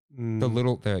 They're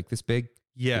like this big.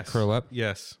 Yes. curl up?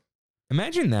 Yes.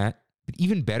 Imagine that, but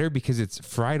even better because it's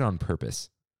fried on purpose.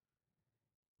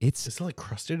 Is it like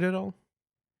crusted at all?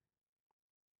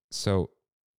 So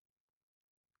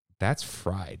that's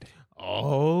fried.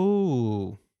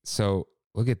 Oh. So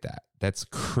look at that. That's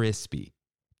crispy.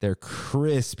 They're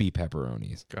crispy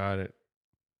pepperonis. Got it.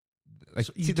 Like,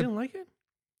 So you see, didn't like it?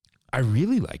 I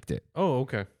really liked it. Oh,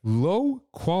 okay. Low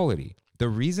quality.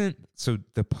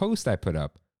 The post I put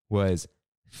up was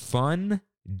fun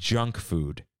junk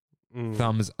food.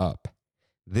 Thumbs up.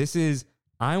 This is,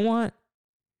 I want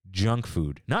junk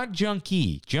food, not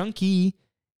junky. Junky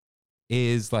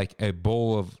is like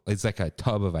it's like a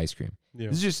tub of ice cream. Yeah.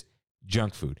 This is just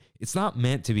junk food. It's not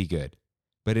meant to be good,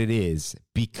 but it is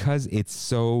because it's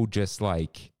so just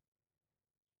like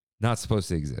not supposed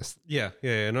to exist. Yeah.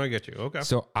 No, I get you. Okay.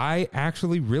 So I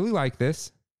actually really like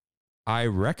this. I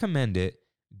recommend it.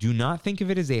 Do not think of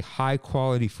it as a high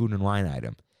quality food and wine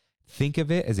item. Think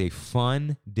of it as a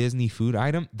fun Disney food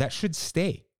item that should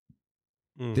stay.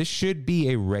 This should be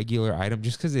a regular item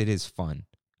just because it is fun.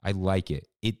 I like it.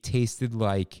 It tasted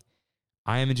like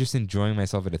I am just enjoying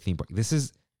myself at a theme park. This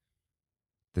is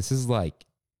like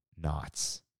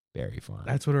Knott's Berry Farm.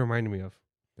 That's what it reminded me of.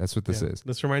 That's what this is.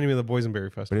 This reminded me of the Boysenberry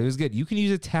But Festival. it was good. You can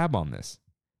use a tab on this.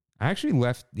 I actually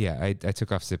left. Yeah, I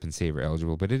took off Sip and Savor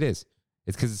eligible, but it is.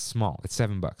 It's because it's small. It's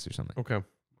 $7 or something. Okay.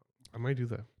 I might do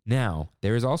that. Now,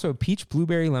 there is also a peach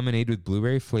blueberry lemonade with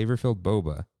blueberry flavor filled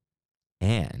boba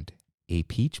and a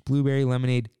peach blueberry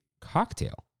lemonade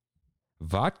cocktail.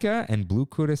 Vodka and blue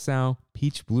curacao,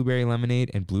 peach blueberry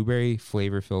lemonade, and blueberry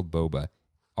flavor filled boba.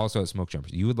 Also at Smoke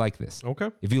Jumpers. You would like this.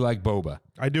 Okay. If you like boba.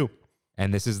 I do.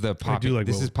 And this is the popping. like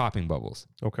This boba. is popping bubbles.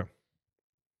 Okay.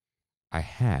 I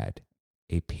had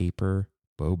a paper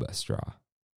boba straw.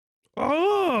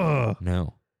 Oh.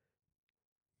 No.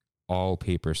 All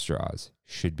paper straws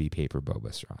should be paper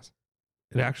boba straws.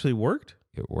 It actually worked?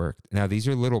 it worked. Now, these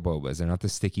are little bobas. They're not the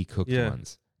sticky cooked Yeah.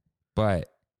 ones.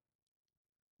 But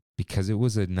because it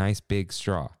was a nice big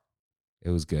straw, it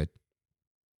was good.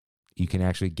 You can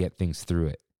actually get things through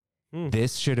it.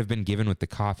 This should have been given with the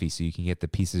coffee so you can get the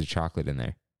pieces of chocolate in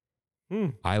there.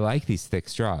 I like these thick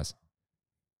straws.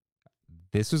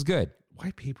 This was good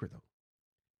Why paper, though?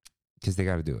 because they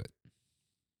got to do it.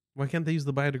 Why can't they use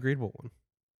the biodegradable one?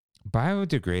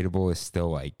 Biodegradable is still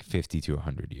like 50 to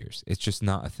 100 years. It's just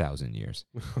not 1,000 years.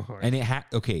 And it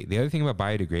okay, the other thing about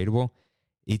biodegradable,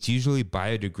 it's usually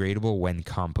biodegradable when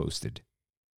composted.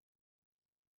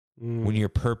 When you're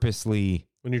purposely...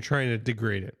 When you're trying to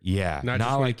degrade it. Yeah. Not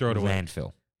just when you like throw it away.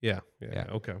 landfill. Yeah. Yeah.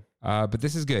 Okay. But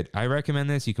this is good. I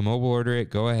recommend this. You can mobile order it.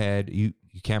 Go ahead. You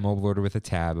can't mobile order with a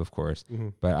tab, of course.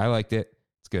 But I liked it.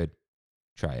 It's good.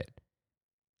 Try it.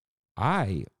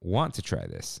 I want to try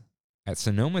this at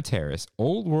Sonoma Terrace,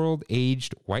 Old World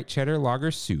aged white cheddar lager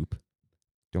soup.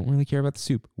 Don't really care about the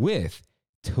soup with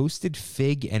toasted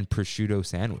fig and prosciutto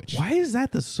sandwich. Why is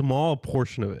that the small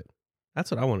portion of it? That's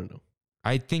what I want to know.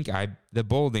 I think the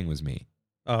bolding was me,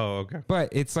 Oh, okay. but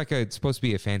it's like it's supposed to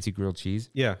be a fancy grilled cheese.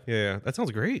 Yeah. That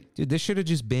sounds great. Dude, this should have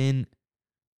just been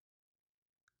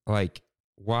like,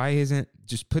 why isn't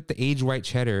just put the aged white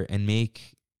cheddar and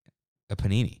make a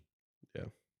panini?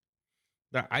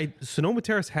 Sonoma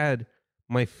Terrace had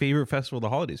my favorite festival of the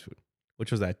holidays food,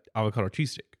 which was that avocado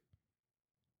cheesesteak.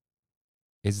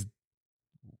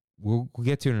 We'll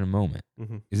get to it in a moment.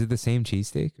 Is it the same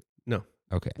cheesesteak? No.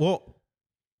 Okay. Well,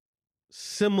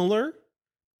 similar,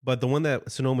 but the one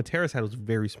that Sonoma Terrace had was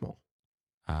very small.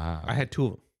 I had two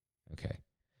of them. Okay.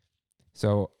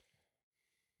 So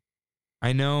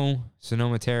I know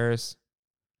Sonoma Terrace,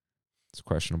 it's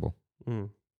questionable,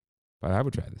 but I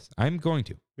would try this. I'm going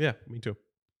to. Yeah, me too.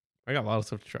 I got a lot of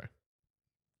stuff to try.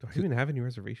 Do I even have any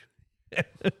reservation?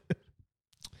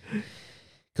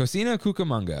 Cocina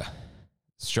Cucamonga,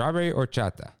 strawberry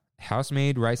horchata,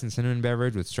 house-made rice and cinnamon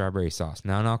beverage with strawberry sauce,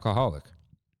 non-alcoholic.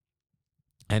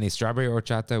 And a strawberry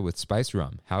horchata with spiced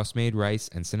rum, house-made rice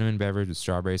and cinnamon beverage with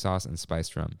strawberry sauce and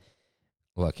spiced rum.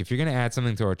 Look, if you're going to add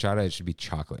something to horchata, it should be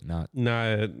chocolate, not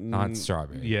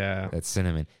strawberry. Yeah. That's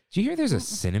cinnamon. Did you hear there's a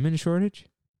cinnamon shortage?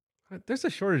 There's a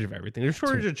shortage of everything. There's a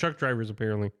shortage of truck drivers,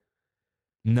 apparently.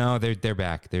 No, they're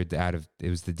back. They're out of. It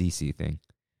was the DC thing.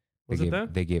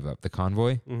 They gave up the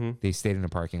convoy. They stayed in a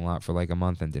parking lot for like a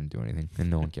month and didn't do anything, and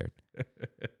no one cared.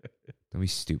 Don't be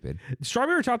stupid.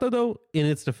 Strawberry horchata, though, in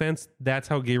its defense, that's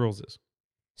how Gabriel's is.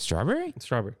 Strawberry?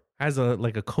 Strawberry has a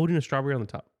coating of strawberry on the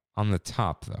top. On the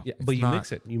top, though. Yeah, but you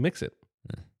mix it. You mix it.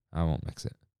 I won't mix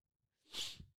it.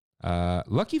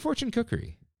 Lucky Fortune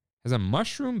Cookery has a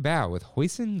mushroom bao with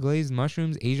hoisin glazed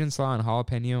mushrooms, Asian slaw, and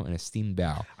jalapeno, and a steamed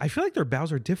bao. I feel like their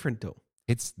baos are different, though.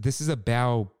 This is a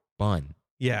bao bun.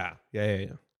 Yeah.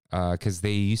 Because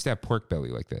they used to have pork belly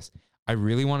like this. I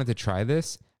really wanted to try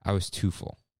this. I was too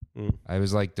full. I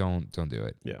was like, don't do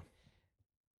it. Yeah.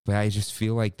 But I just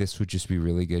feel like this would just be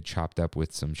really good chopped up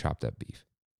with some chopped up beef.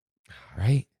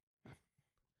 Right?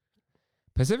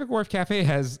 Pacific Wharf Cafe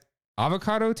has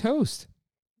avocado toast.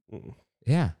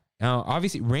 Yeah. Now,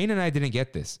 obviously, Rain and I didn't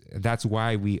get this. That's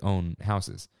why we own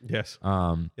houses. Yes.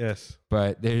 Yes.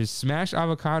 But there's smashed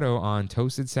avocado on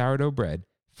toasted sourdough bread,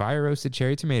 fire roasted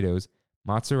cherry tomatoes,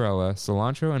 mozzarella,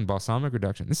 cilantro, and balsamic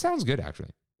reduction. This sounds good,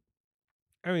 actually.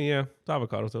 I mean, yeah, it's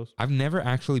avocado toast. I've never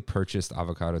actually purchased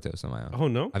avocado toast on my own. Oh,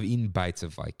 no? I've eaten bites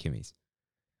of like Kimmy's.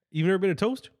 You've never been to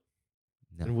Toast?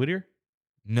 No. In Whittier?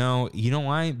 No, you know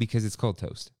why? Because it's called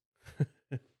toast.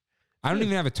 I don't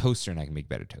even have a toaster and I can make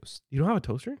better toast. You don't have a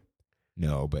toaster?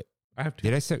 No, but I have to.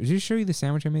 did I show you the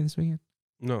sandwich I made this weekend?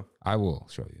 No. I will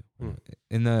show you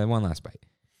in the one last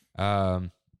bite.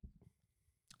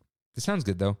 This sounds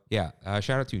good though. Yeah.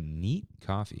 Shout out to Neat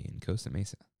Coffee in Costa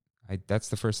Mesa. That's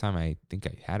the first time I think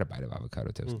I had a bite of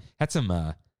avocado toast. Had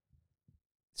some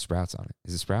Sprouts on it.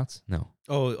 Is it Sprouts? No.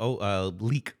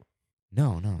 Leek.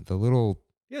 No. The little.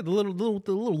 Yeah, the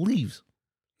little leaves.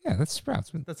 Yeah, that's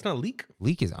Sprouts. That's not leek.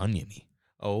 Leek is oniony.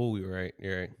 Oh, you're right.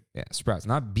 Yeah, Sprouts,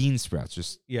 not bean sprouts.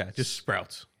 Just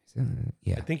Sprouts.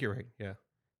 Yeah, I think you're right. Yeah.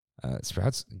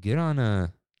 Sprouts, get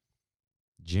on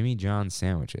Jimmy John's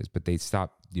sandwiches, but they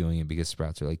stopped doing it because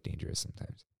Sprouts are like dangerous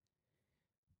sometimes.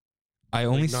 I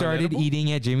only started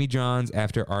eating at Jimmy John's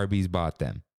after Arby's bought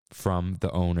them from the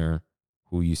owner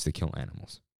who used to kill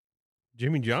animals.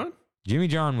 Jimmy John? Jimmy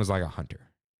John was like a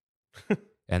hunter.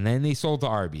 And then they sold to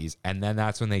Arby's, and then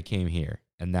that's when they came here,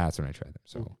 and that's when I tried them.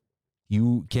 So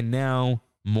you can now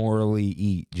morally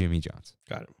eat Jimmy John's.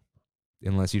 Got it.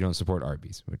 Unless you don't support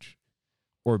Arby's,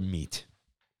 or meat.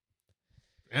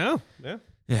 Yeah.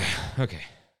 Yeah, okay.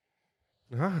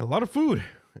 A lot of food.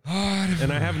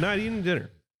 And I have not eaten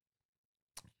dinner.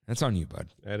 That's on you, bud.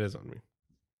 That is on me.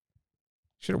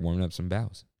 Should have warmed up some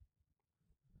bows.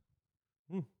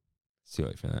 It's too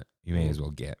late for that. You may as well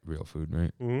get real food,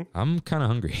 right? Mm-hmm. I'm kind of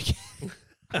hungry.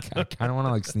 I kind of want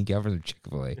to like sneak out for some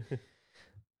Chick-fil-A.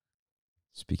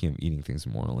 Speaking of eating things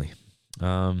morally.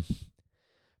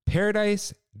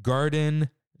 Paradise Garden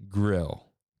Grill.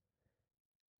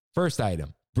 First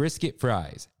item, brisket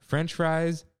fries. French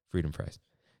fries, freedom fries.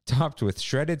 Topped with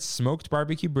shredded smoked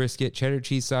barbecue brisket, cheddar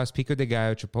cheese sauce, pico de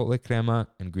gallo, chipotle crema,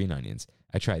 and green onions.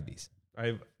 I tried these.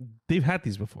 They've had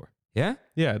these before. Yeah?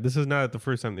 Yeah, this is not the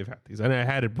first time they've had these. And I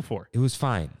had it before. It was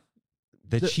fine.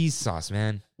 The cheese sauce,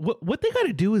 man. What they got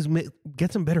to do is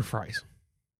get some better fries.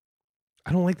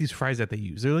 I don't like these fries that they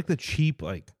use. They're like the cheap,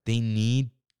 like. They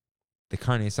need the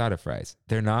carne asada fries.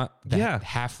 They're not the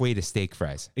halfway to steak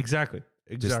fries. Exactly.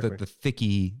 Just the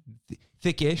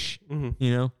thickish,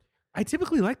 you know? I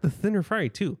typically like the thinner fry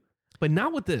too, but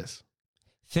not with this.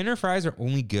 Thinner fries are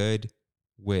only good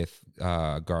with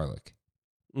garlic.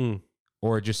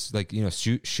 Or just like, you know,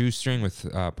 shoestring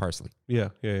with parsley. Yeah.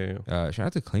 Shout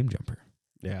out to Claim Jumper.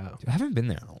 Yeah. Dude, I haven't been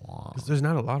there in a while. There's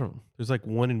not a lot of them. There's like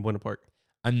one in Buena Park.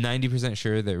 I'm 90%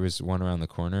 sure there was one around the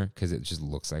corner because it just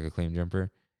looks like a Claim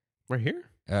Jumper. Right here?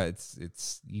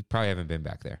 It's you probably haven't been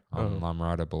back there on La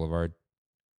Mirada Boulevard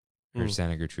or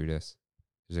Santa Gertrudis.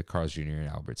 There's a Carl's Jr. and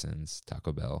Albertsons,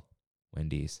 Taco Bell,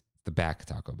 Wendy's, the back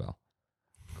Taco Bell.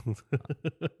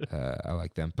 I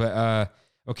like them. But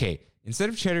okay, instead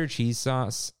of cheddar cheese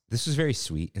sauce, this was very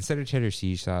sweet. Instead of cheddar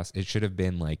cheese sauce, it should have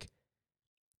been like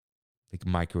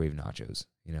microwave nachos,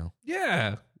 you know?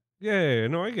 Yeah.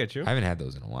 No, I get you. I haven't had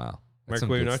those in a while. That's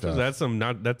Microwave nachos. Stuff. That's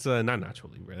not Nacho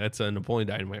Libre. That's a Napoleon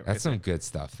Dynamite. That's some good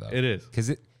stuff, though. It is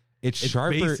because it's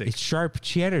sharper. basic. It's sharp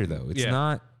cheddar, though. It's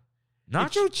not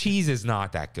nacho cheese is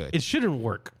not that good. It shouldn't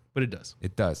work, but it does.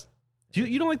 It does.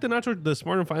 You don't like the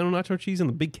Smart and Final nacho cheese in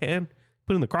the big can?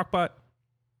 Put in the crock pot?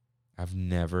 I've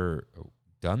never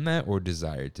done that or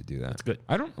desired to do that. That's good.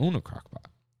 I don't own a crock pot.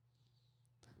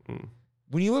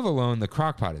 When you live alone, the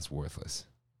crock pot is worthless.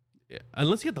 Yeah.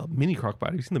 Unless you get the mini crock pot.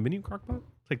 Have you seen the mini crock pot?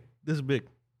 It's like this big.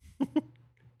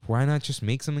 Why not just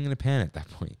make something in a pan at that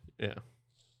point? Yeah.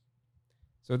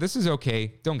 So this is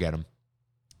okay. Don't get them.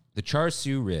 The char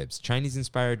siu ribs,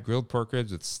 Chinese-inspired grilled pork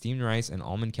ribs with steamed rice and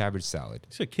almond cabbage salad.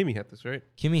 You said Kimmy had this, right?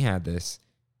 Kimmy had this.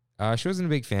 She wasn't a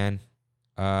big fan.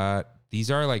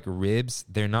 These are like ribs.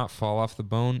 They're not fall off the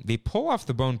bone. They pull off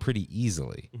the bone pretty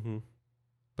easily.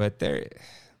 But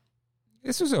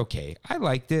this was okay. I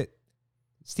liked it.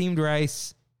 Steamed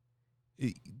rice.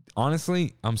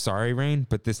 Honestly, I'm sorry, Rain,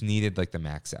 but this needed like the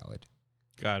mac salad.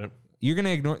 Got it. You're going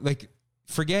to ignore, like,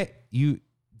 forget you.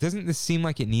 Doesn't this seem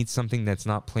like it needs something that's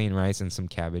not plain rice and some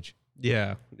cabbage?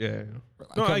 Yeah. Like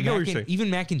no, I get what you're saying. Even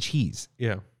mac and cheese.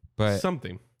 Yeah. But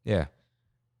something. Yeah.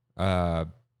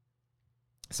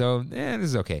 So, this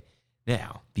is okay.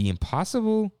 Now, the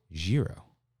Impossible Gyro.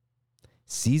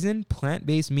 Seasoned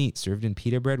plant-based meat served in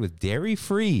pita bread with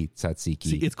dairy-free tzatziki.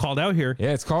 See, it's called out here.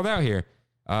 Yeah, it's called out here.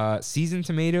 Seasoned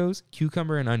tomatoes,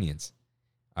 cucumber, and onions.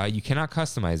 You cannot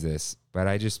customize this, but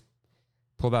I just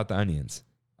pulled out the onions.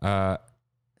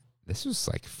 This was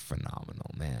like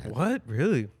phenomenal, man. What?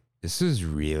 Really? This is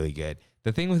really good.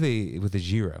 The thing with the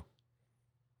gyro,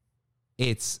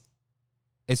 it's,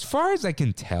 as far as I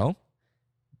can tell,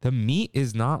 the meat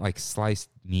is not like sliced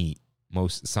meat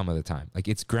some of the time. Like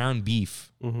it's ground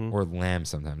beef or lamb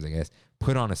sometimes, I guess,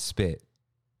 put on a spit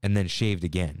and then shaved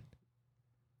again.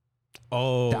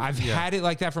 Oh, I've had it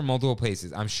like that from multiple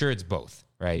places. I'm sure it's both,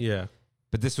 right? Yeah.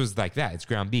 But this was like that. It's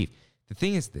ground beef. The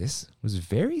thing is, this was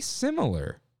very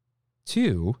similar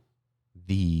to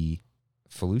the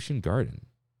Felucian Garden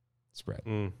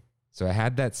spread. So I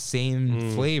had that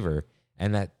same flavor,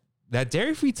 and that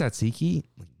dairy-free tzatziki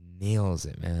nails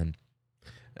it, man.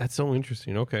 That's so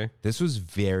interesting. Okay. This was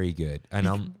very good.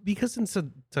 And because in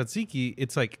tzatziki,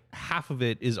 it's like half of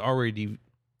it is already...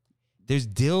 There's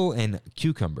dill and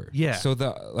cucumber. Yeah. So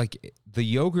the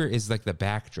yogurt is like the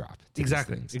backdrop. To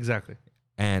Exactly.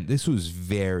 And this was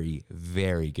very,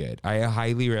 very good. I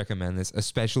highly recommend this,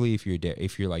 especially if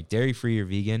you're like dairy free or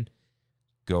vegan.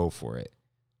 Go for it.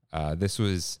 This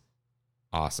was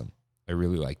awesome. I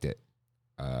really liked it.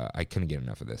 I couldn't get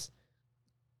enough of this.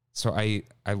 So I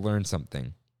learned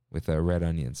something with red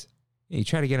onions. You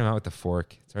try to get them out with the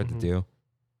fork. It's hard to do.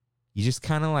 You just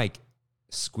kind of like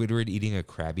Squidward eating a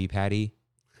Krabby Patty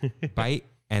bite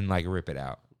and like rip it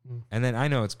out. And then I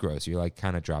know it's gross. You're like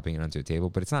kind of dropping it onto a table,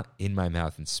 but it's not in my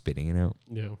mouth and spitting it out.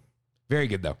 Yeah. Very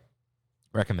good though.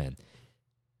 Recommend.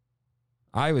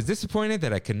 I was disappointed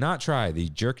that I could not try the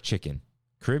jerk chicken.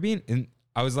 Caribbean, and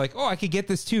I was like, oh, I could get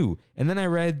this too. And then I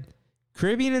read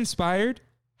Caribbean inspired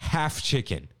half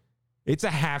chicken. It's a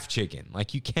half chicken.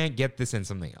 Like, you can't get this in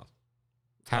something else.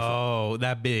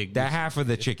 That big. That half of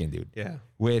the chicken, dude. Yeah.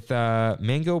 With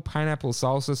mango pineapple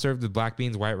salsa served with black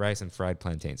beans, white rice, and fried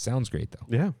plantains. Sounds great, though.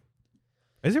 Yeah.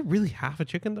 Is it really half a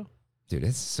chicken, though? Dude,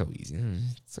 it's so easy.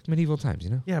 It's like medieval times,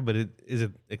 you know? Yeah, but is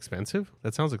it expensive?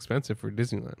 That sounds expensive for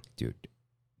Disneyland. Dude,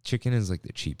 chicken is like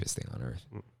the cheapest thing on earth.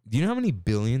 Do you know how many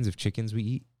billions of chickens we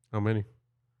eat? How many?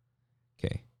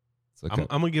 Okay.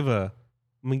 I'm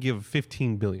gonna give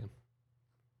 15 billion.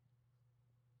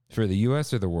 For the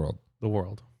U.S. or the world? The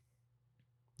world.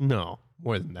 No,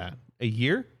 more than that. A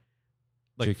year?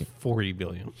 Like Chicken. 40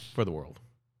 billion for the world.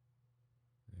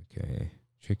 Okay.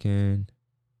 Chicken.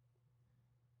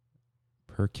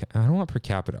 I don't want per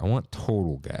capita. I want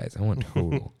total, guys. I want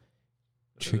total.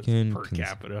 Chicken. Per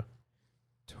capita.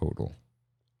 Total.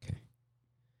 Okay.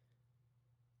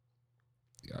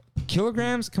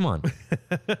 Kilograms? Come on.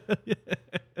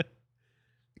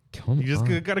 Come You just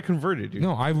on. got to convert it, dude.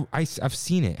 No, I've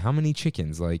seen it. How many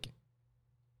chickens? Like,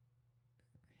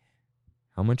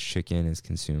 how much chicken is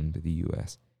consumed in the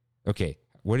U.S.? Okay,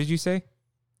 what did you say?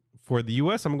 For the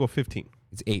U.S., I'm going to go 15.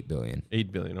 It's 8 billion.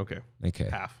 8 billion, okay. Okay.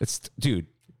 Half. Dude,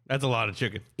 That's a lot of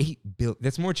chicken. 8 billion.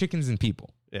 That's more chickens than people.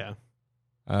 Yeah.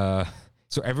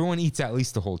 So everyone eats at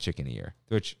least a whole chicken a year,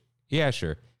 which, yeah,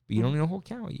 sure. But you don't eat a whole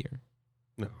cow a year.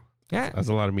 No. Yeah. That's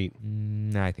a lot of meat.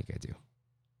 Nah, I think I do.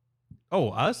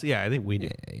 Oh, us? Yeah, I think we do.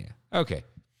 Yeah. Okay.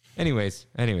 Anyways,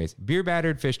 beer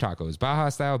battered fish tacos, Baja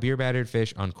style beer battered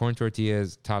fish on corn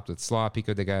tortillas, topped with slaw,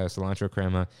 pico de gallo, cilantro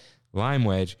crema, lime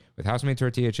wedge with house-made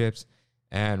tortilla chips,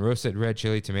 and roasted red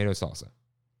chili tomato salsa.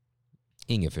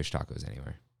 You can get fish tacos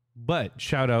anywhere. But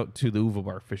shout out to the Uva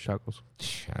Bar fish tacos.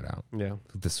 Shout out. Yeah.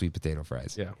 The sweet potato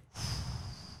fries. Yeah.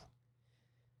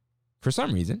 For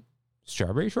some reason,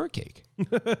 strawberry shortcake.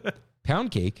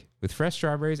 Pound cake with fresh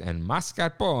strawberries and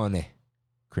mascarpone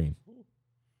cream.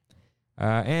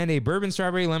 And a bourbon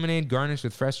strawberry lemonade garnished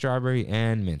with fresh strawberry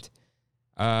and mint.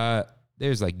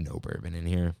 There's like no bourbon in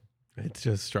here. It's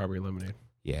just strawberry lemonade.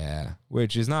 Yeah,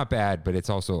 which is not bad, but it's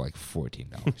also like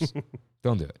 $14.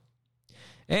 Don't do it.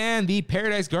 And the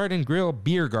Paradise Garden Grill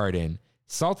Beer Garden.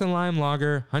 Salt and lime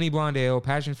lager, honey blonde ale,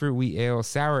 passion fruit wheat ale,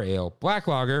 sour ale, black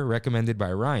lager, recommended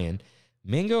by Ryan,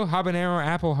 mango habanero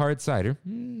apple hard cider,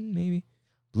 maybe,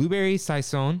 blueberry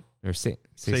saison, or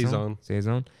saison,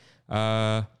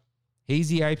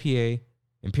 hazy IPA,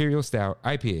 imperial stout,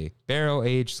 IPA, barrel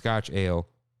aged Scotch ale,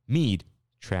 mead,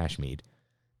 trash mead,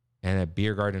 and a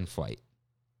beer garden flight.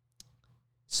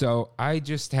 So I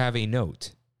just have a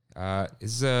note.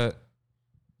 Kev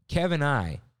and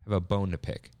I have a bone to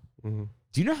pick. Mm-hmm.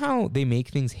 Do you know how they make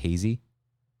things hazy?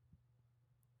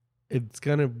 It's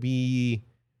going to be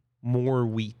more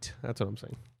wheat. That's what I'm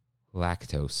saying.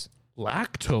 Lactose.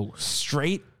 Lactose.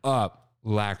 Straight up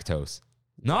lactose.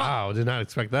 Wow, did not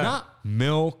expect that. Not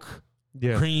milk,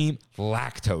 Yeah. cream,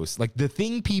 lactose. Like the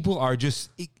thing people are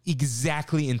just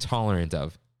exactly intolerant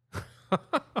of.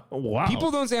 Wow.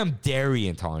 People don't say I'm dairy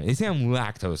intolerant. They say I'm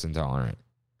lactose intolerant.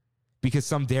 Because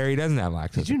some dairy doesn't have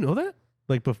lactose. Did you know that?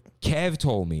 Like, Kev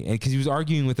told me, and because he was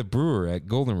arguing with a brewer at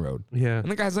Golden Road. yeah.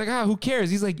 And the guy's like, who cares?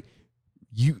 He's like,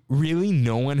 you really,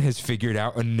 no one has figured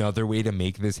out another way to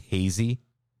make this hazy?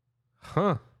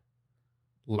 Huh.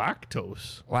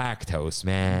 Lactose. Lactose,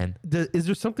 man. Is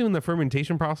there something in the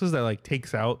fermentation process that like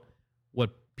takes out what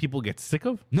people get sick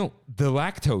of? No, the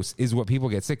lactose is what people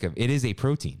get sick of. It is a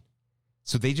protein.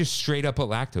 So they just straight up put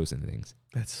lactose in things.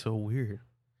 That's so weird.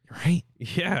 Right?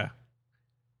 Yeah.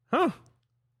 Huh.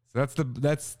 So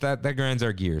that grinds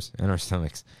our gears and our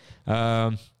stomachs.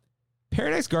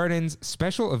 Paradise Gardens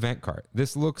special event cart.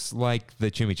 This looks like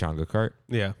the chimichanga cart.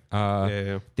 Yeah.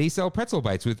 Yeah. They sell pretzel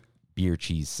bites with beer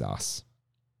cheese sauce.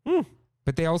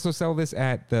 But they also sell this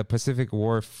at the Pacific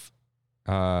Wharf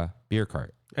beer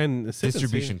cart And a sip and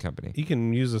distribution save. company. You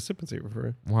can use a sip and save for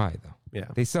it. Why though? Yeah.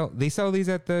 They sell these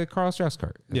at the Carl Strauss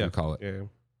cart, as we call it.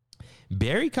 Yeah.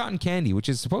 Berry cotton candy, which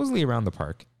is supposedly around the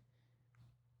park.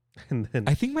 And then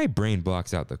I think my brain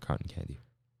blocks out the cotton candy.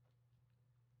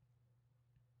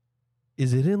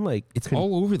 is it in like It's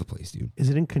all over the place, dude. Is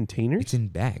it in containers? It's in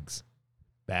bags.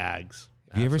 bags.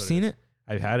 Have you ever seen it?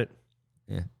 I've had it.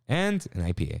 Yeah. And an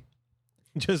IPA.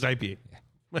 Just IPA.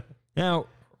 Now,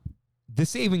 the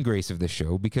saving grace of this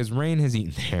show, because Rain has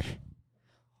eaten there.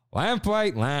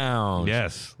 Lamplight Lounge.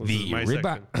 Yes. This The is my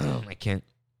ribeye. section.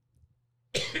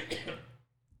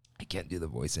 I can't do the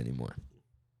voice anymore.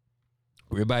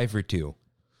 Ribeye for two.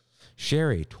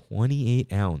 Share a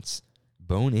 28-ounce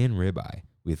bone-in ribeye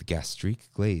with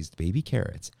gastrique glazed baby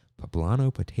carrots,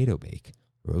 poblano potato bake,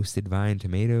 roasted vine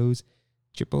tomatoes,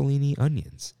 cipollini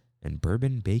onions, and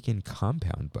bourbon bacon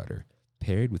compound butter,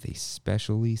 paired with a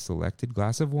specially selected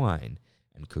glass of wine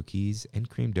and cookies and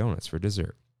cream donuts for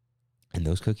dessert. And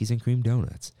those cookies and cream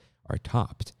donuts are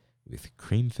topped with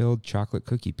cream-filled chocolate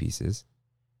cookie pieces,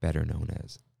 better known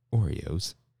as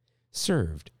Oreos,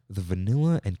 served with a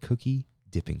vanilla and cookie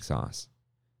dipping sauce.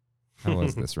 How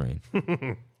was this, Rain?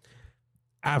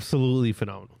 Absolutely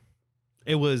phenomenal.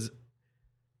 It was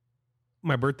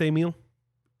my birthday meal,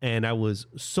 and I was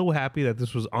so happy that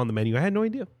this was on the menu. I had no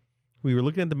idea. We were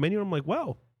looking at the menu, and I'm like,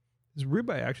 wow, this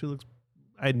ribeye actually looks...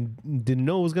 I didn't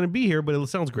know it was going to be here, but it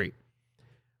sounds great.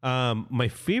 My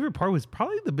favorite part was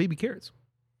probably the baby carrots.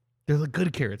 They're the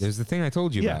good carrots. There's the thing I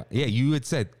told you Yeah. about. Yeah, you had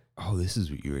said, oh, this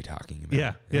is what you were talking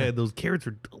about. Yeah, those carrots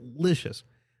are delicious.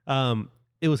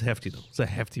 It was hefty, though. It's a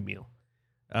hefty meal.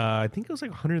 I think it was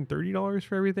like $130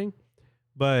 for everything.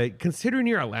 But considering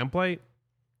you're at Lamplight,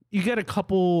 you get a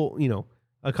couple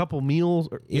meals.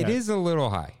 It is a little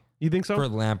high You think so? for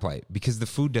Lamplight because the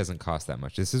food doesn't cost that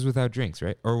much. This is without drinks,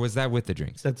 right? Or was that with the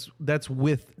drinks? That's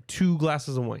with 2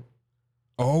 glasses of wine.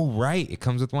 Oh, right. It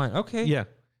comes with wine. Okay. Yeah.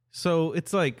 So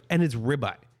it's like, and it's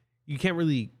ribeye. You can't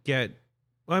really get.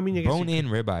 Well, I mean, I guess Bone-in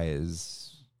ribeye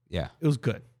is, yeah. it was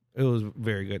good. It was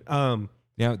very good.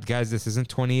 Now, guys, this isn't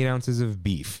 28 ounces of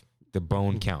beef. The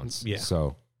bone counts. Yeah.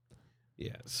 So,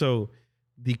 Yeah. So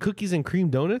the cookies and cream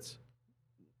donuts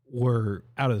were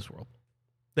out of this world.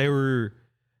 They were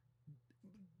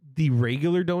the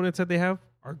regular donuts that they have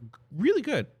are really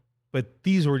good, but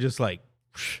these were just like,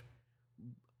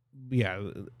 yeah,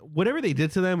 whatever they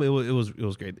did to them, it was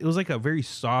great. It was like a very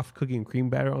soft cookie and cream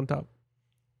batter on top.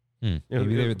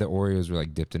 maybe the Oreos were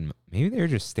like dipped in. Maybe they were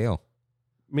just stale,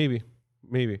 Maybe.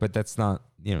 but that's not,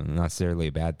 not necessarily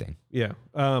a bad thing. Yeah.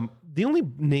 The only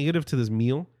negative to this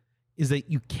meal is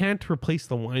that you can't replace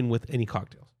the wine with any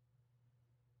cocktails.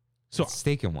 So It's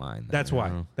steak and wine. that's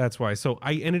why. That's why. So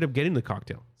I ended up getting the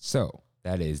cocktail. So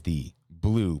that is the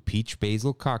blue peach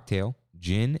basil cocktail: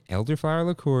 gin, elderflower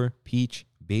liqueur, peach,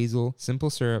 basil, simple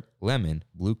syrup, lemon,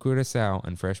 blue curacao,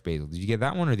 and fresh basil. Did you get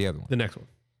that one or the other one? The next one.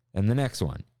 And the next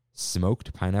one: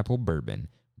 smoked pineapple bourbon,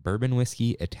 bourbon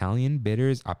whiskey, Italian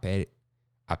bitters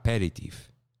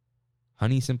aperitif,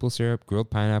 honey simple syrup, grilled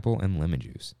pineapple, and lemon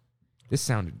juice. This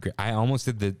sounded great. I almost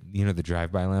did the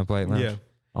drive-by Lamplight Lounge. Yeah.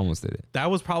 Almost did it.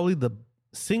 That was probably the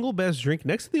single best drink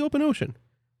next to the open ocean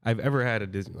I've ever had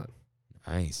at Disneyland.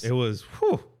 Nice. It was,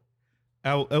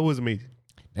 it was amazing.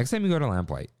 Next time you go to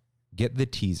Lamplight, get the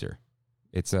teaser.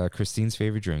 It's Christine's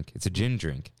favorite drink. It's a gin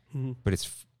drink, but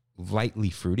it's lightly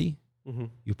fruity. Mm-hmm.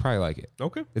 You'll probably like it.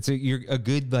 Okay. It's a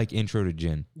good like intro to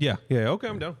gin. Yeah. Yeah. Okay.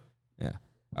 I'm down. Yeah.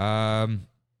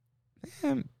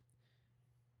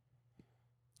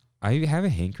 I have a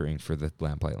hankering for the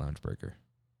Lamplight Lounge burger.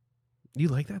 You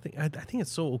like that thing? I think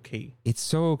it's so okay. It's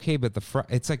so okay, but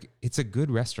it's a good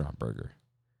restaurant burger.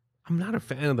 I'm not a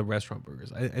fan of the restaurant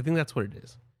burgers. I think that's what it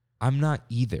is. I'm not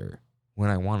either when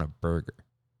I want a burger.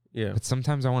 Yeah. But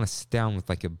sometimes I want to sit down with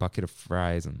like a bucket of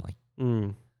fries and like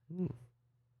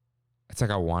it's like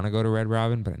I want to go to Red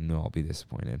Robin, but I know I'll be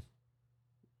disappointed.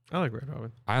 I like Red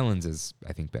Robin. Islands is,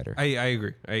 I think, better. I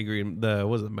agree. I agree.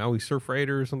 Was it Maui Surf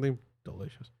Rider or something?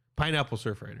 Delicious. Pineapple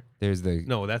Surf Rider.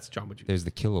 No, that's Jamba Juice. There's the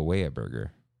Kilauea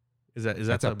burger. Is that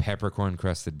That's a peppercorn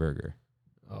crusted burger.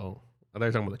 Oh, I thought you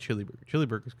were talking about the chili burger. Chili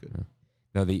burger's good. Yeah.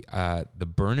 No, the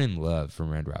Burn in Love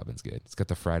from Red Robin's good. It's got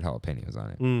the fried jalapenos on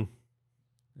it.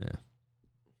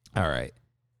 Yeah. All right.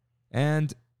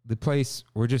 And the place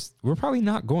we're probably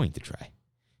not going to try.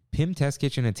 Pim Test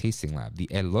Kitchen and Tasting Lab, the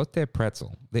elote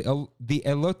pretzel. The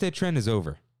elote trend is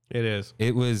over. It is.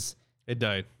 It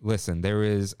died. Listen,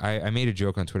 I made a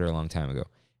joke on Twitter a long time ago.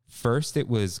 First, it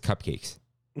was cupcakes.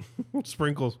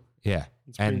 Sprinkles. Yeah.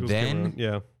 And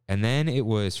then it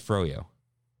was froyo.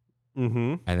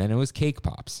 Mm-hmm. And then it was cake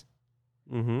pops.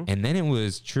 Mm-hmm. And then it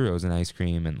was churros and ice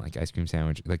cream and like ice cream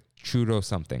sandwich, like churro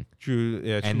something. True.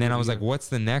 Yeah. And then I was like, what's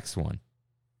the next one?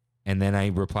 And then I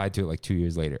replied to it like 2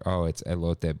 years later. Oh, it's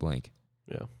elote blank.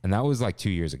 Yeah. And that was like 2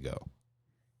 years ago.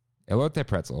 Elote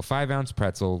pretzel, a 5-ounce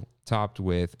pretzel topped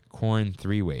with corn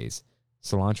 3 ways,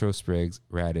 cilantro sprigs,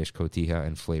 radish, cotija,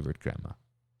 and flavored crema,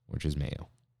 which is mayo.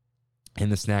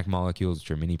 And the snack molecules, which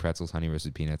are mini pretzels, honey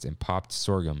roasted peanuts, and popped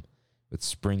sorghum with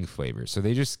spring flavors. So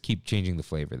they just keep changing the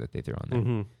flavor that they throw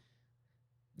on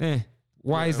there. Mm-hmm.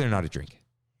 Why is there not a drink?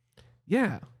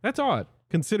 Yeah, that's odd.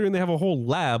 Considering they have a whole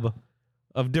lab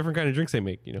of different kind of drinks they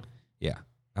make, Yeah.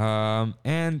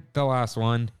 And the last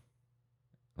one,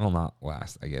 well, not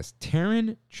last, I guess.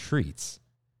 Terran Treats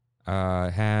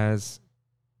has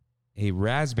a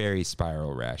raspberry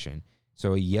spiral ration.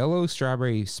 So a yellow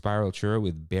strawberry spiral churro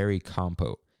with berry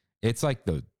compote. It's like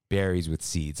the berries with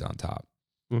seeds on top.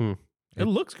 Mm-hmm. It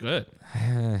looks good.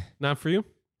 Not for you?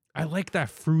 I like that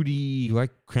fruity. You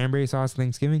like cranberry sauce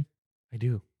Thanksgiving? I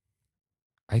do.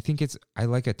 I think I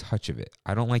like a touch of it.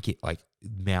 I don't like it like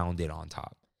mounded on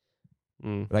top.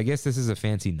 But I guess this is a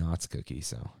fancy Knott's cookie,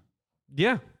 so.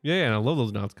 Yeah. And I love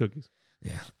those Knott's cookies.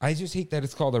 Yeah. I just hate that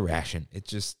it's called a ration. It's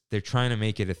just, they're trying to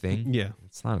make it a thing. Yeah.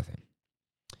 It's not a thing.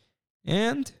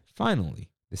 And finally,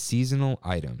 the seasonal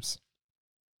items.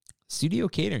 Studio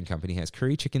Catering Company has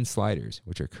curry chicken sliders,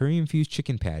 which are curry-infused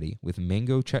chicken patty with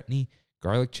mango chutney,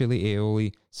 garlic chili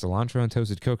aioli, cilantro, and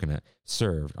toasted coconut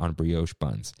served on brioche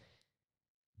buns.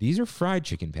 These are fried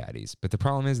chicken patties, but the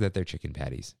problem is that they're chicken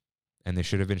patties, and they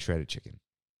should have been shredded chicken.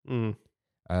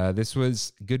 This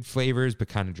was good flavors, but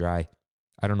kind of dry.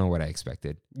 I don't know what I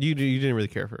expected. You didn't really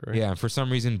care for it, right? Yeah, and for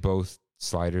some reason, both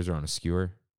sliders are on a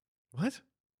skewer. What?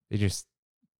 They just,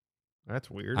 That's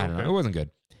weird. I don't know. It wasn't good.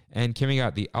 And Kimmy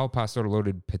got the al pastor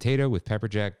loaded potato with pepper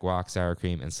jack, guac, sour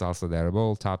cream, and salsa de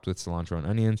arbol topped with cilantro and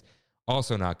onions.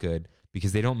 Also not good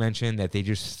because they don't mention that they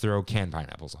just throw canned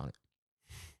pineapples on it.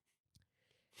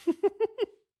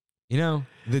 You know,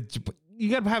 You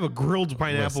got to have a grilled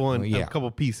pineapple and a couple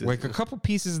pieces. like a couple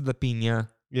pieces of the piña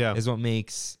Yeah. is what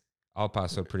makes al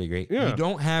pastor pretty great. Yeah. You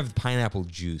don't have pineapple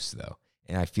juice though,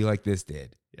 and I feel like this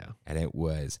did. Yeah. And it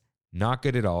was not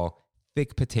good at all.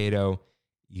 Thick potato.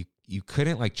 You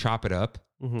couldn't like chop it up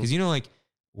because you know, like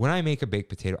when I make a baked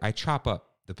potato, I chop up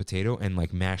the potato and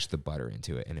like mash the butter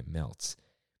into it and it melts.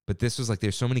 But this was like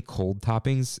there's so many cold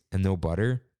toppings and no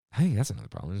butter. I think that's another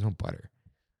problem. There's no butter.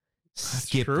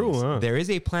 Skip true, this. huh? There is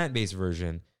a plant-based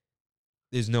version.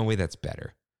 There's no way that's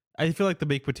better. I feel like the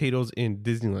baked potatoes in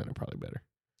Disneyland are probably better.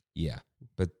 Yeah,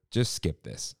 but just skip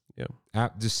this. Yeah.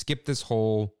 Just skip this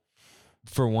whole.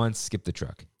 For once, skip the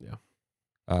truck. Yeah.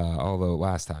 Although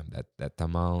last time that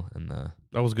tamal and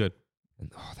That was good.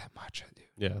 that matcha, dude.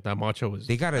 Yeah, that matcha was.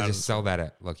 They gotta just sell that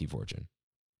at Lucky Fortune.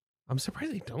 I'm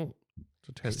surprised they don't.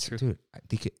 To tell you the truth. Dude, I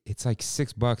think it's like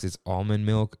 $6. It's almond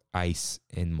milk, ice,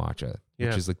 and matcha, Yeah.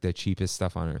 which is like the cheapest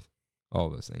stuff on earth. All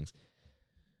those things.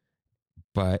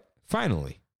 But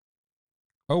finally,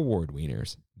 award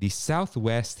wieners. The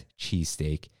Southwest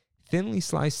cheesesteak, thinly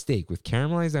sliced steak with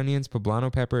caramelized onions,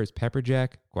 poblano peppers, pepper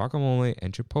jack, guacamole,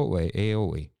 and chipotle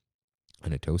aioli,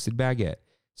 and a toasted baguette,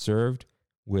 served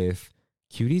with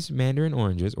Cuties mandarin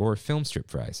oranges or film strip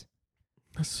fries.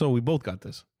 So we both got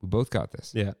this. We both got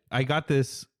this. Yeah. I got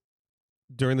this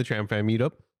during the Tram Fam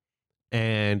meetup,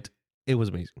 and it was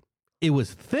amazing. It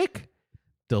was thick,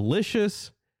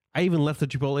 delicious. I even left the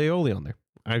chipotle aioli on there.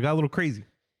 I got a little crazy.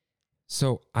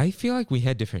 So I feel like we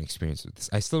had different experiences with this.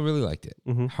 I still really liked it.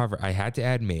 Mm-hmm. However, I had to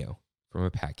add mayo from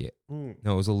a packet. No,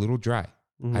 it was a little dry.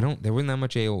 There wasn't that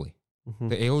much aioli.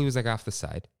 The aioli was like off the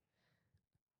side.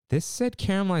 This said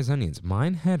caramelized onions.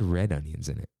 Mine had red onions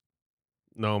in it.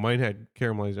 No, mine had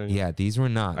caramelized onions. Yeah, these were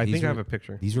not. I These think were, I have a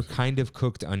picture. These were kind of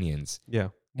cooked onions. Yeah.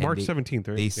 And March 17th,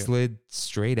 right? They Yeah. slid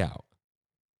straight out.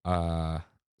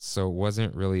 So it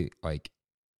wasn't really like,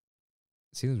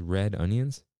 see those red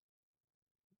onions?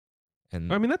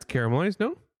 And I mean, that's caramelized,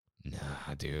 no?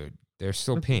 nah, dude, they're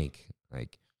still pink.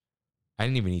 Like, I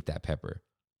didn't even eat that pepper.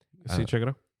 See, check it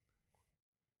out.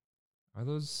 Are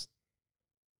those?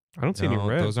 I don't see any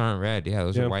red. Those aren't red. Yeah,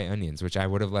 those Yeah. are white onions, which I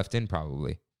would have left in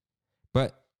probably.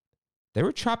 But there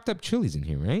were chopped up chilies in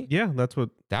here, right? Yeah, that's what.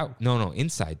 No,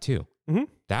 inside too. Mhm.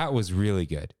 That was really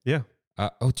good. Yeah.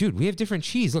 Oh, dude, we have different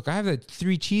cheese. Look, I have a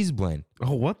 3 cheese blend.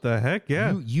 Oh, what the heck?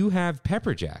 Yeah. You have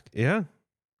pepper jack. Yeah.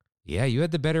 Yeah, you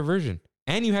had the better version.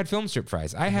 And you had film strip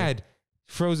fries. I had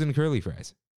frozen curly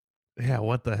fries. Yeah,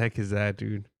 what the heck is that,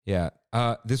 dude? Yeah.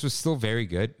 This was still very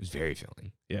good. It was very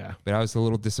filling. Yeah. But I was a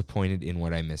little disappointed in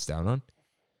what I missed out on.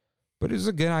 But it was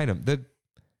a good item.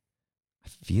 I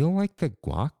feel like the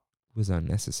guac was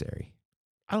unnecessary.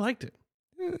 I liked it.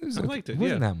 I liked it, It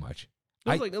wasn't yeah. that much.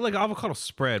 It was like avocado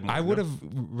spread. I would have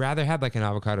rather had like an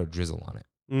avocado drizzle on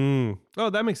it. Oh,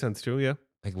 that makes sense too. Yeah.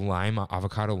 Like lime,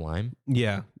 avocado lime.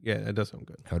 Yeah. Yeah, that does sound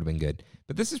good. That would have been good.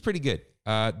 But this is pretty good.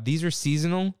 These are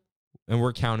seasonal, and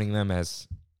we're counting them as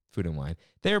food and wine.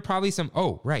 There are probably some.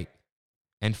 Oh, right.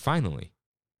 And finally,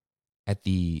 at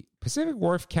the Pacific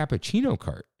Wharf Cappuccino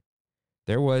cart,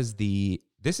 there was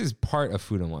this is part of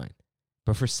food and wine,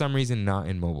 but for some reason not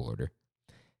in mobile order.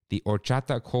 The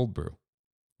horchata cold brew,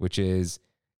 which is,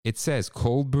 it says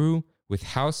cold brew with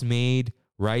house-made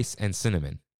rice and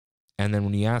cinnamon. And then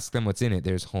when you ask them what's in it,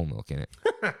 there's whole milk in it.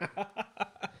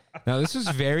 Now, this was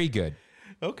very good,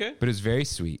 Okay. but it was very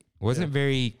sweet. It wasn't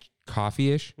very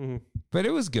coffee-ish, Mhm. but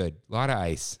it was good. A lot of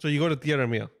ice. So you go to Tierra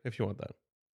Mia if you want that.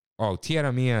 Oh,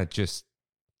 Tierra Mia just,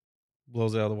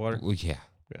 Blows it out of the water. well, yeah.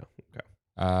 Yeah.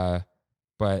 Okay.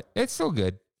 But it's still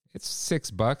good. It's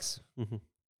 $6. Mhm.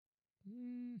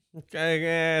 Okay,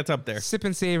 yeah, it's up there. Sip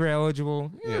and savor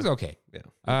eligible. It was okay.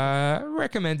 Yeah.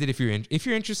 Recommended if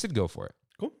you're interested, go for it.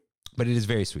 Cool. But it is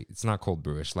very sweet. It's not cold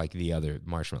brewish like the other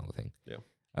marshmallow thing. Yeah.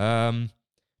 But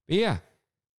yeah.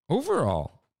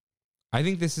 Overall, I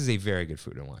think this is a very good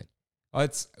food and wine.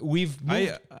 We've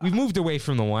moved away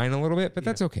from the wine a little bit, but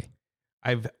that's okay.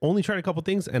 I've only tried a couple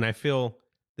things, and I feel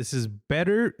this is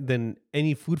better than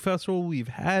any food festival we've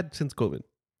had since COVID.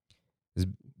 It's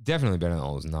definitely better than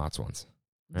all those Knott's ones.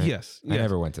 Right? Yes. I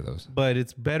never went to those. But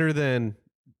it's better than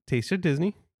Taste of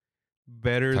Disney.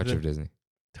 Touch of Disney.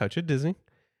 Touch of Disney.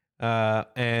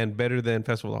 And better than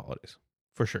Festival of Holidays.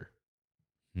 For sure.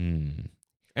 And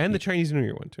the Chinese New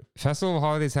Year one, too. Festival of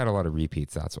Holidays had a lot of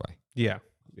repeats, that's why. Yeah.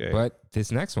 But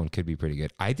this next one could be pretty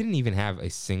good. I didn't even have a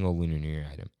single Lunar New Year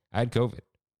item. I had COVID.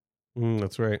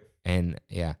 That's right. And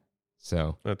yeah,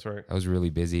 so That's right. I was really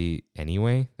busy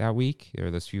anyway that week or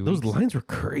those few weeks. Those lines were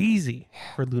crazy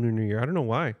for Lunar New Year. I don't know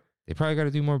why. They probably got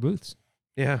to do more booths.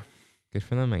 Yeah. Good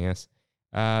for them, I guess.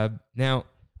 Now,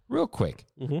 real quick,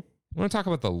 Mm-hmm. I want to talk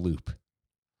about the Loop.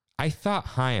 I thought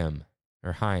Haim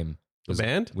The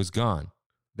band? was gone.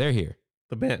 They're here.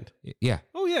 The band. Yeah.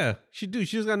 Oh, yeah. She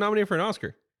just got nominated for an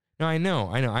Oscar. No, I know.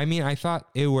 I mean, I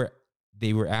thought they were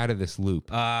out of this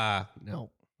loop, No.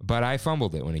 but I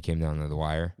fumbled it when it came down to the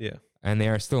wire. Yeah. And they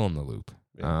are still in the loop.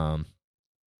 Yeah.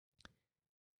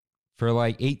 For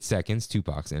like 8 seconds,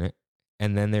 Tupac's in it.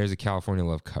 And then there's a California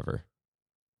Love cover.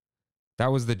 That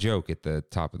was the joke at the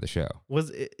top of the show. Was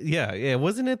it? Yeah.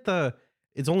 Wasn't it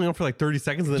it's only on for like 30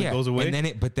 seconds and then it goes away?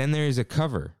 And but then there's a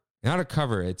cover. Not a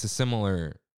cover. It's a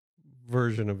similar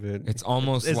version of it. It's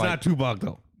almost It's like, not Tupac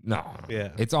though. No. Yeah.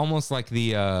 It's almost like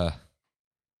the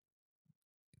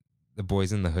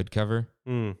Boys in the Hood cover.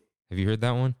 Have you heard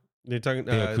that one? You're talking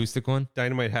The acoustic one?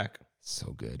 Dynamite Hack.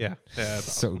 So good. Yeah.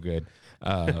 That's So good.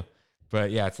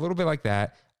 But yeah, it's a little bit like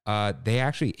that. They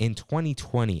actually in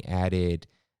 2020 added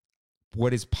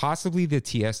what is possibly the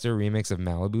Tiesto remix of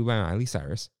Malibu by Miley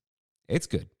Cyrus. It's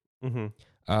good. Mm-hmm.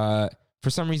 For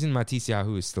some reason, Matisse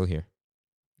Yahoo is still here.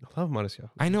 I love Modest Yahoo.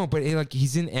 I know, but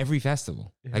he's in every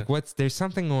festival. Yeah. Like there's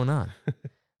something going on.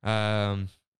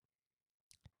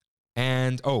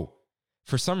 And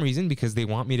for some reason, because they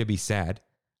want me to be sad,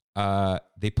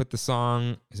 they put the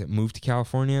song, is it Move to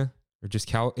California? Or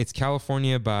just it's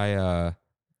California by The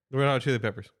Red Hot Chili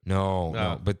Peppers.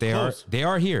 No, but they Close.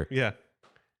 are here. Yeah.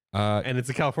 And it's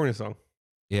a California song.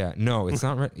 Yeah, no, it's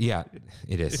not right. Yeah,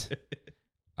 it is.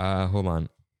 Hold on.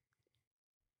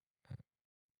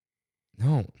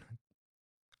 No,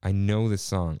 I know this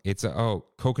song. It's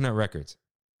Coconut Records,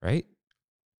 right?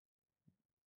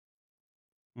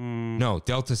 No,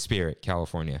 Delta Spirit,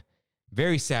 California.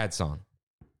 Very sad song.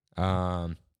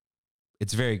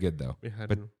 It's very good though. Yeah,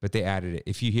 but they added it.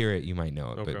 If you hear it, you might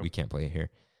know it, Okay. but we can't play it here.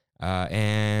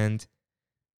 And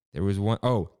there was one.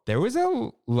 There was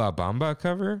a La Bamba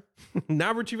cover.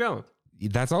 Not Richie Valens.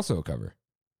 That's also a cover.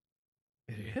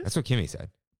 It is? That's what Kimmy said.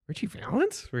 Richie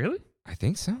Valens? Really? I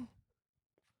think so.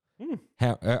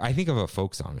 I think of a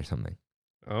folk song or something.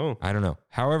 Oh. I don't know.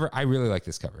 However, I really like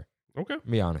this cover. Okay. To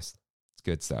be honest, it's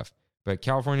good stuff. But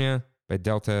California by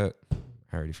Delta,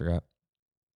 I already forgot.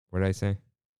 What did I say?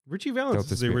 Richie Valens Delta is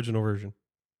the Spirit. original version.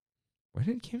 What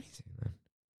did Kimmy say, man?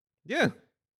 Yeah.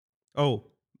 Oh,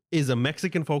 is a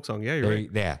Mexican folk song. Yeah, you're right.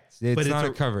 Yeah, it's But not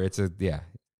it's a cover. It's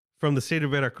From the state of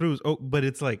Veracruz. Oh, but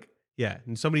it's like, yeah,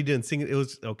 and somebody didn't sing it. It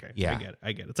was, okay. Yeah.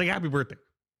 I get it. It's like Happy Birthday.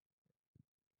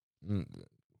 mm,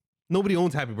 Nobody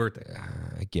owns Happy Birthday.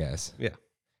 I guess. Yeah.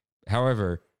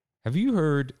 However, have you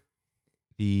heard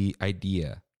the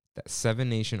idea that Seven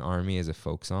Nation Army is a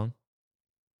folk song?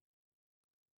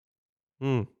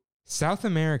 South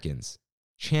Americans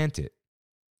chant it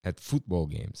at football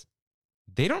games.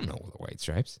 They don't know the White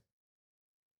Stripes.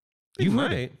 You've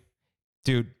heard it.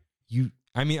 Dude,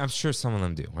 I'm sure some of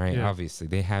them do, right? Yeah. Obviously,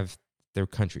 they have their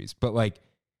countries. But like,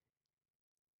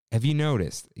 have you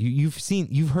noticed?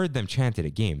 You've heard them chant it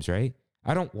at games, right?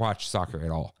 I don't watch soccer at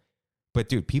all. But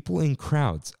dude, people in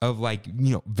crowds of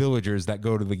villagers that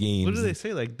go to the games. What do they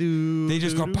say? Like, dude. They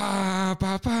just go pa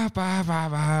pa pa pa pa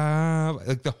pa,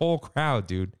 like the whole crowd,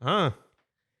 dude.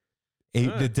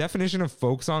 The definition of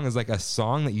folk song is like a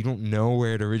song that you don't know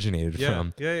where it originated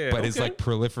from, but it's like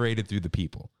proliferated through the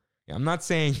people. I'm not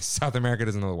saying South America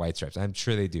doesn't know the White Stripes. I'm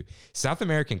sure they do. South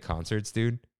American concerts,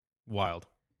 dude. Wild.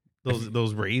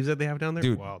 Those raves that they have down there?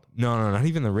 Dude, Wild. No, not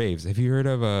even the raves. Have you heard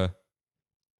of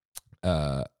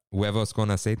Huevos con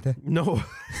Aceite? No.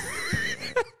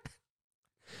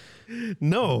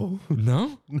 No.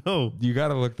 No? No. You got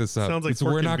to look this up. Sounds like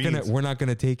we're pork not and beans.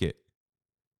 gonna take it.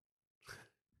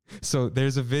 So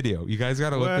there's a video. You guys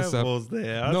got to look this up. Huevos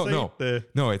de No. aceite.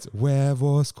 No, it's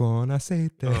huevos con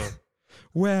aceite. Oh.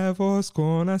 Huevos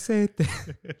con aceite.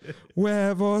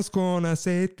 Huevos con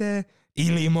aceite y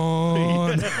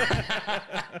limón.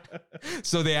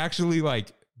 So they actually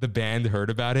like the band heard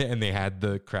about it and they had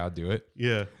the crowd do it.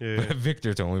 Yeah.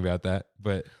 Victor told me about that.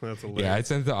 But That's hilarious. yeah, I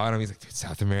sent it to Autumn. He's like, dude,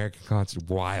 South American concert,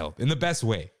 wild. In the best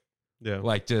way. Yeah.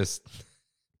 Like just,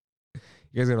 you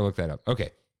guys got to look that up.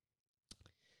 Okay.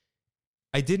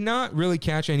 I did not really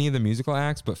catch any of the musical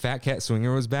acts, but Fat Cat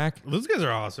Swinger was back. Those guys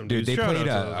are awesome, dude. Dude, they Shout played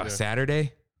out to a those guys.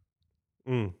 Saturday.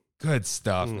 Mm. Good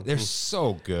stuff. They're mm.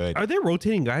 so good. Are they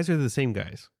rotating guys or the same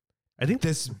guys? I think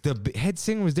The head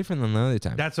singer was different than the other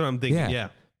time. that's what I'm thinking. Yeah.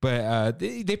 But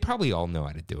they probably all know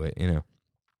how to do it, you know.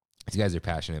 These guys are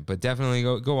passionate, but definitely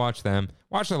go watch them.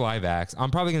 Watch the live acts.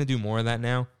 I'm probably going to do more of that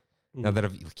now that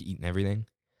I've eaten everything.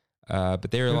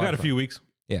 But they were a We've lot got of a fun. few weeks.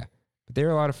 Yeah. But they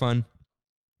were a lot of fun.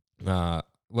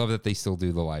 Love that they still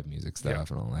do the live music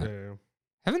stuff and all that. Yeah.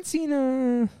 Haven't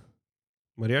seen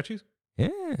Mariachis? yeah.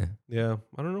 Yeah.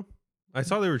 I don't know. I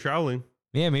saw they were traveling.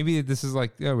 Yeah, maybe this is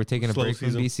like, we're taking a Slow break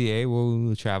season. from BCA.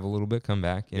 We'll travel a little bit, come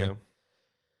back. You know?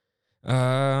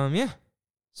 Yeah.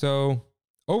 So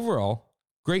overall,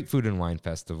 great food and wine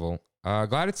festival.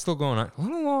 Glad it's still going on. A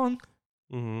little long,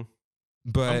 Mm-hmm.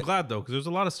 but I'm glad, though, because there's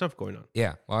a lot of stuff going on.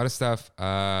 yeah, a lot of stuff.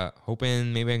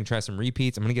 Hoping maybe I can try some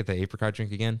repeats. I'm going to get the apricot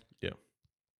drink again. Yeah.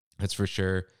 That's for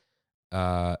sure.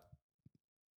 I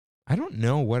don't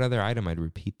know what other item I'd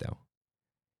repeat, though.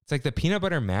 It's like the peanut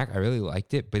butter mac. I really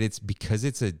liked it, but it's because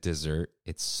it's a dessert.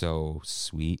 It's so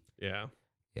sweet. Yeah.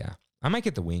 Yeah. I might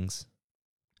get the wings.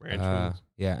 Ranch wings.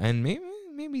 Yeah, and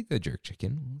maybe the jerk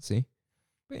chicken. We'll see.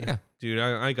 But yeah, Dude,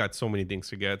 I got so many things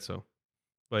to get, so.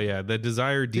 But yeah, the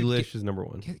Desire Dude, Delish is number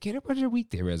one. get a budget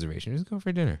weekday reservation. Just go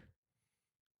for dinner.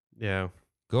 Yeah.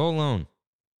 Go alone.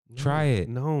 Try it.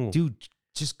 No. Dude,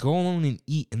 just go alone and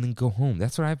eat and then go home.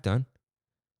 That's what I've done.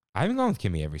 I haven't gone with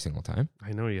Kimmy every single time.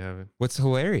 I know you haven't. What's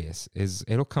hilarious is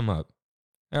it'll come up.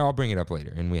 I'll bring it up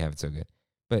later, and we have it so good.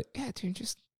 But yeah, dude,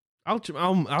 just I'll dude,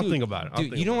 think about it.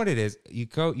 Dude, you know what it is? You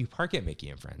park at Mickey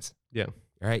and Friends. Yeah.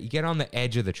 All right, you get on the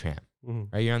edge of the tram.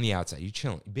 Mm-hmm. Right, you're on the outside. You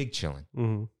chilling, big chilling.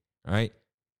 Mm-hmm. All right,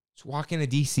 just walk into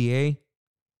DCA,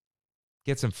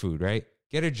 get some food. Right,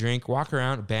 get a drink, walk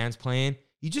around. A band's playing.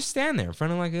 You just stand there in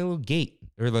front of like a little gate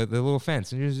or the little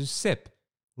fence, and just sip,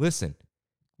 listen,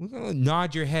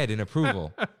 nod your head in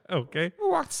approval. Okay.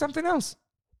 We'll walk to something else.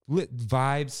 Lit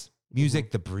vibes, music,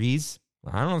 the breeze.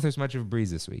 I don't know if there's much of a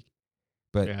breeze this week,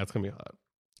 but Yeah, it's going to be hot.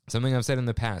 something I've said in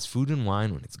the past, food and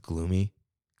wine when it's gloomy,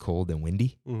 cold, and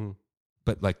windy, Mm-hmm.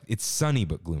 but like it's sunny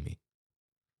but gloomy.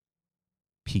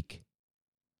 Peak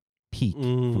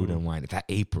Mm. food and wine. That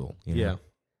April, you know?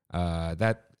 Yeah.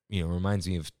 That, reminds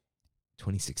me of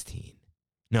 2016.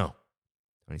 No,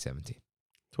 2017.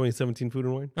 2017 Food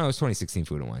and Wine? No, it was 2016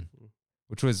 food and wine,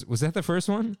 which was that the first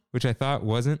one, which I thought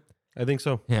wasn't? I think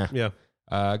so. Yeah.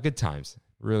 Yeah. Good times.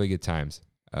 Really good times.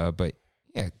 But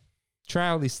yeah, try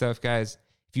all these stuff, guys.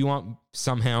 If you want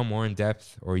somehow more in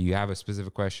depth or you have a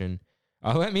specific question,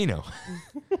 let me know.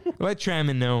 Let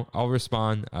Tramin know. I'll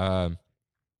respond. I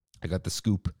got the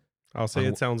scoop. I'll say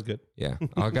it sounds good. Yeah.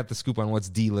 I got the scoop on what's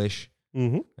delish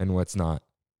Mm-hmm. and what's not.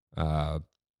 But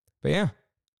yeah,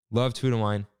 loved food and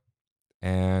wine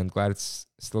and glad it's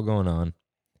still going on.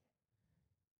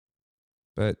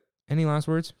 But any last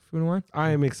words, food and wine? I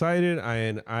am excited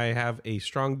and I have a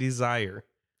strong desire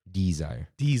Desire.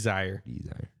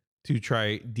 to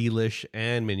try Delish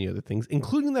and many other things,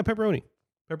 including that pepperoni.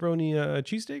 Pepperoni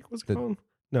cheesesteak? What's it called?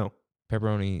 No.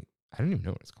 Pepperoni. I don't even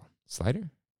know what it's called. Slider?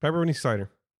 Pepperoni slider.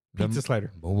 The Pizza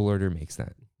slider. Mobile order makes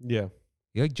that. Yeah.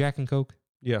 You like Jack and Coke?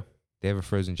 Yeah. They have a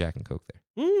frozen Jack and Coke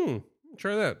there.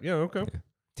 Try that. Yeah, okay.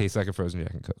 Tastes like a frozen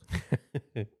Jack and Coke.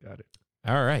 Got it.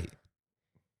 All right.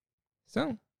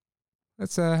 So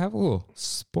let's have a little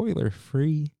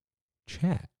spoiler-free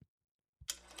chat.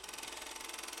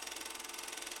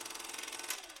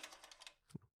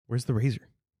 Where's the razor?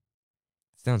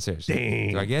 It's downstairs.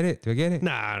 Dang. Do I get it?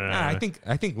 Nah. I think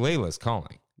Layla's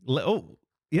calling.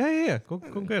 Yeah. Go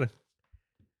get it.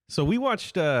 So we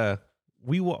watched.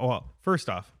 Well, first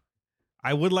off,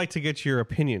 I would like to get your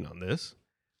opinion on this,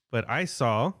 but I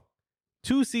saw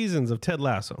 2 seasons of Ted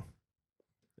Lasso,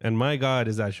 and my God,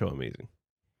 is that show amazing!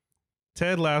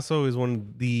 Ted Lasso is one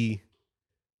of the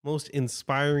most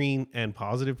inspiring and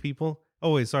positive people.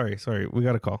 Oh wait, sorry. We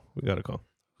got a call.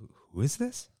 Who is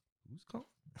this? Who's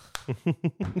calling?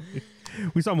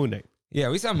 We saw Moon Knight. Yeah,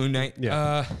 we saw Moon Knight.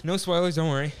 Yeah. No spoilers. Don't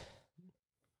worry.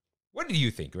 What did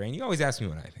you think, Rain? You always ask me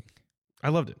what I think. I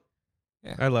loved it.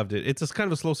 Yeah. I loved it. It's just kind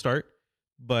of a slow start,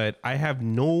 but I have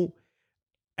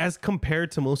as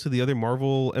compared to most of the other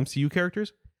Marvel MCU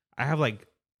characters, I have like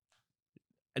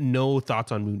no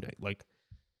thoughts on Moon Knight. Like,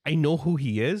 I know who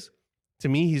he is. To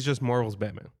me, he's just Marvel's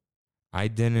Batman. I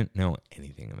didn't know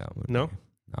anything about Moon No? Knight.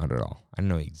 Not at all. I didn't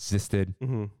know he existed.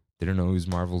 Mm-hmm. Didn't know he was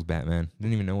Marvel's Batman.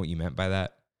 Didn't even know what you meant by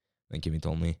that. Then Kimmy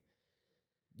told me.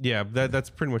 Yeah, that's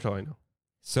pretty much all I know.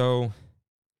 So,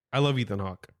 I love Ethan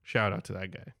Hawke. Shout out to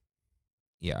that guy.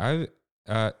 yeah,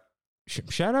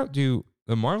 shout out to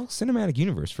the Marvel Cinematic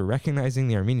Universe for recognizing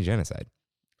the Armenian genocide.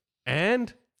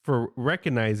 And for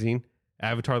recognizing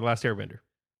Avatar: The Last Airbender.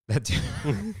 That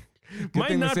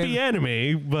Might not be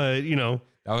anime, but you know.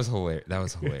 That was hilarious. That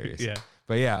was hilarious. Yeah.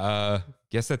 But yeah,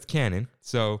 guess that's canon.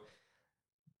 So,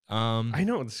 I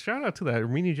know. Shout out to that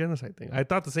Armenian genocide thing. I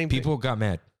thought the same people thing. got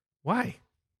mad. Why?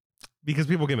 Because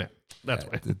people get mad. That's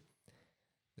why.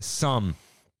 Some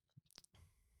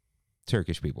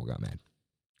Turkish people got mad.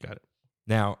 Got it.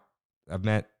 Now, I've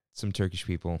met some Turkish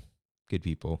people, good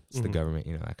people. It's the Mhm. government,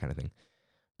 that kind of thing.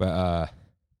 But,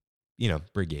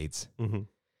 brigades. Mm-hmm.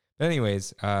 But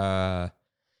anyways, I'm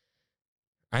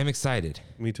excited.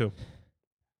 Me too.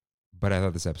 But I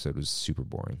thought this episode was super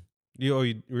boring.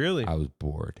 You really? I was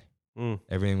bored. Mm.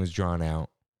 Everything was drawn out.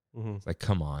 Mm-hmm. It's like,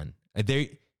 come on.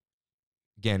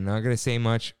 Again, not going to say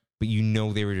much, but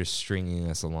they were just stringing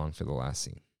us along for the last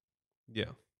scene. Yeah.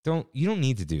 You don't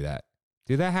need to do that.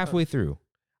 Do that halfway through.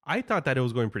 I thought that it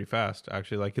was going pretty fast,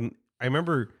 actually. Like, I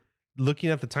remember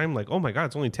looking at the time, like, oh my God,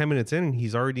 it's only 10 minutes in and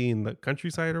he's already in the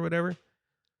countryside or whatever.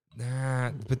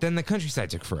 Nah, but then the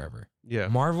countryside took forever. Yeah.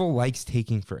 Marvel likes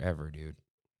taking forever, dude.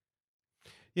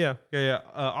 Yeah.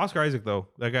 Oscar Isaac, though,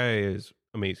 that guy is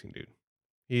amazing, dude.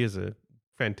 He is a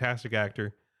fantastic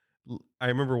actor. I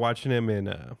remember watching him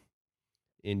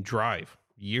in Drive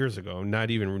years ago, not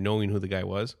even knowing who the guy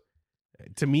was.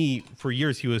 To me, for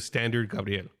years, he was Standard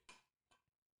Gabriel.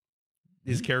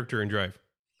 His character in Drive.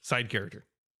 Side character.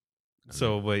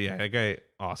 So, but yeah, that guy,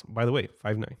 awesome. By the way,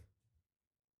 5'9".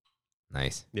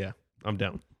 Nice. Yeah, I'm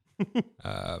down.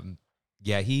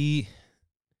 Yeah, he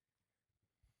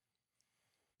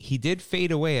did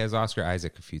fade away as Oscar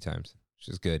Isaac a few times, which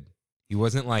is good. He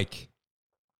wasn't like,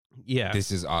 Yeah.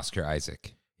 this is Oscar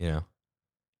Isaac,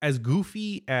 As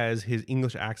goofy as his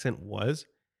English accent was,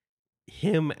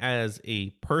 him as a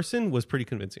person was pretty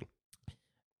convincing.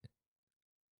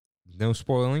 No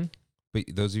spoiling, but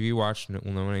those of you who watched will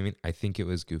know what I mean. I think it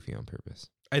was goofy on purpose.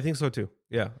 I think so too.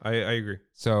 Yeah, I agree.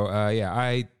 So,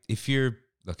 if you're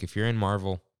in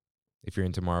Marvel, if you're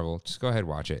into Marvel, just go ahead and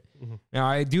watch it. Mhm. Now,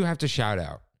 I do have to shout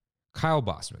out Kyle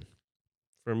Bossman.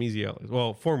 From Easy Allies.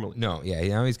 Well, formerly. No,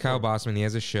 yeah, he's Kyle Bossman. He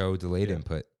has a show, Delayed Yeah.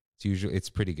 Input. It's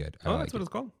pretty good. I Oh, like that's what it. it's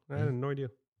called? I had no idea.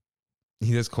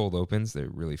 He does cold opens. They're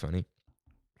really funny.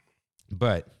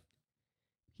 But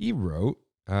he wrote,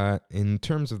 in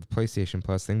terms of the PlayStation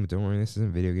Plus thing, but don't worry, this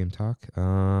isn't video game talk.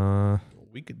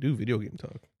 We could do video game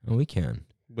talk, We can.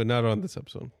 but not on this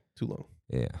episode. Too long.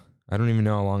 Yeah. I don't even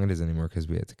know how long it is anymore because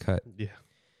we had to cut. Yeah.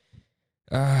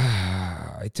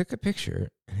 I took a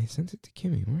picture and I sent it to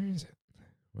Kimmy. Where is it?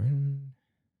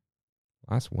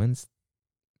 Last Wednesday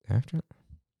after? I'm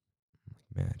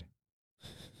like mad.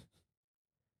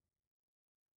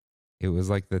 It was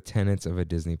like the tenets of a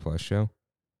Disney Plus show.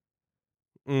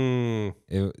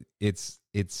 It's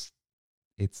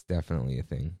definitely a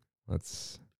thing.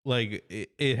 Like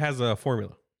it has a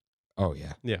formula. Oh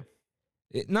yeah. Yeah.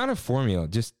 Not a formula,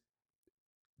 just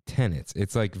tenets.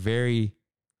 It's like very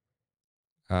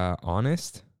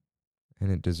honest,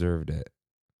 and it deserved it.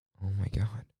 Oh my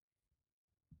God.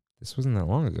 This wasn't that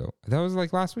long ago. That was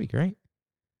like last week, right?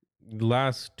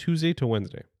 Last Tuesday to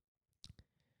Wednesday.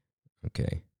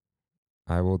 Okay.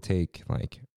 I will take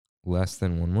like less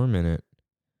than one more minute,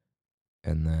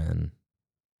 and then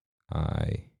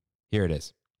here it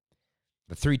is.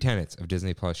 The 3 tenets of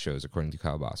Disney Plus shows, according to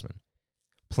Kyle Bossman.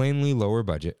 Plainly lower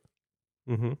budget.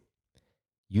 Mm-hmm.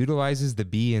 Utilizes the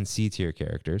B and C tier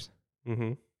characters.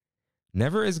 Mm-hmm.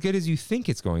 Never as good as you think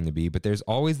it's going to be, but there's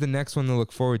always the next one to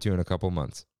look forward to in a couple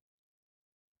months.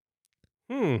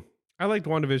 I liked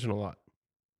WandaVision a lot.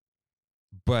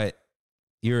 But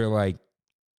you're like,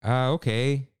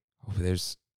 okay. Oh,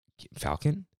 there's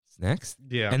Falcon next.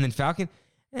 Yeah. And then Falcon.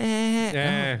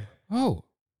 Oh.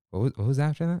 What was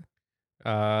after that?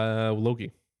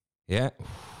 Loki. Yeah.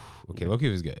 Okay, Loki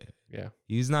was good. Yeah.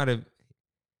 He's not A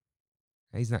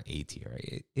tier,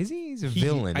 right? Is he? He's a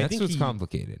villain. That's what's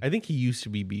complicated. I think he used to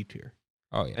be B tier.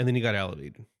 Oh, yeah. And then he got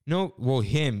elevated. No, well,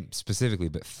 him specifically,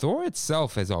 but Thor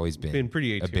itself has always been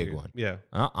pretty A a tier. big one. Yeah.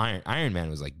 Iron Man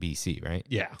was like BC, right?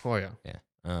 Yeah. Oh, yeah. Yeah.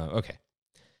 Okay.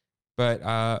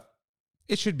 But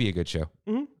it should be a good show.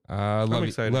 Mm-hmm. Love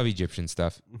excited. love Egyptian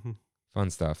stuff. Mm-hmm. Fun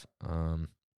stuff.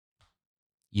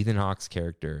 Ethan Hawke's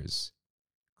character is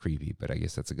creepy, but I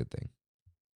guess that's a good thing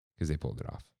because they pulled it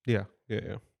off. Yeah.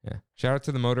 Yeah. Shout out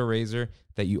to the Moto Razr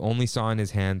that you only saw in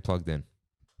his hand plugged in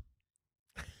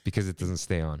because it doesn't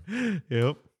stay on.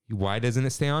 Yep. Why doesn't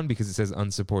it stay on? Because it says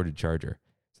unsupported charger.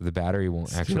 So the battery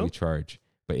won't actually charge,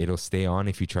 but it'll stay on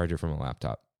if you charge it from a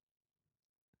laptop.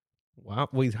 Wow.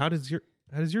 Wait, how does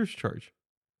yours charge?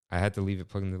 I had to leave it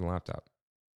plugged into the laptop.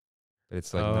 But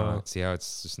it's like not, see how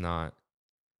it's just not,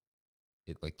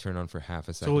 it like turned on for half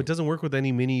a second. So it doesn't work with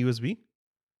any mini USB?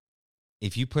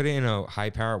 If you put it in a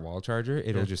high power wall charger,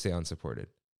 it'll just say unsupported.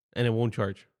 And it won't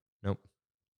charge? Nope.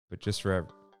 But just for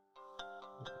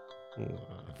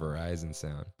Verizon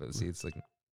sound. But see, it's like,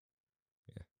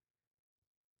 yeah.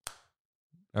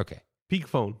 Okay. Peak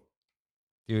phone.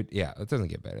 Dude, yeah, it doesn't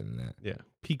get better than that. Yeah.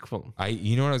 Peak phone.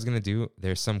 You know what I was going to do?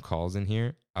 There's some calls in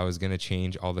here. I was going to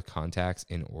change all the contacts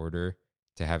in order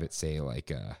to have it say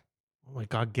like, oh my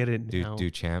God, get it now. Do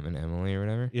Champ and Emily or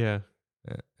whatever. Yeah.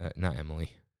 Not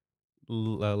Emily.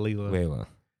 Layla.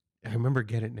 I remember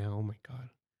Get It Now. Oh my God.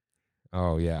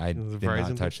 Oh yeah, I did Verizon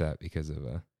not touch that because of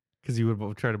because you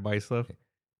would try to buy stuff.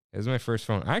 It was my first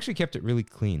phone. I actually kept it really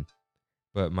clean,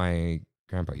 but my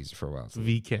grandpa used it for a while. So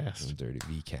VCast. Dirty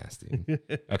VCast,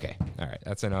 dude. Okay, all right,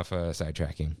 that's enough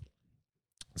sidetracking.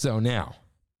 So now,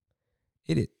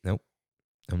 no.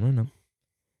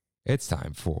 It's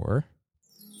time for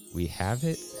We Have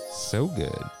It So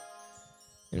Good,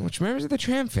 in which members of the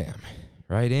Tram Fam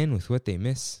write in with what they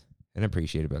miss and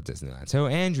appreciate about Disneyland. So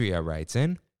Andrea writes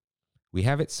in, we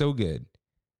have it so good.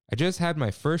 I just had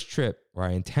my first trip where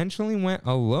I intentionally went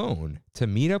alone to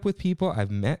meet up with people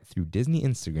I've met through Disney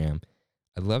Instagram.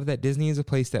 I love that Disney is a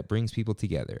place that brings people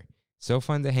together. So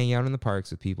fun to hang out in the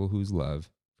parks with people whose love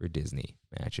for Disney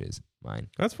matches mine.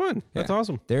 That's fun. That's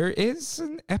awesome. There is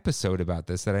an episode about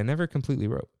this that I never completely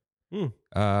wrote.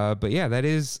 But yeah, that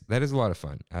is a lot of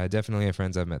fun. I definitely have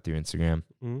friends I've met through Instagram.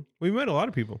 We've met a lot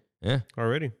of people. Yeah.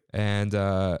 Already. And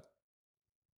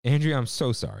Andrea, I'm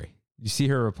so sorry. You see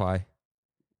her reply?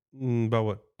 About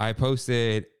what? I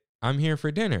posted, I'm here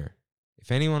for dinner.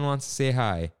 If anyone wants to say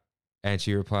hi. And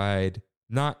she replied,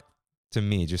 not to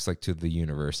me, just like to the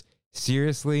universe.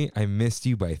 Seriously, I missed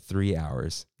you by 3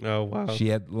 hours. Oh, wow. She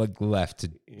had like left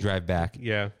to drive back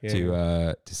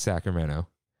to Sacramento.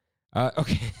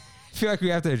 Okay. I feel like we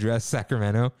have to address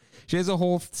Sacramento. She has a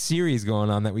whole series going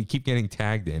on that we keep getting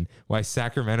tagged in. Why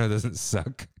Sacramento doesn't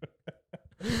suck.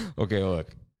 Okay,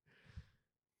 look.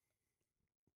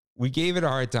 We gave it a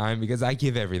hard time because I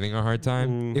give everything a hard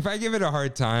time. If I give it a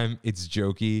hard time, it's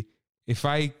jokey.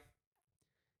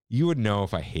 You would know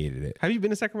if I hated it. Have you been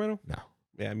to Sacramento? No.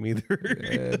 Yeah, me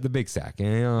either. The big sack.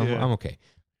 And, I'm okay.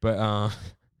 But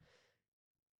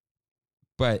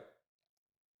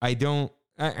I don't.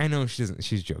 I know she doesn't.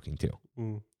 She's joking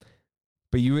too.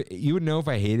 But you would know if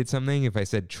I hated something if I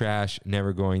said trash,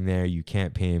 never going there. You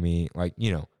can't pay me. Like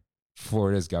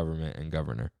Florida's government and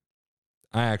governor.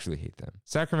 I actually hate them.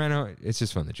 Sacramento. It's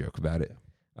just fun to joke about it.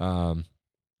 I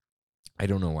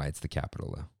don't know why it's the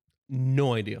capital though.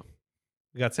 No idea.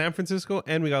 We got San Francisco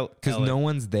and we got because no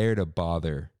one's there to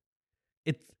bother.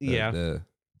 It's it's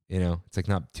like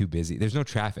not too busy. There's no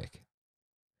traffic.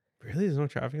 Really? There's no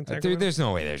traffic in Sacramento? There's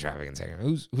no way there's traffic in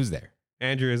Sacramento. Who's there?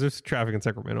 Andrew, is there traffic in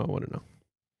Sacramento? I want to know.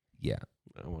 Yeah.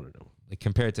 I want to know. Like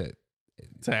compared to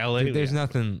LA? There's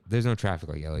nothing. There's no traffic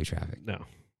like LA traffic. No.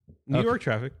 New York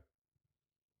traffic.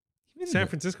 San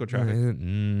Francisco traffic.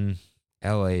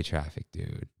 LA traffic,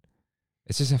 dude.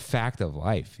 It's just a fact of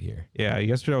life here. Yeah.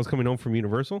 Yesterday I was coming home from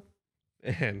Universal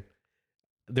and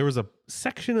there was a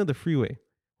section of the freeway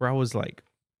where I was like,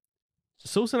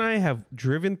 Sosa and I have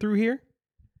driven through here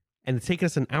and it's taken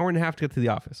us an hour and a half to get to the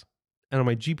office. And on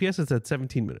my GPS, it's at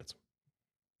 17 minutes.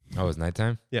 Oh, it's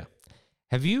nighttime? Yeah.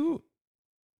 Have you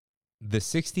the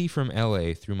 60 from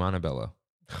LA through Montebello?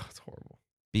 It's horrible.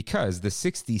 Because the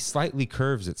 60 slightly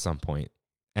curves at some point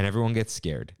and everyone gets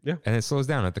scared. Yeah. And it slows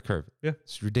down at the curve. Yeah.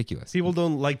 It's ridiculous. People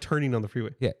don't like turning on the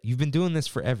freeway. Yeah. You've been doing this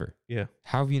forever. Yeah.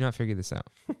 How have you not figured this out?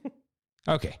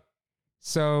 Okay.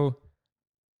 So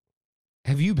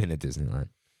have you been at Disneyland?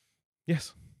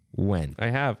 Yes. When? I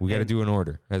have. We got to do an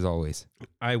order, as always.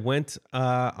 I went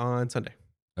on Sunday.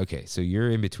 Okay, so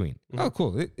you're in between. Mm-hmm. Oh,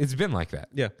 cool. It's been like that.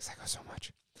 Yeah. Because I go so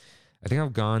much. I think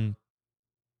I've gone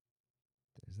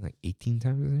like 18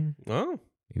 times this year. Oh.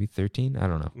 Maybe 13. I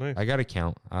don't know. Nice. I got to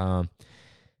count.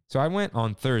 So I went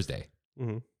on Thursday.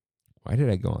 Mm-hmm. Why did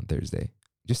I go on Thursday?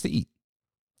 Just to eat.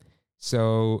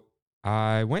 So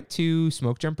I went to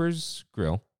Smoke Jumpers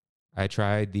Grill. I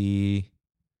tried the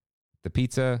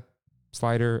pizza,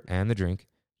 slider, and the drink.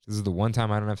 This is the one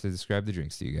time I don't have to describe the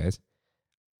drinks to you guys.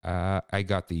 I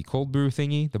got the cold brew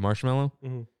thingy, the marshmallow.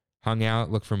 Mm-hmm. hung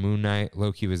out, looked for Moon Knight.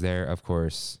 Loki was there, of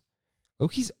course.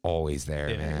 Loki's always there,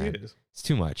 Yeah, man. it is. It's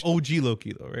too much. OG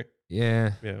Loki though, right?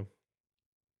 Yeah. Yeah.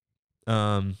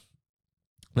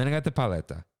 Then I got the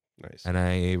paleta Nice. and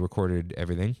I recorded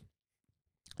everything.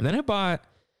 And then I bought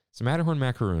some Matterhorn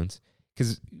macaroons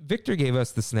because Victor gave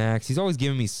us the snacks. He's always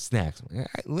giving me snacks. I'm like,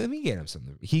 let me get him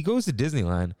something. He goes to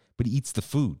Disneyland, but he eats the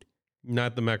food.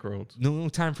 Not the macarons. No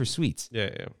time for sweets.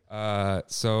 Yeah.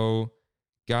 So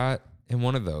got him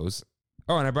one of those.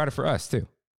 Oh, and I brought it for us too.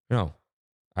 No,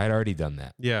 I had already done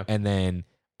that. Yeah. And then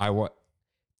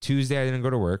Tuesday I didn't go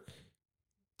to work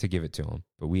to give it to him,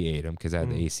 but we ate them because I had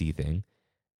the AC thing.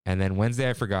 And then Wednesday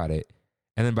I forgot it.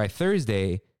 And then by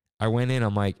Thursday I went in.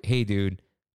 I'm like, hey, dude,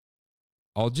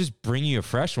 I'll just bring you a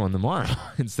fresh one tomorrow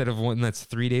instead of one that's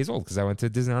 3 days old because I went to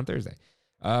Disney on Thursday.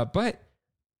 But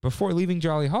before leaving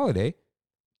Jolly Holiday,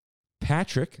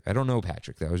 Patrick, I don't know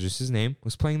Patrick, that was just his name,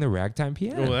 was playing the ragtime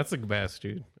piano. Oh, that's the best,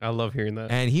 dude. I love hearing that.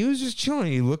 And he was just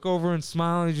chilling. He'd look over and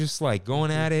smile. He's just like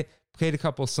going at it. Played a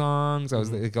couple songs. I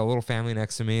was like a little family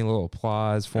next to me, a little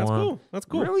applause for That's him. cool. That's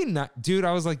cool. Really not, dude.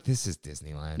 I was like, this is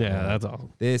Disneyland. Yeah, man. that's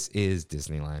awesome. This is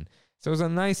Disneyland. So it was a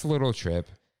nice little trip.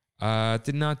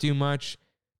 Did not do much.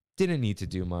 Didn't need to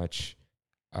do much.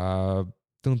 Don't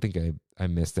think I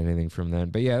missed anything from then.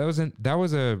 But yeah, that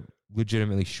was a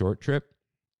legitimately short trip.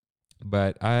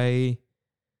 But I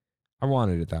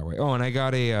wanted it that way. Oh, and I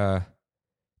got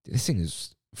this thing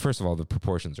is, first of all, the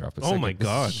proportions are up. Oh my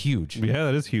God. This is huge. Yeah,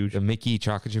 that is huge. The Mickey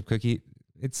chocolate chip cookie.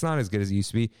 It's not as good as it used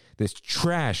to be. This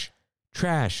trash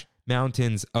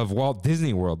mountains of Walt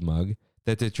Disney World mug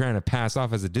that they're trying to pass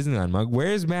off as a Disneyland mug.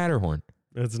 Where's Matterhorn?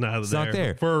 It's not not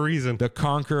there. for a reason. The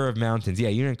conqueror of mountains. Yeah,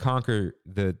 you didn't conquer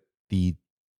the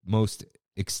most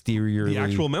exteriorly. The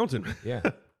actual mountain. Yeah.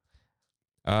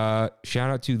 Shout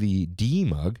out to the D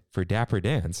mug for Dapper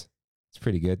Dance. It's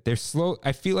pretty good. They're slow.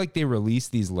 I feel like they release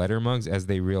these letter mugs as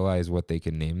they realize what they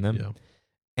can name them. Yeah.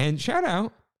 And shout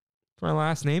out for my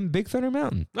last name, Big Thunder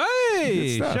Mountain.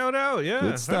 Hey, Good stuff. shout out. Yeah,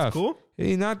 Good that's stuff. cool.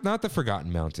 Hey, not the Forgotten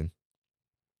Mountain.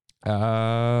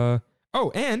 And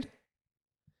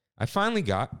I finally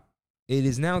got, it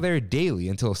is now there daily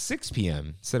until 6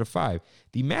 p.m. instead of 5,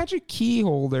 the Magic Key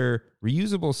Holder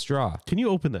reusable straw. Can you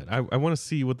open that? I want to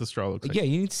see what the straw looks like. Yeah,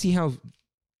 you need to see how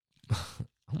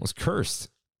almost cursed,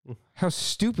 how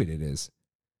stupid it is.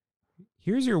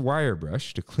 Here's your wire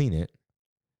brush to clean it.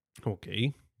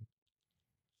 Okay.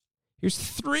 Here's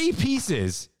 3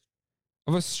 pieces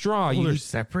of a straw. Oh, they're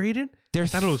separated? They're I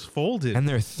thought it was folded. and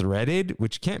they're threaded,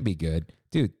 which can't be good.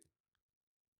 Dude,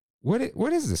 what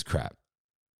is this crap?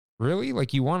 Really?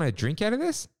 Like you want to drink out of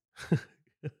this?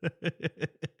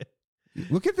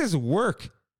 Look at this work.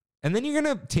 And then you're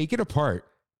going to take it apart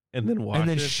and then wash and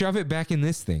then it. shove it back in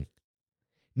this thing.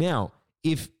 Now,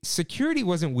 if security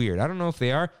wasn't weird, I don't know if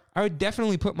they are, I would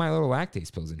definitely put my little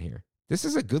lactase pills in here. This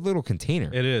is a good little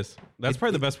container. It is. That's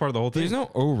probably the best part of the whole thing. There's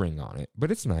no O-ring on it, but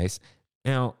it's nice.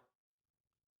 Now,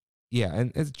 yeah,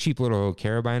 and it's a cheap little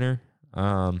carabiner.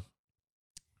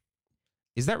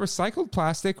 Is that recycled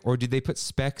plastic, or did they put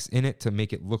specs in it to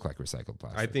make it look like recycled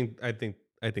plastic? I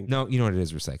think. No, you know what it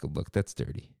is, recycled. Look, that's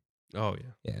dirty. Oh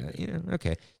yeah. Yeah,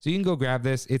 okay. So you can go grab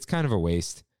this. It's kind of a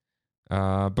waste,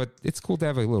 but it's cool to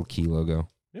have a little key logo.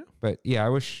 Yeah. But yeah, I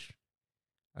wish.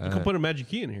 You could put a magic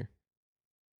key in here.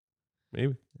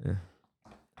 Maybe. Yeah.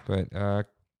 But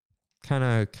kind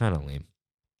of lame.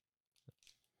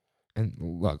 And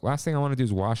look, last thing I want to do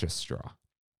is wash a straw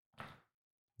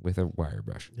with a wire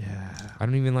brush. Yeah. I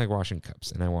don't even like washing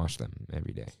cups, and I wash them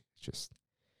every day. It's just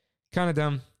kind of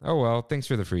dumb. Oh well, thanks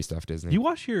for the free stuff, Disney. You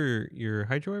wash your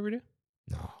hydro every day?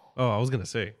 No, Oh, I was gonna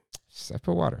say. just I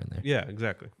put water in there. Yeah,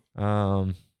 exactly. I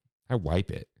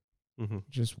wipe it. Mm-hmm.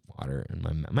 Just water,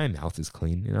 and my mouth is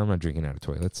clean. You know, I'm not drinking out of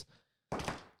toilets.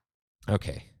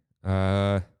 Okay.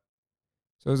 So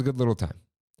it was a good little time.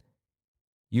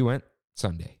 You went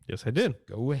Sunday. Yes, I did.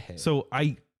 Go ahead. So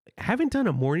I haven't done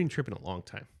a morning trip in a long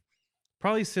time.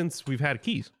 Probably since we've had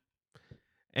keys.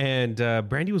 And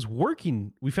Brandy was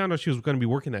working. We found out she was going to be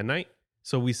working that night.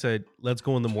 So we said, let's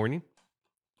go in the morning.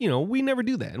 You know, we never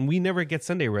do that. And we never get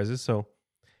Sunday reses. So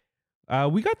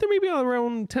we got there maybe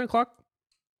around 10 o'clock.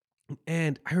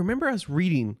 And I remember us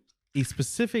reading a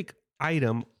specific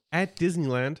item at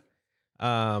Disneyland.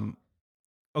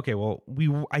 Okay, well,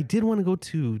 I did want to go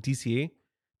to DCA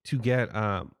to get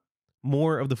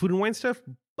more of the food and wine stuff,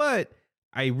 but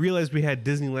I realized we had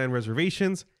Disneyland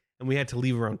reservations and we had to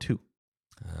leave around 2.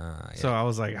 Yeah. So I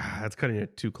was like, that's cutting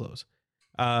it too close.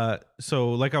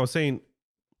 So like I was saying,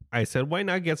 I said, why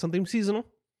not get something seasonal?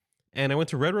 And I went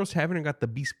to Red Rose Tavern and got the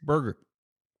Beast Burger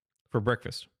for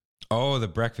breakfast. Oh, the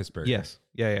breakfast burger. Yes.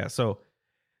 Yeah. So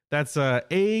That's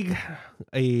egg,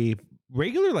 a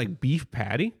regular like beef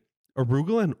patty,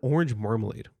 arugula, and orange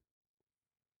marmalade.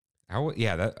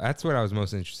 That's what I was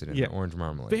most interested in. Yeah. The orange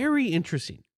marmalade. Very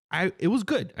interesting. It was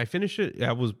good. I finished it.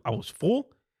 I was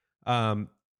full.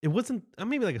 It wasn't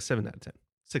maybe like a 7 out of 10,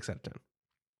 6 out of 10.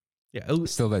 Yeah, it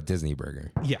was, Still that Disney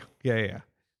burger. yeah.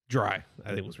 Dry. I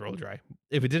think it was real dry.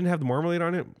 If it didn't have the marmalade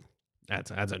on it,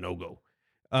 that's a no go.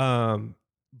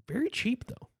 Very cheap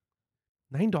though,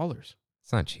 $9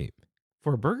 It's not cheap.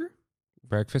 for a burger.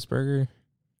 Breakfast burger.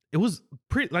 It was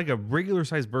pretty like a regular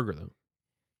sized burger though,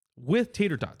 with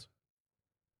tater tots.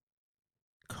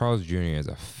 Carl's Jr. is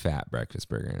a fat breakfast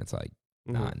burger, and it's like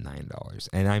not $9.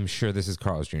 And I'm sure this is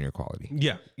Carl's Jr. quality.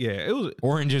 Yeah. It was.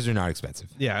 Oranges are not expensive.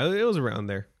 Yeah, it was around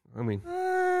there. I mean,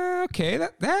 Okay,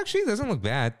 that actually doesn't look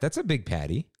bad. That's a big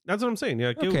patty. that's what I'm saying.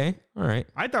 Yeah. Okay, all right.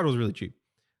 I thought it was really cheap.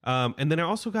 And then I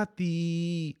also got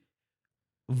there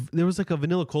was like a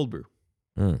vanilla cold brew.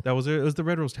 Mm. It was the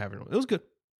Red Rose Tavern. It was good.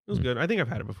 It was good. I think I've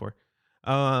had it before.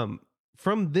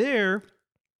 From there,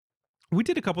 we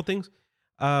did a couple things.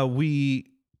 We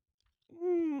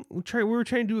were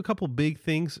trying to do a couple big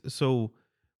things. So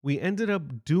we ended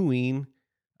up doing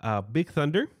Big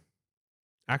Thunder.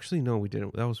 Actually, no, we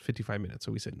didn't. That was 55 minutes.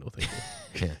 So we said no, thank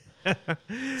you.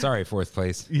 Yeah. Sorry, fourth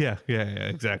place. Yeah,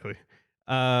 exactly.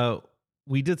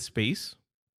 We did Space.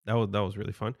 That was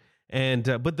really fun. And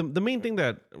but the main thing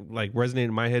that like resonated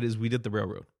in my head is we did the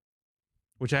Railroad,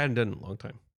 which I hadn't done in a long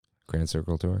time. Grand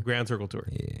Circle Tour. Grand Circle Tour.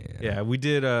 Yeah. We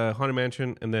did Haunted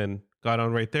Mansion and then got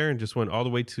on right there and just went all the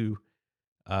way to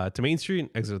Main Street and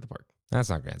exited the park. That's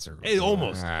not Grand Circle. Hey,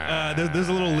 almost. There's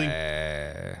a little link.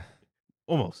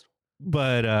 Almost.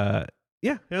 But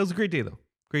yeah, it was a great day though.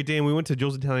 Great day, and we went to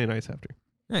Joe's Italian Ice after.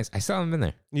 Nice. I still haven't been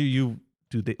there.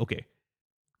 Okay.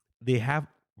 They have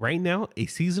right now a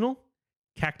seasonal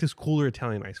Cactus Cooler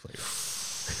Italian ice flavor.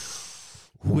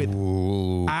 With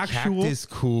actual Cactus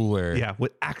Cooler. Yeah,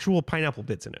 with actual pineapple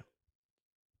bits in it.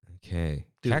 Okay.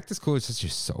 Dude. Cactus Cooler is such a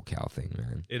SoCal thing,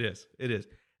 man. It is.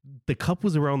 The cup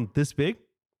was around this big,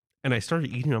 and I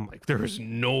started eating. I'm like, there is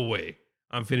no way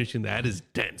I'm finishing that. It is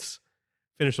dense.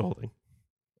 Finish the whole thing.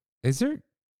 Is there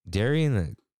dairy in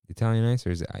the Italian ice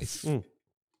or is it ice?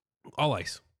 All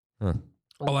ice. Huh.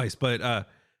 All ice. But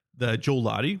the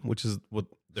Gelati, which is what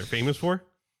they're famous for,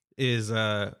 is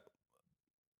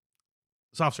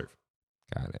soft serve.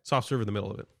 Got it. Soft serve in the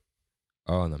middle of it.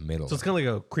 Oh, in the middle. So it's kind of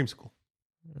like a creamsicle.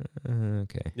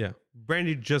 Okay. Yeah.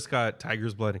 Brandy just got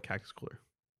Tiger's Blood and Cactus Cooler.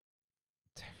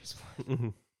 Tiger's Blood. Mm-hmm.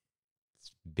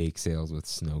 It's bake sales with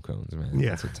snow cones, man.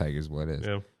 Yeah. That's what Tiger's Blood is.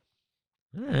 Yeah.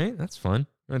 All right. That's fun.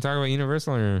 Want to talk about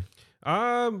Universal or?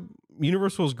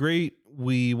 Universal was great.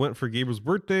 We went for Gabriel's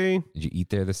birthday. Did you eat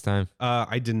there this time?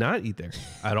 I did not eat there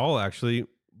at all, actually.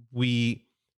 We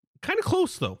kind of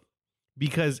close though,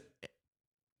 because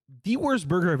the worst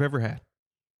burger I've ever had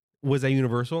was at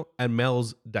Universal at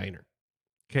Mel's Diner.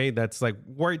 Okay, that's like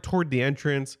right toward the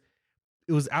entrance.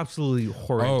 It was absolutely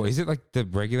horrible. Oh, is it like the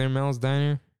regular Mel's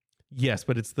Diner? Yes,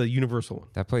 but it's the Universal one.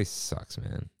 That place sucks,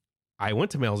 man. I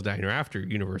went to Mel's Diner after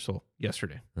Universal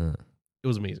yesterday. It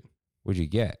was amazing. What'd you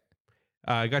get?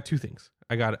 I got two things.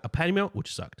 I got a patty melt,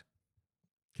 which sucked.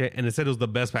 Okay, and it said it was the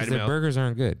best patty Their melt. burgers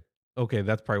aren't good. Okay,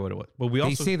 that's probably what it was. But we They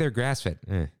also say they're grass fed.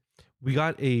 we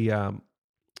got a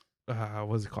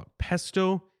what is it called?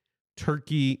 Pesto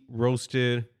turkey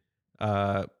roasted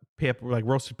pepper, like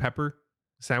roasted pepper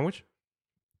sandwich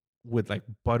with like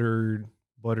buttered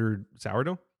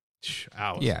sourdough.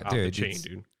 Yeah, Off dude, the chain, it's-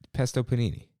 dude. Pesto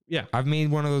panini. Yeah. I've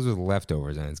made one of those with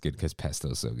leftovers, and it's good because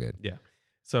pesto's so good. Yeah.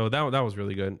 So that was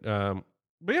really good.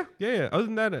 But yeah. Other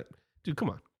than that, dude, come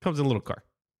on, comes in a little car,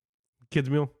 kids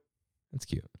meal. That's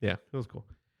cute. Yeah, it was cool.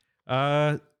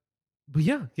 But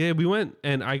yeah, we went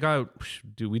and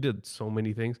we did so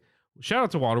many things. Shout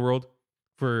out to Waterworld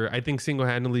for, I think,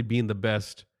 single-handedly being the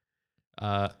best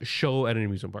show at an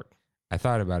amusement park. I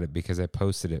thought about it because I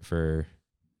posted it for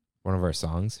one of our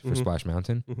songs for Mhm. Splash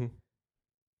Mountain. Mm-hmm.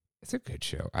 It's a good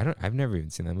show. I've never even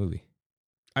seen that movie.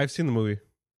 I've seen the movie.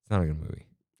 It's not a good movie.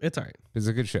 It's all right. It's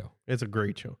a good show. It's a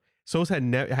great show. Sos had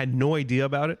no idea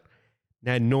about it.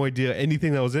 Had no idea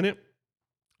anything that was in it.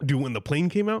 Dude, when the plane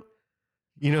came out,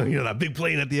 you know that big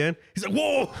plane at the end. He's like,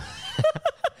 "Whoa!"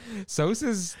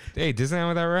 Sosa's, hey, Disneyland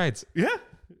without rides. Yeah,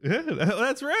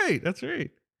 that's right.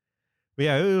 But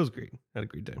yeah, it was great. Had a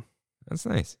great time. That's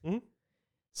nice. Mhm.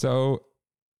 So,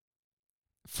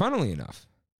 funnily enough,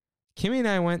 Kimmy and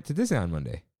I went to Disney on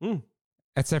Monday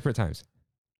at separate times.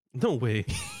 No way.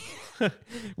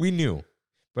 We knew,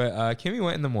 but Kimmy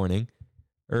went in the morning,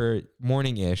 or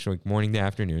morning-ish, like morning to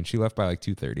afternoon. She left by like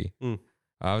 2:30.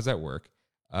 I was at work.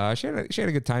 She had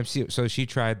a good time. So she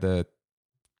tried the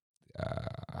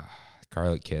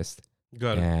Garlic Kissed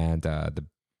Got it. and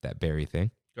that berry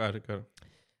thing. Got it.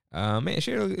 Man,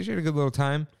 she had a good little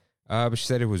time, but she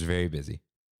said it was very busy,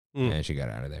 Mm. and she got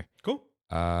out of there. Cool.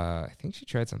 I think she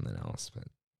tried something else, but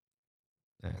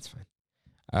that's fine.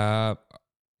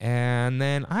 And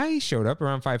then I showed up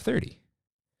around 5:30.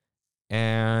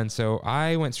 And so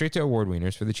I went straight to Award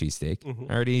Wieners for the cheesesteak.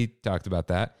 Mhm. I already talked about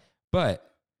that.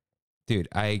 But, dude,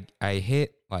 I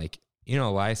hit, like,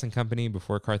 Elias and Company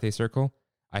before Carthay Circle.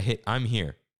 I'm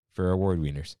here for Award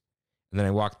Wieners. And then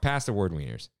I walked past Award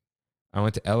Wieners. I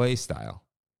went to LA Style,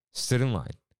 stood in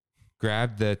line,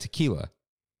 grabbed the tequila,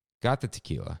 got the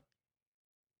tequila,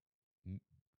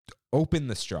 opened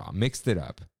the straw, mixed it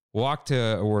up, walked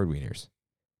to Award Wieners,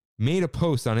 made a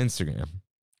post on Instagram,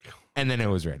 and then it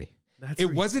was ready.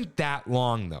 It wasn't that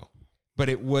long though, but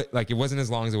it wasn't as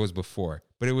long as it was before.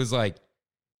 But it was like,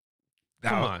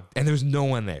 Come on. and there was no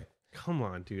one there. Come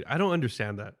on, dude. I don't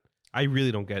understand that. I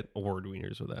really don't get award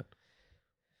wieners with that.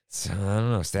 So, I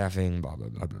don't know, staffing, blah blah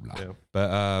blah blah blah. Yeah.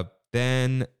 But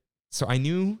then, so I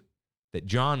knew that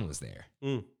John was there,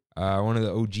 Mm. one of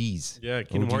the OGs. Yeah,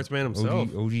 Kingdom Hearts man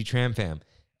himself. OG Tram Fam.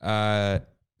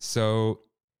 So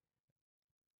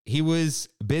he was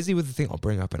busy with the thing I'll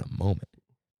bring up in a moment.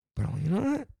 But I'm like, you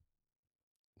know what?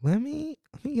 Let me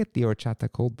get the horchata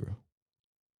cold brew.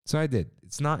 So I did.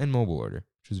 It's not in mobile order,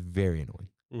 which was very annoying.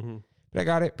 Mm-hmm. But I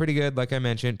got it pretty good, like I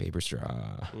mentioned, paper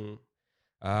straw. Mm.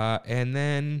 And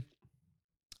then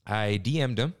I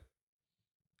DM'd him,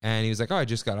 and he was like, "Oh, I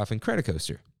just got off in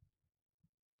Credicoaster."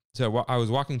 So I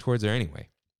was walking towards there anyway,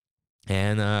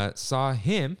 and saw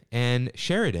him and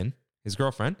Sheridan, his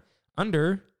girlfriend,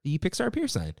 under the Pixar Pier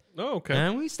sign. Oh, okay.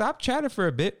 And we stopped chatting for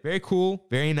a bit. Very cool,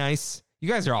 very nice. You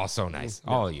guys are all so nice,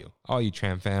 Yeah. all you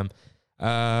Tram Fam.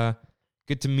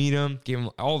 Good to meet him. Gave him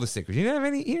all the stickers. He didn't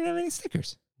have any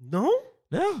stickers. No?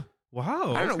 No.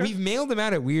 Wow. I don't know. okay. We've mailed them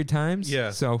out at weird times. Yeah.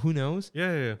 So who knows?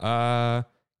 Yeah.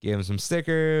 Gave him some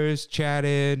stickers,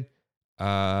 chatted.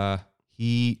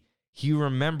 He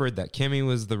remembered that Kimmy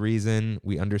was the reason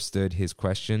we understood his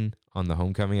question on the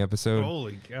Homecoming episode.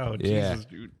 Holy cow. Yeah. Jesus,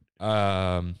 dude.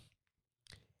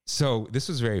 So this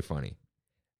was very funny.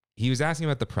 He was asking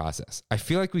about the process. I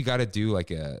feel like we got to do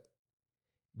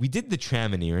we did the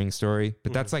Tramineering story,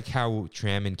 but that's like how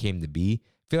Tramin came to be. I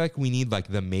feel like we need like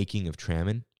the making of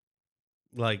Tramin.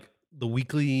 Like the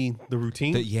routine?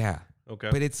 Yeah. Okay.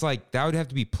 But it's like that would have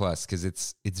to be plus because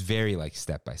it's very like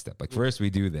step by step. Like first we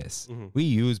do this. Mhm. We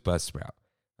use Buzzsprout.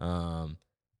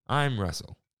 I'm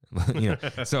Russell.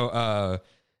 So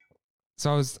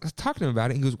I was talking to him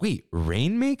about it. And he goes, "Wait,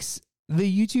 Rain makes the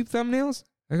YouTube thumbnails?"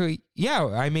 I go, "Yeah,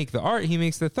 I make the art. He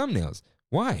makes the thumbnails.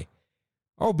 Why?"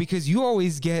 "Oh, because you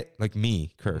always get like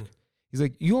me, Kirk." He's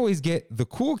like, "You always get the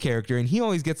cool character, and he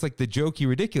always gets like the jokey,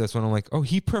 ridiculous one." I'm like, "Oh,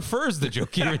 he prefers the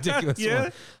jokey, ridiculous Yeah.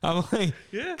 one." I'm like,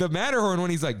 Yeah. the Matterhorn one.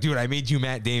 He's like, "Dude, I made you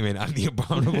Matt Damon. I'm the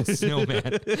abominable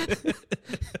snowman."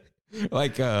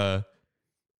 Like,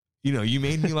 you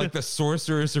made me like the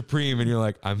Sorcerer Supreme, and you're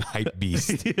like, "I'm Hype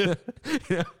Beast."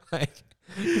 Like,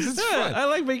 this is fun. I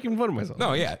like making fun of myself.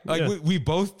 No, yeah, like Yeah. we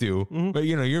both do, but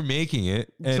you're making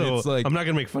it, and So it's like I'm not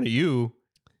gonna make fun of you.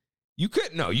 you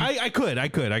could no, you I could,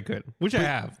 which I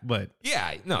have, but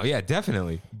yeah, no, yeah,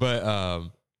 definitely. But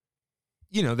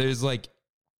there's like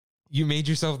you made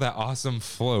yourself that awesome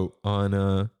float on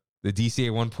the DCA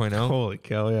 1.0. holy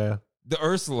cow, yeah. The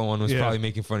Ursula one was Yeah. probably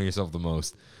making fun of yourself the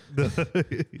most.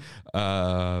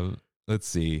 Let's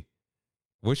see,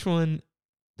 which one?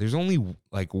 There's only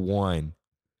like one.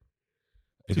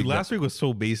 I Dude, think last week was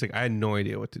so basic. I had no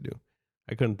idea what to do.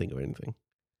 I couldn't think of anything.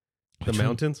 The Which one?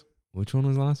 mountains. Which one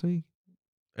was last week?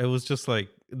 It was just like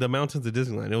the mountains of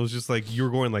Disneyland. It was just like you were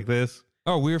going like this.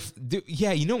 Oh,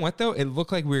 yeah. You know what though? It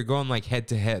looked like we were going like head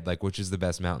to head, like which is the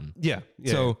best mountain. Yeah.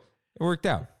 So it worked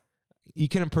out. You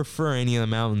couldn't prefer any of the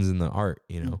mountains in the art,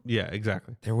 yeah,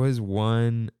 exactly. There was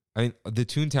one. I mean, the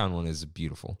Toontown one is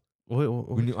beautiful. What?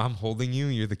 When I'm holding you,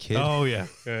 you're the kid. Oh yeah.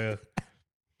 Yeah.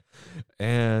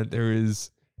 And there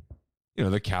is,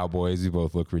 the cowboys who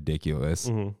both look ridiculous.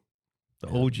 Mhm. The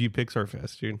OG Pixar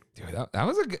Fest, dude. Dude,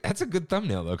 that's a good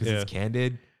thumbnail though, because Yeah. it's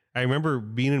candid. I remember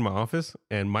being in my office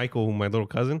and Michael, my little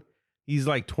cousin, he's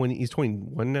like 20, he's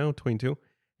 21 now, 22.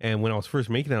 And when I was first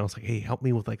making it, I was like, "Hey, help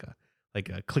me with like a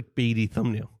clickbaity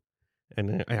thumbnail."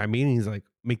 And I made it. He's like,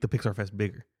 "Make the Pixar Fest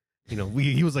bigger."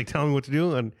 He was like telling me what to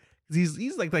do, and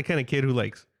he's like that kind of kid who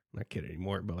likes, not kid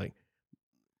anymore, but like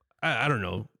I don't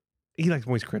know, he likes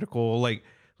Moist Critical, like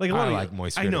a lot I of, like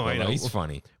Moist I Critical. know, He's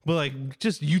funny. but like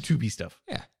just YouTubey stuff.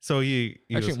 Yeah. So he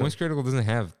Actually, was Moist Critical doesn't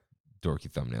have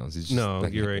dorky thumbnails. He's just No,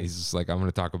 like, you're right. He's just like, I'm going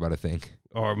to talk about a thing.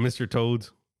 or Mr.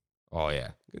 Toads. Oh yeah,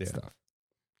 good Yeah. stuff.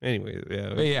 Anyway,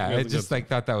 yeah. But yeah, I just like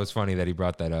thought that was funny that he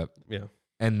brought that up. Yeah.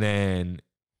 And then,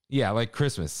 yeah, like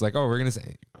Christmas, like, oh, we're going to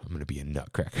say, I'm going to be a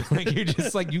nutcracker. Like, you're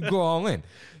just like, you go all in.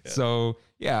 Yeah. So,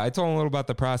 yeah, I told him a little about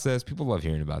the process. People love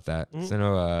hearing about that. So I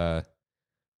know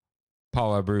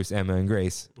Paula, Bruce, Emma, and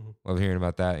Grace love hearing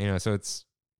about that. You know, so it's,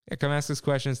 yeah, come ask us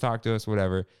questions, talk to us,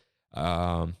 whatever.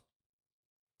 But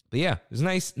yeah, it was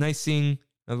nice seeing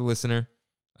another listener,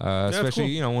 especially,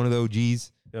 cool. you know, one of the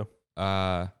OGs.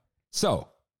 Yeah. So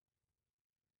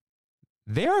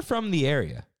they're from the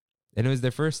area, and it was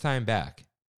their first time back,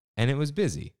 and it was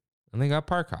busy, and they got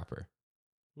park hopper.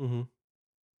 Mm-hmm.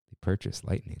 They purchased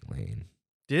Lightning Lane.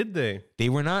 Did they? They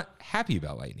were not happy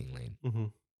about Lightning Lane, Mm-hmm.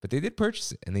 but they did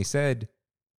purchase it, and they said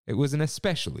it was an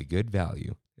especially good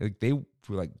value. Like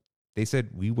they said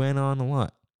we went on a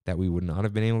lot that we would not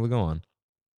have been able to go on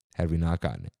had we not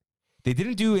gotten it. They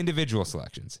didn't do individual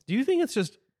selections. Do you think it's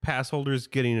just pass holders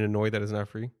getting annoyed that it's not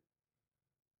free?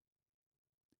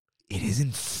 It is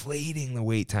inflating the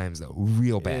wait times though,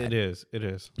 real bad. It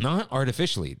is. Not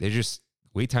artificially. They're just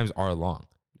wait times are long.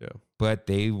 Yeah. But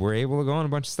they were able to go on a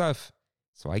bunch of stuff.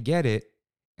 So I get it.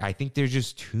 I think there's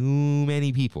just too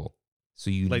many people. So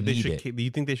you Like need they should. it. Do you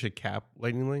think they should cap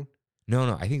Lightning Lane?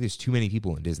 No. I think there's too many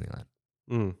people in Disneyland.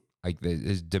 Like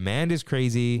the demand is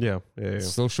crazy. Yeah.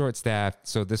 Still short staffed.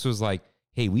 So this was like,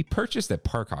 hey, we purchased a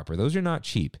park hopper. Those are not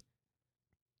cheap.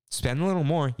 Spend a little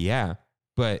more, yeah.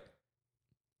 But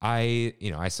I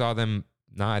saw them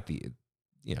I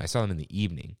saw them in the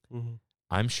evening. Mm-hmm.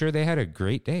 I'm sure they had a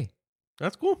great day.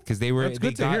 That's cool. Because they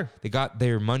got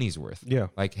their money's worth. Yeah.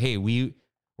 Like, hey, we're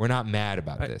not mad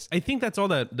about this. I think that's all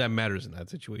that matters in that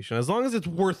situation. As long as it's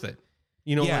worth it.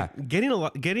 You know, Yeah. like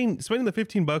spending the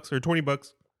 $15 or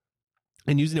 $20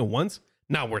 and using it once,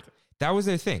 not worth it. That was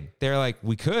their thing. They're like,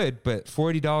 we could, but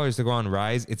 $40 to go on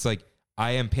Rise, it's like,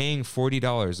 I am paying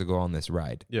 $40 to go on this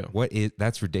ride. Yeah.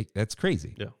 That's ridiculous. That's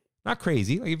crazy. Yeah. Not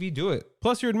crazy. Like if you do it.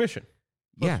 Plus your admission.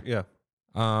 Yeah.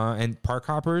 And park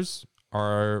hoppers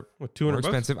are What, more $200?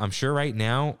 expensive. I'm sure right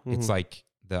now it's like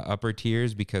the upper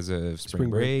tiers because of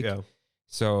spring break. Yeah.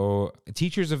 So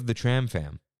teachers of the Tram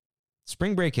Fam,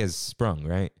 spring break has sprung,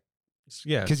 right?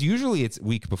 Yeah. Because usually it's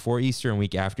week before Easter and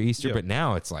week after Easter, Yeah. but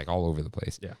now it's like all over the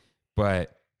place. Yeah.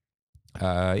 But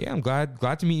yeah, I'm glad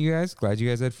to meet you guys. Glad you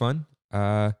guys had fun.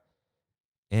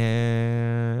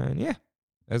 And yeah,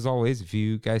 as always, if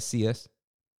you guys see us,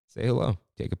 say hello,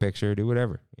 take a picture, do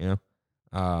whatever, you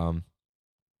know?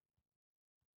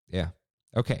 Yeah.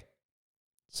 Okay.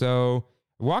 So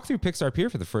I walked through Pixar Pier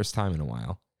for the first time in a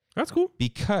while That's cool.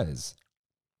 because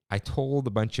I told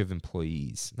a bunch of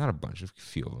employees, not a bunch, a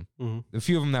few of them, Mm-hmm. a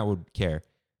few of them that would care,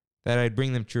 that I'd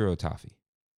bring them churro toffee.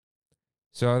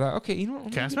 So I thought, okay, you know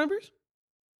what? Cast members?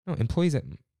 No, employees at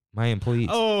my employees.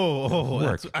 Oh,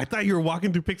 Work. I thought you were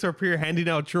walking through Pixar Pier handing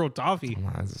out churro toffee. Come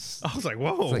on, it's I was like,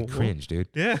 whoa. like cringe, dude.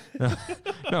 Yeah.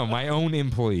 No, my own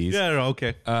employees. Yeah, no,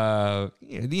 okay.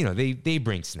 You know, they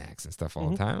bring snacks and stuff all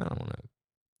the time. I don't want to.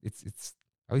 It's.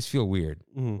 I always feel weird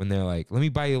when they're like, "Let me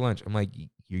buy you lunch." I'm like,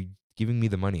 "You're giving me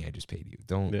the money I just paid you.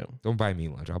 Don't buy me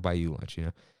lunch. I'll buy you lunch. You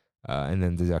know, and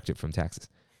then deduct it from taxes."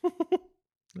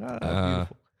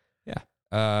 Beautiful.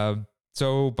 Yeah.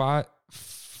 So bought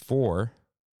 4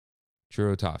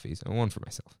 churro toffees and 1 for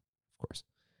myself, of course.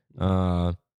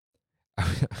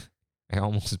 I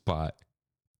almost bought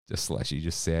the slushy.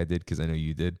 Just say I did because I know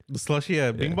you did. The slushy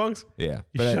at Bing Bongs? Yeah.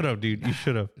 You should have, dude. You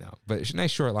should have. No, but it's a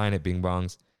nice short line at Bing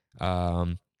Bongs.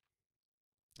 I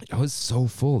was so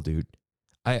full, dude.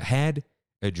 I had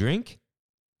a drink,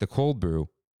 the cold brew,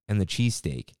 and the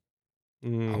cheesesteak.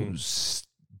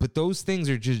 But those things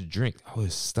are just drink. I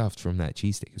was stuffed from that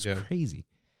cheesesteak. It was crazy.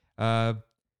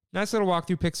 Nice little walk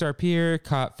through Pixar Pier.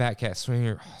 Caught Fat Cat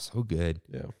Swinger. Oh, so good.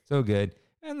 Yeah. So good.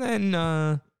 And then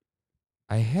I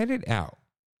headed out.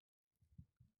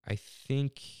 I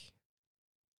think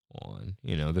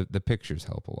the pictures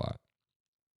help a lot.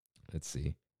 Let's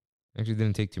see. Actually,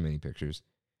 didn't take too many pictures.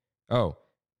 Oh,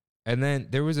 and then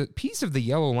there was a piece of the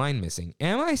yellow line missing.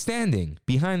 Am I standing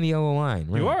behind the yellow line?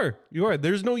 Right. You are.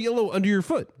 There's no yellow under your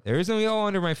foot. There is no yellow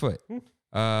under my foot.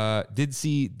 Did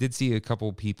see a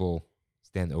couple people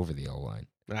stand over the yellow line.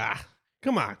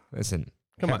 Come on. Listen,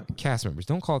 Come on. cast members,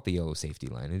 don't call it the yellow safety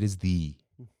line. It is the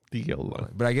yellow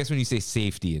line. But I guess when you say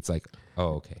safety, it's like,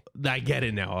 oh, okay. I get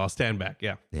it now. I'll stand back.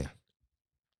 Yeah. Yeah.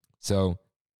 So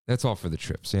that's all for the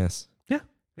trips. Yes. Yeah,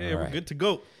 All we're right. good to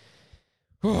go.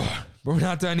 But we're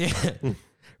not done yet.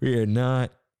 We are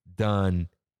not done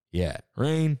yet.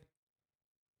 Rain,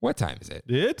 what time is it?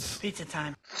 It's Pizza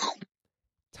time.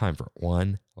 Time for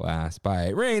one last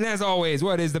bite. Rain, as always,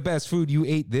 what is the best food you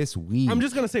ate this week? I'm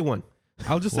just gonna say one.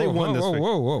 I'll just say one this week.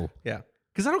 Whoa. Yeah,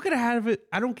 because I don't get to have it.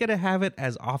 I don't get to have it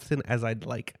as often as I'd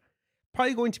like.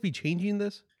 Probably going to be changing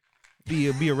this.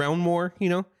 Be around more. You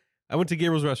know, I went to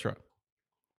Gabriel's restaurant,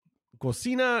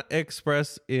 Cocina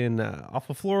Express in off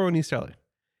of Floro in East LA.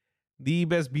 The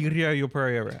best birria you'll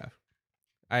probably ever have.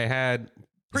 I had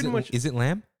pretty much. Is it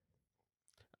lamb?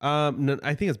 No,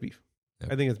 I think it's beef.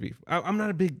 Okay. I think it's beef. I'm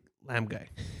not a big lamb guy.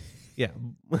 Yeah.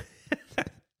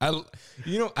 I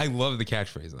love the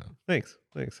catchphrase though. Thanks.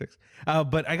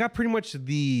 But I got pretty much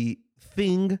the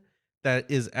thing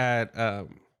that is at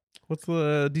what's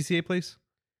the DCA place?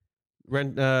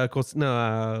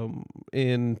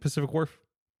 In Pacific Wharf.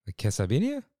 The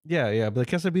quesadilla? Yeah, but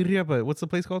the quesadilla. But what's the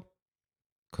place called?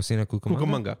 Cocina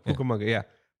Cucamonga. Cucamonga. Yeah,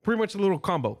 pretty much a little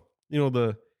combo. You know,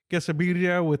 the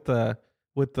quesadilla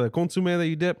with the consomme that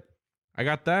you dip. I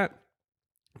got that.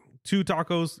 2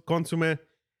 tacos, consomme,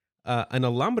 an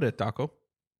alambre taco.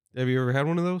 Have you ever had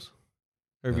one of those?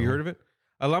 Or have you No. heard of it?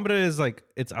 Alambre is like,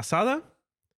 it's asada,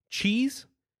 cheese,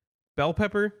 bell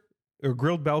pepper, or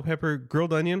grilled bell pepper,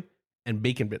 grilled onion, and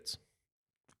bacon bits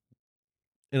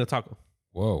in a taco.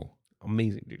 Whoa.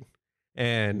 Amazing, dude.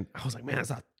 And I was like, man,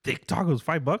 that's a thick taco. It's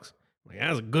 $5. I'm like,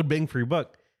 that's a good bang for your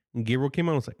buck. And Gabriel came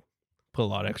out and was like, put a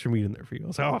lot of extra meat in there for you. I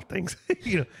was like, oh, thanks.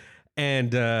 You know,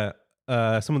 and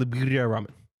some of the birria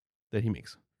ramen that he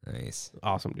makes. Nice.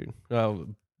 Awesome, dude.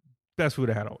 Best food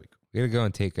I had all week. We gotta go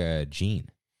and take Gene.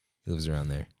 He lives around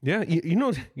there. Yeah, you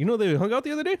know they hung out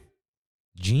the other day?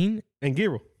 Gene? And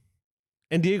Gabriel.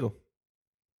 And Diego.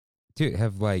 Dude,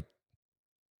 have like,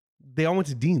 They all went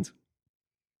to Dean's.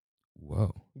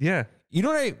 whoa. Yeah. You know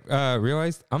what I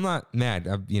realized? I'm not mad.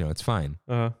 It's fine.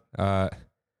 Uh-huh.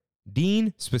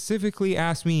 Dean specifically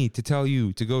asked me to tell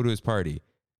you to go to his party.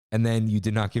 And then you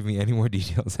did not give me any more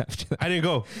details after that. I didn't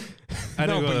go.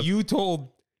 But you told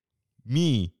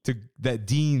me that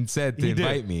Dean said to He did.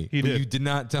 invite me. He but did. You did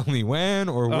not tell me when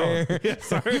or where. Yeah,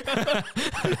 sorry.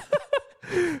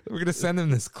 We're gonna send him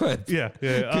this clip. yeah.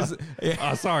 'Cause-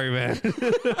 yeah. Sorry, man.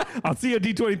 I'll see you at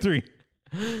D23.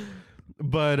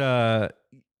 But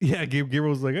yeah, Gabriel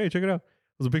was like, hey, check it out.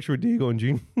 There's a picture of Diego and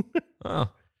Gene. Oh,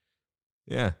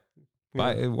 yeah.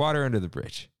 Water under the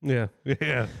bridge. Yeah.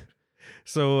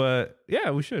 So yeah,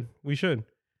 we should.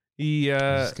 He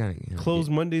Just kinda, closed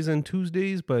Mondays and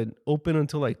Tuesdays, but open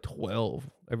until like 12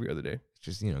 every other day.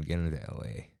 Just get into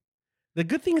LA. The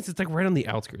good thing is it's like right on the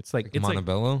outskirts. Like it's like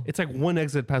Montebello. it's like one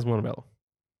exit past Montebello.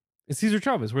 It's Cesar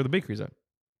Chavez, where the bakery's at.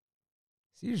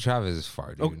 Cesar Chavez is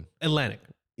far, dude. Oh, Atlantic.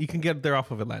 You can get there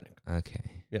off of Atlantic. Okay.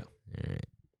 Yeah.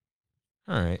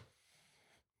 All right.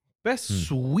 Best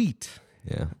sweet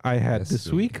Yeah. I had Best this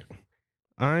sweet. week.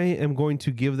 I am going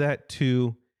to give that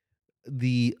to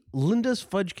the Linda's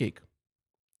Fudge Cake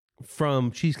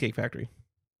from Cheesecake Factory.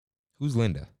 Who's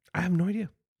Linda? I have no idea,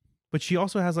 but she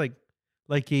also has like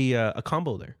a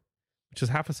combo there, which is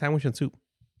half a sandwich and soup,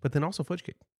 but then also fudge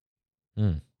cake.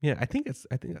 Mm. Yeah, I think that's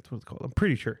what it's called. I'm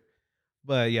pretty sure,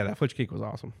 but yeah, that fudge cake was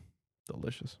awesome,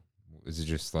 delicious. Is it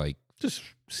just like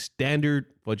Standard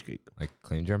fudge cake.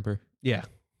 Claim Jumper? Yeah.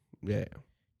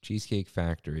 Cheesecake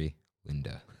Factory,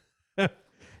 Linda.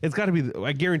 It's got to be.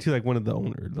 I guarantee, like one of the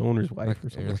owner's wife or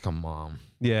You're something. like a mom.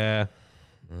 Yeah,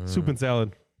 soup and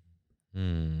salad.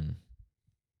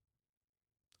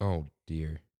 Oh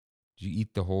dear. Did you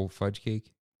eat the whole fudge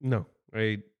cake? No, I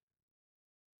ate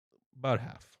about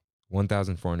half.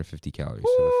 1,450 calories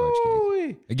for the fudge cake.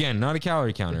 Ooh-wee. Again, not a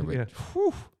calorie counter, but Yeah.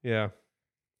 whew. Yeah.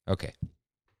 Okay.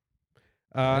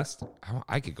 I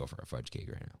could go for a fudge cake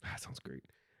right now. That sounds great.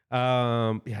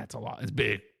 Yeah, it's a lot. It's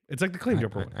big. It's like the claim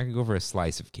jumper one. I could go for a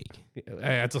slice of cake.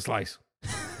 Yeah, it's a slice.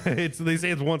 They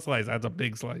say it's one slice. That's a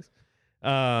big slice.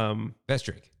 Best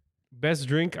drink. Best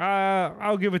drink.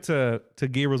 I'll give it to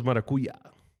Gabriel's Maracuya.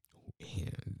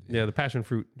 Yeah, the passion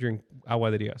fruit drink.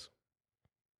 Agua de Diaz.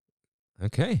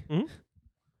 Okay. Mhm.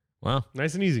 Wow.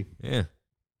 Nice and easy. Yeah.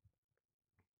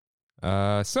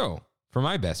 So for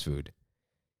my best food,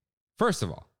 first of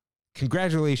all,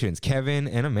 congratulations, Kevin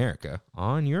and America,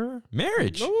 on your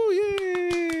marriage. Oh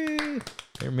yay!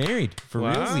 They're married for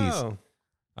realsies.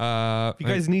 If you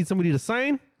guys need somebody to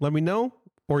sign, let me know.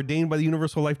 Ordained by the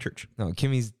Universal Life Church. No,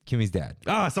 Kimmy's dad.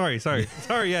 Ah, sorry.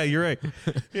 Yeah, you're right.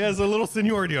 He has a little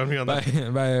seniority on me on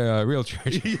that. by a real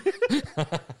church.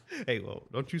 Hey, well,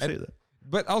 don't you say that.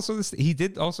 But also, he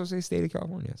did also say state of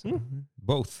California. So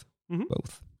both. Mhm.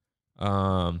 Both.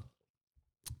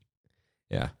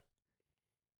 Yeah.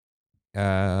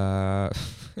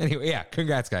 Anyway, yeah,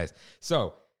 congrats, guys.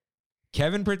 So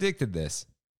Kevin predicted this.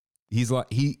 He's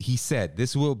like, he said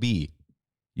this will be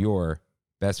your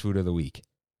best food of the week.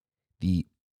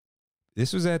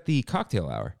 This was at the cocktail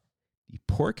hour. The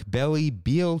pork belly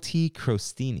BLT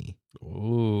crostini.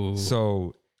 Ooh.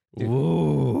 So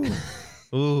Ooh.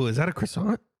 Ooh, is that a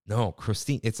croissant? No,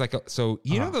 crostini. It's like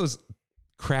you know those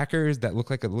crackers that look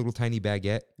like a little tiny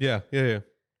baguette Yeah.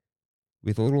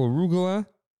 with a little arugula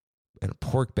and a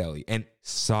pork belly and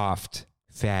soft,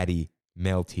 fatty,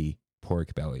 melty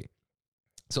pork belly.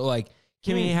 So like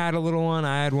Kimmy had a little one,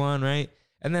 I had one, right?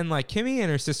 And then like Kimmy and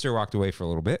her sister walked away for a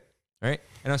little bit, right?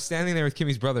 And I was standing there with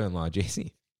Kimmy's brother-in-law,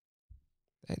 JC.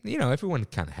 And, you know, everyone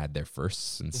kind of had their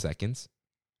firsts and seconds.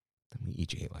 Then we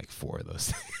each ate like 4 of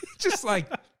those. Just like,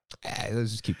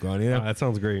 let's just keep going, you know? That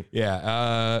sounds great.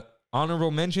 Yeah.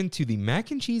 Honorable mention to the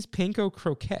mac and cheese panko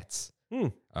croquettes.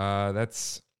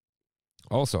 That's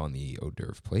also on the hors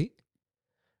d'oeuvre plate.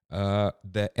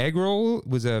 The egg roll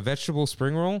was a vegetable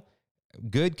spring roll.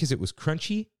 Good because it was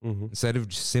crunchy instead of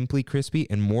just simply crispy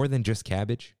and more than just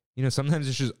cabbage. You know, sometimes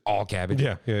it's just all cabbage.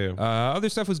 Yeah. Other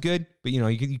stuff was good, but you know,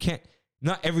 you can't.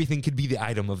 Not everything could be the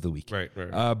item of the week. Right.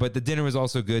 But the dinner was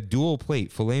also good. Dual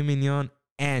plate, filet mignon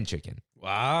and chicken.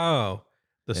 Wow.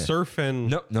 The surf and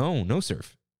No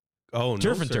surf. oh,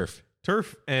 Turf no and surf.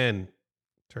 Turf and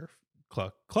turf.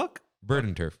 Cluck. Bird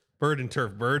and turf. Bird and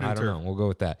turf. I don't know. We'll go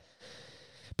with that.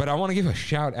 But I want to give a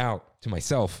shout out to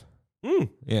myself.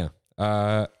 Yeah.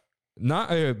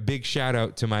 Not a big shout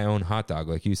out to my own hot dog,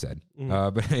 like you said,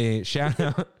 but a shout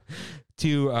out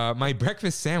to my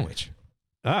breakfast sandwich.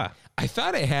 I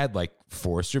thought I had like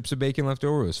 4 strips of bacon left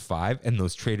over. It was 5, and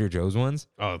those Trader Joe's ones.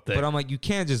 Oh, but I'm like, you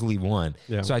can't just leave one.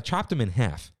 Yeah. So I chopped them in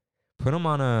half, put them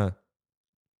on a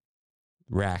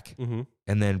rack, and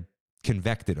then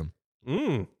convected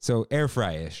them. So air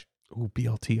fry-ish. Ooh,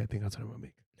 BLT. I think that's what I'm gonna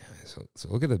make. So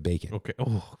look at the bacon. Okay.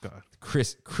 Oh God.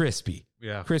 Crispy.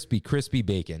 Yeah. Crispy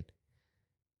bacon.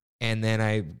 And then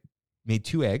I made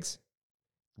 2 eggs,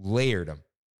 layered them.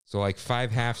 So like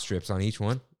 5 half strips on each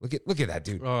one. Look at that,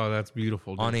 dude. Oh, that's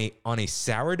beautiful. Dude. On a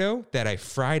sourdough that I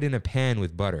fried in a pan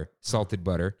with butter, salted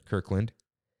butter, Kirkland.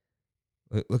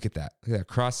 Look at that. Look at that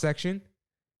cross section.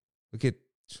 Look at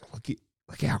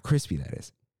how crispy that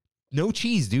is. No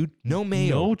cheese, dude. No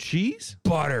mayo. No cheese?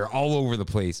 Butter all over the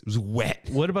place. It was wet.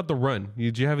 What about the run?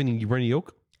 Did you have any runny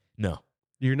yolk? No.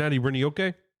 You're not a runny yolk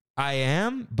guy? I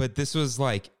am, but this was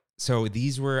like, so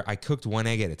these were, I cooked 1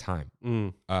 egg at a time.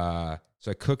 So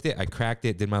I cooked it, I cracked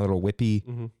it, did my little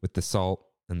whippy with the salt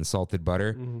and the salted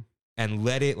butter and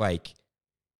let it like,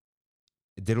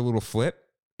 it did a little flip.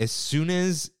 As soon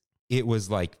as it was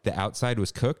like the outside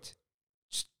was cooked,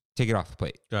 just take it off the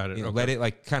plate. Got it. You know, Okay. let it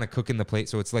like kind of cook in the plate.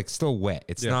 So it's like still wet.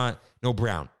 It's not, no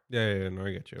brown. Yeah. No,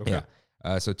 I get you. Okay.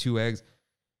 Yeah. So 2 eggs.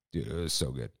 Dude, it was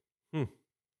so good.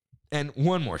 And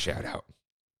one more shout out.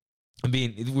 I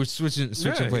mean, we're switching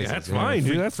places. That's fine,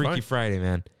 dude. That's Freaky fine. Friday,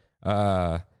 man.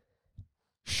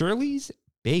 Shirley's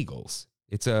Bagels.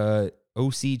 It's a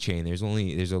OC chain. There's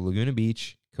a Laguna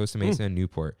Beach, Costa Mesa, and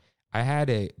Newport. I had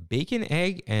a bacon,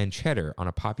 egg, and cheddar on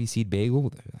a poppy seed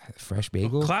bagel, fresh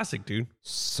bagel. Classic, dude.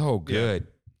 So good.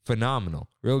 Phenomenal.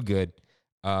 Real good.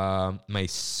 My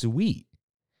sweet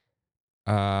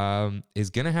is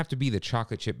going to have to be the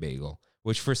chocolate chip bagel,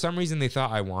 which for some reason they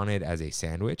thought I wanted as a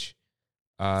sandwich.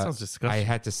 Sounds disgusting. I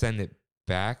had to send it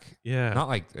back. Yeah. Not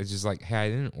like, it's just like, hey, I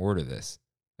didn't order this.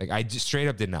 Like, I just straight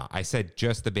up did not. I said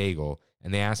just the bagel,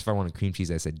 and they asked if I wanted cream cheese.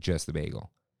 I said just the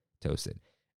bagel, toasted.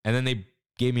 And then they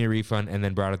gave me a refund and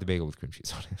then brought out the bagel with cream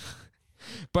cheese on it.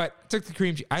 But took the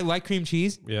cream cheese. I like cream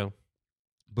cheese. Yeah.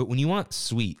 But when you want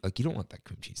sweet, like, you don't want that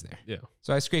cream cheese there. Yeah.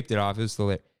 So I scraped it off. It was still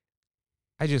there.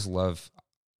 I just love,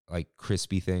 like,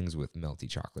 crispy things with melty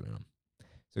chocolate in them.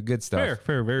 So good stuff.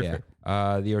 Fair, very fair.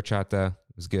 The horchata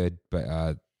was good,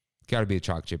 but got to be a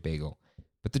chocolate chip bagel.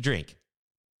 But the drink,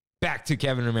 back to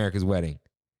Kevin and America's wedding,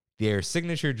 their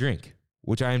signature drink,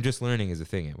 which I am just learning is a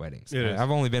thing at weddings. It is.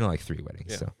 I've only been to like 3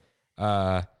 weddings. Yeah.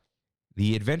 So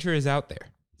the adventure is out there.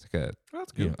 It's like a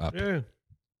That's good. up. Yeah.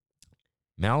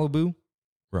 Malibu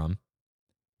rum,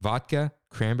 vodka,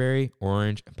 cranberry,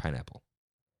 orange, and pineapple.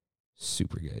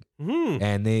 Super good.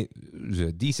 And it was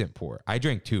a decent pour. I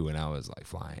drank 2 and I was like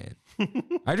flying.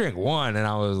 I drank 1 and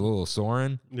I was a little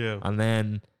soaring. Yeah. And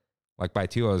then like by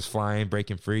 2 I was flying,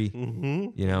 breaking free.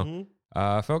 You know,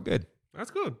 felt good. That's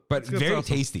good. But That's good. very That's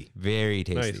awesome. tasty. Very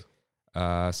tasty.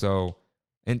 So,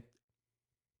 and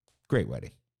great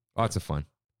wedding. Lots of fun.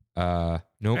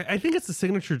 Nope. I think it's the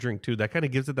signature drink too. That kind of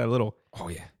gives it that little. Oh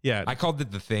yeah. Yeah. I called it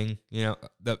the thing. You know,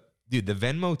 the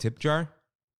Venmo tip jar.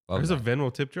 Love There's a that.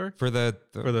 Venmo tip jar for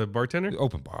the bartender.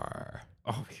 open bar.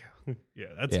 Oh yeah. Yeah.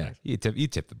 That's Yeah, nice. you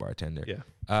tip the bartender.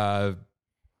 Yeah.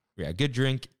 Yeah, good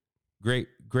drink,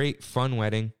 great fun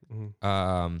wedding.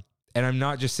 And I'm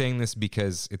not just saying this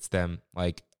because it's them.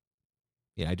 Like,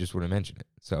 yeah, I just want to mention it.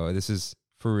 So this is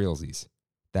for realsies.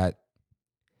 That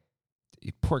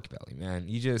pork belly, man.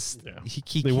 You just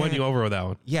he They won can't- you over with that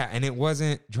one. Yeah, and it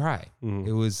wasn't dry. Mhm.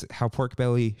 It was how pork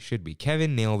belly should be.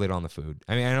 Kevin nailed it on the food.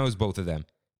 I mean, I know it was both of them,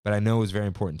 but I know it was very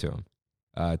important to him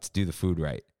to do the food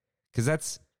right. Because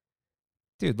that's,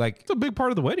 dude, like It's a big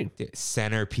part of the wedding.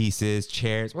 centerpieces,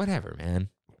 chairs, whatever, man.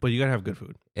 But you got to have good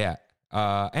food. Yeah.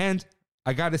 And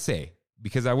I got to say,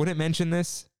 because I wouldn't mention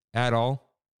this at all,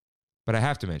 but I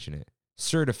have to mention it.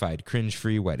 Certified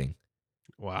cringe-free wedding.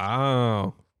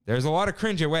 Wow. There's a lot of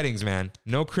cringe at weddings, man.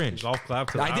 No cringe. Golf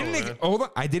clap to I didn't. Hold on.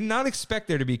 I did not expect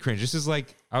there to be cringe. This is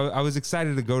like I was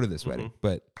excited to go to this wedding,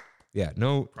 but yeah,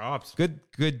 no. Props. Good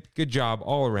job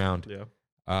all around.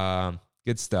 Yeah.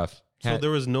 Good stuff. So there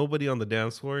was nobody on the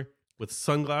dance floor with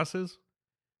sunglasses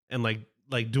and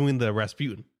like doing the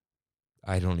Rasputin.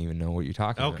 I don't even know what you're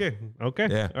talking about. Okay.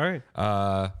 Yeah. All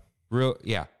right.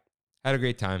 Had a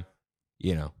great time.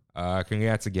 You know.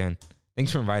 Congrats again.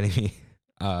 Thanks for inviting me.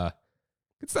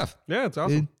 Good stuff. Yeah, it's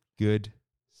awesome. Good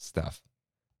stuff.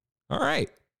 All right.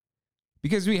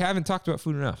 Because we haven't talked about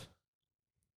food enough.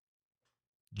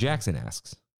 Jackson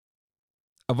asks,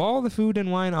 of all the food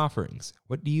and wine offerings,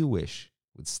 what do you wish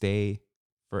would stay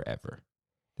forever?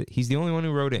 He's the only one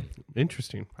who wrote in.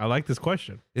 Interesting. I like this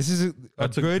question. This is a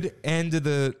That's a- good end of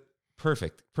the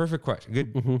perfect question.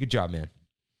 Good job, man.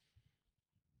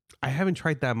 I haven't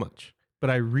tried that much, but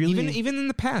I really Even in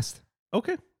the past,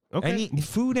 okay. any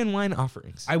food and wine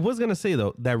offerings. I was gonna say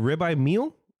though that ribeye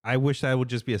meal, I wish that would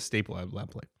just be a staple at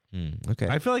Lamplight. Okay.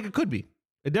 I feel like it could be.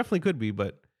 It definitely could be,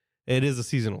 but it is a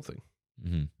seasonal thing.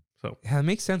 Mm-hmm. So yeah, it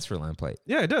makes sense for lamplight.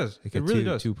 yeah, it does. Like It really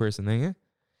does. two-person thing.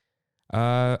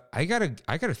 Yeah. I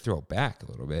gotta throw it back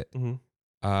a little bit. Mhm.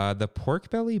 The pork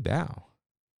belly bao.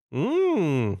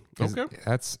 Mm, 'Cause okay.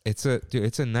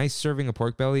 It's a nice serving of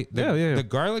pork belly. Yeah. The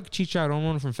garlic chicharron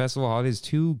one from Festival Holiday is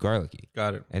too garlicky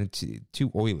Got it. and it's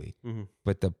too oily. Mhm.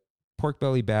 But the pork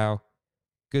belly bao,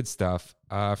 good stuff.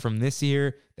 From this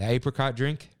year, the apricot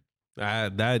drink.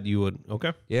 That you would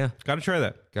okay. Yeah, Got to try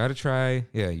that. gotta try.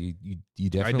 Yeah, you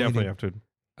definitely. I definitely do. have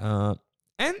to.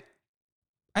 And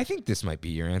I think this might be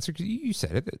your answer because you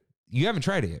said it. You haven't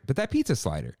tried it yet, but that pizza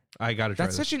slider. I got to try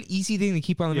That's that. such an easy thing to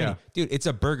keep on the menu. Yeah. Dude, it's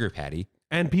a burger patty.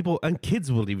 And people and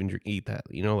kids will even eat that.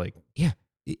 You know, like Yeah,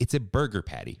 it's a burger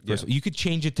patty. First of all, you could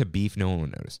change it to beef. No one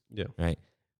would notice. yeah, Right?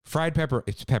 Fried pepper,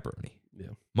 it's pepperoni. yeah.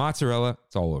 Mozzarella,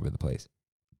 it's all over the place.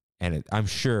 And I'm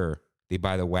sure they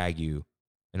buy the ragu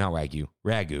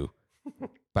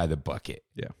by the bucket.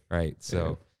 Yeah. Right?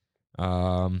 So,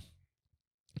 I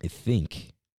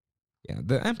think,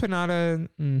 the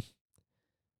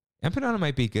empanada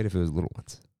might be good if it was little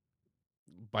ones.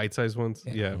 Bite-sized ones.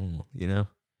 Yeah. You know?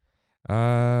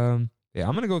 I'm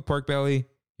going to go with pork belly.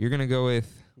 You're going to go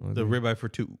with The ribeye for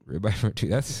two. ribeye for two.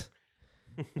 That's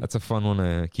a fun one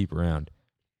to keep around.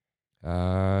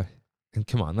 And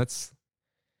come on, let's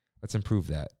improve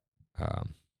that.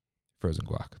 Frozen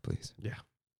guac, please. Yeah.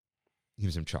 Give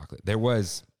me some chocolate.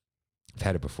 I've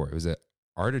had it before. It was an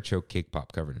artichoke cake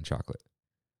pop covered in chocolate.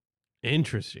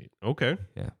 Interesting. Okay.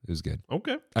 Yeah, it was good.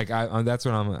 Okay. Like that's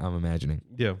what I'm imagining.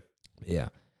 Yeah. Yeah.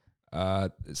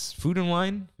 This food and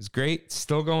wine is great.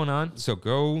 Still going on. So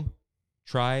go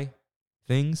try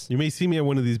things. You may see me at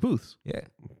one of these booths. Yeah.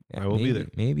 I will be there.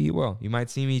 Maybe you will. You might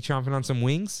see me chomping on some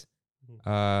wings. It's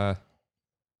a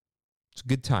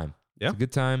good time. Yeah. It's a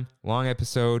good time. Long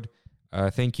episode.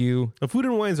 Thank you. The food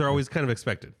and wines are always kind of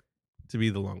expected to be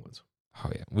the long ones.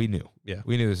 Oh, yeah. We knew. Yeah.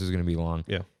 We knew this was going to be long.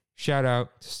 Yeah. Shout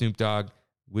out to Snoop Dogg.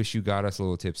 Wish you got us a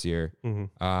little tipsier.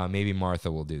 Mm-hmm. Maybe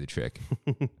Martha will do the trick.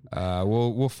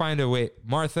 We'll find a way.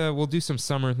 Martha, we'll do some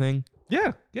summer thing.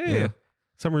 Yeah.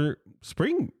 Summer,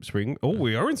 spring. Oh,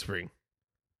 we are in spring.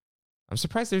 I'm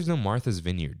surprised there's no Martha's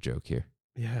Vineyard joke here.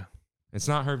 Yeah. It's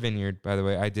not her vineyard, by the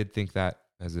way. I did think that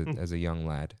as a young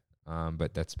lad,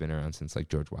 but that's been around since like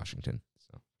George Washington.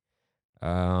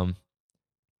 So,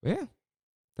 yeah,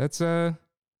 that's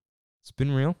it's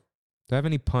been real. Do I have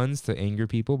any puns to anger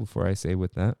people before I say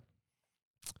with that?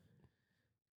 Is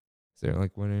there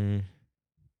like you know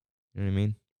what I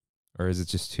mean, or is it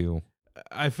just too?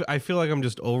 I feel like I'm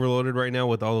just overloaded right now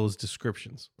with all those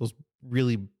descriptions, those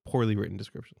really poorly written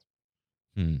descriptions.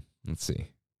 Let's see.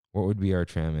 What would be our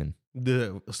tram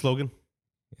The slogan?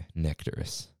 Yeah,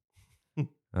 nectarous.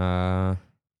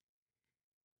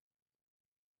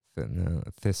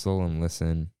 Thistle and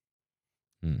listen.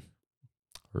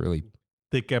 Really.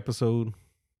 Thick episode.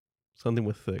 Something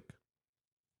with thick.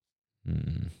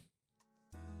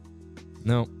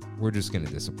 No, we're just going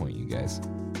to disappoint you guys.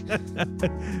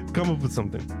 Come up with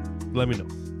something. Let me know.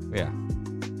 Yeah.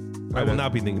 I will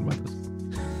not be thinking about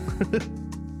this.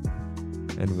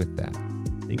 And with that,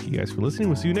 Thank you guys for listening.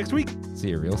 We'll see you next week. see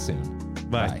you real soon.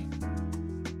 Bye.